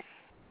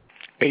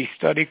 A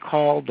study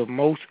called The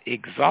Most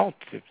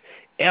Exalted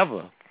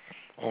Ever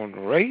on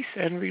Race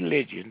and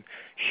Religion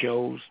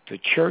shows the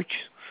church's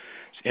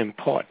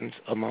importance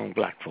among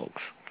black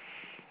folks.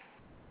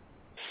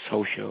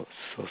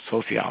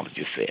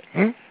 Sociologists said.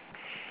 And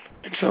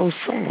so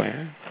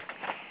somewhere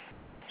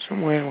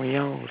when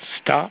y'all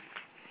stop,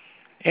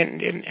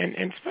 and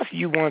especially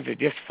you ones that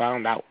just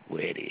found out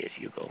where it is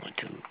you're going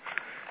to,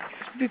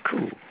 just be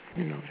cool.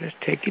 Just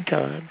take your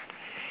time.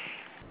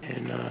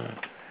 And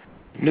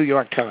New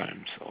York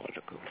Times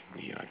article,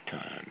 New York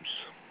Times,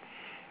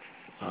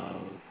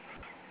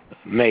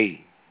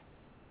 May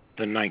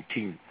the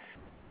 19th,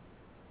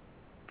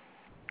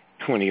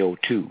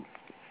 2002.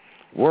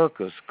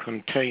 workers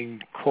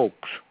contained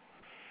cokes.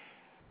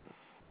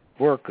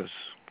 Workers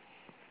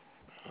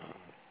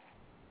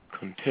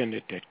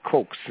contended that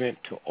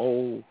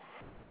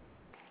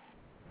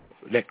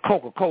that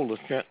Coca-Cola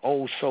sent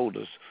old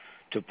sodas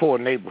to poor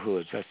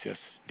neighborhoods. That's just,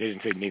 they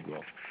didn't say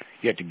Negro.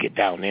 You had to get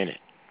down in it.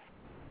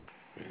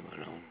 They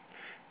went on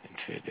and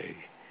said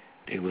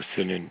they were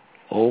sending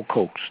old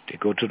Cokes. They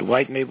go to the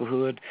white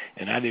neighborhood,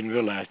 and I didn't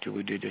realize till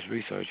we did this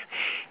research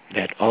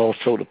that all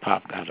soda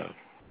pop got a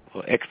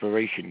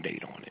expiration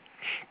date on it.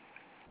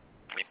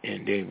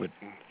 And they would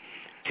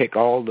take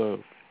all the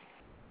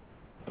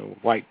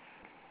white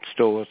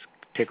stores,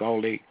 take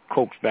all the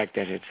Cokes back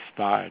that had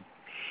expired,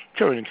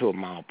 turn it into a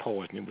mild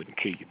poison. It wouldn't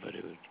kill you, but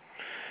it would.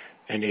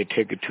 And they'd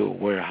take it to a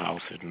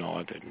warehouse in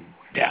northern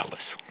Dallas.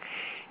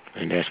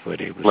 And that's where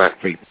they would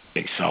scrape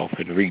they soft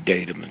and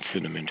redate them and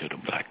send them into the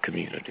black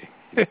community.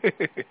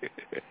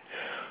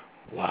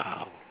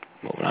 Wow.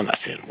 Well, I'm not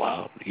saying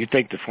wow. You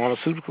think the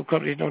pharmaceutical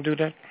companies don't do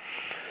that?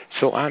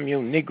 So I'm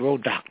your Negro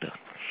doctor.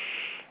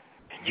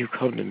 And you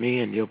come to me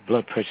and your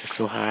blood pressure's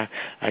so high,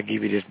 I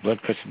give you this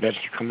blood pressure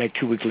medicine. You come back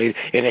 2 weeks later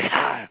and it's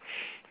high.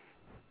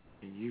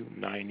 And you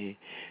 90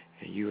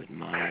 and you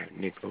admire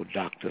Negro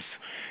doctors.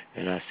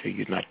 And I say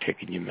you're not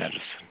taking your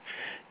medicine.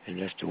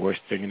 And that's the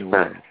worst thing in the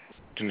world.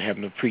 Than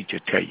having a preacher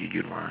tell you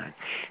you're lying.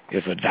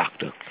 There's a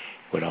doctor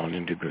with all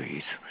them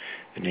degrees.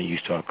 And then you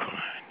start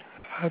crying.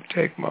 I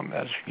take my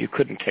medicine. You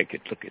couldn't take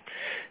it. Look it.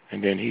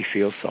 And then he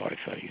feels sorry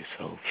for you.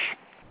 So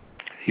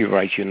he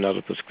writes you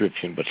another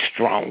prescription, but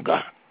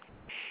stronger.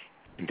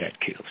 And that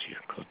kills you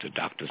because the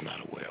doctor's not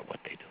aware of what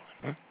they're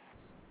doing.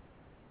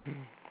 Huh?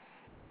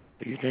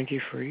 Do you think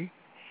you're free?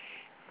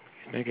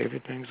 You think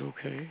everything's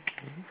okay?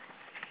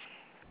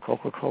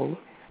 Coca-Cola?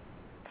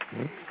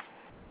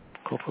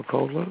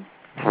 Coca-Cola?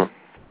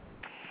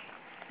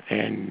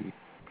 And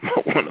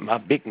one of my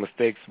big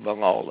mistakes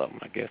among all of them,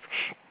 I guess,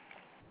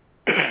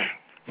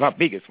 my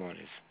biggest one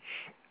is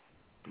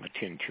my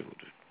 10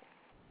 children.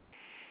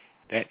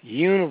 That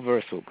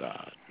universal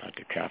God, not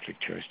the Catholic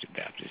Church, the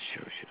Baptist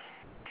Church,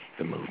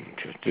 the Movement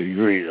Church, the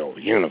real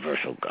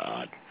universal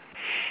God,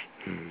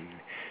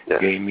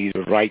 gave me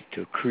the right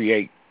to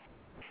create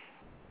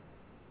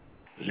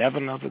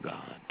 11 other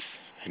gods.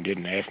 And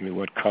didn't ask me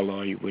what color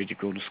are you, where'd you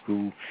go to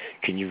school,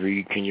 can you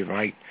read, can you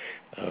write,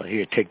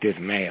 here, take this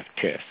math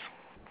test.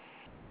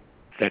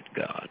 That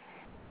God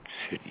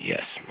said,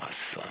 yes, my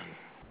son,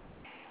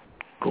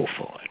 go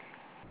for it.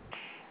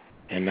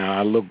 And now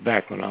I look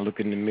back, when I look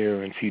in the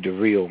mirror and see the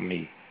real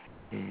me,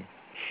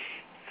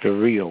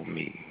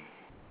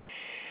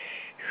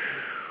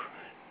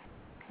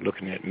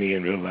 looking at me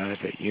and realize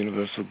that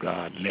universal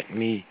God let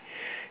me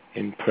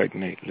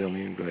impregnate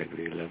Lillian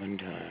Gregory 11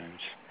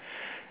 times.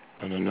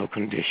 Under no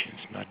conditions,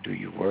 not do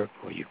you work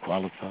or you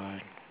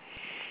qualified.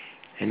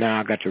 And now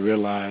I got to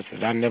realize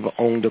that I never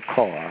owned a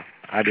car.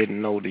 I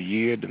didn't know the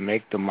year, the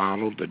make, the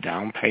model, the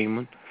down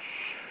payment,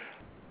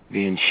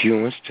 the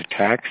insurance, the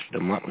tax, the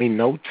monthly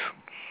notes,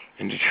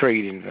 and the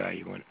trading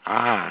value. And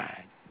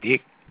I,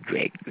 Dick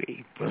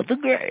Gregory, Brother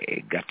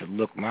Greg, got to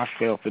look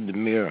myself in the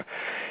mirror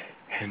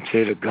and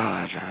say to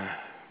God,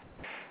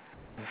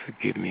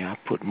 forgive me, I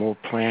put more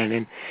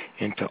planning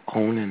into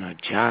owning a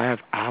Jive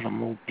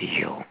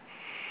automobile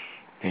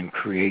and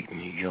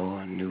creating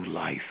your new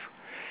life.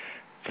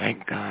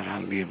 Thank God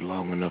I lived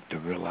long enough to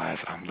realize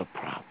I'm the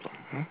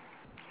problem.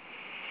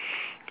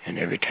 And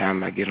every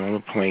time I get on a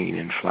plane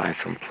and fly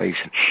someplace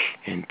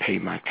and pay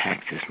my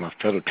taxes, my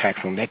federal tax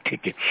on that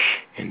ticket,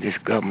 and this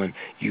government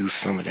use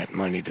some of that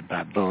money to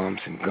buy bombs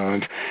and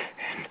guns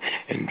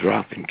and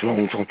dropping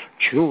drones on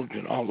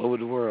children all over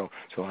the world.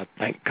 So I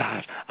thank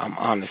God I'm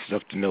honest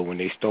enough to know when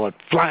they start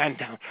flying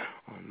down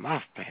on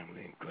my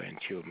family and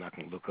grandchildren, I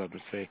can look up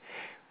and say,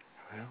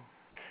 well,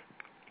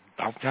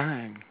 about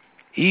time.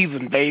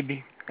 Even,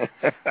 baby.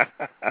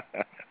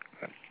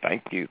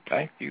 Thank you.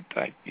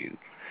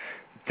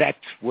 That's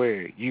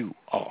where you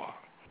are.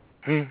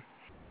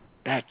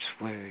 That's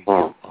where you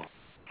are.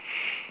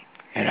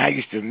 And I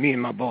used to, me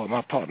and my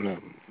partner,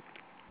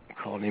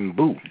 called him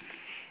Boo.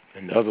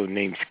 And the other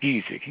named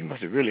Skeezick. He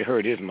must have really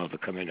heard his mother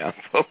coming out.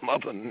 So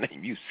mother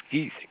named you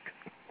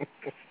Skeezick.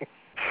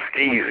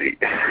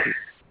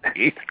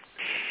 Skeezick.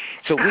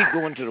 So we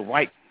go into the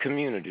white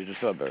community, the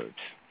suburbs,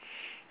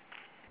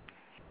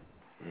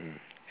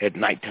 at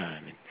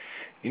nighttime. And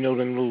you know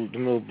them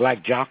little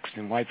black jocks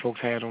them white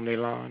folks had on their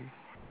lawn?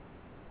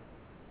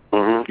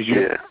 Did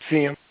you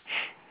see them?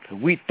 So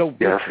we throw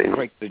bricks and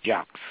break the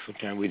jocks.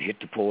 Sometimes we'd hit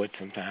the porch.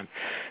 Sometimes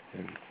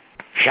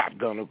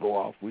shotgun would go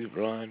off. We'd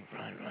run.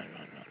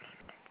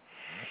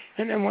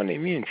 And then one day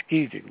me and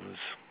Skeezick was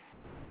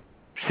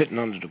sitting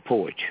under the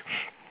porch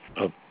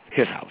of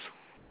his house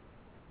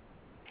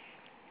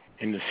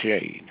in the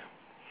shade.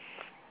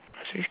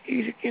 I said,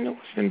 Skeezick, you know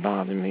what's been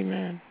bothering me,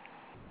 man?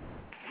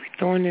 We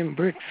throwing them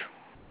bricks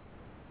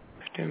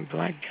at them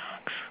black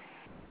jocks.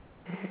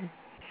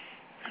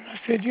 And I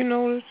said, you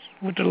know,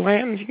 with the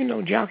lanterns, you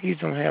know, jockeys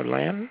don't have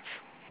lanterns.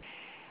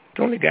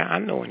 The only guy I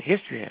know in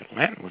history had a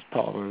lantern was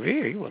Paul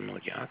Revere. He wasn't no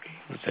jockey.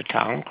 He was a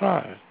town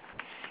crier.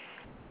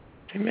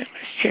 I said, man,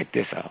 let's check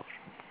this out.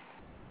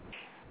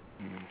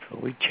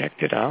 we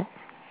checked it out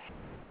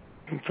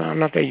and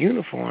found out that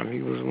uniform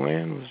he was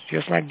wearing was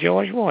just like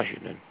George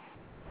Washington.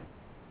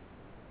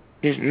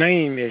 His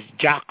name is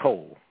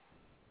Jocko.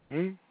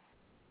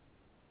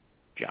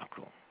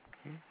 Jocko.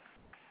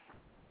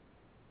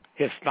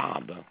 His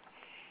father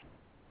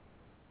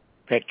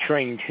had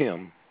trained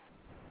him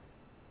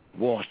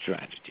war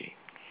strategy.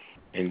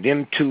 And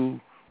them two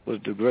was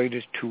the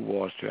greatest two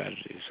war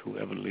strategists who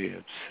ever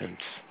lived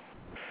since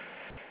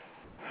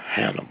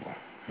Hannibal.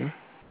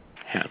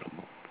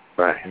 Hannibal.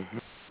 Right.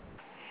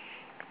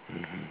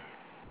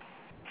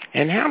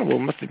 And Hannibal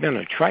must have been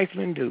a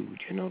trifling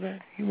dude. You know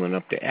that? He went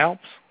up the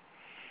Alps,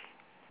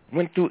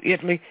 went through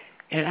Italy,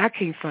 and I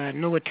can't find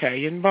no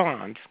Italian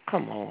bonds.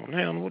 Come on,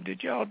 Hannibal,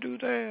 did y'all do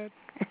that?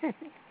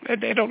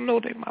 They don't know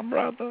they my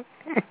brother.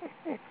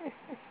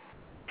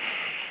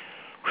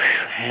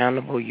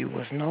 Hannibal, you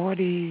was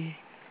naughty.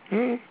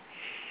 You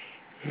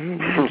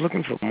was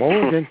looking for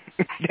more than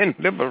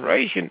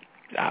liberation.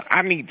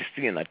 I need to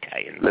see an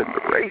Italian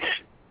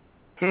liberation.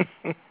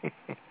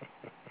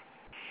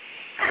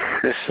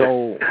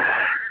 So,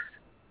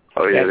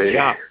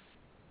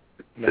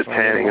 the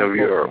tanning of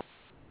Europe.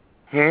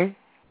 I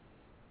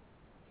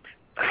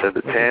said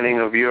the tanning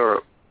of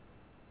Europe.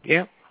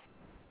 Yep.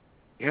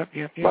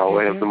 By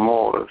way of the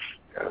Moors.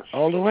 Yes.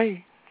 All the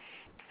way.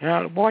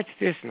 Now, watch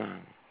this now.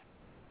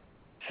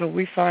 So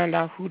we find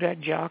out who that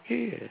jock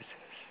is.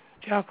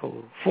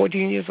 Jocko,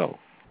 14 years old.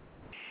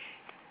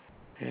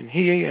 And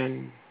he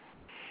and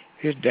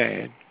his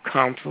dad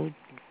counseled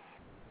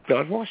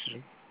George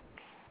Washington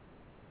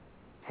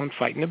on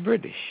fighting the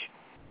British.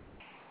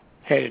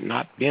 Had it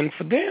not been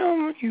for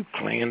them, you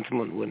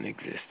Klansmen wouldn't have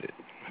existed.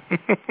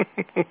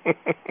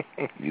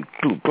 You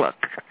Ku Klux.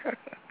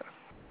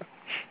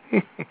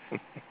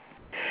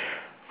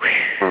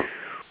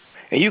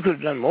 And you could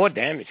have done more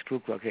damage, Ku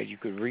Klux, as you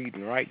could read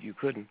and write. You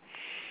couldn't.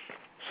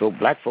 So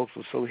black folks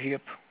were so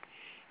hip.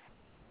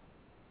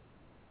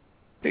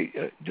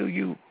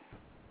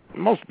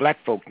 Most black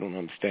folks don't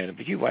understand it,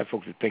 but you white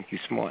folks would think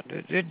you're smart.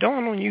 It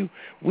dawned on you,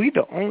 we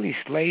the only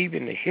slave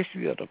in the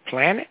history of the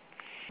planet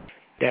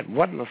that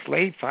wasn't a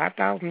slave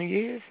 5,000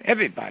 years.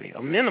 Everybody,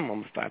 a minimum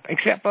of 5,000,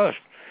 except us.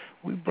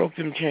 We broke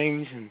them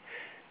chains in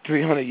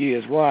 300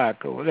 years. Why?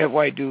 Because that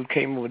white dude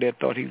came over there,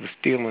 thought he was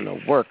stealing a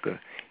worker.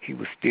 He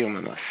was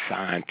stealing a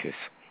scientist.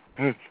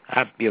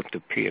 I built the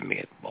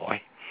pyramid,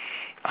 boy.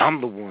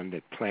 I'm the one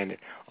that planted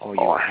all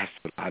your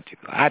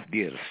astrological. I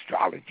did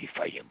astrology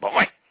for you,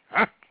 boy.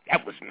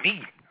 That was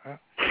me.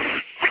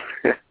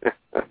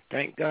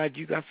 Thank God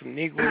you got some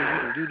Negroes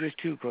who can do this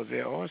too, because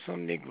there are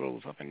some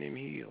Negroes up in them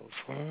hills.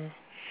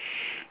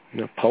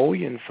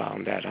 Napoleon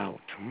found that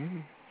out.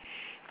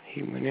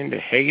 He went into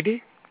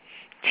Haiti,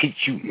 teach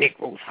you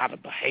Negroes how to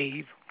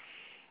behave.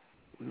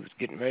 We was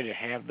getting ready to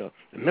have the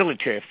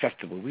military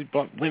festival. We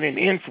brought women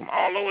in from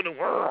all over the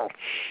world.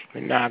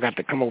 And now I got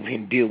to come over here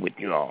and deal with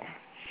you all.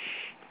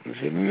 I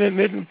said,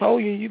 Mr.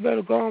 Napoleon, you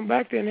better go on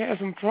back there and have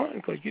some fun,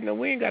 because,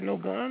 we ain't got no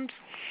guns.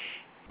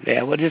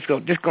 Yeah, well, this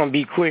going to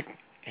be quick.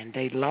 And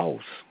they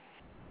lost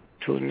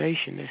to a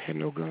nation that had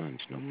no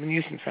guns, no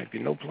munitions factory,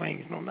 no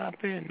planes, no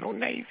nothing, no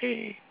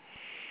Navy.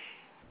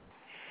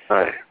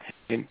 Right.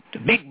 And the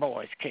big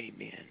boys came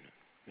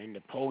in, and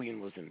Napoleon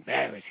was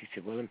embarrassed. He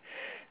said, well,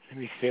 let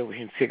me stay with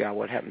him and figure out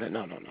what happened.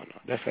 No.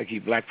 That's like you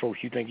black folks.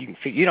 You think you can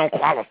figure. You don't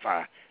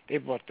qualify. They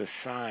brought the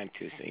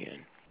scientists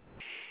in.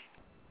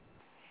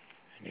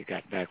 And they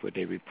got back with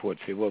their report.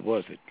 Say, what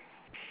was it?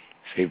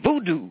 Say,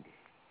 voodoo.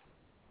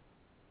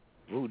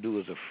 Voodoo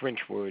is a French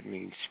word,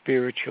 means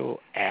spiritual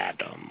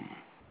Adam.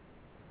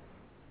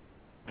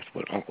 That's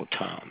what Uncle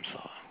Toms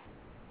are.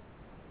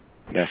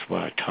 That's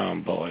why a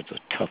tomboy is a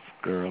tough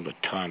girl, a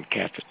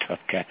tomcat's a tough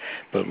cat.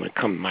 But when it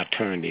comes my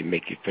turn, they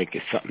make you think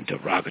it's something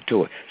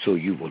derogatory, so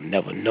you will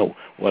never know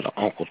what an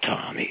Uncle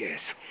Tom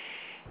is.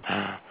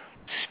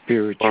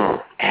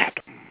 Spiritual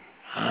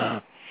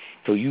Adam.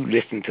 So you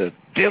listen to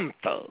them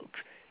thugs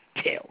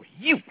tell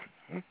you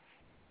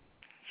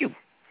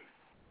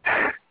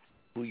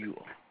who you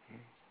are.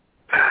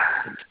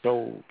 And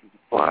so,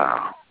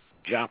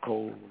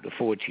 Jocko, the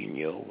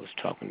 14-year-old, was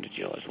talking to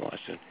George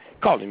Washington.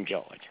 Call him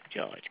George.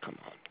 George, come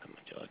on,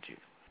 George.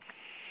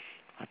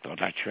 I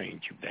thought I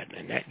trained you better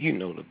than that. You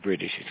know the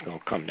British is going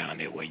to come down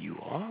there where you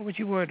are. What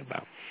you worried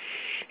about?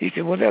 He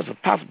said, well, there's a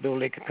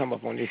possibility they could come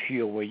up on this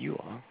hill where you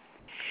are.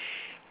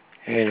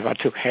 And if I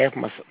took half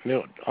my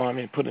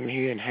army and put them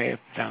here and half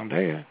down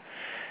there,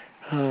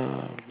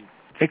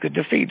 they could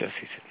defeat us.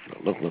 He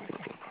said, look.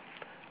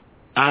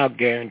 I'll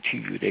guarantee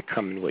you they're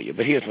coming with you.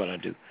 But here's what I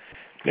do.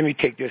 Let me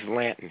take this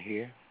lantern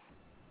here,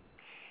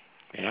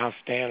 and I'll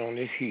stand on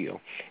this hill.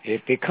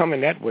 If they're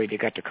coming that way, they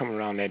got to come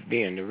around that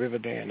bend, the river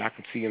there, and I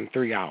can see them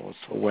 3 hours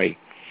away.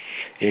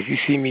 If you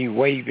see me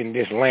waving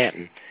this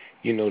lantern,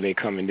 you know they're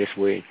coming this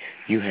way.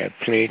 You have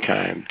plenty of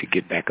time to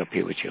get back up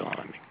here with your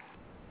army.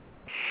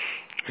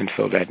 And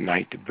so that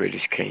night the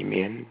British came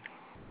in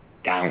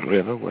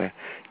downriver where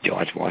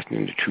George Washington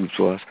and the troops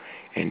was,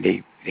 and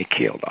they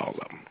killed all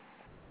of them.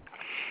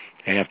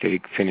 And after they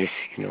finished,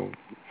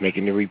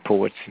 making the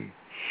reports and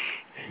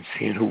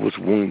seeing who was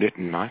wounded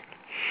and not,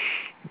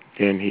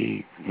 Then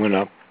he went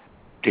up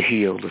the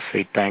hill to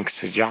say thanks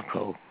to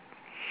Jocko.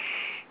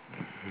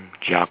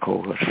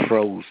 Jocko had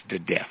froze to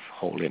death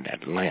holding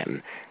that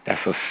lantern.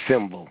 That's a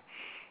symbol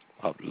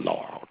of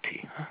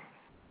loyalty.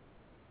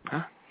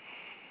 Huh?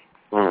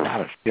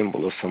 Not a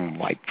symbol of some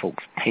white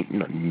folks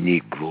painting a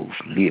Negro's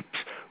lips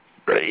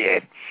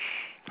red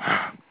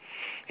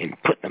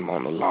and putting them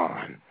on the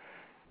lawn.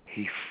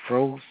 He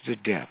froze to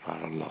death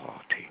out of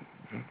loyalty.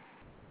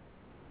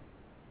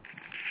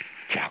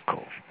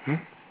 Jocko.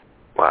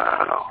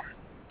 Wow.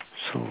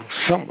 So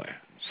somewhere.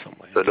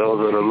 So those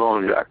are the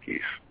lawn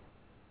jockeys.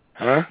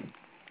 Huh?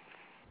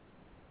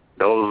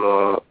 Those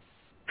are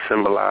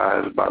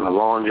symbolized by the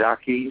lawn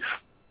jockeys.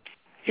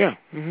 Yeah.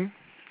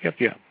 Yep.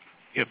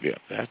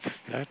 That's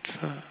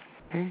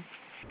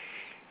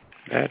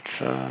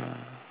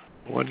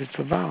what it's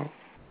about.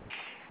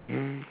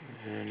 And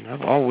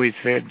I've always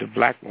said the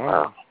black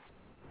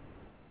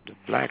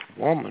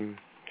woman.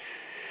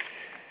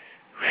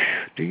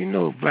 Do you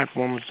know the black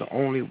woman's the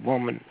only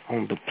woman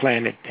on the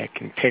planet that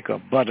can take a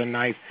butter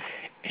knife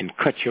and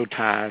cut your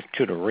tires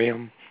to the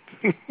rim?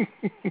 A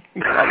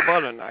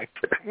butter knife.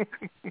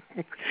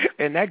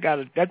 And that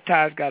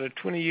tire's got a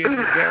 20-year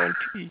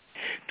guarantee.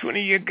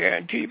 20-year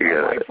guarantee by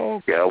white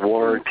folks. Yeah,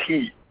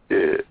 warranty.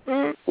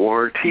 Yeah.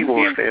 Warranty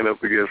won't stand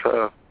up against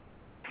her.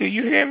 Do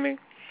you hear me?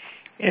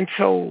 And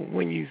so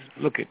when you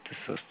look at the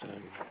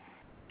sister,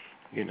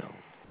 you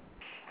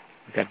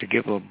got to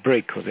give her a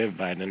break because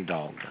everybody done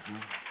dogged her.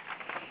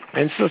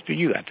 And sister,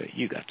 you got to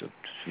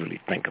really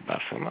think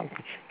about something. I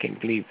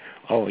can't believe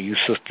all you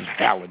sisters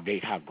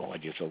validate how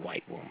gorgeous a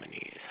white woman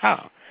is.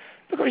 How?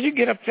 Because you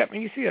get upset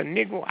when you see a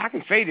Negro. I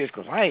can say this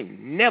because I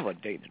ain't never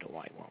dated a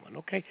white woman,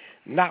 okay?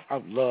 Not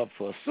of love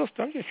for a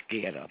sister. I'm just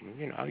scared of them.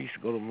 I used to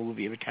go to a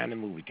movie every time the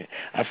movie came.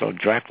 I saw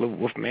Dracula,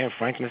 Wolfman,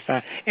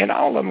 Frankenstein, and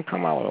all of them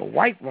come out of a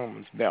white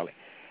woman's belly.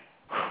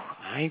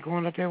 I ain't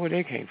going up there where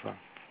they came from.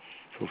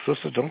 So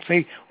sisters, don't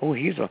say, oh,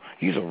 he's a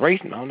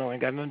race. No,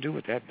 ain't got nothing to do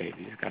with that,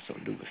 baby. It's got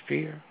something to do with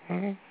fear.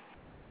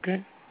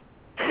 Okay?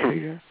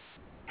 Fear.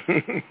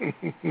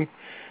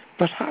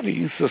 But how do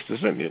you sisters,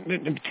 let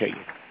me tell you.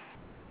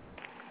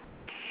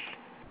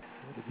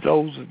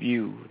 Those of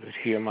you that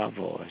hear my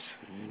voice,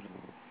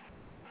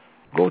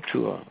 go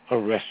to a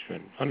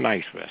restaurant, a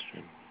nice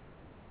restaurant,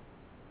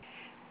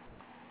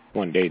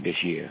 one day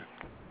this year,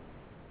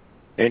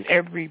 and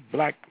every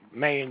black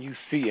man you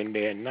see in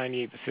there,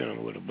 98% of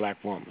them with a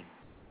black woman.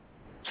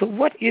 So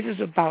what it is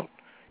about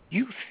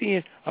you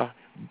seeing,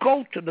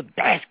 go to the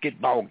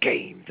basketball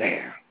game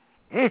there,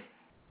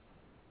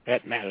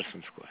 at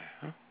Madison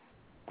Square.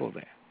 Go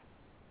there.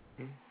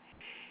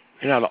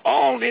 And out of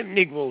all them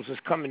Negroes that's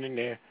coming in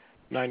there,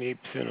 98%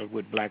 are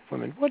with black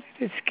women. What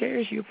it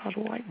scares you about a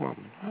white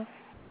woman? Huh?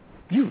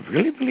 You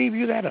really believe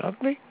you that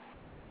ugly?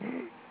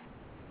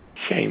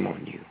 Shame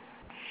on you.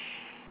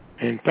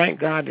 And thank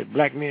God that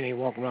black men ain't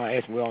walking around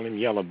asking where all them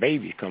yellow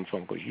babies come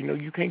from, because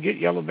you can't get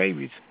yellow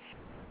babies.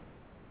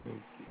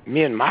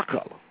 Men my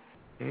color.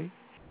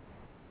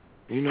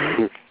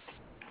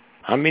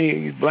 How many of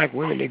you black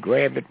women they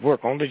grab at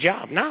work on the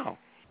job now?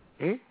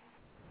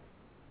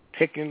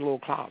 Take in a little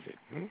closet.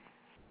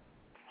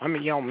 I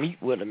mean, y'all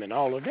meet with them and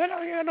all of that.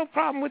 I got no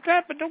problem with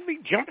that, but don't be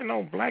jumping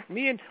on black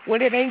men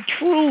when it ain't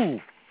true.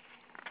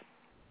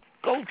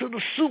 Go to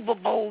the Super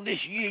Bowl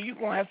this year. You're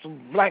going to have some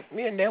black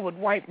men there with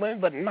white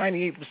women, but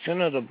 98%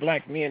 of the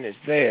black men that's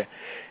there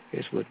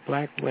is with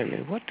black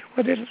women. What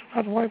is it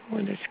about white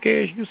women that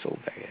scares you so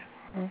bad?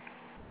 Huh?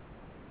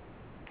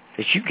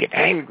 That you get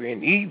angry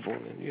and evil.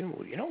 And,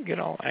 you don't get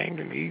all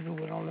angry and evil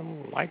with all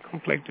them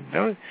light-complected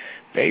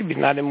babies.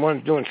 Not them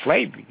ones doing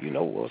slavery. You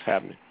know what's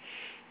happening.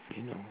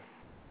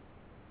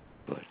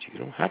 But you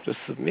don't have to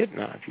submit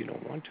now if you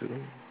don't want to.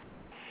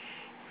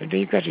 And then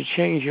you got to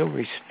change your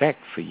respect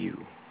for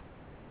you.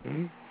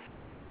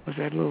 What's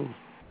that little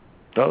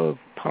thug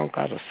punk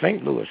out of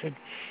St. Louis?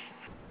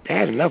 They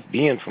had enough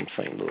being from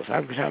St. Louis.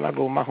 Every time I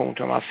go to my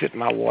hometown, I sit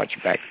my watch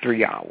back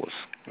 3 hours.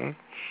 And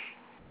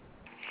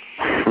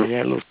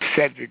that little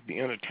Cedric the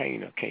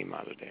Entertainer came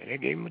out of there. They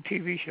gave him a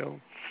TV show.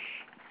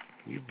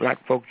 You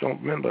black folks don't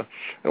remember.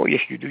 Oh,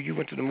 yes, you do. You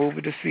went to the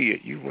movie to see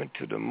it. You went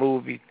to the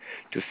movie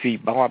to see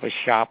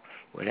Barbershop,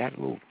 where that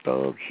little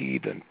thug,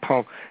 heathen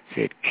punk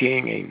said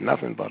King ain't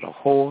nothing but a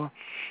whore.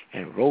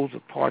 And Rosa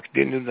Parks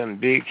didn't do nothing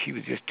big. She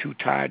was just too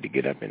tired to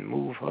get up and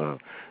move her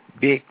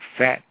big,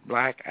 fat,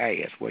 black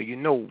ass. Well,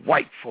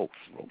 white folks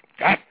wrote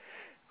that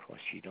because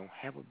she don't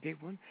have a big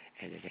one,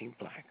 and it ain't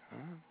black,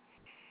 huh?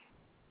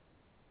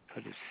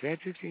 But if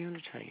Cedric the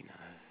Entertainer,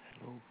 that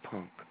little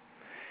punk,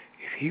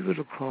 if he would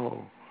have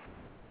called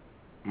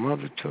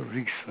Mother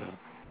Teresa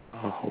a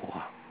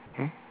whore,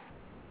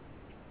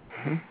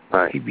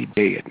 right, he'd be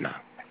dead now.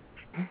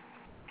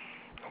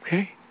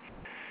 Okay?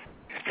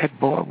 If that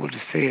boy would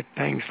have said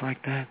things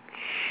like that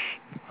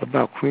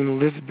about Queen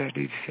Elizabeth,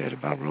 he said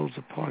about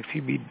Rosa Parks,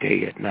 he'd be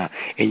dead now.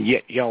 And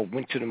yet y'all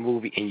went to the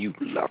movie and you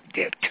loved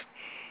it.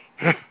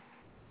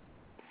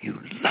 You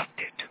loved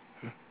it.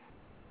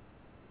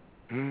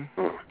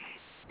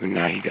 And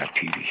now he got a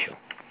TV show.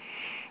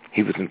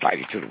 He was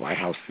invited to the White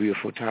House 3 or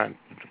 4 times.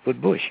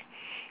 with Bush.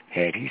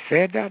 Had he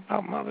said that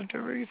about Mother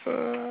Teresa?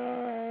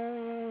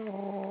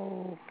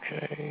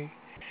 Okay.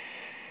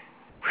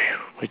 Whew,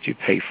 but you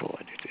pay for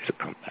it. It'll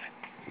come back.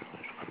 It'll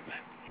come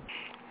back.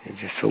 It's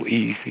just so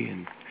easy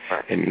and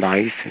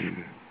nice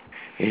and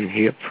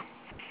hip.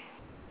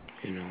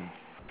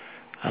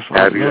 That's what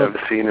Have you ever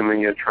seen him in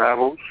your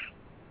travels?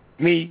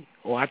 Me?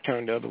 Oh, I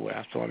turned the other way.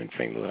 I saw him in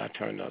St. Louis. I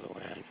turned the other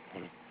way.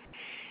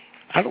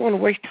 I don't want to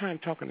waste time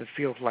talking to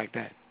filth like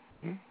that.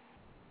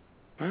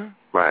 Huh?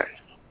 Right.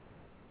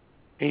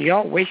 And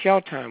y'all waste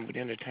y'all time with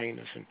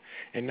entertainers,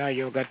 and now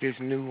y'all got this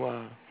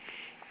new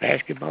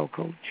basketball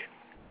coach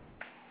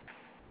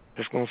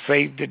that's going to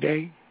save the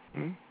day.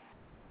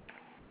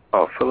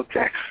 Oh, Philip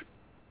Jackson.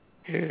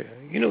 Yeah.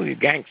 You know he's a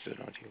gangster,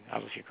 don't you,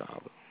 out of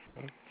Chicago?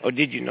 Or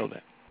did you know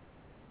that?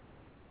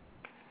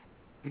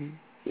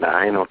 Nah,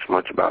 I ain't know too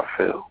much about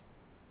Phil.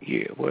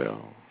 Yeah,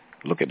 well,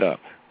 look it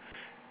up.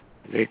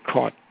 They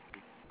caught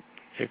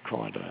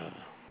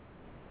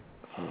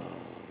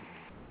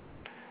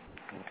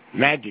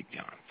Magic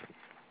Johnson.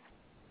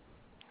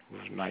 He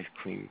was a nice,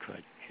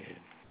 clean-cut kid.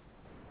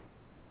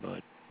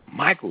 But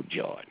Michael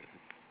Jordan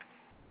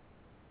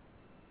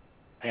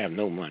have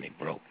no money,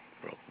 broke.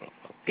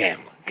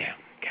 Gambling.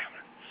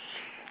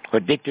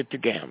 Addicted to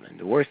gambling.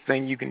 The worst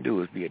thing you can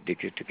do is be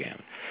addicted to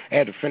gambling. I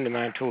had a friend of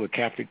mine told me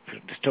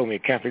a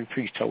Catholic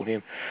priest told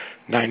him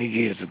 90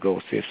 years ago,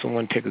 said, if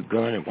someone take a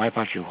gun and wipe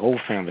out your whole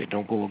family,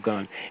 don't go a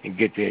gun and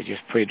get there,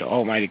 just pray to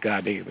Almighty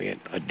God they've been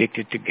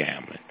addicted to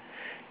gambling.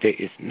 There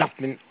is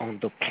nothing on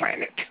the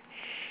planet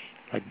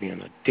like being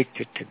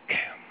addicted to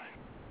gambling.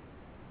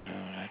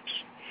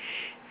 That's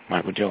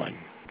Michael Jordan.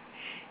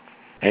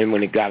 And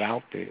when he got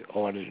out, they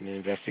ordered an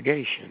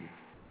investigation.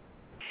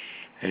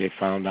 And they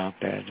found out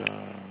that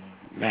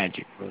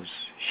Magic was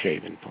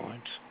shaving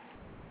points.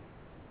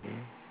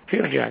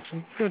 Phil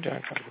Jackson.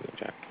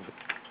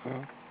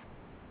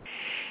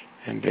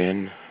 And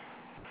then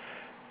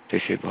they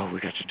said, well,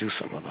 we got to do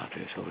something about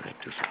this.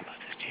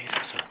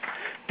 Jesus.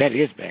 That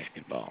is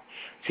basketball.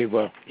 Say,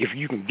 well, if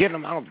you can get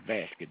them out of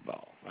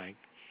basketball, right,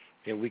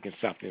 then we can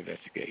stop the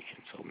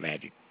investigation. So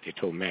they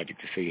told Magic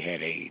to say he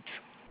had AIDS.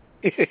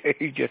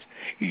 he just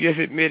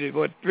admitted,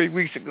 3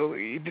 weeks ago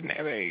he didn't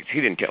have AIDS.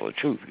 He didn't tell the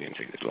truth. He didn't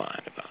say he was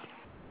lying about it.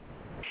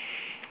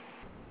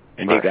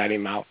 And they got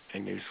him out,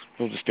 and he was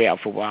supposed to stay out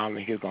for a while, and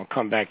he was going to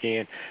come back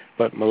in.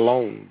 But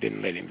Malone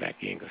didn't let him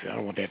back in because I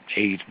don't want that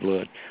AIDS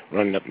blood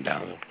running up and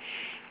down him.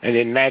 And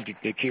then Magic,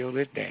 they killed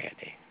his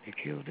daddy.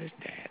 Killed his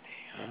daddy.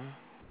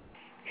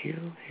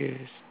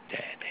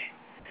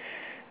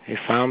 They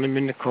found him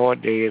in the car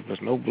dead. There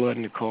was no blood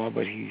in the car,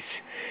 but he's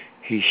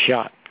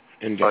shot.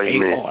 In the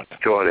aorta.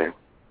 Jordan.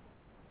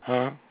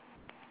 Huh?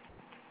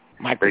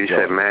 Michael Jordan.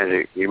 You said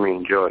Magic. You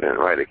mean Jordan,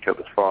 right? They killed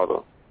his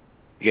father.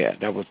 Yeah,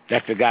 that's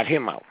what got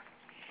him out.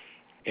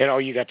 And all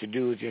you got to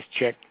do is just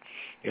check.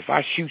 If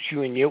I shoot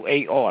you in your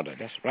aorta,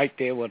 that's right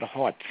there where the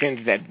heart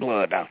sends that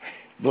blood out.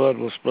 Blood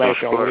will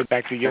splash all the way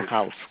back to your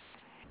house.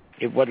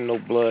 It wasn't no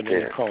blood in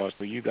the car,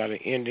 so you got an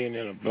Indian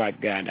and a black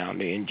guy down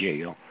there in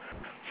jail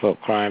for a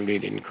crime they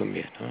didn't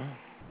commit, huh?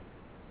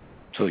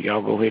 So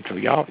y'all go ahead. So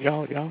y'all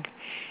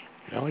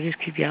just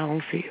keep your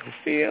own feel.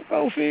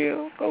 Go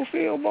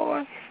feel,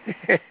 boy.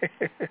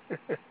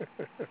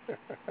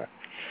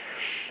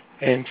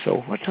 And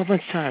so, how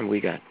much time we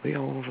got? We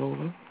almost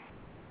over.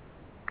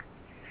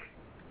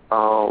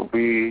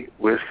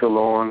 We're still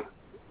on.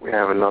 We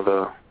have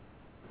another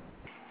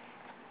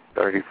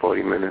 30,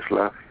 40 minutes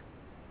left.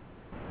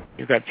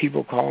 You got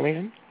people calling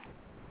in?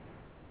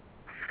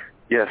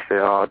 Yes,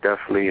 there are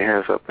definitely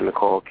hands up in the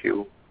call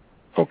queue.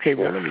 Okay,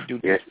 well, let me do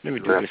this. Let me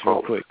do this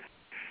real quick.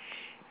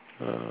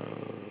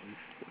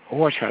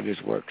 Watch how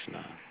this works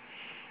now.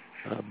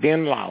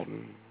 Bin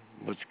Laden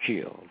was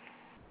killed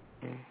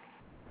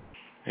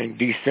in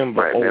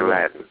December. Right, Bin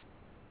Laden.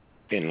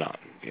 Bin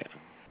Laden, yeah.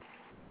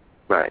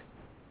 Right.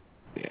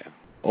 Yeah,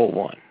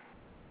 01.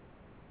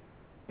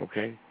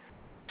 Okay.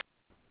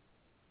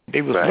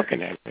 They was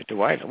looking at it at the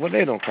White House. Well,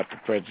 they don't cut the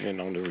president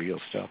on the real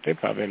stuff. They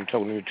probably haven't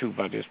told him the truth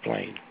about this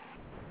plane.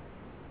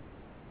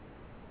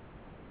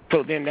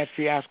 So then that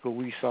fiasco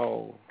we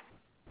saw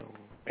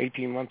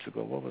 18 months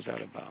ago, what was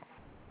that about?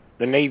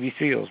 The Navy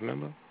SEALs,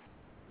 remember?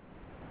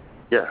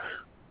 Yes.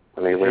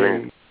 When they went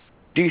in.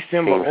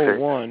 December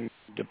 01,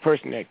 the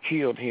person that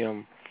killed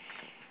him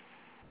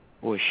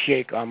was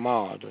Sheikh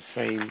Ahmad, the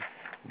same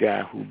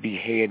guy who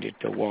beheaded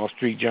the Wall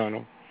Street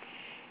Journal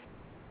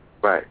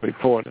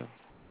reporter,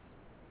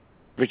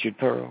 Richard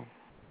Pearl.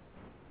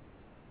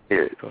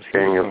 Yeah, because he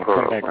was going to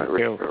come back and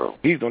tell,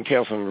 he's going to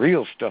tell some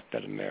real stuff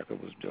that America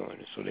was doing.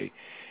 So they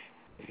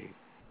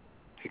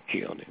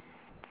killed him.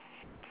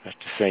 That's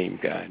the same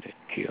guy that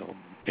killed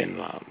Bin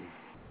Laden.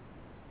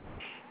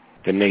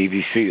 The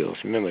Navy SEALs,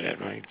 remember that,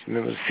 right?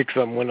 Remember 6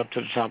 of them went up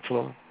to the top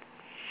floor?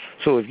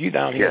 So if you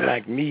down here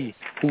like me,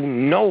 who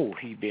know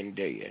he been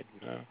dead,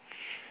 and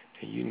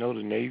you know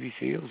the Navy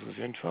SEALs was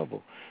in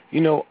trouble. You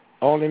know,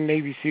 all them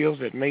Navy SEALs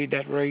that made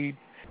that raid,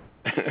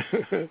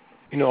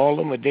 all of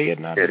them are dead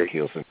now. They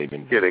killed since they've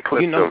been dead. Yeah, they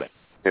clipped them. That.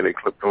 Yeah, they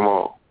clipped them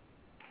all.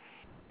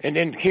 And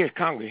then here's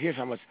Congress. Here's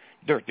how much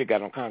dirt they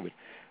got on Congress.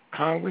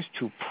 Congress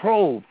to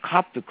probe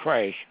copter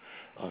crash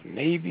of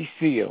Navy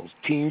SEALs,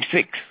 Team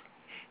 6.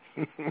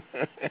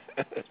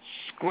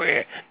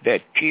 Square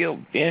that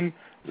killed Ben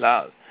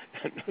Laden.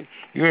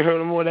 You ain't heard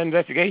no more of that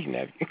investigation,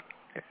 have you?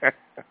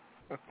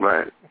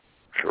 Right.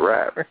 It's a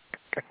wrap.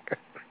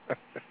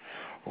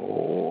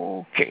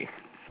 Okay.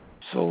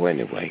 So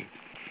anyway,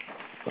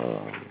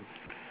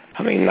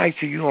 how many nights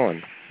are you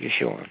on? You're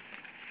showing?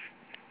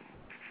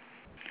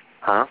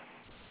 Huh?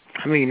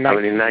 How many nights?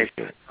 How many nights?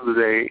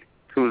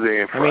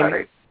 Tuesday and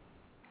Friday.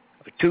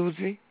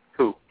 Tuesday?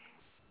 2.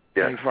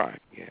 Yeah. And Friday,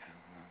 yeah.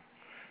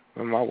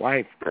 Well, my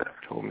wife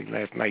told me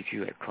last night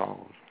you had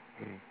called.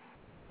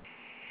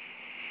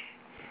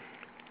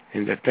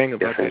 And the thing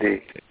about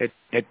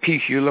that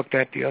piece you looked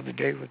at the other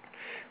day with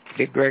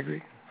Dick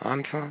Gregory,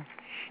 Anton,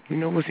 you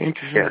know what's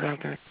interesting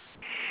about that?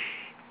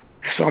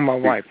 I saw my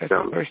wife. That's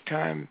the first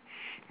time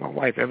my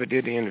wife ever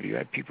did the interview. I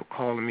had people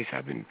calling me, say,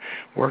 I've been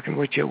working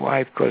with your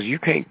wife because you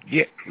can't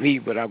get me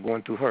without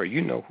going through her.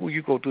 You know who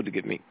you go to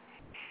get me.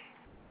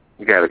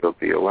 You got to go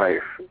through your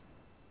wife.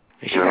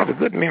 And she had a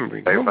good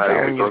memory. When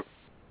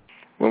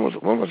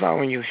was I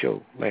on your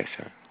show last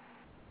time?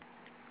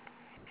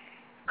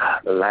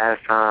 The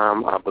last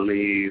time, I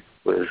believe,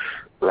 was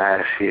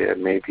last year,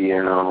 maybe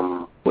in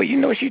Well, you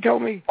know what she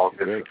told me?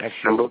 August, that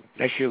show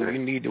you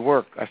need to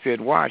work. I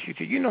said, why? She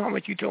said, you know how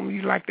much you told me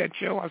you liked that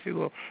show? I said,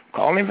 well,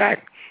 call him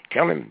back.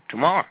 Tell him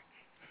tomorrow.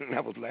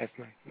 That was last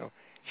night. No,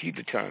 she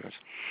determines.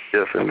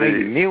 Yes, I made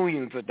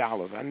millions of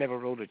dollars. I never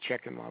wrote a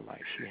check in my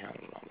life. She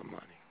handled all the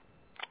money.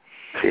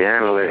 She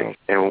handled it.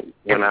 And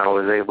when I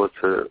was able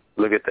to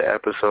look at the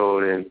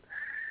episode and,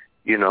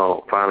 you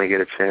know, finally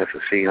get a chance to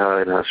see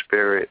her in her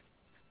spirit,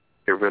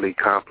 it really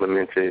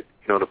complimented,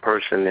 you know, the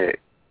person that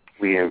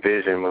we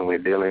envision when we're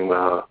dealing with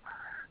her,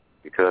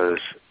 because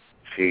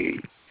she's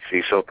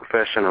so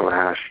professional in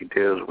how she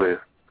deals with,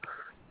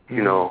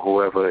 you know,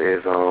 whoever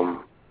is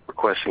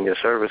requesting your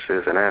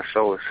services, and that's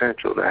so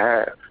essential to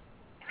have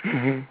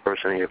a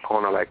person in your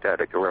corner like that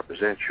can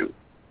represent you.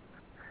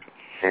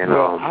 And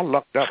I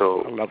lucked up.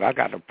 I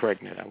got her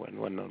pregnant. I wasn't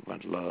no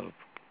much love.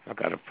 I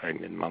got her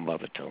pregnant. My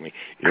mother told me,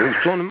 it was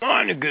on the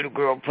mind to get a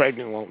girl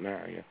pregnant, won't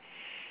marry her.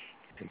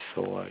 And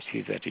so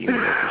she's at the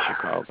University of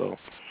Chicago.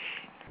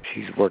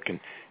 She's working.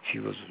 She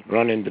was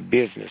running the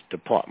business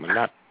department.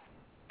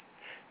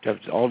 There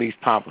was all these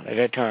powerful. At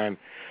that time,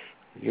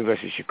 the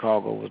University of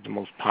Chicago was the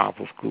most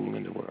powerful school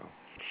in the world.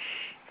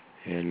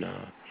 And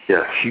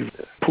she was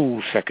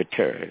pool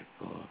secretary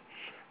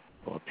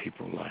for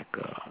people like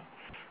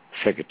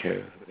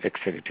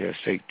ex-Secretary of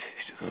State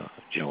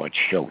George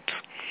Shultz.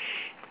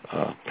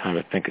 Trying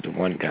to think of the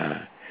one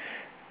guy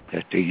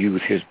that they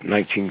used his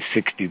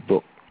 1960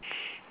 book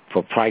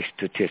for price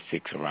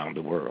statistics around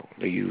the world.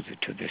 They use it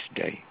to this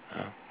day.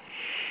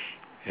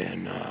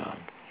 And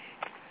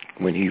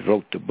when he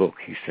wrote the book,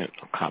 he sent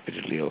a copy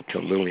to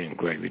Lillian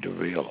Gregory, the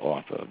real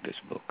author of this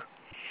book.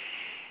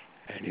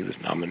 And he was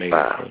nominated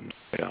for the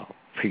Nobel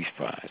Peace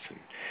Prize. And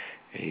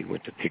he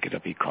went to pick it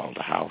up. He called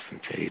the house and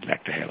said he'd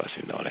like to have us.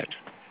 And all that.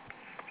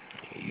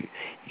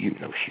 You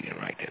know she didn't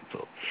write that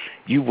book.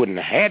 You wouldn't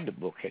have had the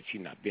book had she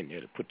not been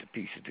there to put the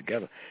pieces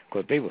together,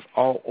 because they was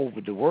all over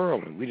the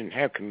world and we didn't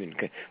have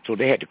communication. So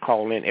they had to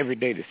call in every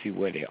day to see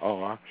where they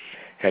are.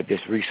 Had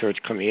this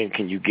research come in,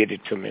 can you get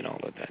it to me and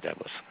all of that.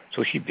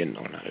 So she'd been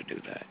knowing how to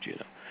do that, you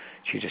know.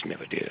 She just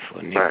never did it for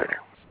a Negro.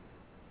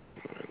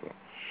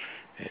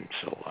 And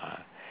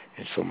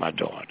so my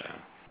daughter,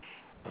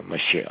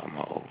 Michelle,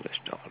 my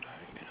oldest daughter,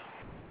 you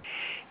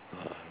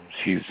know,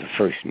 she was the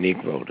first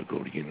Negro to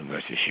go to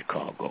University of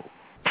Chicago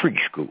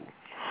preschool.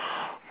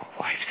 My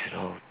wife said,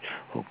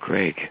 oh,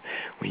 Greg,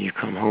 when you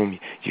come home,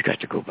 you got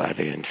to go by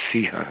there and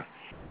see her.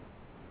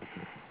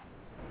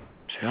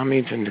 So how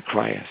many's in the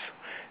class?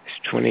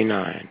 It's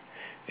 29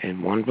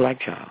 and one black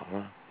child.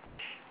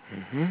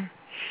 Huh?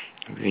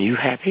 Are you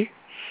happy?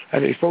 I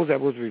said, suppose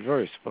that was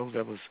reversed. Suppose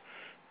that was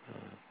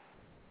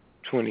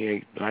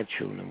 28 black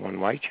children and one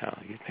white child.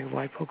 You think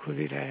white folk would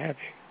be that happy?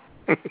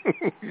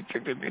 You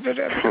think they'd be that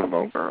happy? Come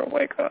on, girl,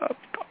 wake up.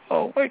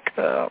 Oh, wake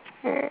up.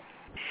 And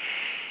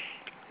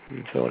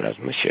so that's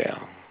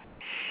Michelle.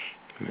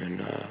 And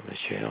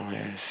Michelle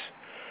has...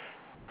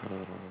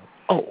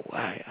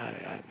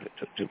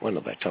 one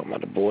of us talking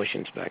about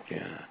abortions back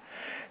there.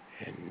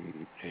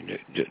 And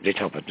they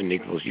talk about the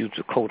Negroes use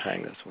the coat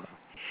hangers. Well,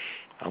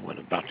 I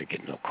wasn't about to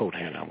get no coat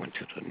hanger. I went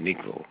to the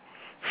Negro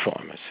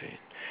pharmacy.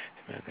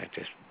 And I got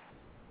this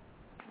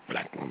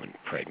black woman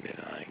pregnant.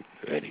 I ain't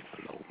ready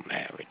for no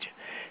marriage.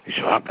 He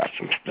said, I got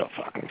some stuff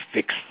I can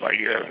fix for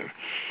you.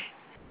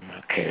 And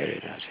I carried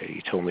it. I said,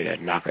 he told me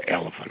that knock an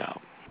elephant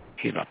out.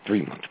 She's about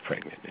 3 months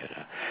pregnant.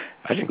 And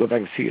I didn't go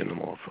back and see her no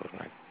more for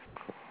like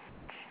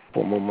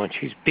 4 more months.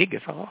 She's big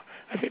as all.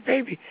 I said,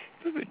 baby,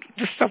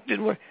 this stuff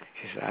didn't work.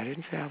 She said, I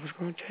didn't say I was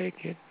going to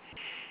take it.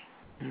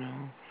 You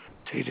know,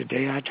 see, the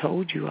day I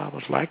told you I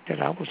was like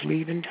that, I was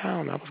leaving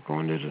town. I was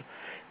going to the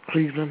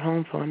Cleveland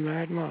home for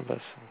unmarried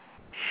mothers.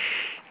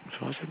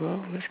 So I said,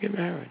 well, let's get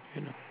married,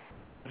 you know.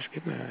 Let's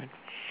get married.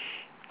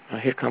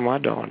 Here come my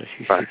daughter.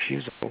 She's 6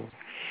 years old.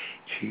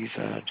 She's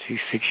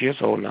 6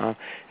 years old now,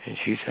 and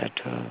she's at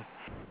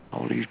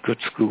all these good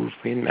schools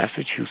in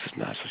Massachusetts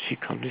now. So she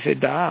comes and said,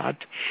 Dad,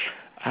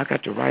 I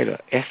got to write an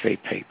essay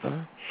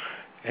paper,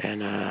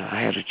 and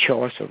I had a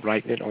choice of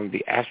writing it on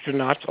the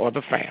astronauts or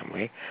the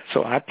family.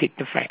 So I picked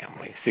the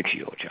family,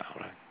 6-year-old child.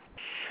 Right?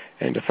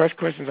 And the first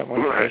questions I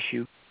want to ask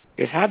you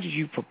is, how did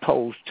you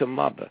propose to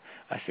Mother?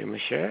 I said,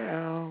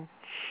 Michelle,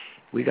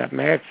 we got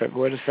married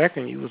February the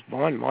 2nd. You was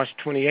born March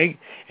 28th.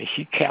 And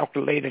she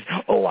calculated,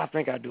 I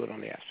think I'll do it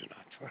on the astronauts.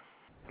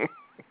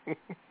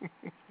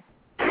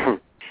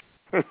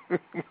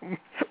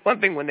 One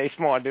thing, when they're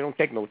smart, they don't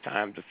take no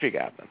time to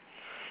figure out them.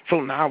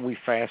 So now we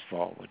fast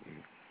forward.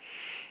 And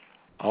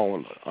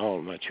all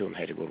of my children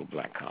had to go to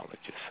black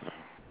colleges,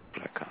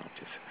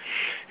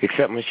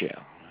 except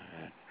Michelle.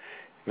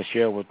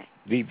 Michelle was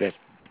the best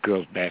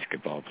girls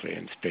basketball player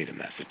in the state of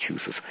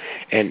Massachusetts.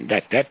 And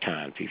at that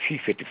time, she's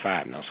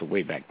 55 now, so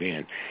way back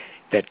then,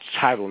 that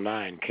Title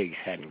IX case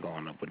hadn't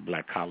gone up with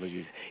black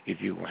colleges. If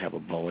you want to have a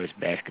boys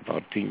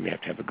basketball team, you have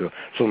to have a girl.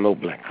 So no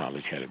black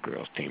college had a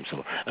girls team.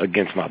 So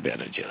against my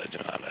better judge,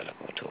 I let her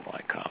go to a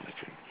white college.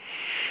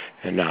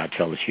 And now I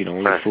tell her she'd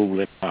only fool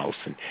in the house.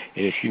 And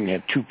if she didn't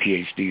have 2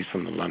 PhDs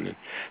from the London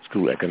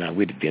School of Economics,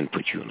 we'd have then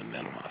put you in a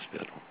mental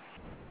hospital.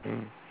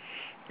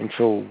 And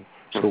so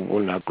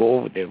when I go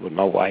over there with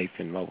my wife,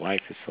 and my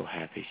wife is so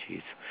happy,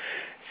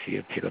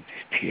 she'll pick up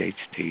these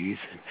PhDs,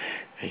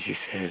 and she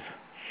says,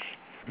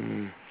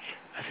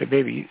 I said,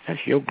 baby,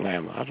 that's your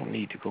glamour. I don't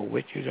need to go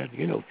with you. If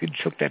you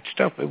took that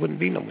stuff, it wouldn't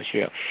be no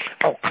Michelle.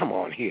 Oh, come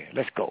on here,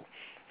 let's go.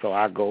 So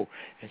I go,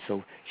 and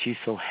so she's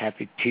so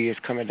happy, tears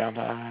coming down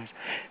her eyes,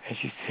 and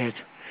she said,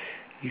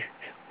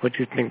 what do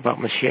you think about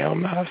Michelle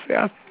now? I said,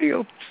 I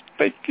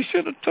think you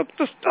should have took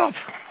the stuff.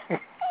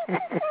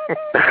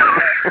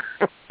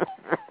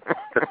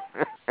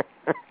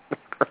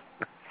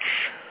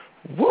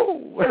 Whoa!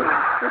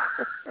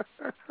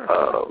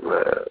 Oh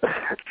man!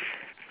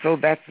 So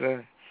that's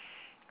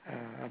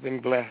I've been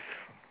blessed,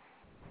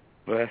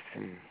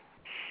 and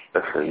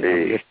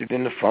listed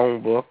in the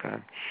phone book. I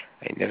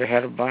ain't never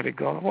had a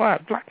bodyguard. Why?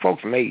 Black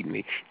folks made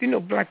me.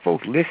 Black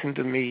folks listened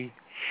to me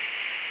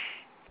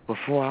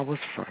before I was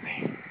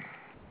funny.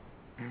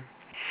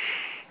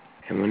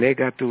 And when they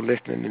got through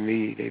listening to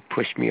me, they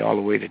pushed me all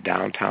the way to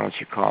downtown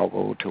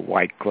Chicago to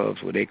white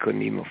clubs where they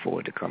couldn't even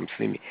afford to come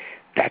see me.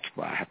 That's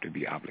why I have to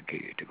be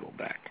obligated to go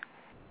back.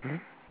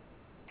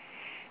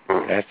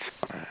 That's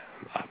why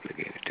I'm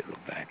obligated to go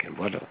back. And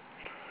what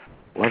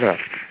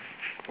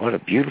a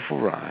beautiful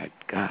ride,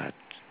 God.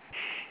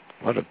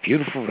 What a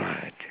beautiful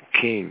ride.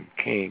 King.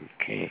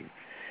 Whew.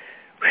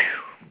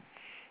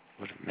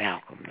 What a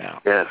Malcolm.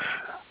 Yes.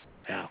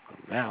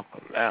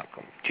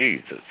 Malcolm.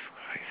 Jesus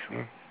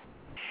Christ.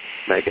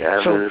 Make it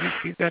happen. So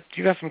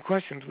you got some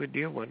questions, we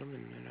deal with them,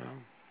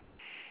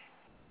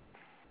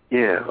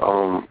 Yeah,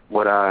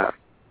 what I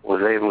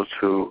was able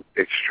to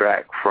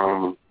extract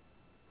from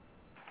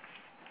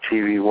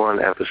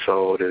TV1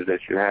 episode is that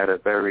you had a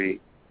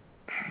very,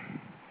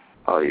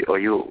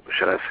 you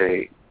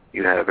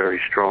had a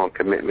very strong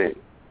commitment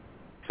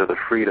to the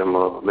freedom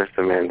of Mr.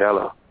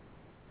 Mandela.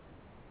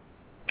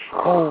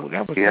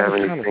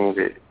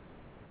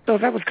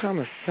 That was kind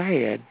of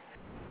sad.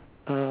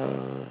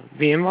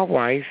 Me and my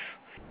wife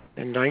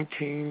in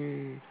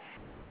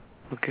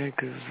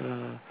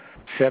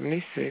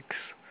 76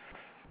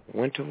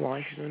 went to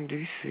Washington,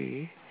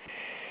 D.C.,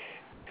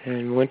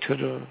 and went to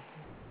the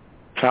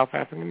South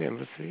African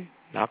Embassy,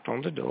 knocked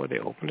on the door. They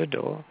opened the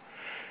door,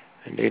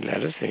 and they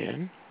let us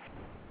in.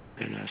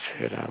 And I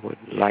said, I would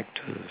like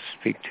to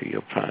speak to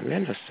your Prime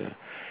Minister.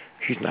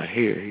 He's not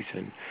here. He's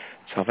in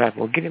South Africa.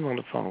 Well, get him on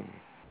the phone.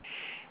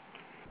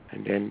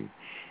 And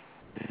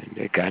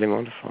they got him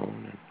on the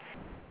phone.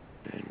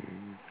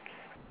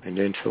 And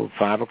then so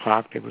 5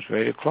 o'clock, they was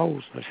ready to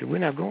close. I said, we're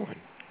not going.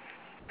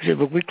 He said,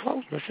 but we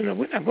closed. I said, no,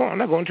 we're not going. I'm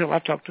not going until I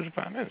talk to the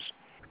Prime Minister.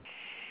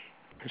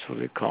 And so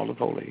they called the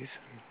police.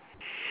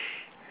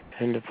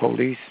 And the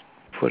police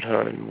put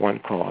her in one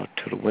car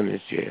to the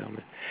women's jail,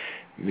 and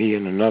me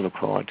in another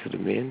car to the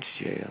men's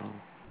jail.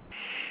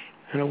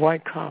 And a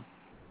white cop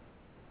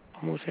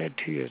almost had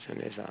tears in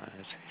his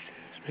eyes.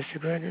 He says,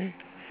 Mr. Gregory,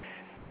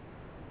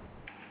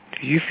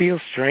 do you feel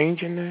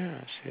strange in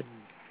there? I said,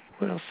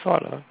 well,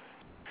 sort of.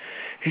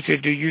 He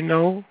said, do you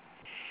know,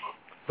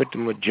 but the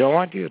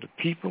majority of the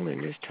people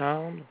in this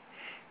town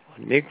are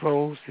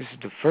Negroes. This is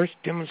the first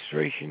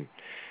demonstration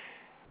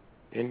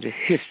in the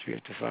history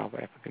of the South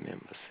African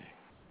Embassy.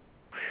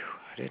 Whew,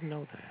 I didn't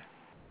know that.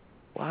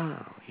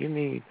 Wow, you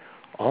mean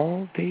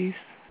all these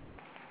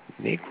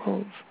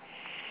Negroes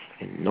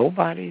and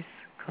nobody's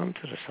come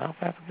to the South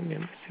African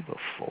Embassy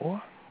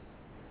before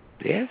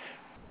this?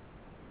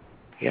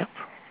 Yep.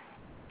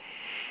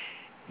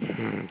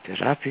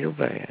 Did I feel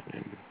bad?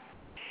 And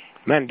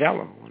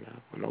Mandela, when I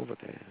went over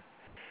there,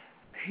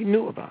 he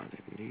knew about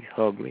it, and he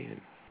hugged me,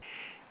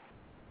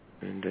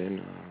 and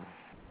then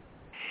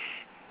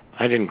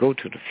I didn't go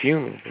to the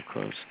funeral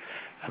because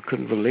I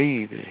couldn't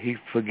believe that he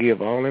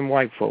forgive all them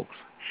white folks,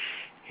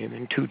 him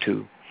and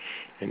Tutu,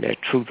 And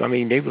that truth, I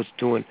mean, they was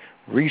doing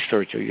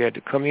research. So you had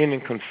to come in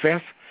and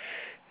confess,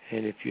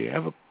 and if you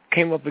ever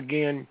came up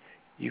again,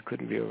 you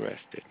couldn't be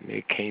arrested. And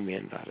they came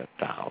in by the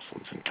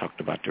thousands and talked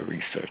about the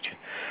research and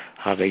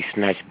how they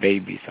snatched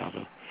babies out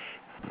of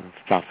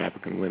South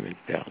African women's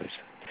bellies.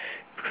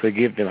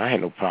 Forgive them. I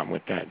had no problem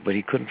with that. But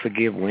he couldn't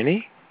forgive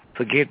Winnie?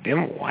 Forgive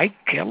them white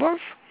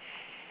killers?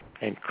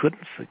 And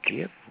couldn't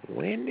forgive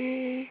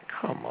Winnie?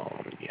 Come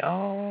on,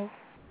 y'all.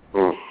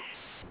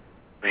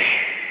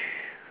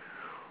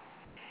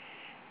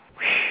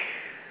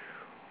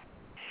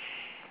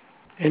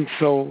 And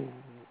so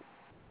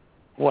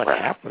what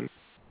happened?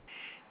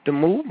 The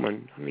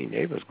movement, I mean,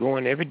 they was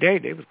going every day.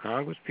 They was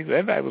Congress people.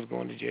 Everybody was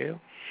going to jail.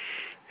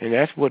 And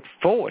that's what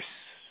forced.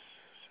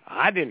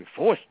 I didn't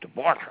force the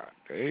boycott.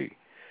 Hey,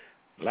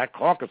 Black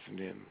Caucus and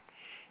them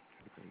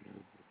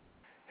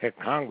had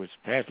Congress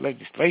pass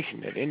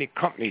legislation that any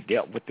company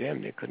dealt with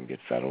them, they couldn't get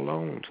federal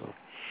loans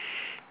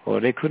or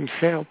they couldn't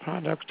sell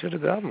products to the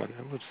government.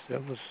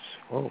 That was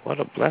what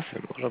a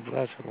blessing, what a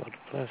blessing, what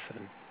a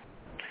blessing.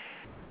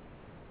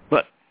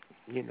 But,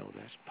 you know,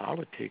 that's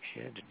politics.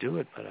 You had to do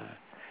it, but I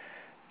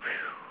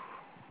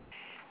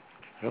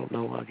don't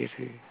know, I guess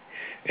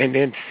and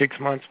then 6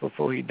 months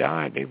before he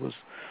died, they was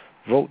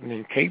voting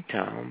in Cape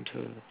Town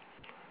to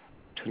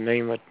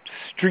name a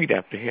street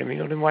after him. You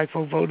know, them white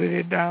folk voted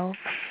it down.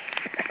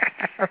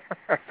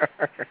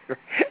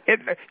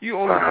 You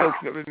only folks,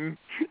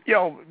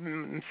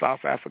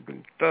 South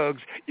African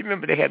thugs, you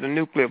remember they had a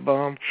nuclear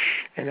bomb,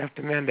 and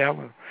after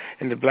Mandela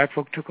and the black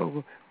folk took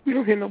over, we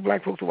don't hear no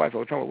black folks or white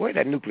folks talking about where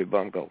did that nuclear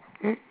bomb go?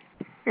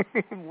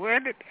 Where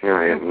did?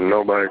 Yeah,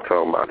 nobody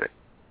talking about it.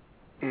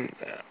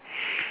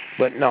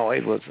 But no,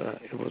 it was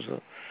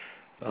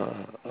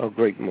a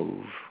great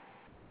move,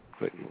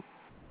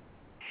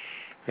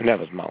 and that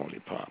was my only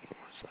problem.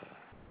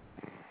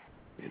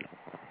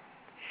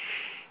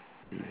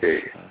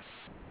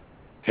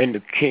 And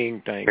the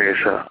king thing. Yes,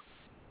 sir.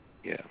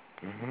 Yeah.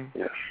 Mm-hmm.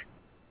 Yes.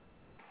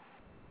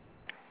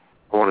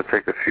 I want to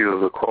take a few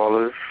of the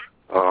callers.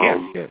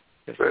 Yes.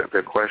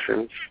 Their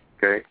questions.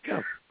 Okay.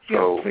 Yeah.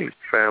 So, please.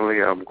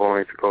 Family, I'm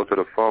going to go to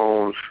the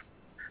phones.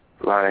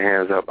 A lot of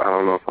hands up. I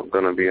don't know if I'm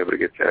going to be able to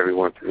get to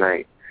everyone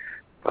tonight,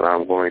 but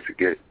I'm going to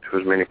get to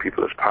as many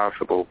people as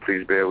possible.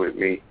 Please bear with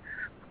me.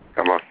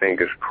 Got my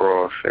fingers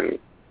crossed, and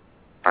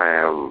I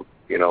am,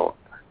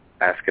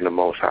 asking the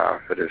Most High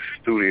for this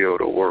studio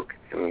to work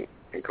in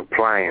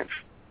compliance.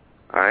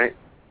 All right?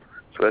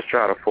 So let's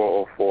try the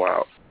 404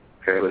 out.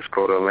 Okay, let's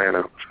go to Atlanta.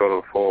 Let's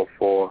go to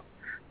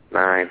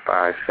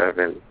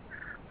 404-957.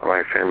 All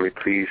right, family,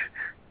 please,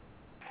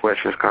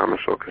 questions,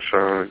 comments, or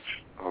concerns,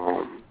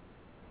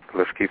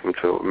 let's keep them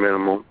to a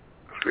minimum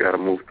because we got to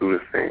move through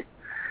this thing.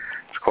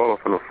 Let's call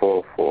up on the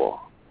 404.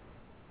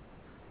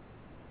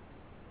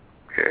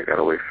 Okay, I got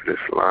to wait for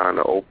this line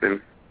to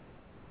open.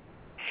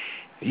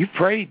 You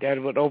prayed that it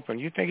would open.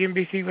 You think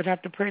NBC would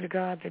have to pray to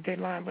God that that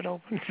line would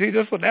open? See,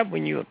 that's what happens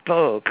when you're a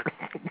thug.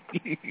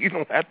 You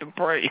don't have to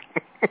pray.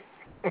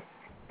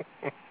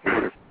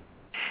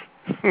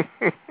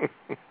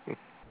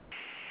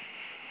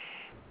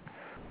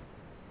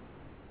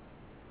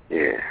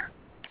 Yeah.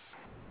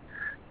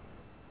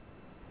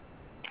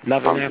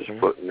 Nothing I'm happened. just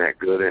putting that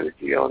good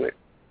energy on it.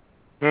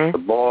 Hmm? The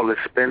ball is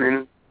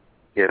spinning.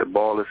 Yeah, the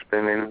ball is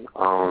spinning.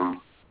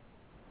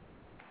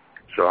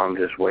 So I'm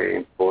just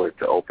waiting for it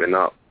to open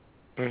up.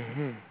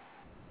 Mm-hmm.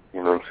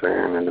 You know what I'm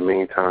saying? In the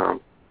meantime,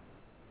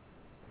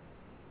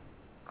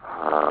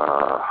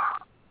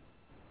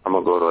 I'm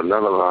going to go to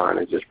another line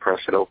and just press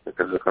it open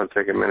because it's going to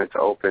take a minute to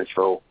open.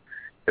 So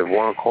if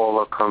one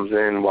caller comes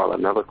in while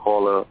another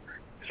caller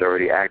is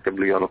already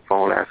actively on the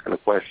phone asking a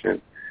question,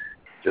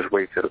 just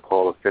wait till the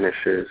caller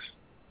finishes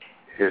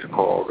his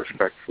call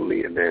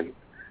respectfully, and then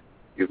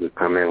you can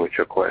come in with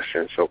your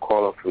question. So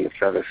call up from the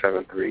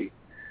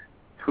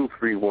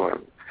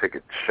 773-231.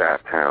 Ticket to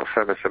Chi-Town,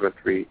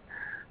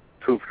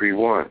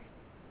 773-231.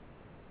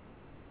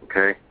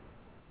 Okay?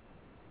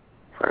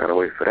 So I got to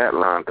wait for that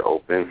line to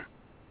open.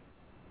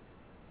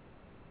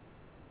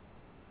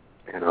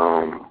 And,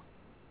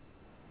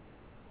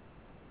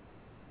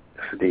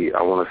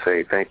 I want to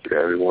say thank you to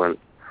everyone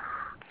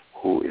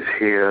who is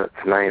here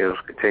tonight and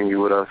will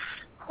continue with us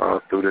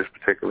through this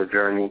particular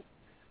journey.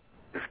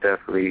 This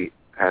definitely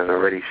has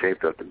already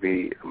shaped up to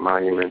be a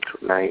monumental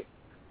night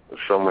with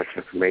so much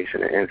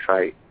information and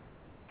insight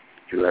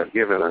you have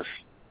given us.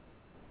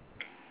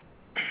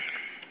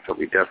 So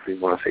we definitely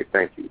want to say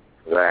thank you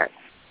for that.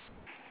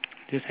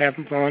 Just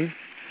having fun,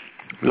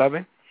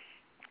 loving.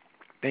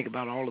 Think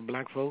about all the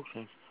black folks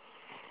that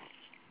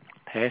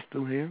passed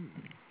through here,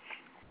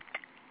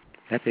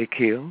 that they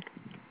killed.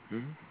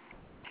 Mm-hmm.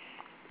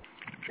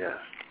 Yeah.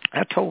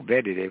 I told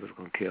Betty they was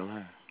going to kill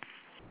her.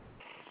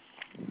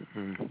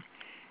 Mm-hmm.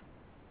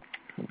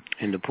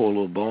 And the poor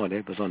little boy,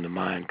 they was under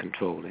mind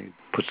control. They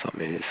put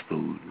something in his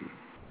food.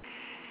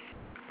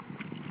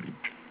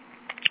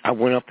 I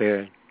went up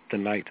there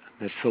tonight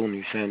at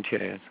Sony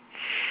Sanchez.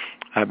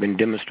 I've been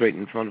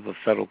demonstrating in front of a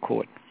federal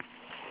court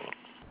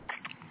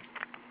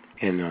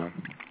in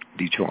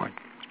Detroit.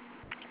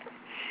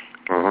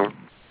 Mm-hmm.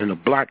 And a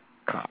black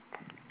cop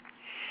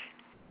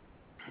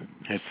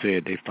had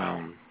said they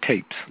found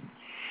tapes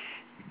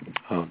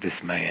of this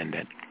man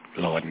that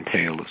Lord and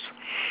Taylor's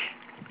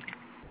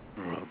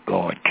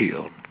guard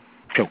killed,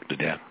 choked to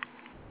death.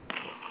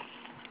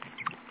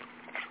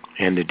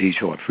 And the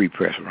Detroit Free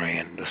Press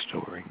ran the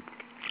story,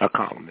 a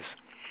columnist.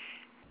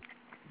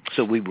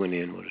 So we went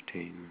in with a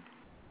team.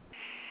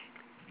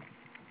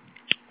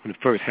 When it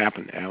first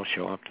happened, Al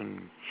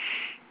Sharpton,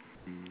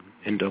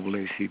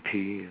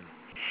 NAACP,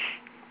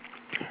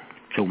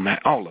 Joe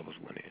Mack, all of us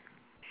went in.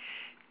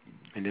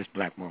 And this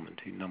black woman,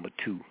 number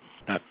 2,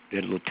 not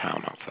that little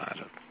town outside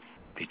of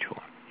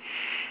Detroit,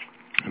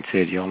 and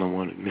said, y'all don't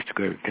want to, Mr.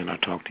 Gregory, can I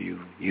talk to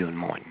you, you and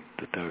Martin,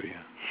 the third year?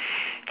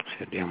 I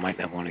said, they might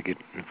not want to get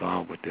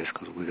involved with this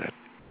because we got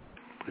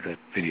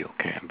video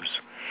cameras,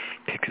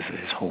 pictures of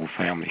his whole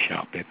family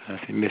shoplifting. I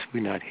said, miss,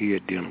 we're not here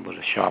dealing with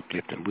a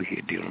shoplifting, we're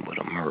here dealing with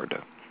a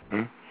murder.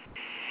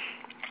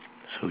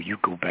 So you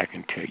go back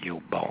and tell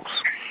your boss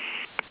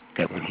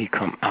that when he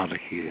come out of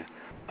here,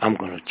 I'm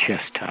going to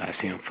chastise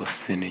him for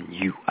sending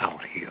you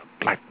out here,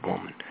 black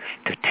woman,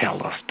 to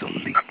tell us to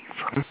leave.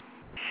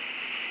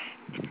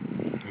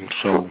 And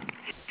so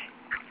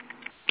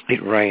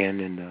it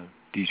ran in the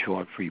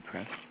Detroit Free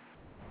Press.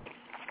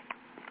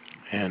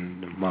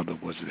 And the mother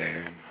was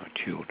there and her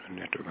children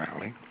at the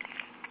rally.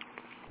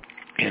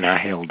 And I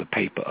held the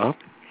paper up.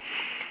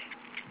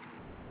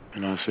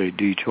 And I say,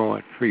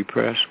 Detroit Free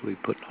Press, we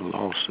put a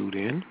lawsuit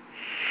in.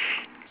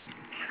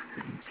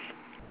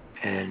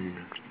 And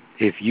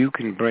if you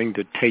can bring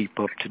the tape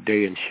up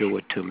today and show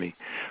it to me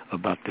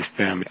about this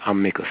family, I'll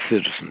make a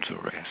citizen's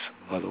arrest.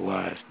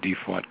 Otherwise,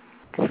 Detroit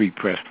Free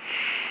Press,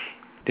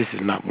 this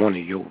is not one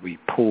of your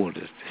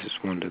reporters. This is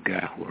one of the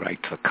guys who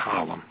writes a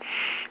column.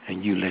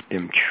 And you let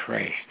them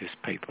trash this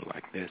paper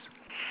like this.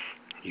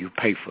 You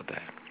pay for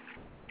that.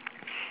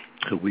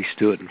 So we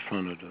stood in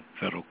front of the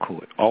federal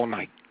court all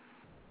night.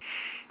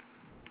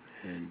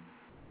 And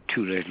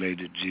 2 days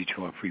later, the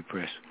Detroit Free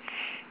Press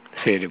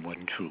said it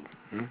wasn't true.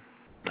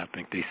 I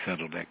think they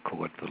settled that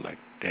court for that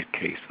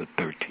case for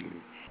 $13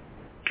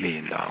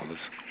 million.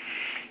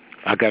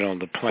 I got on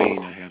the plane.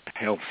 I had a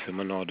health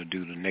seminar to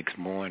do the next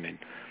morning,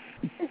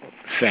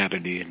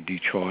 Saturday in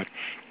Detroit.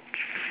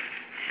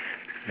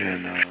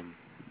 And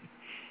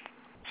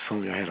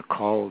soon I had a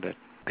call that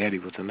Daddy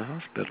was in the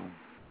hospital.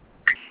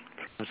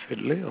 I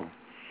said, Lil,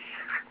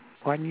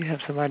 why didn't you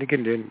have somebody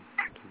get in and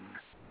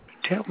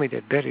tell me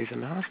that Betty's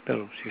in the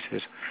hospital? She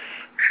says,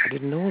 I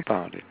didn't know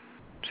about it.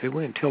 I said,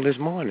 wait until this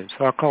morning.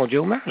 So I called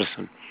Joe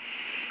Madison.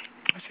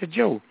 I said,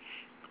 Joe,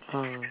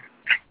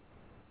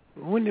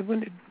 when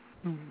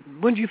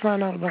did you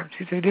find out about it?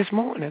 She said, this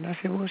morning. I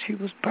said, well, she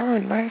was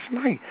burned last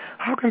night.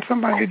 How can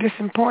somebody this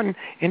important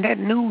and that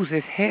news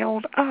is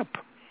held up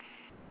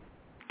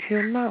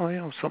till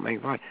now? Something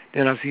ain't right.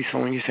 Then I see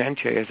Sonia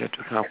Sanchez at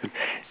the conference,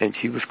 and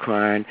she was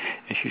crying,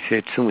 and she said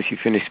as soon as she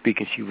finished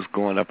speaking, she was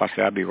going up. I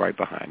said, I'll be right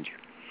behind you.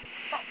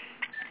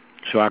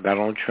 So I got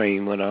on a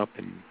train, went up,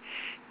 and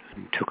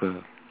took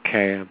a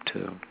cab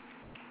to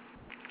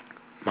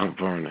Mount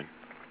Vernon,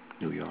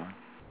 New York.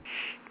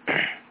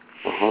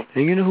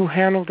 And you know who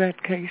handled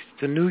that case?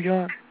 The New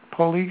York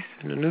police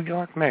and the New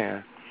York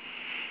mayor.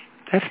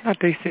 That's not,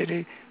 they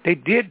said they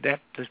did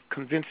that to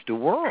convince the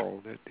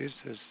world that this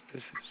is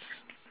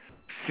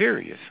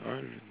serious.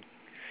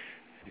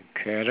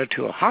 Carried her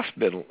to a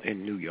hospital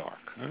in New York.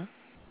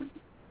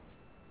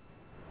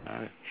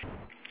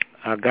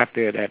 I got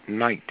there that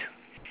night,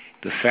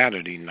 the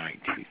Saturday night.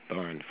 She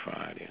burned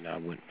Friday, and I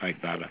went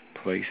right by the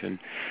place, and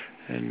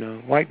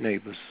white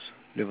neighbors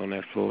live on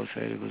that floor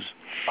said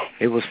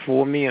it was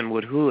 4 men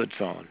with hoods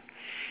on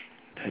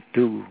that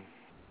threw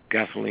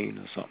gasoline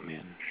or something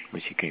in when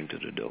she came to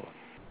the door.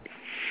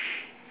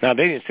 Now,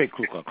 they didn't say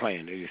Ku Klux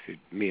Klan. They just said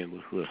men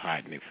with hoods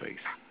hiding their face.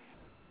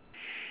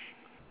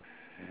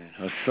 And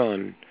her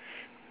son,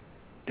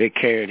 they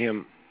carried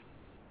him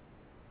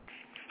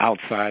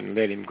outside and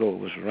let him go. It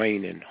was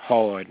raining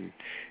hard, and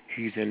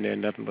he's in there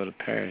nothing but a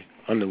pair of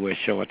underwear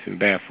shorts and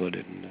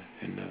barefooted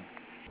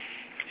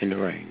in the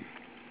rain.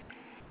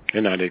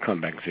 And now they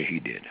come back and say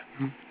he did.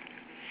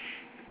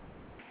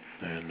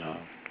 And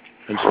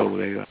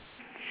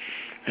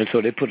so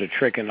they put a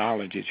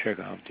trichology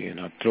in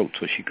her throat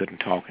so she couldn't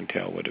talk and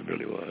tell what it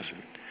really was,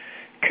 and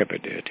kept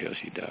it there till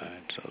she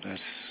died. So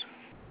that's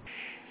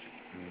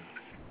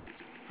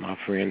my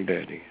friend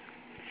Betty,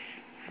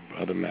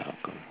 Brother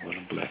Malcolm. What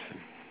a blessing.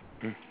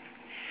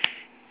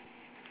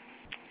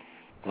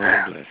 What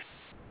a blessing.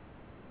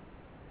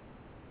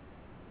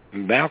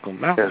 Malcolm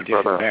yes,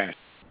 just embarrassed.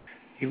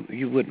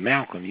 You with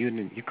Malcolm,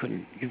 you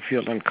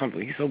feel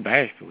uncomfortable. He's so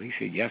bashful. He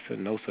said yes or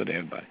no sir to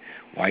everybody.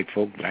 White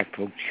folk, black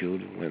folk,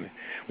 children, women.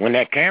 When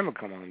that camera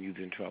come on, you's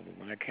in trouble.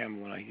 When that camera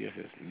went on, he's just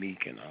as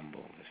meek and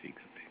humble as he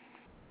could be.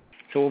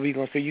 So what we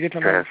gonna say? You get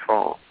something?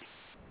 Transform.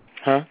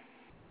 Huh?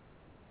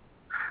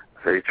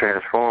 So you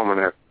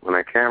transformed when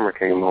that camera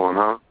came on,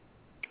 huh?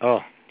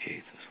 Oh,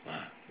 Jesus,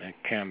 wow. That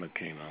camera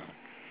came on.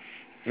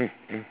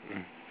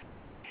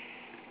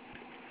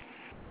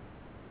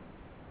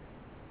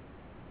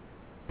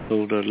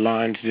 So the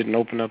lines didn't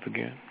open up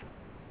again?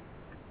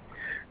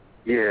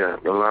 Yeah,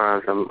 the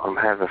lines. I'm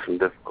having some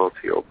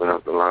difficulty opening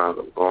up the lines.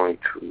 I'm going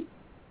to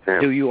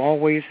them. Do you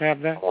always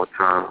have that? All the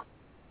time.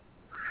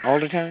 All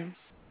the time?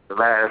 The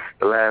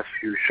last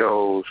few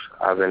shows,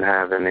 I've been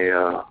having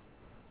a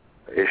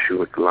issue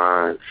with the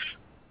lines.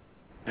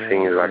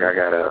 Seems like I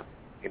gotta,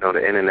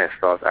 the internet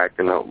starts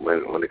acting up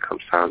when it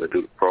comes time to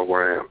do the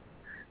program.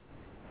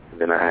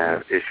 And then I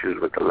have issues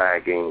with the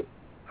lagging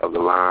of the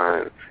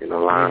lines.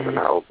 Lines are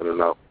not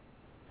opening up.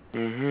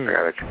 I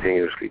gotta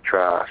continuously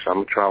try. So I'm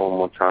gonna try one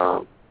more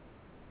time.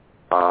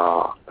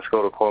 Let's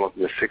go to call up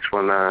the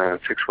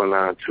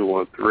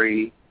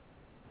 619-619-213.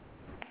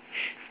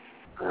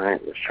 All right,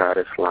 let's try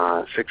this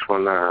line.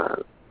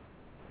 619.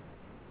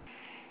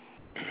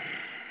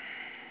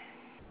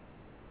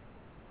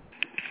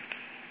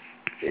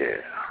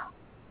 Yeah.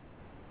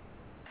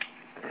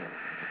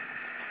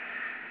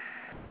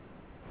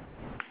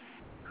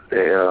 They,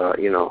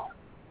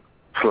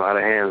 it's a lot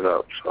of hands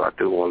up, so I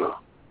do want to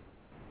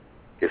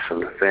get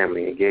some of the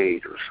family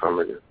engaged with some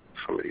of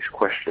these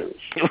questions.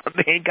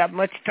 They ain't got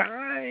much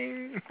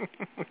time.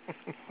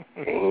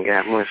 Ain't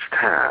got much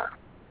time.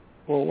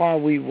 Well, while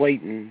we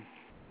waiting,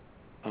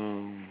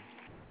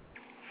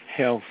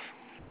 health.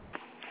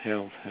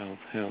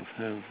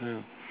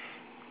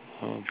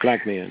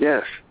 Black men.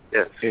 Yes.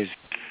 Is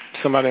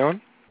somebody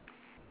on?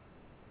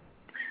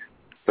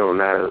 No,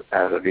 not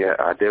as of yet.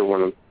 I did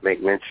want to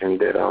make mention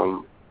that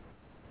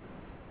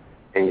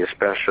in your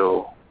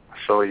special, I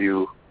saw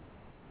you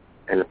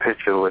in the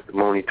picture with the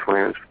Mooney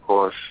twins. Of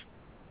course,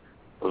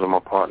 those are my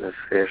partners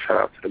here. Shout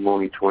out to the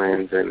Mooney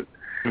twins. And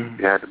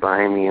you had the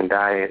Bahamian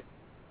diet.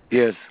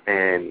 Yes.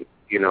 And,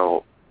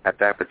 at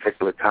that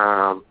particular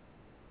time,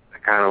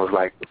 it kind of was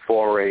like the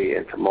foray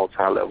into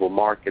multi-level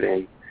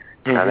marketing.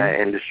 Now that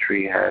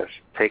industry has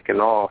taken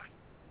off,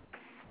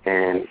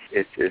 and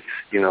it's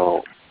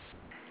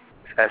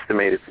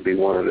estimated to be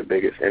one of the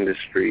biggest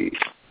industries.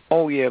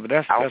 Oh yeah, but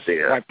that's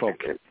there. White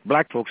folks.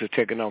 Black folks are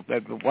taking off.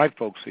 That white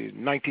folks.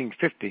 In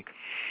 1950,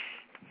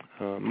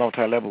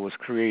 multi-level was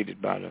created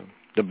by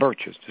the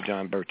Birches, the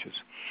John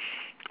Birches,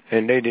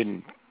 and they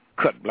didn't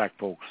cut black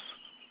folks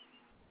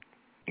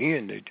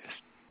in. They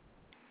just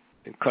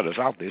cut us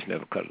out. They just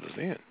never cut us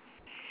in.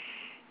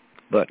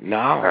 But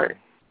now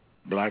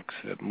blacks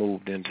have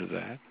moved into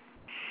that,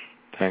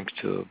 thanks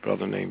to a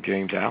brother named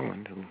James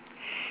Allen,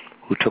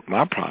 who took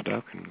my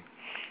product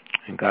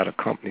and got a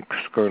company,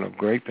 Skirt of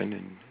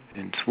Graping,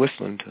 in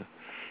Switzerland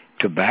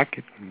to back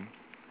it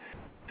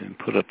and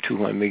put up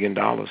 $200 million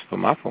for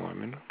my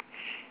formula.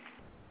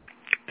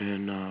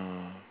 And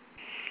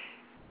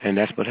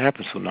that's what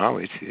happened. So now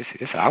it's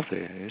out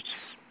there. It's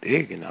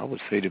big, and I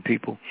would say to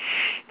people,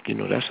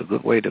 that's a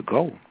good way to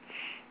go.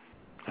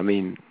 I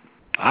mean,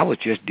 I was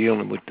just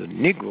dealing with the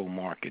Negro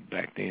market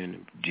back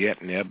then, jet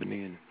and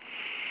ebony, and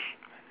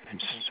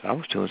I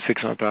was doing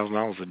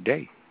 $600,000 a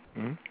day.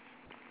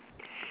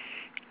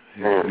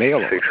 Mail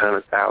order.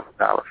 $600,000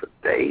 a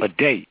day. A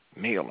day,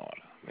 mail order.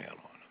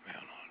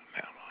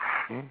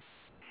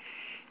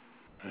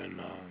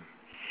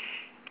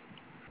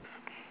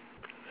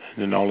 And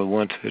then all at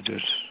once it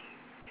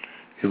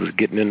was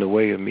getting in the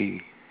way of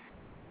me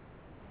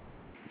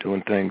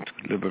doing things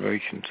with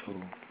liberation, so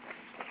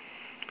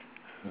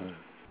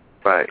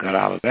got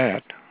out of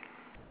that.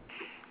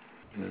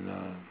 And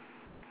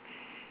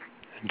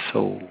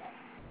so,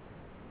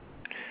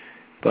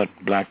 but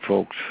black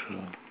folks,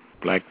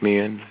 black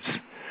men,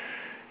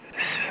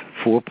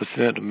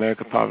 4% of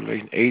American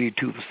population,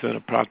 82%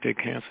 of prostate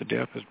cancer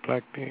death is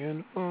black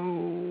men.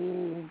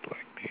 Oh,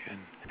 black men.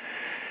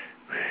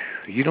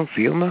 You don't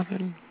feel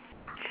nothing?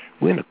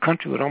 We're in a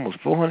country with almost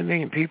 400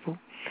 million people,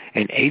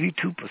 and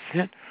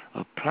 82%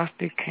 of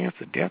prostate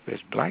cancer death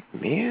is black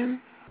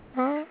men?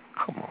 Huh?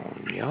 Come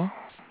on, y'all.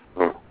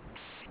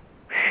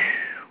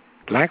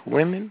 Black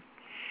women,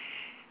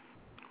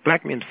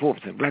 black men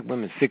 4%, black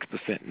women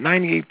 6%.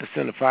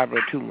 98% of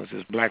fibroid tumors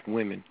is black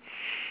women.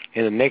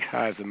 And the next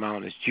highest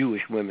amount is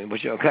Jewish women,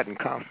 which y'all got in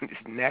common is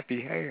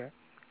nappy hair.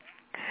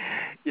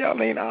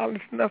 Y'all ain't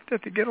honest enough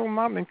just to get on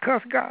mom and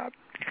cuss God.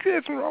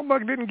 Citizen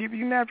Roebuck didn't give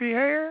you nappy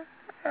hair.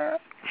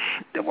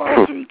 The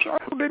Wall Street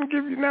Journal didn't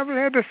give you nappy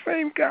hair. The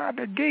same God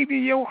that gave you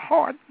your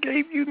heart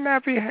gave you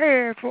nappy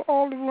hair. For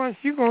all the ones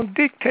you going to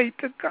dictate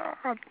to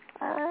God.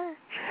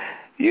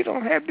 You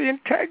don't have the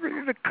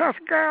integrity to cuss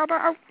God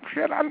out.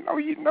 Said, I know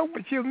you know,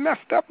 but you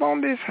messed up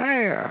on this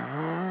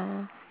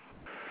hair.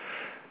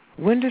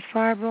 When did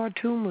fibroid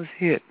tumors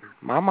hit?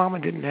 My mama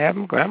didn't have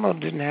them. Grandmother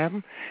didn't have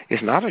them.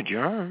 It's not a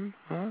germ.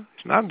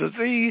 It's not a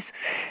disease.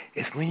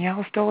 It's when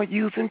y'all start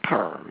using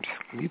perms.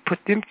 You put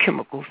them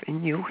chemicals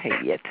in your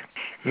head.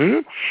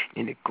 And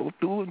it go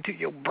through into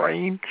your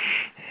brain.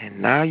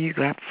 And now you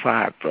got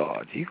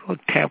fibroids. You go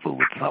tamper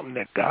with something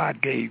that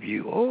God gave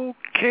you.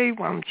 Okay,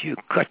 why don't you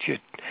cut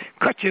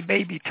your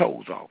baby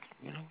toes off?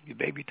 Your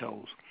baby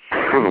toes.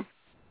 And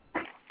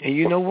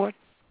you know what?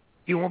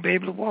 You won't be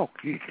able to walk.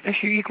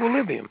 That's your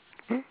equilibrium.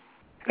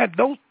 That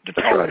those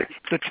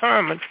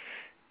determine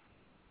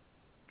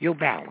your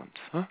balance.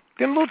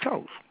 Them little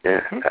toes.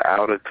 Yeah, the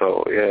outer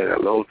toe. Yeah,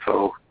 that low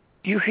toe.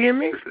 You hear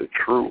me? It's the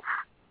truth.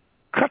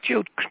 cut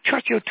your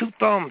 2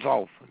 thumbs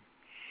off.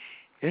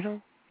 You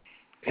know?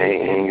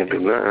 Ain't gonna do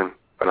nothing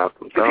without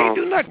them thumbs. You can't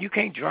do nothing. You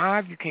can't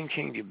drive. You can't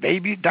change your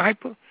baby's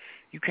diaper.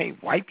 You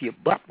can't wipe your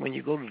butt when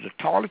you go to the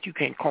toilet. You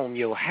can't comb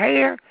your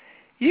hair.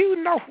 You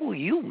know who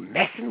you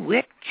messing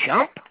with,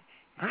 chump?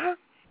 Huh?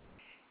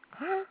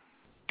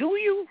 Do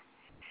you?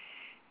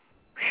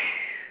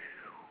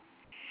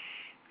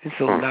 And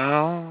so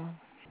now,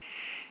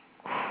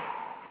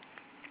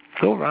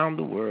 go around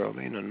the world,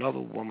 ain't another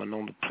woman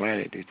on the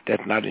planet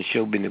that's not in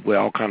show business with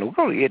all kind of,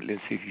 go to Italy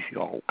and see if you see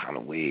all kind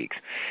of wigs.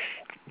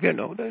 You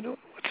know,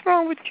 what's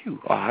wrong with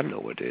you? Oh, I know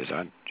what it is.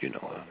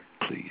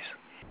 Please.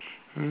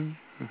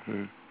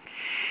 Mm-hmm.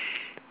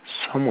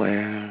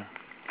 Somewhere,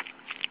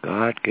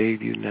 God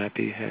gave you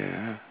nappy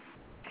hair,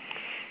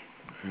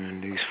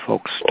 and these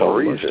folks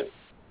stole it.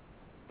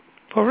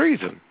 For a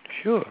reason,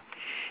 sure.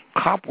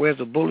 Cop wears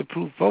a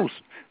bulletproof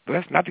vest, but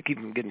that's not to keep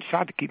him getting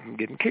shot, to keep him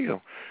getting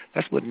killed.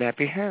 That's what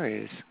nappy hair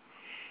is.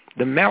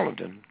 The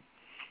melanin,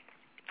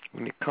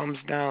 when it comes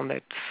down,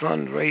 that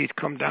sun rays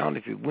come down,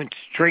 if it went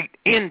straight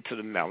into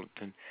the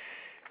melanin,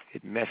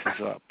 it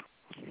messes up.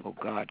 So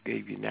God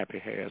gave you nappy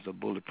hair as a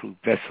bulletproof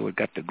vest, so it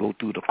got to go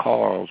through the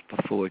corals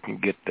before it can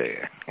get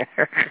there.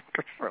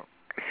 So,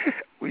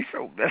 we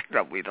so messed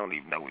up, we don't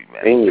even know we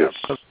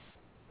messed up.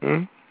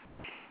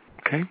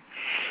 Okay?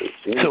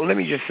 So let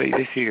me just say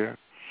this here.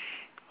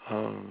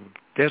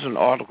 There's an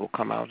article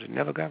come out that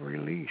never got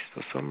released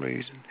for some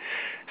reason.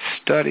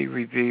 Study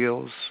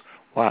reveals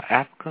why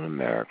African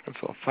Americans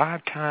are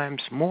 5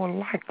 times more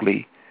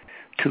likely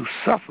to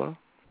suffer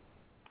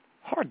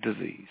heart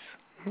disease.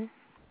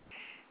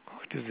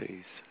 Heart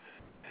disease.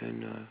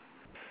 And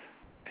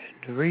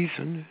the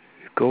reason,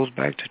 it goes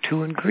back to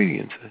 2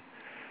 ingredients.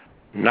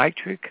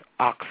 Nitric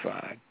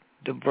oxide,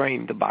 the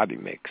body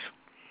makes.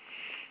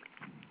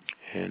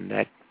 And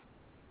that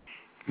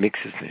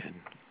mixes in.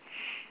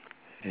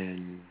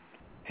 And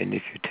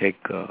if you take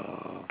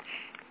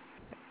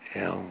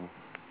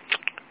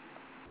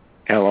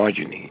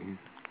L-arginine,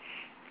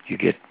 you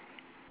get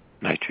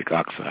nitric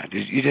oxide.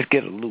 You just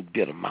get a little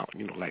bit amount,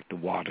 like the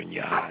water in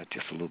your eye,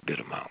 just a little bit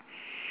amount.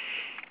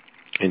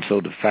 And so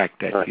the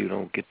fact that you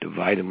don't get the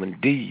vitamin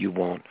D you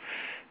want,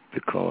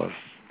 because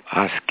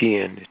our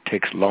skin, it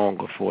takes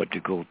longer for it to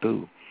go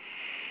through.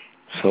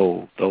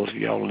 So those of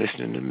y'all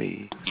listening to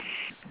me,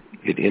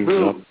 it ends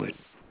up with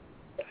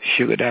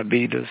sugar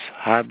diabetes,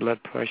 high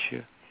blood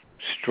pressure,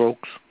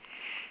 strokes.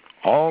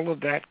 All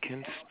of that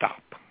can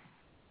stop.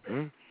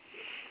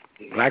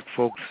 Black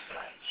folks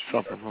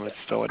suffer from it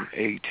starting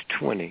age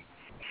 20.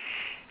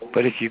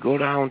 But if you go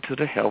down to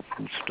the health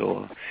food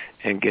store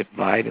and get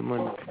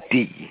vitamin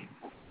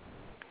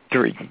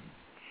D3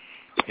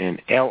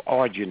 and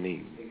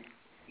L-arginine,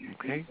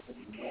 okay,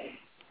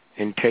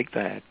 and take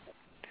that,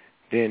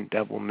 then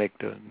that will make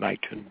the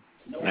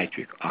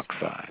nitric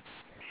oxide.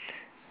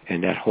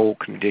 And that whole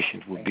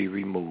condition will be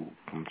removed,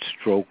 from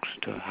strokes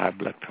to high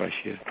blood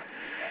pressure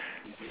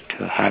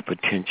to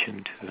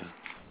hypertension to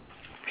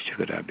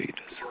sugar diabetes.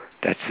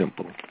 That's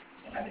simple.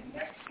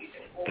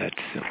 That's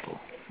simple.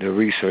 The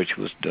research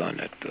was done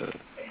at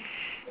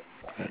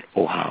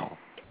Ohio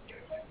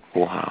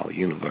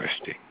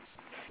University.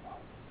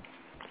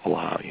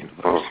 Ohio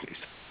University.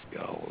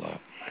 Y'all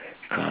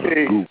kind of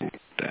Google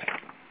that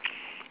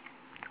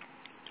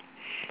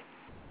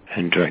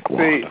and drink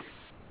water.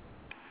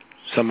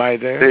 Somebody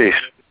there?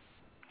 Peace.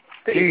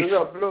 Peace.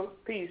 What's up, Blue?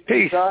 Peace.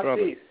 Peace, God,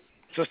 brother. Peace.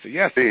 Sister,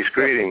 yes. Peace.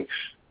 Greetings.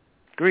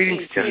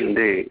 Greetings to yes, you.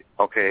 Indeed.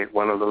 Okay,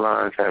 one of the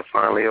lines have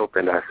finally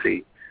opened, I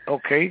see.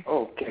 Okay.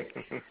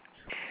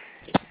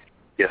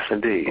 Yes,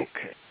 indeed.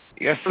 Okay.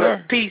 Yes,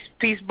 sir.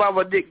 Peace,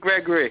 Baba Dick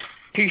Gregory.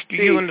 Peace to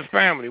you and the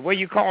family. Where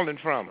you calling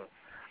from?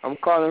 I'm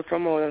calling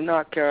from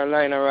North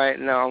Carolina right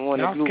now. I'm one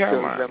of the Blue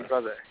Pills,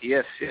 brother.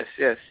 Yes.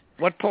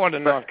 What part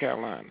of North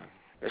Carolina?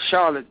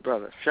 Charlotte,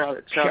 brother.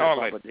 Charlotte.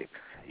 Baba Dick.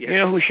 Yes. You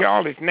know who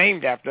Charlotte's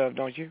named after,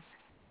 don't you?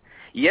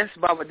 Yes,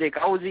 Baba Dick.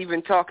 I was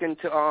even talking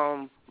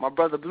to my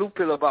brother Blue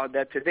Pill about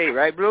that today,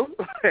 right, Blue?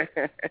 Yes,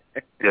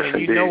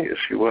 indeed. Yes,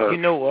 she was. You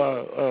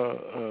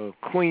know,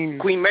 Queen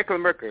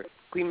Mecklenburg.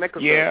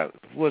 Yeah,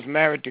 was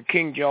married to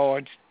King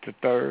George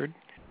III,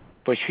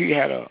 but she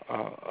had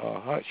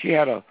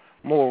a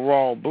more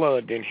raw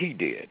blood than he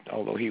did,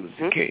 although he was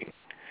the king.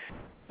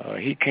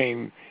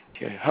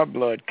 Her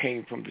blood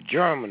came from the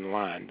German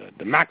line,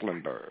 the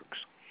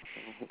Mecklenburgs.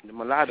 The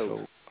mulattoes.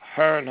 So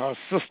her and her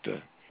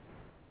sister,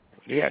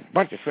 they had a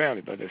bunch of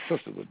family, but their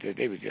sister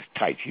they were just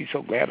tight. She's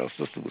so glad her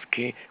sister was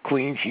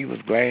queen. She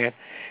was glad.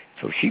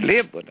 So she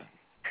lived with her.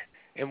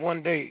 And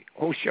one day,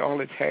 old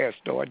Charlotte's hair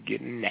started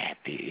getting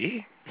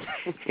nappy.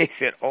 He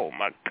said, "Oh,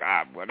 my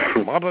God, what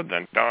has mother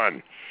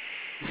done?"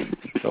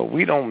 So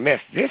we don't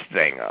mess this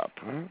thing up.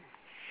 Huh?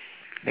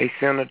 They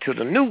sent her to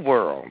the New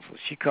World. So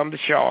she come to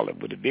Charlotte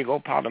with a big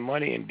old pot of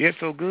money and did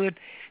so good,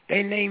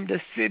 they named the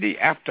city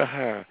after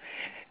her.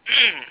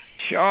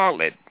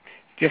 Charlotte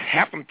just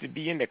happened to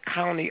be in the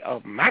county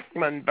of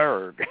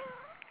Mecklenburg.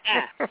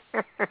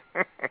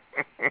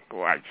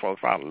 White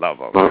folks, I love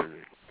them.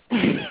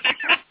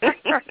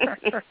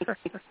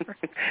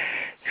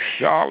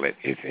 Charlotte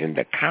is in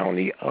the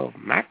county of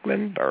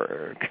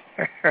Mecklenburg.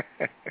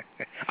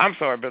 I'm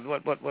sorry, brother.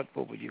 What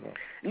were you going?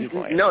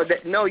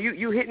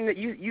 You hitting it.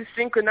 You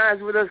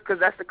synchronized with us because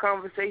that's the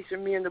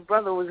conversation me and the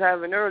brother was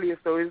having earlier.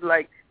 So it's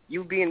like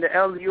you being the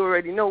elder, you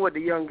already know what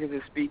the youngest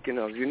is speaking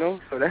of. You know,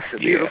 so that's a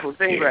beautiful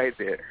thing right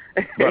there.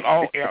 But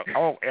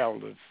all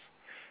elders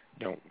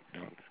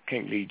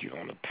can't lead you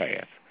on a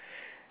path.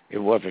 It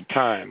was a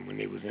time when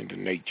they was into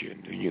nature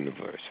and the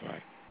universe,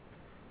 right?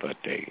 But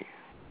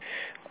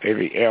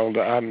every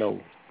elder I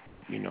know,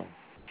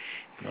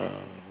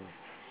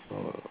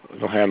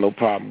 don't have no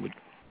problem with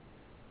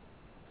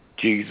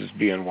Jesus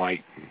being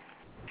white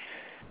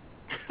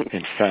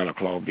and Santa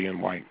Claus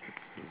being white.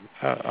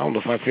 I don't know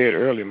if I said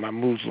earlier, my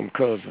Muslim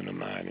cousin of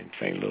mine in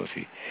St.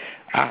 Louis,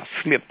 I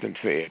slipped and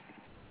said,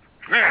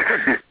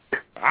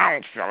 I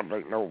don't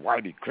celebrate no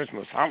whitey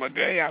Christmas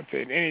holiday. I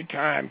said,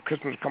 anytime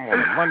Christmas come on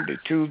a Monday,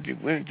 Tuesday,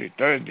 Wednesday,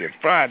 Thursday,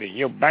 Friday,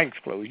 your bank's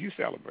closed, you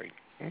celebrate.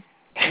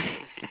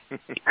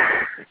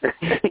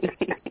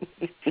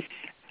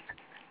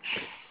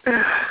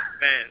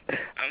 Man,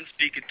 I'm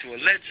speaking to a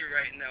legend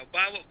right now.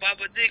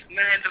 Baba Dick,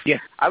 man.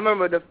 I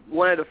remember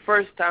one of the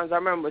first times I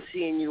remember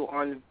seeing you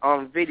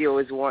on video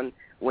is when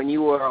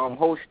you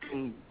were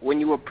when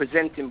you were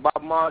presenting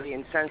Bob Marley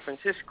in San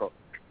Francisco.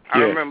 I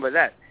remember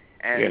that.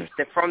 And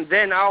from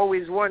then, I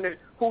always wondered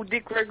who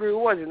Dick Gregory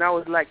was, and I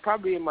was like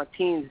probably in my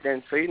teens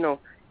then. So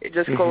it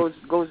just goes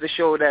to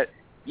show that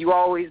you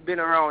always been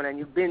around and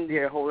you've been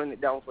there holding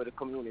it down for the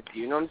community.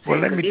 You know what I'm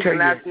saying? Well, let me tell you.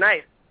 Last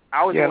night,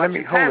 I was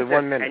watching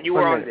Panther, and you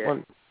were on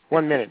there.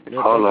 1 minute.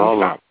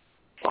 Hold on.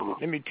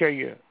 Let me tell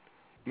you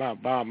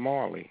about Bob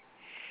Marley.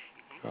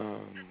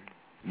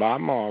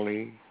 Bob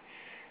Marley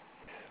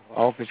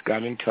office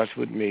got in touch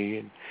with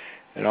me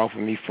and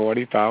offered me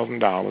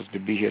 $40,000 to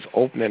be his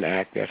opening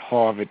act at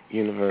Harvard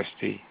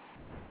University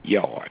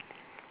Yard.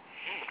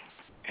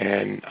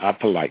 And I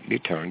politely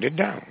turned it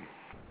down.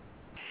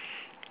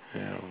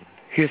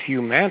 His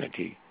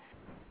humanity.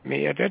 I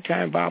mean, at that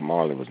time, Bob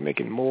Marley was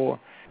making more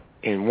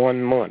in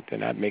 1 month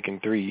than I'd make in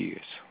 3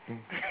 years.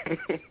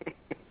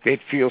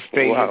 They'd fill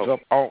stadiums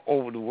up all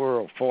over the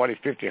world, 40,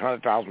 50,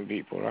 100,000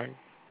 people, right?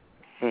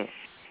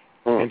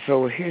 And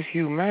so his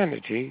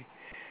humanity,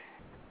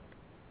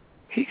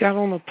 he got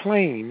on a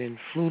plane and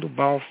flew to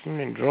Boston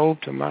and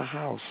drove to my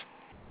house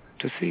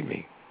to see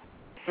me.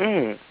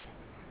 And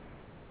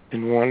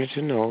wanted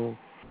to know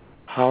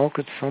how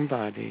could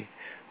somebody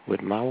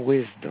with my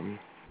wisdom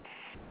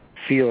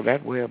feel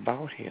that way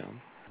about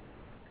him.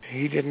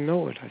 He didn't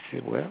know it. I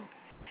said, well,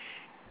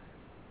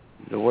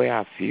 the way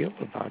I feel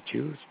about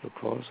you is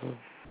because of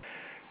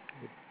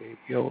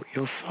your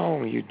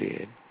song you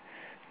did,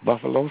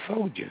 Buffalo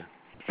Soldier.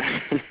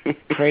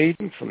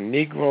 Praising some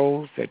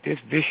Negroes that this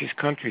vicious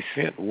country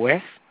sent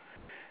west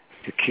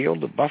to kill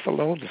the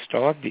buffalo, to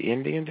starve the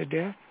Indian to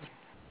death.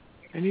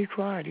 And he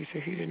cried. He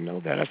said he didn't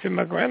know that. I said,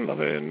 my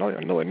grandmother didn't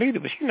know it neither,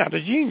 but she's not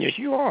a genius.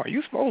 You are.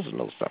 You're supposed to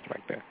know stuff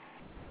like that.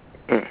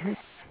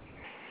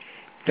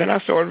 Then I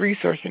started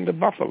researching the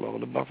buffalo.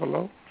 The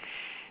buffalo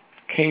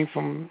came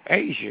from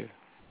Asia.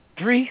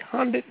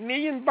 300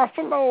 million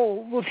buffalo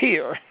was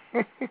here.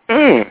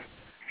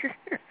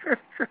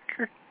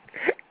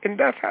 And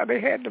that's how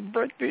they had to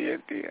break the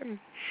Indian.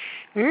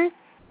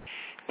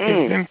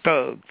 Them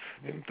thugs.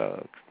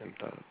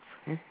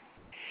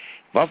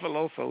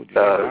 Buffalo soldiers.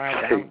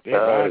 They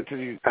ride to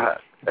you.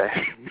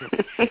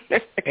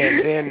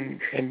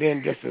 And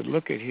then just to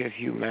look at his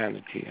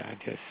humanity, I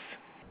just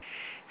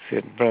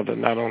said, brother,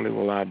 not only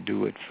will I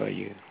do it for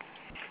you,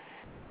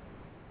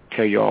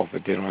 tell you off,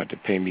 but they don't have to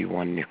pay me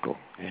one nickel.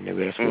 And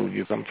that's where we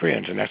become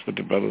friends. And that's what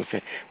the brother was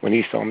saying. When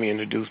he saw me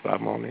introduced by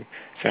Marley in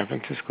San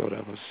Francisco,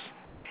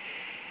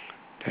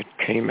 that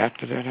came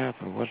after that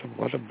happened.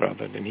 What a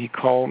brother. Then he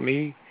called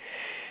me,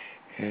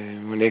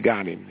 and when they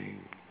got him,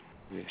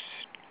 they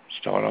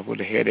started off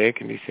with a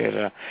headache, and he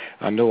said,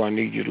 I know I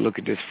need you to look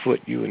at this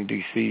foot, you in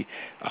D.C.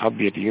 I'll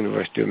be at the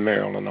University of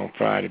Maryland on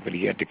Friday, but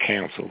he had to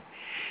cancel.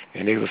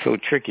 And they were so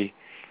tricky.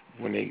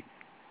 When they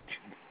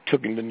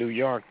took him to New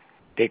York,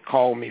 they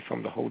called me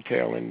from the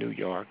hotel in New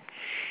York,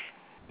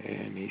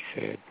 and he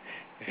said,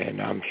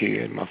 and I'm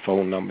here, and my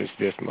phone number is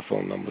this, my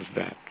phone number is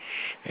that.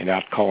 And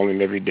I'd call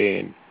him every day,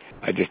 and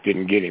I just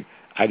didn't get him.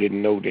 I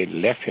didn't know they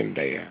left him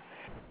there.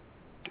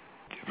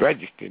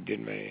 Registered,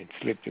 didn't they, and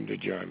slipped him to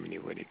Germany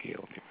where they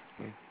killed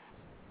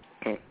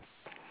him.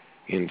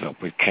 Ends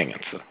up with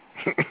cancer.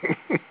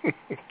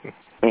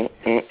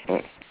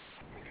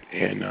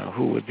 And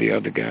who was the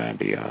other guy?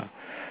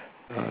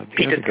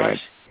 Peter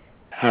Tosh?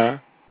 Huh?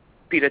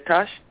 Peter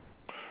Tosh?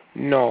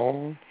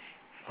 No.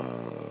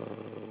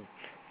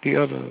 The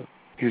other,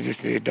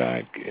 he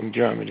died in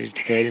Germany.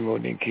 They carried him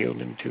over and killed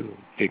him too,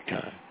 big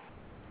time.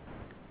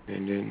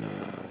 And then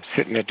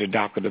sitting at the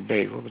dock of the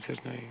bay, what was his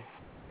name?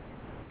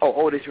 Oh,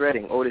 Otis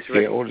Redding.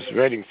 Yeah, Otis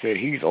Redding said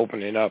he's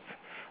opening up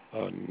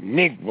a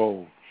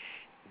Negro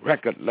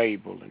record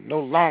label, and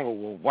no longer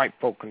will white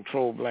folk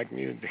control black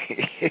music.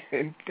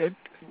 And that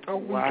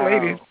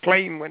lady's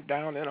plane went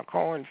down in a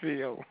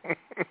cornfield.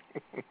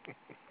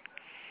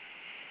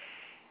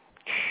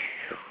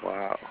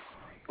 Wow.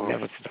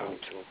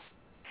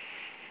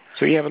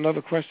 So you have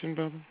another question,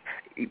 brother?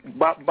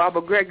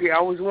 Baba Gregory, I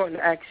was wanting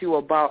to ask you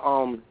about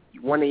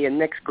one of your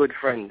next good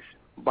friends,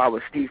 Baba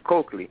Steve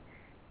Coakley.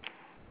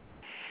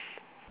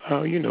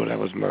 Oh, you know that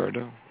was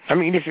murder. I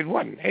mean, if it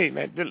wasn't, hey,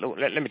 man,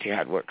 let me tell you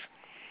how it works.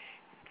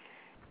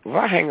 If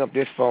I hang up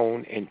this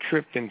phone and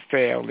tripped and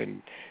fell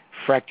and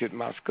fractured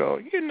my skull,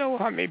 you know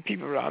how many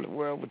people around the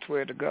world would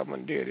swear the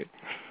government did it.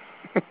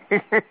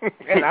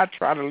 And I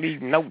try to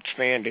leave notes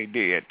saying they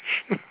did.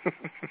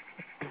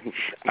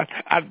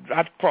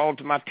 I'd crawl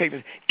to my table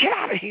and say, get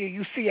out of here,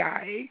 you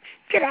CIA.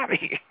 Get out of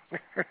here.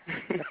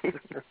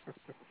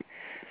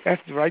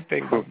 That's the right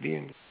thing about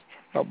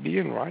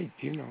being right,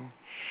 you know.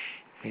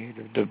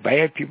 The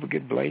bad people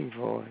get blamed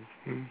for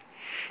it.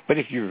 But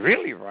if you're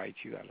really right,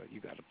 you got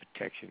a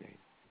protection.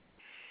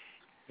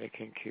 They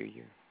can't kill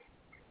you.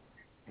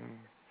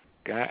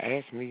 Guy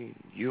asked me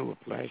Europe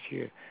last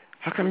year,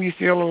 how come you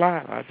still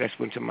alive? I just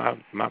went to my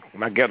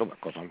ghetto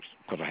because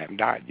I haven't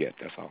died yet.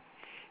 That's all.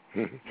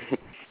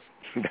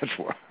 That's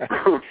why.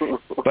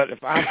 But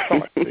if I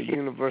thought the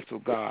universal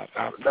God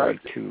I prayed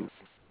to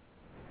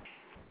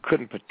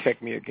couldn't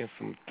protect me against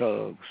some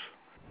thugs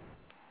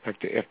like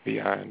the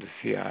FBI and the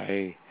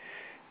CIA,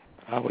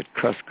 I would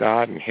cuss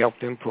God and help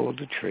them pull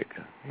the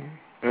trigger.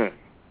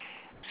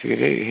 See,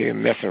 they here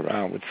messing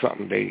around with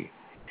something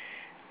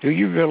do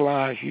you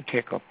realize you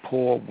take a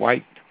poor,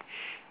 white,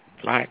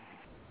 black,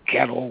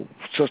 ghetto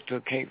sister,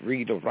 can't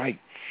read or write,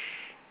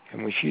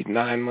 and when she's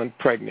 9 months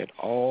pregnant,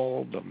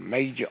 all the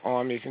major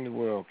armies in the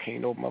world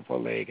can't open up her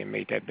leg and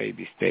make that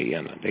baby stay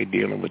in her. They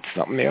dealing with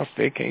something else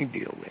they can't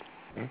deal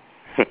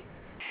with.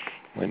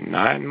 When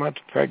 9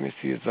 months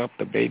pregnancy is up,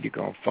 the baby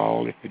going to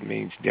fall if it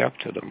means death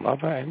to the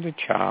mother and the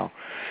child.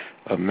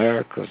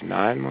 America's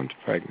 9 months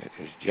pregnant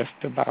is just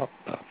about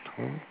up.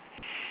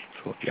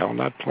 So if y'all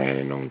not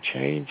planning on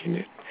changing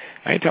it,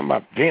 I ain't talking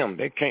about them.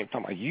 They can't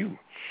talk about you.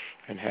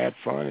 And have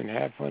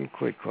fun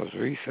quick, because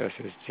recess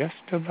is just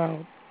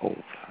about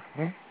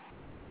over.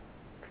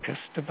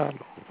 Just about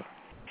over.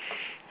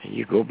 And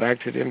you go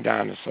back to them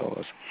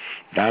dinosaurs.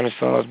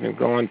 Dinosaurs been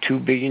gone 2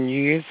 billion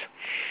years.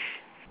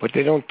 But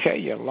they don't tell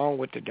you, along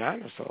with the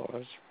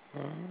dinosaurs,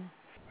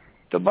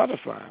 the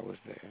butterfly was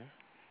there.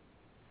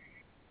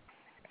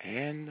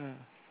 And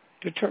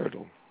the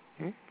turtle.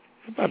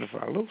 The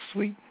butterfly, a little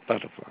sweet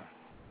butterfly.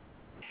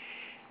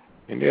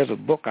 And there's a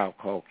book out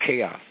called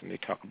Chaos, and they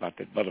talk about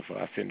that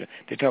butterfly.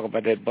 They talk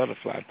about that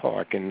butterfly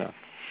park in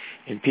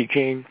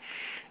Peking.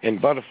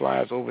 And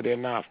butterflies over there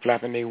now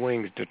flapping their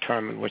wings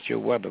determine what your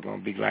weather going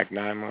to be like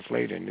 9 months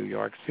later in New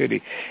York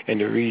City.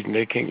 And the reason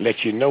they can't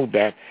let you know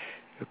that,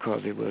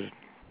 because it was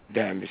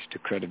damage to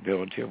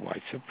credibility of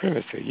white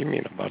supremacy. You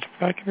mean a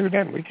butterfly can do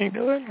that and we can't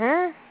do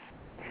it?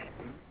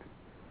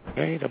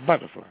 They ain't a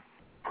butterfly.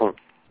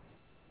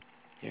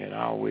 And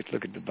I always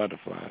look at the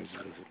butterflies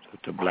as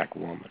the black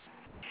woman.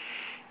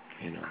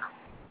 You know,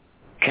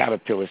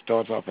 caterpillar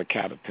starts off a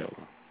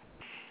caterpillar.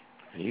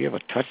 And you ever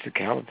touch the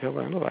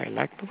caterpillar? Nobody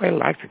likes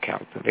a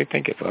caterpillar. They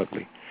think it's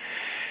ugly.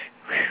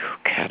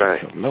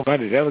 Caterpillar. Right.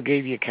 Nobody's ever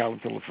gave you a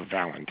caterpillar for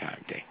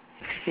Valentine's Day.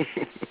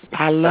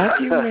 I love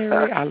you,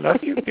 Mary. I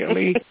love you,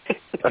 Billy.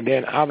 And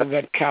then out of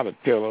that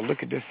caterpillar,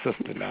 look at this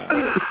sister now.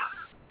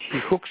 She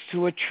hooks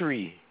to a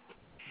tree.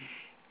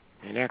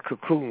 And that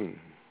cocoon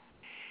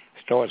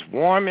starts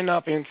warming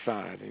up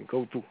inside and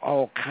go through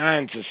all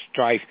kinds of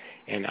strife.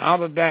 And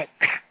out of that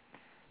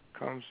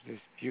comes this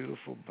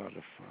beautiful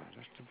butterfly.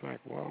 That's the black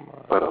woman.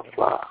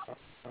 Butterfly.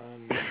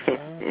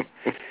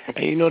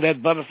 And you know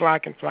that butterfly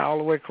can fly all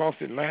the way across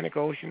the Atlantic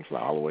Ocean, fly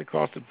all the way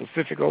across the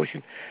Pacific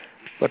Ocean,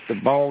 but the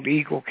bald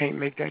eagle can't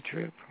make that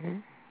trip.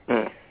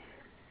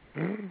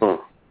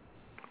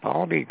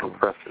 Bald eagle.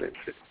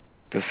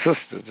 The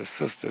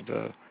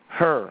sister,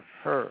 hurricane.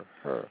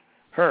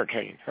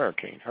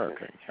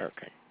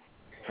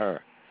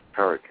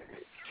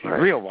 See, right.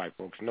 Real white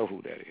folks know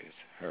who that is.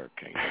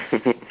 Hurricane.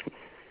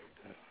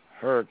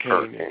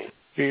 Hurricane is the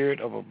spirit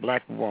of a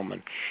black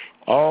woman.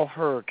 All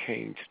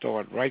hurricanes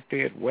start right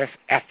there at West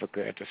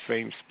Africa at the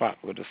same spot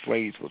where the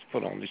slaves was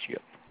put on the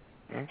ship.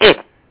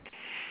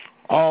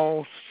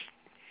 All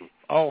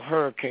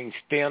hurricanes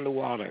stay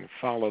underwater and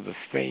follow the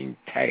same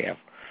path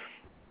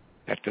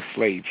that the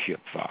slave ship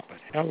followed.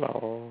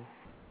 Hello.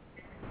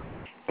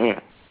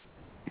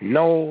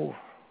 No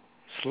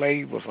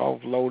slave was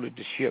offloaded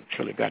the ship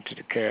till it got to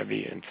the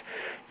Caribbean.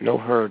 No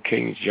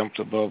hurricanes jumped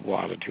above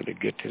water till they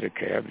get to the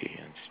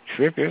Caribbean.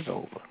 Trip is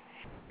over.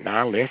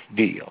 Now let's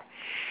deal.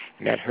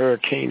 And that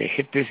hurricane that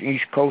hit this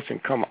East Coast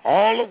and come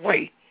all the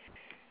way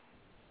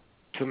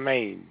to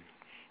Maine.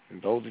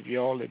 And those of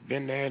y'all that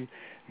been there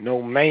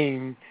know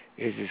Maine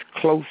is as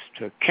close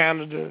to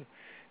Canada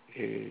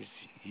as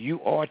you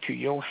are to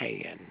your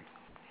hand.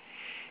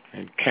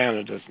 And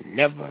Canada's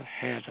never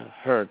had a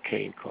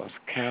hurricane because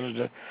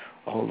Canada,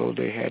 although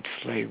they had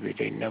slavery,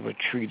 they never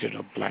treated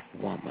a black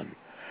woman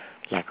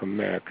like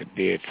America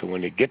did. So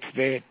when it gets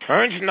there, it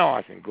turns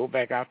north and go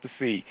back out to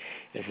sea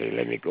and say,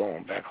 let me go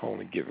on back home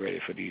and get ready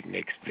for these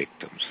next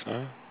victims.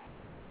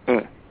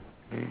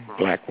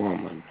 Black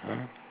woman.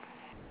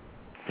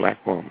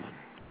 Black woman.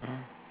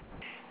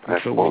 And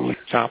so when you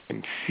stop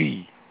and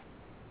see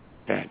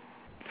that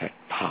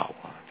power,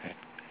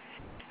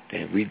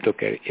 then we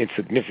look at it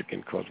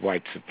insignificant because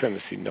white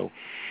supremacy.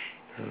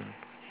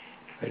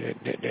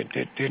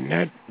 Didn't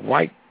that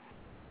white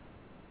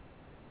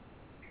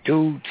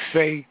dude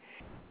say,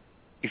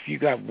 if you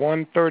got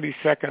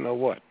 1/32 or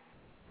what?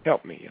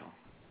 Help me, y'all.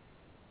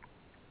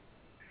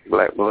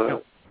 Black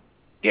blood?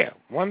 Yeah,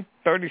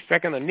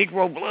 1/32 of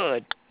Negro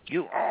blood.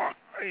 You are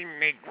a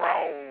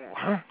Negro,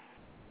 huh?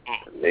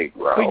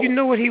 Negro. Well, you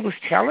know what he was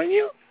telling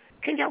you?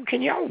 Can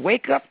y'all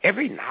wake up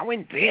every now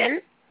and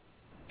then?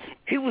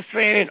 He was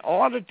saying in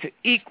order to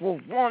equal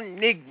one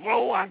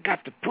Negro, I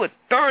got to put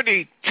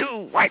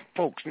 32 white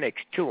folks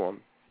next to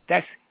him.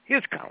 That's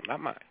his count, not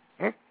mine.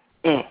 Huh?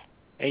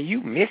 And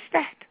you missed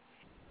that?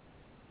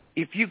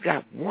 If you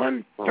got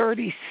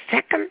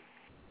 1/32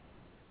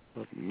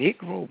 of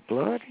Negro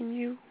blood in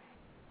you,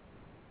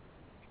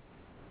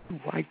 you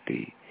white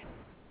thee.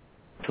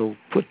 So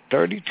put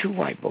 32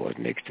 white boys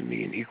next to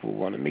me and equal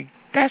one of me.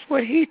 That's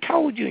what he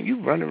told you, and you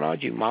running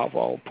around your mouth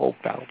all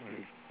poked out.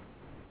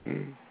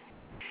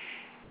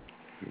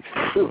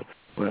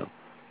 Well,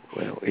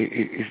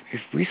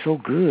 if we so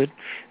good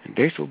and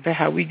they so bad,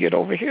 how we get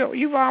over here?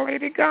 You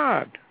violated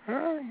God,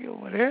 huh? You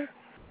over there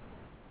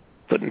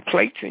putting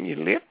plates in your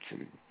lips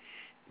and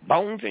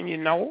bones in your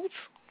nose,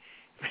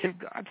 and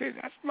God said,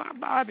 "That's my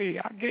body.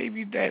 I gave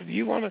you that.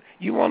 You wanna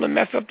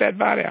mess up that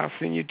body? I'll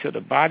send you to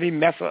the body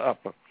messer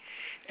upper."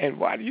 And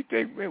why do you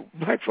think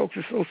black folks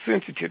are so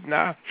sensitive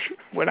now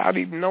without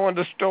even knowing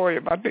the story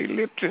about their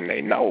lips and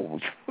their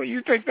nose? What do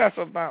you think that's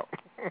about?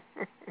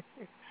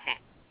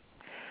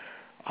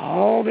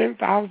 All them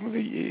thousands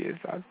of years,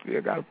 I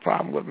still got a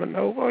problem with my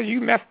nose. Well,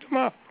 you messed them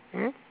up.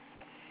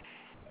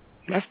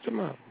 Messed them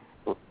up.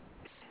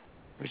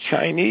 The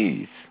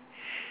Chinese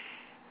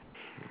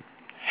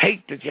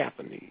hate the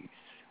Japanese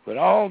with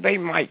all they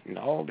might and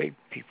all they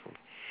people.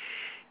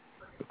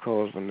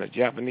 Because when the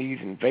Japanese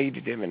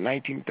invaded them in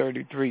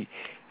 1933,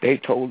 they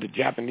told the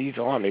Japanese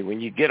army, when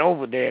you get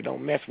over there,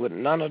 don't mess with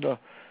none of the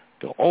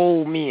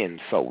old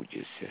men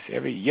soldiers. Just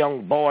every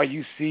young boy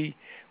you see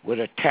with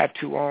a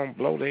tattoo on,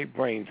 blow their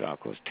brains out,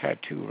 because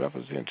tattoo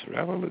represents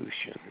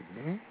revolution.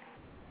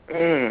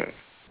 You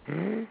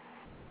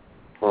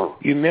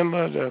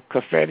remember the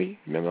confetti?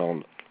 Remember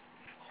on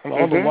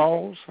all the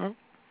walls, huh?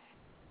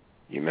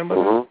 You remember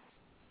that?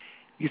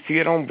 You see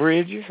it on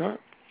bridges, huh?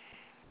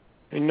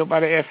 And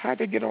nobody asked, how'd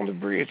they get on the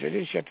bridge? They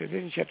didn't shut the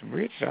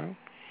bridge down.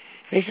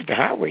 They shut the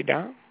highway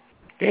down.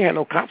 They had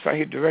no cops out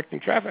here directing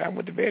traffic. I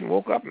went to bed and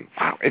woke up and,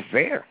 wow, it's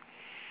there.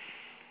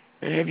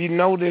 And have you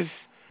noticed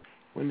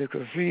when the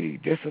graffiti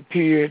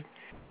disappeared,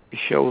 it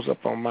shows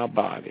up on my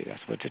body.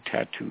 That's what the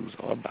tattoos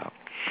are about.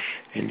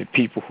 And the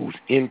people who's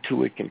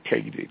into it can tell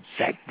you the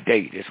exact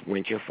day this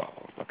winter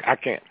falls. Look, I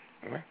can't.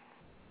 Right?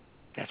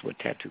 That's what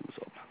tattoos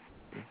are about.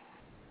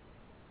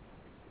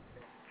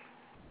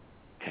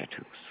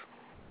 Tattoos.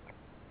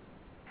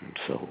 And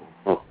so,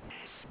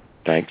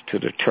 thanks to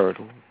the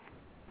turtle,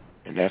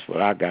 and that's what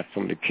I got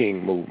from the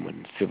King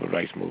movement, civil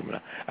rights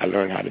movement. I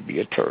learned how to be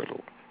a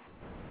turtle.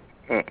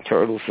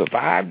 Turtle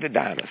survived the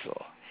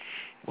dinosaur.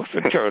 What's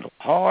a turtle?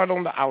 Hard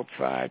on the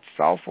outside,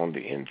 soft on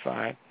the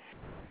inside,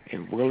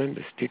 and willing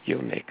to stick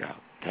your neck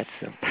out. That's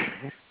simple.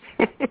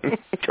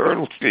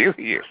 Turtle's still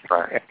here.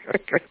 Right.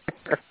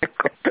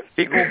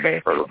 Big old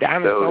bad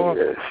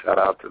dinosaurs. Shout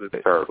out to the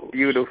turtle.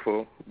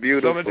 Beautiful.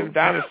 Some of them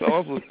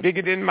dinosaurs was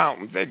bigger than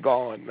mountains. They're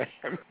gone, man.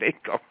 They're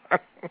gone.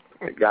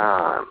 They're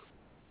gone.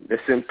 The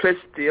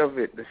simplicity of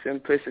it. The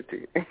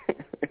simplicity.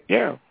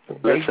 Yeah.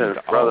 Listen,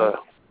 brother.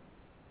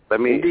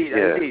 Let me.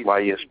 Indeed. While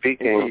you're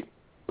speaking,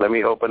 let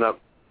me open up.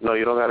 No,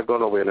 you don't got to go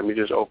nowhere. Let me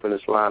just open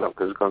this line up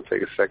because it's going to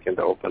take a second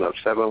to open up.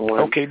 71.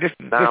 Okay, this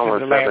is the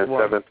last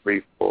one.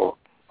 917-734.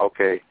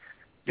 Okay.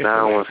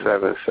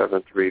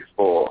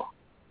 917-734.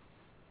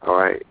 All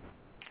right.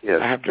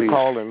 Yes. I have to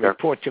call and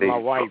report to my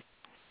wife.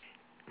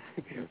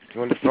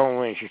 When the phone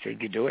rang, she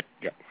said, "You do it?"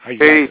 Yeah. How you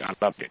like it? I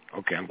loved it.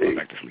 Okay, I'm going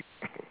back to sleep.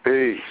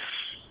 Peace.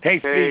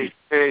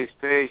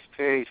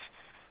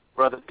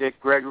 Brother Dick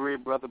Gregory,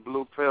 Brother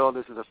Blue Pill,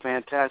 this is a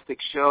fantastic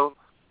show.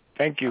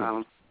 Thank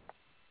you.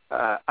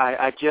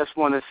 I just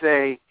want to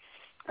say,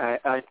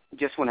 I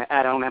just want to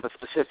add, I don't have a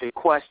specific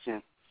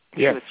question.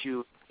 Yes. But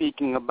you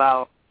speaking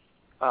about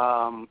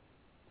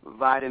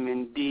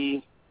vitamin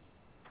D,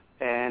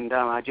 and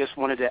I just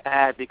wanted to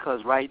add,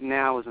 because right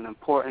now is an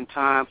important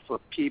time for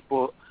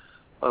people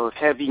of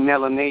heavy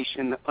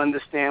melanation to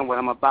understand what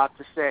I'm about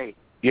to say.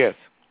 Yes.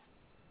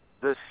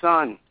 The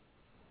sun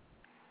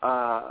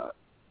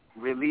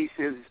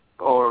releases,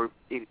 or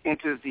it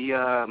enters the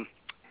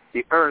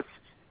Earth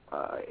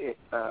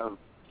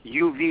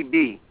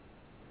UVB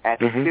at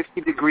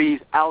 50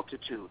 degrees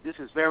altitude. This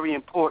is very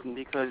important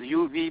because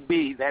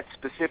UVB, that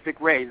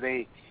specific ray,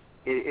 the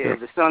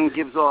sun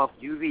gives off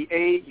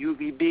UVA,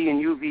 UVB,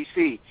 and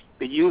UVC.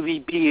 The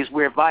UVB is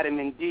where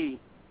vitamin D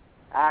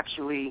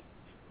actually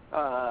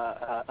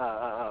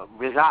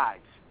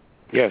resides.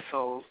 Yes.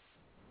 So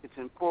it's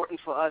important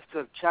for us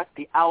to check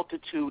the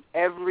altitude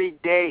every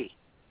day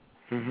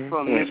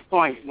from this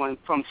point,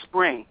 from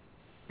spring.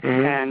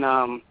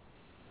 And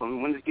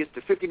when it gets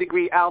to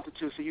 50-degree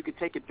altitude, so you can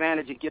take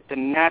advantage and get the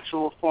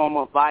natural form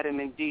of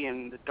vitamin D.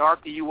 And the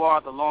darker you are,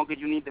 the longer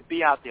you need to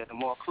be out there. The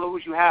more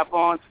clothes you have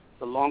on,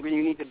 the longer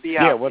you need to be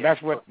out there. Yeah,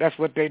 well, that's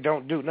what they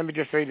don't do. Let me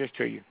just say this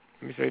to you.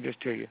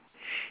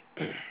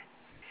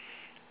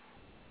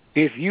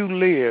 If you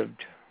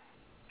lived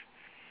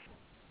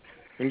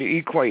in the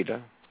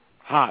equator,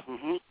 hot,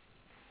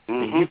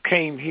 and you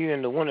came here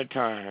in the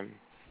wintertime,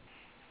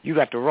 you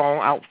got the wrong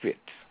outfits,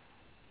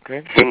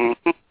 okay?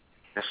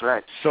 That's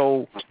right.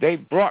 So they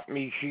brought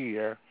me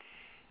here.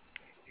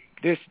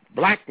 This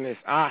blackness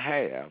I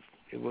have,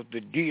 it was to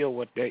deal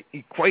with the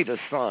equator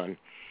sun.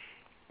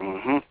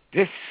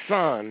 This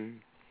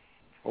sun,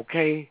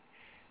 okay,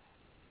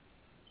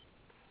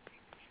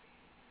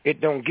 it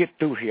don't get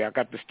through here. I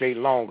got to stay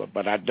longer,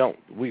 but I don't.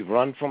 We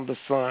run from the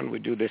sun. We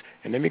do this.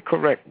 And let me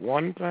correct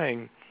one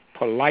thing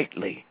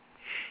politely.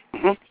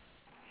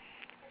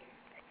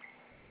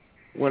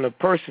 When a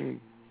person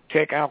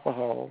take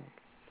alcohol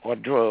or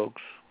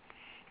drugs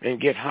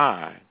and get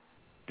high,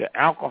 the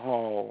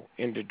alcohol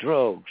and the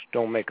drugs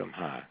don't make them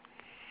high.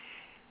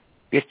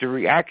 It's the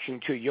reaction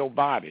to your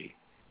body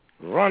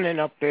running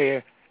up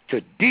there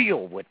to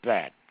deal with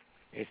that.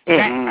 It's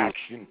that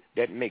action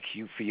that makes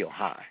you feel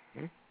high.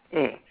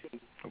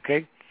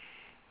 Okay?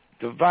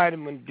 The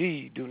vitamin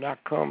D do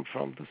not come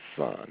from the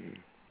sun.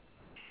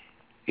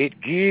 It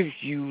gives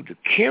you the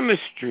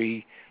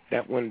chemistry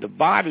that when the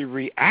body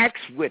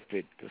reacts with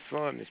it, the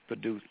sun is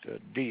produced,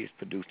 D is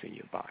produced in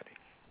your body.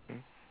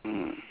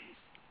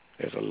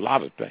 There's a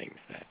lot of things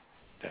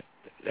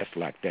that's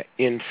like that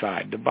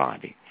inside the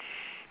body.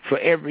 For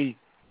every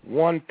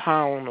 1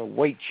 pound of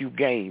weight you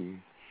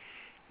gain,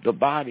 the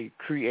body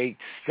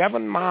creates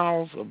 7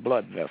 miles of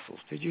blood vessels.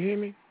 Did you hear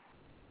me?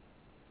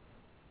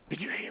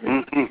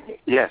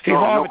 Yes. See,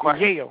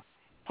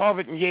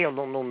 Harvard and Yale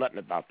don't know nothing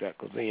about that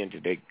because they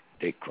into they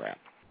crap.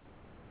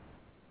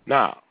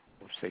 Now,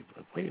 let's say,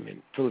 wait a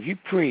minute. So if you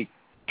create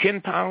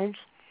 10 pounds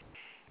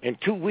in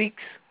 2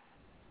 weeks,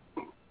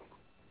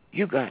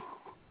 you got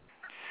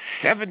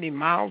 70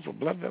 miles of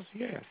blood vessels?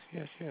 Yes.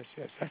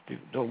 That's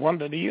the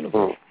wonder of the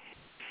universe.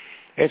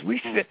 As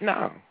we sit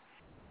now,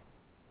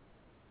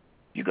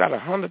 you got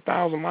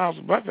 100,000 miles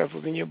of blood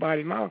vessels in your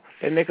body now.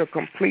 They make a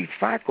complete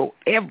cycle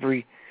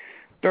every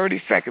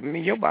 30 seconds. I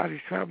mean, your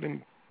body's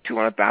traveling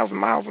 200,000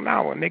 miles an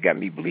hour, and they got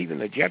me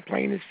believing a jet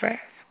plane is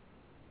fast.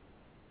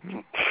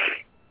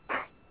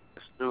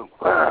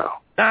 Wow.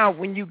 Now,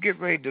 when you get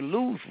ready to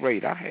lose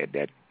weight, I had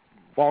that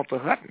Walter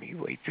Hutton. He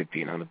weighed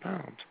 1,500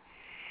 pounds.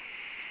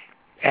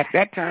 At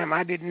that time,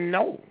 I didn't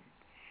know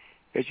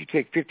that you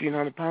take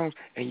 1,500 pounds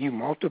and you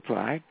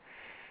multiply it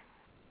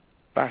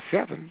by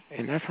 7,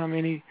 and that's how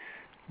many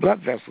blood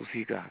vessels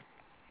he got.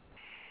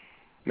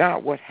 Now,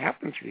 what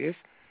happens is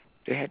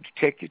they had to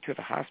take you to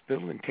the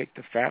hospital and take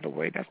the fat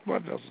away. That's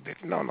blood vessels.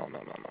 No.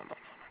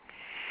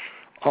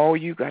 All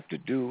you got to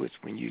do is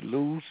when you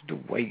lose the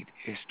weight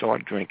is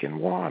start drinking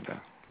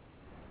water.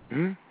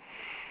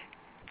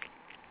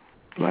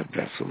 Blood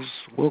vessels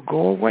will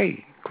go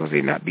away because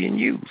they're not being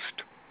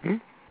used.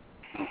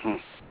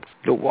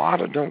 The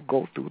water don't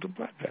go through the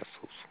blood vessels.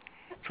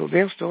 So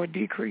they'll start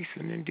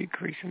decreasing and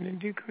decreasing and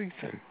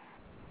decreasing.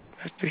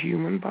 That's the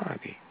human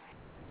body.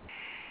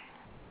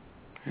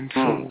 And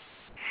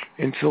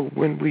so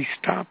when we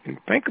stop and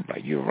think about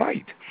it, you're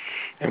right.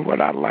 And what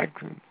I'd like,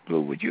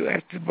 Blue, would you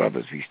ask the brother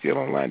if he's still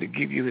online to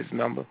give you his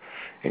number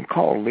and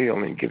call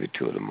Lil and give it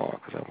to her tomorrow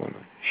because I want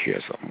to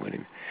share something with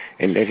him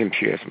and let him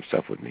share some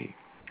stuff with me.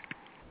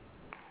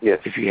 Yes.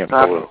 If you have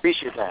I'd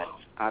appreciate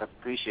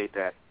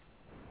that.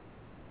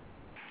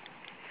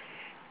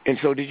 And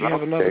so did you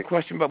have another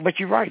question? But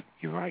you're right.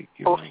 You're right.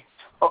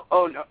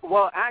 Oh, no.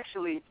 Well,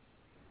 actually,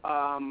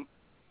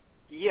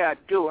 yeah, I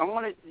do. I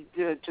wanted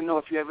to know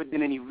if you ever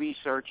did any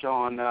research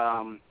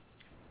on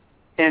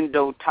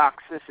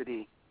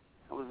endotoxicity.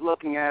 I was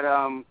looking at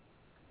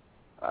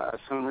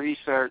some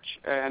research,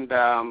 and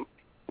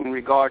in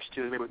regards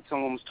to they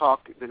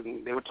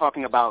were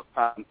talking about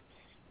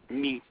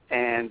meat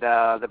and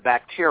the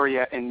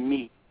bacteria in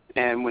meat,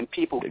 and when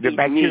people eat meat,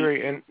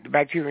 the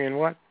bacteria in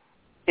what?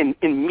 In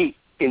meat.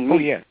 Oh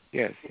yes.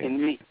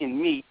 In meat,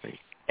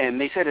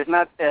 and they said it's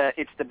not.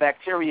 It's the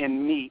bacteria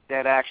in meat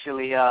that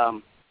actually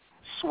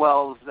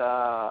swells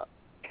the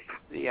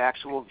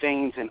actual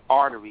veins and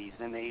arteries,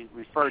 and they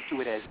refer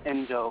to it as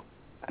an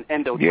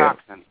endotoxin. Yeah.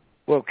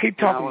 Well, keep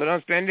talking, but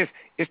understand this: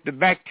 it's the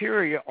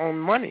bacteria on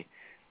money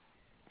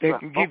that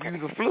can give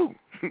you the flu.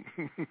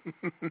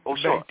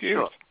 Sure.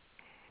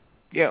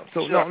 Yeah.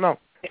 So sure. No.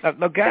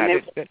 The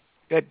guy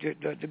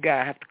the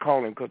guy I have to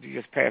call him because he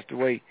just passed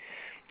away.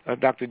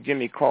 Dr.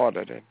 Jimmy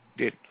Carter that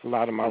did a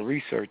lot of my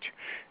research,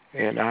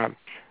 and I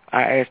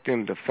asked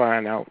him to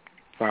find out.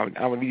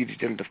 I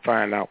needed him to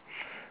find out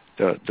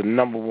the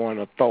number one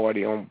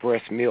authority on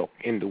breast milk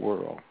in the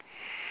world.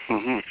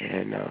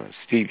 And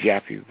Steve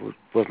Jaffe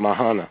was my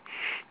hunter.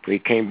 But he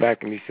came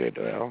back and he said,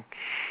 well,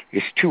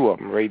 it's 2 of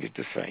them rated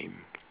the same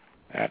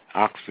at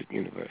Oxford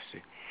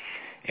University.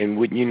 And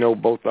wouldn't you know,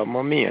 both of them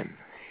are men.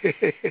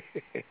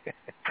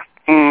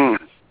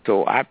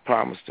 So I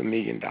promised $1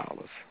 million.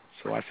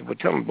 So I said, well,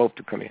 tell them both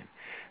to come in.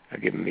 I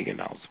give them $1 million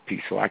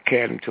apiece. So I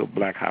carried them to a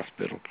black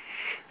hospital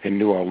in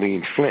New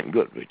Orleans, Flint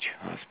Goodrich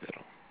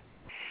Hospital.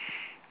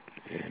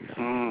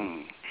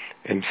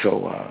 And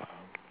so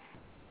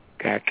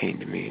guy came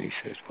to me and he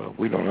says, well,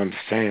 we don't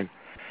understand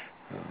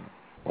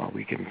why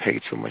we getting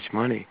paid so much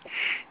money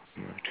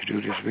to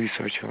do this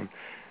research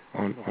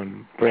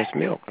on breast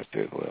milk. I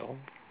said, well,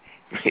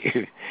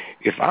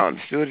 if I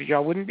understood it,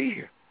 y'all wouldn't be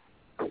here.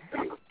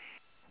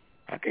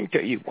 I can't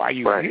tell you why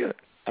you're here.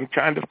 I'm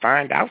trying to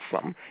find out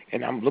something,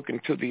 and I'm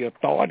looking to the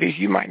authorities.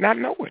 You might not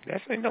know it.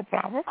 That's ain't no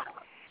problem.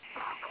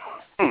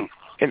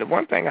 And the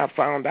one thing I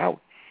found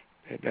out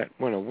is that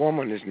when a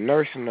woman is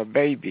nursing a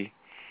baby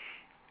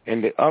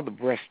and the other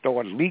breast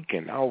starts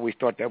leaking, I always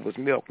thought that was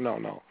milk.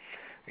 No.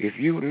 If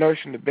you're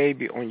nursing the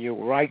baby on your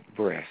right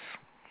breast,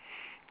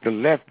 the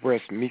left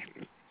breast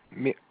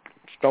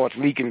starts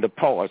leaking the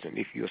pores. And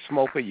if you're a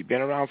smoker, you've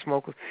been around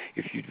smokers,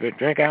 if you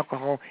drink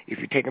alcohol, if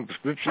you're taking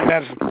prescription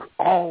medicine,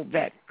 all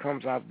that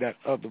comes out that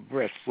other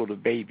breast so the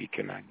baby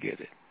cannot get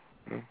it.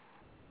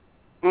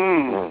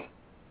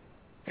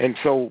 And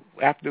so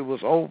after it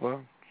was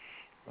over,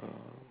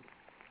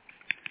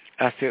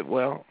 I said,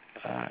 well,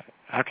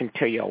 I can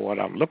tell y'all what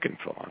I'm looking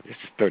for. This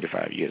is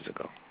 35 years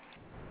ago.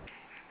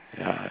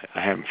 I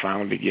haven't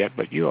found it yet,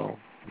 but you all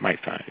might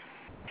find it.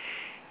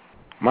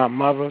 My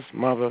mother's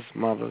mother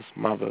was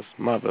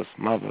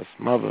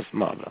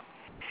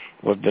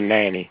the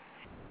nanny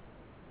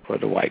for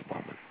the white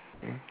woman.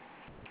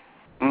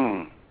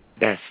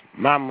 That's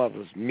my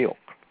mother's milk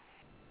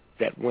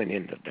that went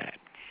into that.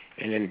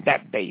 And in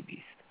that baby's,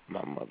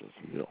 my mother's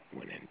milk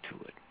went into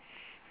it.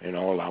 And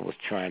all I was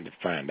trying to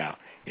find out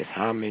is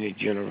how many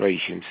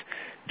generations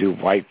do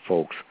white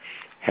folks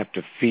have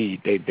to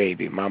feed their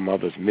baby my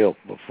mother's milk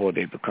before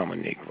they become a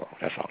Negro.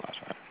 That's all I was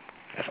trying.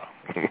 That's all.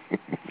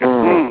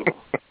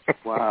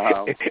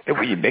 Wow. And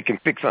when you're making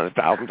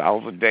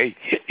 $600,000 a day,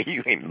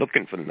 you ain't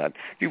looking for nothing.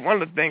 See,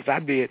 one of the things I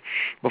did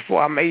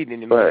before I made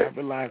any money, I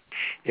realized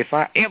if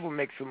I ever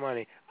make some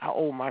money, I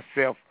owe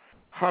myself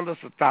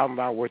hundreds of thousands of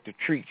dollars worth of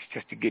treats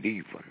just to get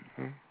even.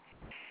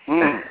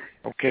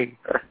 Okay?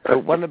 So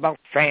it wasn't about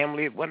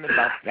family. It wasn't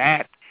about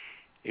that.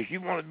 If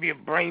you want to be a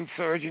brain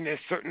surgeon, there's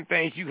certain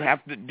things you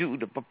have to do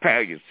to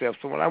prepare yourself.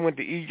 So when I went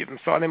to Egypt and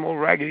saw them old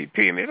raggedy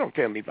pyramids, don't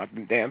tell me about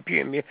them damn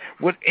pyramids.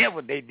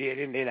 Whatever they did,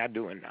 and they're not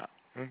doing now.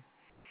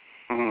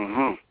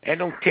 And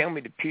don't tell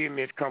me the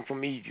pyramids come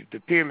from Egypt. The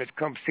pyramids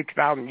come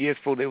 6,000 years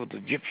before there was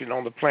Egyptian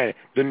on the planet,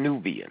 the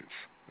Nubians.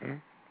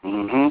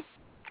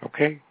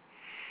 Okay?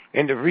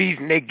 And the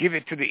reason they give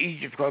it to the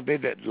Egypt because they're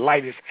the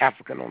lightest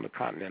African on the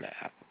continent of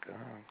Africa.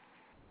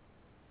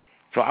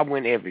 So I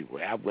went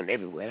everywhere.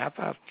 And I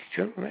thought,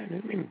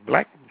 man, I mean,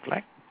 black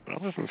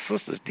brothers and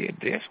sisters did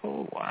this.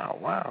 Oh,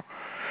 wow.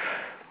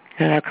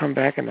 And I come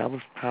back and I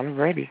was kind of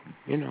ready.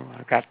 You know,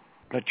 I got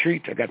my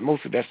treats. I got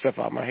most of that stuff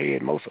out of my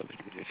head. Most of it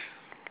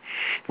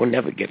will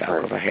never get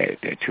out because I had it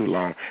there too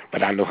long.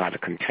 But I know how to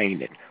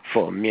contain it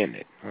for a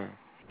minute.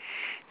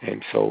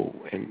 And so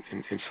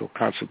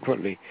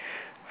consequently,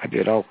 I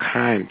did all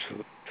kinds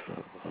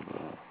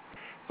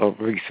of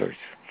research.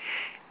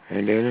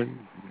 And then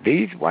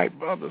these white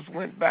brothers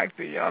went back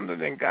to yonder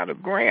and got a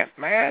grant,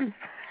 man.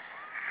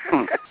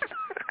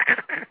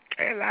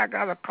 And I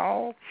got a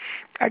call,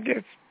 I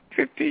guess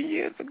 15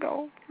 years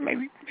ago,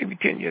 maybe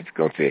 10 years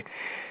ago, say,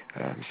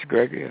 Mr.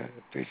 Gregory,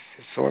 this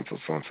is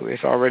so-and-so,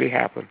 it's already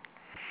happened.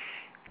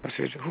 I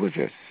said, who is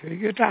this? He said,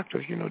 you're a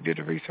doctor, did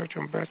the research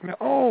on breast milk.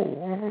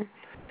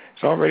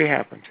 It's already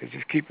happened. So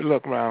just keep a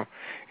look around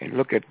and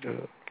look at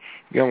the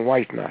young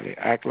whites now. They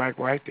act like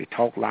white. They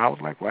talk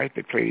loud like white.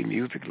 They play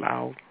music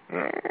loud.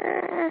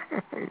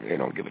 They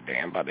don't give a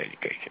damn about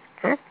education.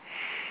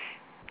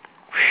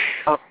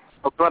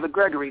 Brother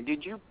Gregory,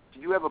 did you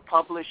ever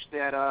publish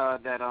that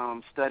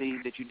study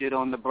that you did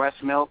on the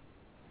breast milk?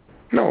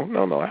 No.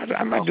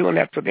 I'm not doing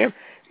that for them.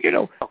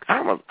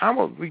 I'm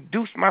a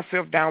reduce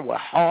myself down with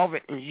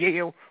Harvard and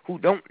Yale who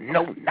don't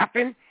know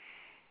nothing.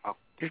 I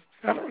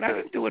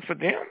don't do it for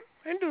them.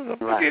 I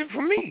did it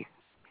for me.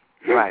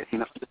 Right.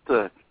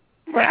 Understood.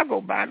 When I go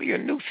buy me a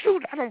new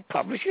suit, I don't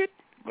publish it.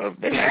 Well,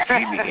 they might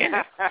see me in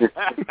it.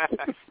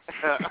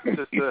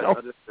 Understood.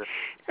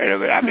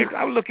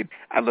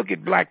 I look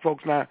at black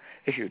folks now.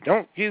 If you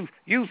don't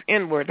use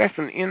N-word, that's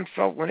an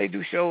insult when they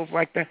do shows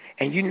like that.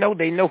 And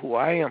they know who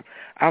I am.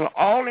 Out of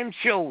all them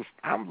shows,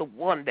 I'm the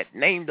one that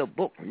named the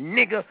book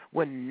nigger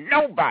when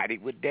nobody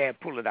would dare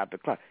pull it out the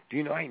closet. Do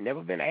you know I ain't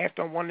never been asked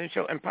on one of them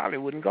shows and probably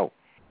wouldn't go.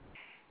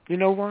 You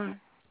know why?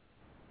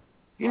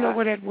 You know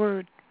what that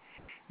word?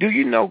 Do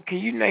you know, can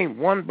you name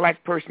one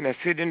black person that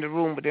sit in the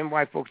room with them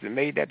white folks that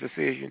made that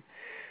decision?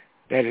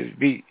 That is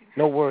be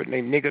no word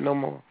named nigger no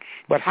more.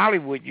 But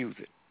Hollywood use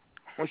it.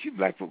 Don't you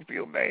black folks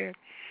feel bad?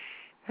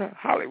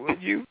 Hollywood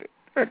use it.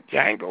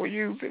 Django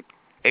used it.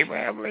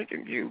 Abraham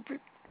Lincoln used it.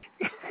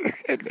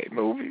 In their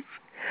movies.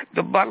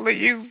 The Butler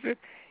used it.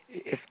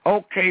 It's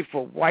okay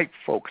for white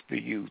folks to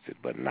use it,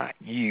 but not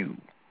you,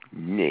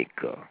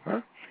 nigger.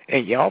 Huh?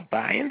 And y'all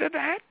buy into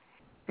that?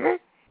 Huh?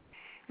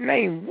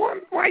 Name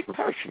one white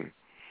person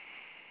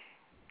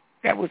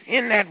that was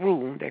in that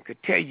room that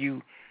could tell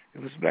you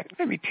it was black.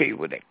 Let me tell you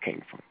where that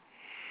came from.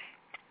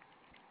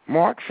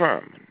 Mark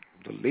Furman,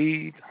 the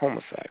lead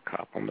homicide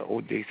cop on the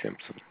O.J.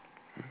 Simpson.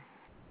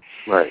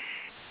 Right.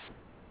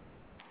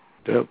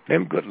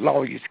 Them good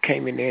lawyers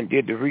came in there and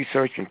did the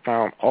research and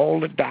found all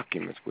the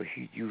documents where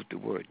he used the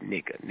word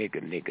nigger.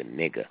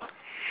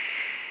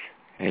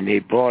 And they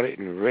brought it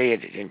and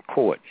read it in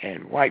court.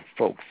 And white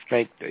folks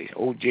think that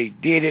O.J.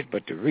 did it,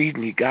 but the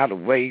reason he got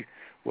away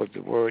was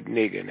the word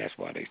nigger, and that's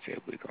why they said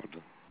we're going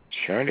to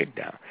turn it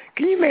down.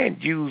 Can you imagine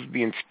Jews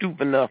being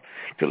stupid enough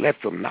to let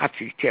some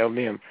Nazis tell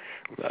them,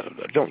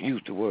 don't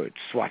use the word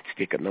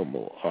swastika no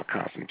more, or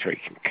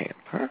concentration camp,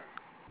 huh?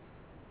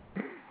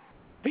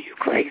 Are you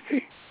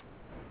crazy?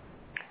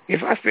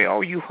 If I say,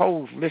 oh, you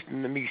hoes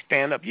listening to me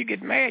stand up, you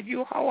get mad,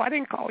 you hoe, I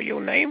didn't call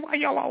your name. Why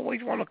y'all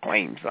always want to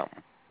claim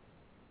something?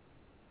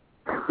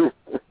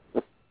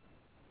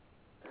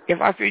 If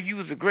I said you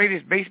was the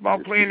greatest baseball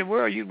player in the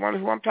world, you'd wonder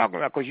who I'm talking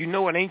about, because you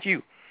know it ain't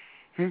you.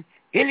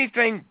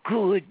 Anything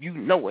good, you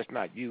know it's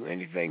not you.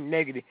 Anything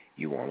negative,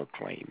 you want to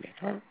claim it,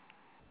 huh?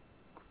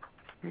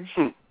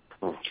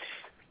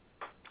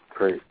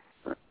 Great.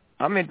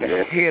 I met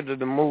the head of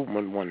the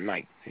movement one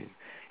night.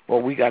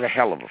 Well, we got a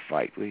hell of a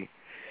fight.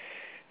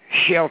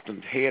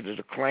 Shelton's head of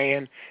the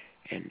Klan,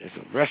 and there's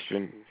a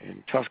restaurant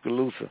in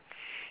Tuscaloosa.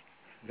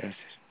 That's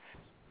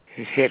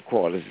his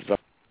headquarters is up.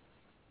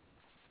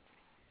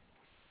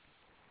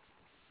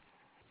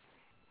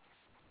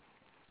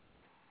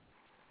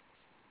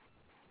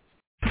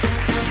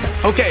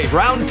 Okay,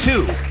 round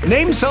 2.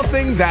 Name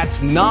something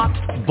that's not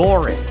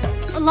boring.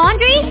 A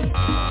laundry?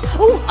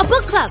 Ooh, a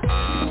book club.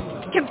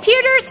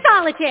 Computer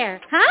solitaire,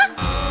 huh?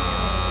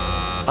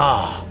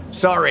 Ah,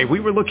 sorry, we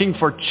were looking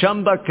for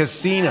Chumba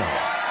Casino.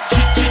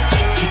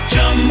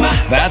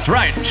 That's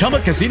right,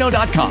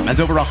 ChumbaCasino.com has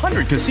over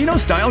 100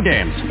 casino-style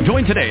games.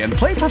 Join today and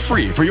play for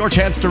free for your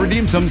chance to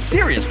redeem some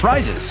serious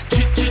prizes.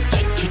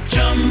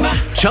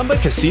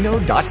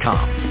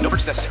 ChumbaCasino.com. No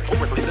purchase necessary. Void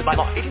where prohibited by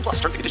law. 18+.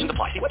 Terms and conditions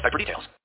apply. See website for details.